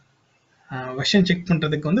 வெர்ஷன் செக்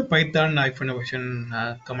பண்ணுறதுக்கு வந்து Python iPhone version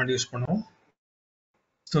comment use பண்ணுவோம்.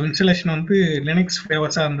 ஸோ இன்ஸ்டாலேஷன் வந்து லினக்ஸ்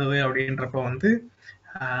ஃப்ளேவர்ஸாக இருந்தது அப்படின்றப்ப வந்து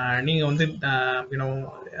நீங்கள் வந்து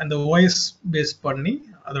அந்த ஓஎஸ் பேஸ் பண்ணி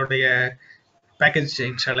அதோடைய பேக்கேஜ்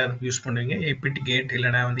இன்ஸ்டாலர் யூஸ் பண்ணுவீங்க. apt கேட்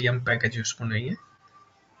இல்லைனா வந்து எம் பேக்கேஜ் யூஸ் பண்ணுவீங்க.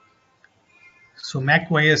 ஸோ மேக்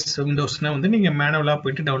OS விண்டோஸ்னால் வந்து நீங்கள் மேனுவலாக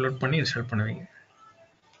போயிட்டு டவுன்லோட் பண்ணி இன்ஸ்டால் பண்ணுவீங்க.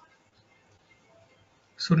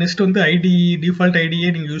 ஸோ நெக்ஸ்ட் வந்து டிஃபால்ட் ஐடியே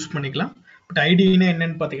நீங்கள் யூஸ் பண்ணிக்கலாம். பட் ஐடினா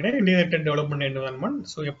என்னன்னு பார்த்தீங்கன்னா இன்டிகிரேட்டட் டெவலப்மெண்ட் என்விரான்மெண்ட்.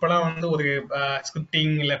 ஸோ எப்போல்லாம் வந்து ஒரு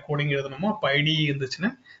ஸ்கிரிப்டிங் இல்லை கோடிங் எழுதணுமோ அப்போ ஐடி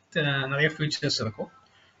இருந்துச்சுன்னா நிறைய ஃபீச்சர்ஸ் இருக்கும்.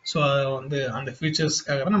 ஸோ வந்து அந்த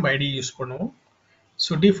ஃபீச்சர்ஸ்க்காக தான் நம்ம ஐடி யூஸ் பண்ணுவோம்.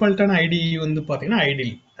 ஸோ டிஃபால்ட்டான ஐடி வந்து பார்த்தீங்கன்னா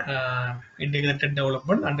idle integrated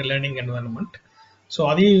development and learning environment. So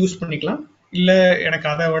அதையும் யூஸ் பண்ணிக்கலாம். இல்லை எனக்கு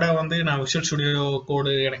அதை விட வந்து நான் விஷுவல் ஸ்டுடியோ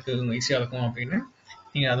கோடு எனக்கு ஈஸியாக இருக்கும் அப்படின்னு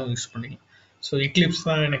நீங்கள் அதுவும் யூஸ் பண்ணிக்கலாம். ஸோ எக்லிப்ஸ்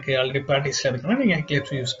தான் எனக்கு ஆல்ரெடி ப்ராக்டிஸில் இருக்குன்னா நீங்கள்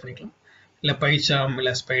எக்லிப்ஸும் யூஸ் பண்ணிக்கலாம். இல்லை பைசாம்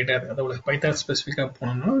இல்லை ஸ்பைடர் அதோட பைத்தான் ஸ்பெசிஃபிக்காக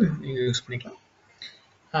போனோம்னா நீங்கள் யூஸ் பண்ணிக்கலாம்.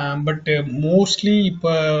 பட் மோஸ்ட்லி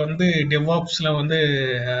இப்போ வந்து டெவாப்ஸில் வந்து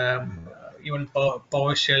ஈவன்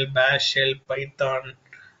பவர் ஷெல், பேஷ் ஷெல், பைத்தான்,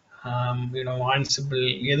 ஆன்சிபிள்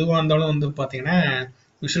எதுவாக இருந்தாலும் வந்து பார்த்தீங்கன்னா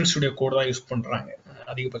விஷுவல் ஸ்டுடியோ கோடு தான் யூஸ் பண்ணுறாங்க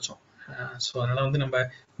அதிகபட்சம். ஸோ அதனால் வந்து நம்ம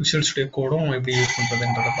விஷுவல் ஸ்டுடியோ கோடும் எப்படி யூஸ்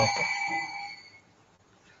பண்ணுறதுன்றதை பார்ப்போம்.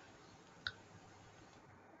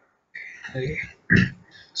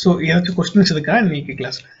 ஸோ ஏதாச்சும் கொஸ்டின்ஸ் இருக்கா இன்னைக்கு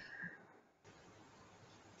கிளாஸ்ல?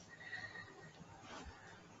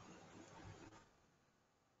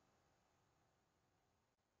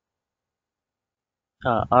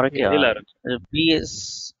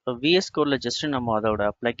 VS கோட்ல ஜஸ்ட் நம்ம அதோட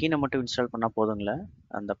பிளக்கினை மட்டும் இன்ஸ்டால் பண்ணா போதுங்களா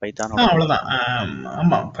அந்த பைத்தான்? அவ்வளவுதான்.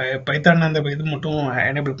 ஆமா, பைத்தான் அந்த இது மட்டும்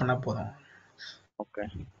எனேபிள் பண்ணா போதும். ஓகே.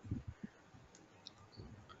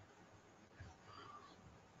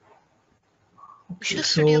 விஷுவல்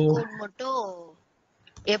ஸ்டுடியோ கோட் மட்டும்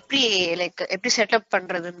எப்படி செட்டப்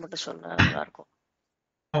பண்றதுன்னு மட்டும் சொன்னா நல்லா இருக்கும்.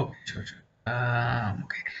 ஓகே, சரி.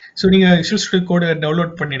 ஓகே. ஸோ நீங்கள் விஷுவல் ஸ்டுடியோ கோடு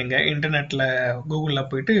டவுன்லோட் பண்ணிடுங்க. இன்டர்நெட்டில் கூகுளில்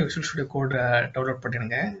போயிட்டு விஷுவல் ஸ்டுடியோ கோடு டவுன்லோட்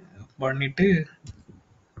பண்ணிடுங்க. பண்ணிட்டு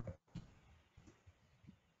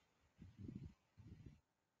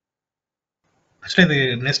ஆக்சுவலி இது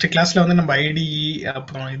நெக்ஸ்ட் கிளாஸில் வந்து நம்ம ஐடி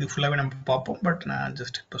அப்புறம் இது ஃபுல்லாகவே நம்ம பார்ப்போம். பட் நான்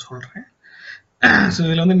ஜஸ்ட் இப்போ சொல்கிறேன். ஸோ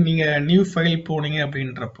இதில் வந்து நீங்கள் நியூ ஃபைல் போனீங்க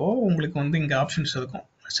அப்படின்றப்போ உங்களுக்கு வந்து இங்கே ஆப்ஷன்ஸ் இருக்கும்,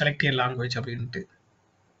 செலக்ட் ஏ லாங்குவேஜ் அப்படின்ட்டு.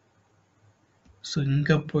 ஸோ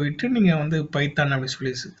இங்கே போயிட்டு நீங்கள் வந்து பைத்தான் அப்படி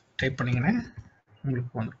சொல்லி டைப் பண்ணிங்கன்னா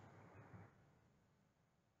உங்களுக்கு வந்துடும்.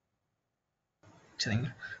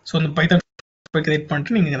 சரிங்களா? ஸோ அந்த பைத்தான் கிரியேட்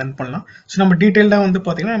பண்ணிட்டு நீங்கள் ரன் பண்ணலாம். ஸோ நம்ம டீட்டெயில்டாக வந்து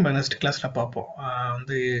பார்த்தீங்கன்னா நம்ம நெக்ஸ்ட் கிளாஸில் பார்ப்போம்.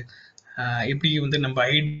 வந்து எப்படி வந்து நம்ம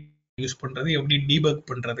ஐடி யூஸ் பண்ணுறது, எப்படி டீபக்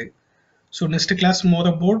பண்ணுறது. So next class more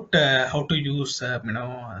about how to use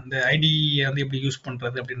அந்த ஐடியை வந்து எப்படி யூஸ்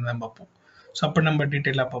பண்ணுறது அப்படின்னு தான் பார்ப்போம். ஸோ அப்போ நம்ம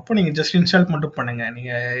டீட்டெயிலாக பார்ப்போம். நீங்கள் ஜஸ்ட் இன்ஸ்டால் மட்டும் பண்ணுங்கள்.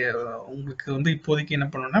 நீங்கள் உங்களுக்கு வந்து இப்போதைக்கு என்ன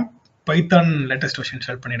பண்ணணும்னா பைத்தான் லேட்டஸ்ட் வெர்ஷன்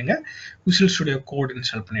இன்ஸ்டால் பண்ணிவிடுங்க, விஷுவல் ஸ்டுடியோ கோட்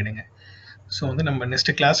இன்ஸ்டால் பண்ணிவிடுங்க. ஸோ வந்து நம்ம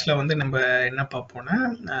நெக்ஸ்ட் கிளாஸில் வந்து நம்ம என்ன பார்ப்போம்னா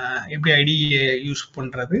எப்படி ஐடியை யூஸ்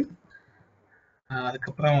பண்ணுறது,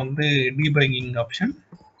 அதுக்கப்புறம் வந்து debugging option.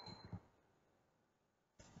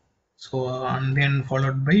 So and then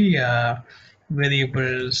followed by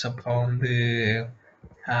variables, அப்புறம் வந்து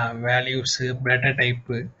வேல்யூஸு, டேட்டா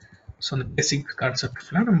டைப்பு. ஸோ அந்த பேசிக்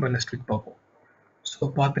கான்செப்ட்ஸ்லாம் நம்ம நெக்ஸ்ட் வீக் பார்ப்போம். ஸோ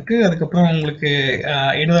பார்த்துட்டு அதுக்கப்புறம் உங்களுக்கு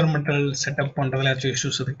என்விரான்மெண்டல் செட்டப் பண்ணுறதுல ஏதாச்சும்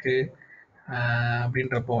இஷ்யூஸ் இருக்குது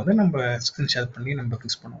அப்படின்றப்போ வந்து நம்ம ஸ்க்ரீன் ஷேர் பண்ணி நம்ம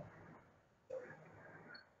ஃபிக்ஸ் பண்ணுவோம்.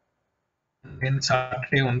 தென்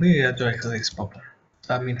சாட்டர்டே வந்து ஏதாச்சும் எக்ஸசைஸ் பார்ப்போம்.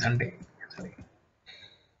 சண்டே. சரி.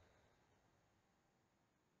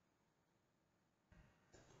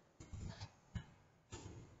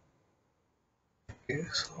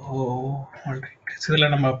 ஸோ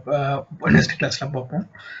இதில் நம்ம நெக்ஸ்ட் கிளாஸில் பார்ப்போம்.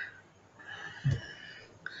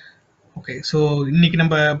 ஓகே. ஸோ இன்னைக்கு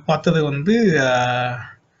நம்ம பார்த்தது வந்து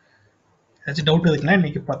ஏதாச்சும் டவுட் இருக்குன்னா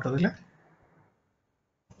இன்னைக்கு பார்த்ததுல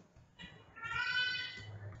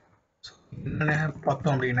என்னென்ன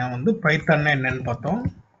பார்த்தோம் அப்படின்னா வந்து பைத்தான்னா என்னன்னு பார்த்தோம்.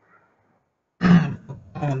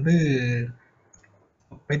 வந்து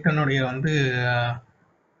பைத்தானுடைய வந்து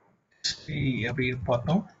அப்படி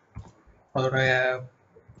பார்த்தோம், அதோட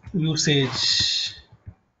யூசேஜ்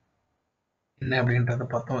என்ன அப்படின்றத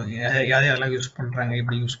பார்த்தோம், யார் யாரெல்லாம் யூஸ் பண்ணுறாங்க,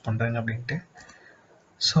 எப்படி யூஸ் பண்ணுறாங்க அப்படின்ட்டு.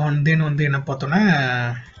 ஸோ அண்ட் தென் வந்து என்ன பார்த்தோன்னா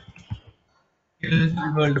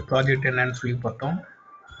வேர்ல்டு ப்ராஜெக்ட் என்னன்னு சொல்லி பார்த்தோம்.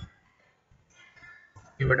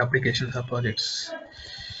 keyword applications or projects.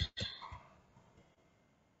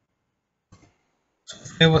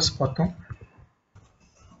 flavors பார்த்தோம்.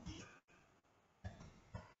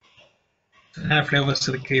 என்ன ஃப்ளேவர்ஸ்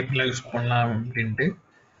இருக்கு, எப்படிலாம் யூஸ் பண்ணலாம் அப்படின்ட்டு.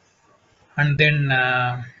 அண்ட் தென்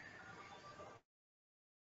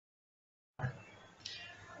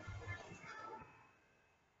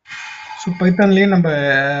ஸோ பைத்தான்லேயே நம்ம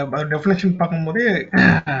டெஃபினேஷன் பார்க்கும்போது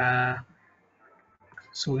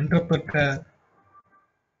so interpreter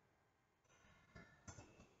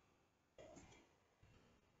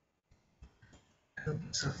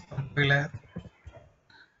compiler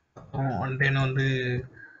and then வந்து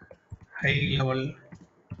high level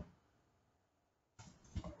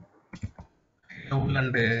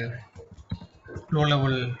and low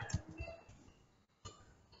level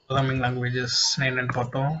programming languages என்னன்னு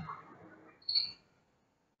பார்த்தோம்.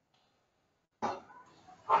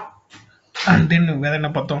 அண்ட் தென் வேற என்ன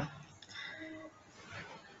பார்த்தோம்,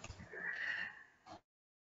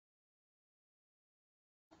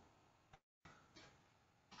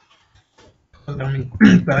 ப்ரோக்ராமிங்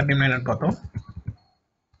பேராடிம் என்னன்னு பார்த்தோம்.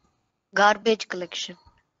 garbage collection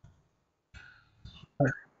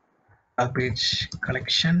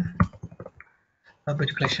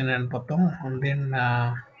என்னன்னு பார்த்தோம். அண்ட் தென்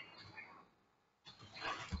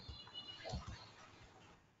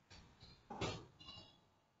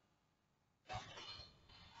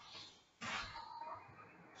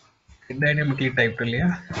dynamically typed இல்லையா,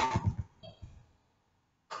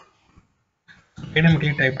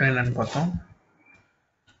 dynamically typed என்னன்னு பார்த்தோம்.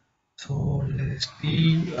 ஸோ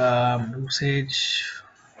usage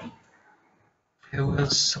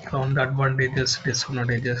flavors, அப்புறம் வந்து advantages,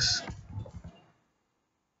 disadvantages.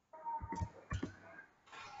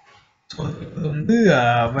 ஸோ இது வந்து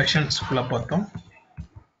வெர்ஷன்ஸ் ஃபுல்லாக பார்த்தோம்.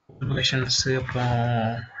 வெர்ஷன்ஸு, அப்புறம்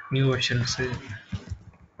நியூ வெர்ஷன்ஸு,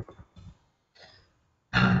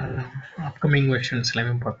 அப்கமிங் வெர்ஷன்ஸ்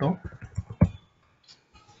எல்லாமே பார்த்தோம்.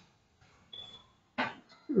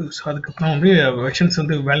 ஸோ அதுக்கப்புறம் வந்து வெர்ஷன்ஸ்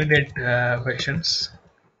வந்து validate versions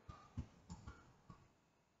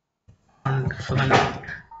and fundamental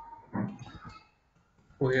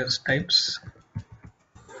OS types.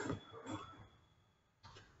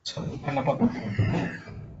 So என்ன பார்த்தோம்,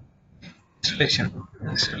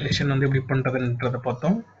 இன்ஸ்டாலேஷன் வந்து எப்படி பண்ணுறதுன்றதை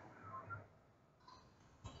பார்த்தோம்.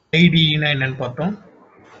 ஐடினா என்னன்னு பார்த்தோம்.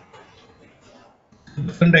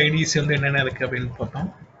 டிஃப்ரெண்ட் ஐடிஸ் வந்து என்னென்ன இருக்கு அப்படின்னு பார்த்தோம்.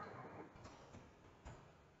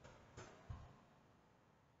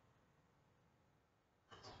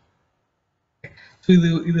 ஸோ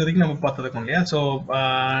இது வரைக்கும் நம்ம பார்த்துருக்கோம் இல்லையா. ஸோ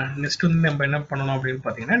நெக்ஸ்ட் வந்து நம்ம என்ன பண்ணணும் அப்படின்னு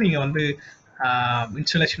பார்த்தீங்கன்னா, நீங்கள் வந்து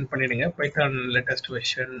இன்ஸ்டாலேஷன் பண்ணிடுங்க பைத்தான் லேட்டஸ்ட்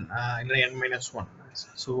வெர்ஷன் இல்லை N-1.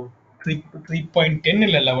 ஸோ 3.10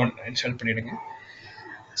 இல்லை 11 இன்ஸ்டால் பண்ணிடுங்க.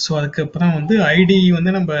 ஸோ அதுக்கப்புறம் வந்து ஐடி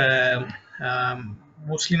வந்து நம்ம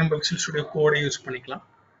மோஸ்ட்லி நம்ம விசுவல் ஸ்டுடியோ கோடை யூஸ் பண்ணிக்கலாம்.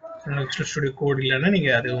 விசுவல் ஸ்டுடியோ கோட் இல்லைன்னா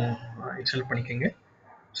நீங்கள் அதுவும் இன்ஸ்டால் பண்ணிக்கோங்க.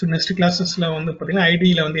 ஸோ நெக்ஸ்ட் கிளாஸஸில் வந்து பார்த்தீங்கன்னா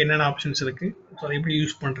ஐடியில் வந்து என்னென்ன ஆப்ஷன்ஸ் இருக்குது, ஸோ அதை எப்படி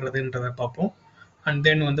யூஸ் பண்ணுறதுன்றதை பார்ப்போம். அண்ட்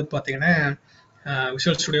தென் வந்து பார்த்தீங்கன்னா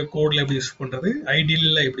விசுவல் ஸ்டுடியோ கோடில் எப்படி யூஸ் பண்ணுறது,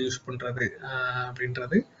 ஐடியில் எப்படி யூஸ் பண்ணுறது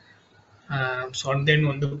அப்படின்றது. ஸோ அண்ட் தென்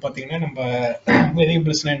வந்து பார்த்தீங்கன்னா நம்ம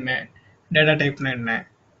வேரியபிள்ஸ்னால் என்ன, டேட்டா டைப்னா என்ன,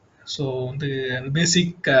 ஸோ வந்து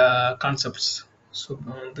பேசிக் கான்செப்ட்ஸ். ஸோ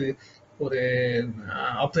வந்து ஒரு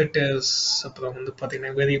ஆப்ரேட்டர்ஸ், அப்புறம் வந்து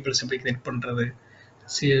பார்த்தீங்கன்னா வேரியபிள்ஸ் எப்படி கிரியேட் பண்ணுறது,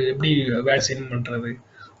 எப்படி வேலை சைன் பண்ணுறது.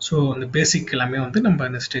 ஸோ அந்த பேசிக் எல்லாமே வந்து நம்ம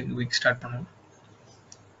நெக்ஸ்ட் வீக் ஸ்டார்ட் பண்ணுவோம்.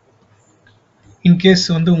 இன்கேஸ்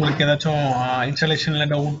வந்து உங்களுக்கு ஏதாச்சும்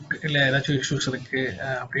இன்ஸ்டாலேஷனில் டவுட் இல்லை ஏதாச்சும் இஷ்யூஸ் இருக்குது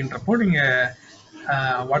அப்படின்றப்போ நீங்கள்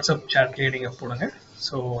வாட்ஸ்அப் சாட்லேயே நீங்கள் போடுங்க.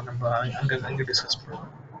 ஸோ நம்ம அங்கே டிஸ்கஸ் பண்ணுவோம்.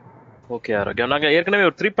 ஓகே ஆரோக்கியம், நாங்கள் ஏற்கனவே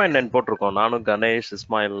ஒரு 3.9 போட்டிருக்கோம். நானும் கணேஷ்,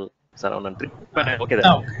 இஸ்மாயில், சரவணன் 3.9. ஓகே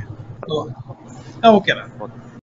தான். ஓகே தான்.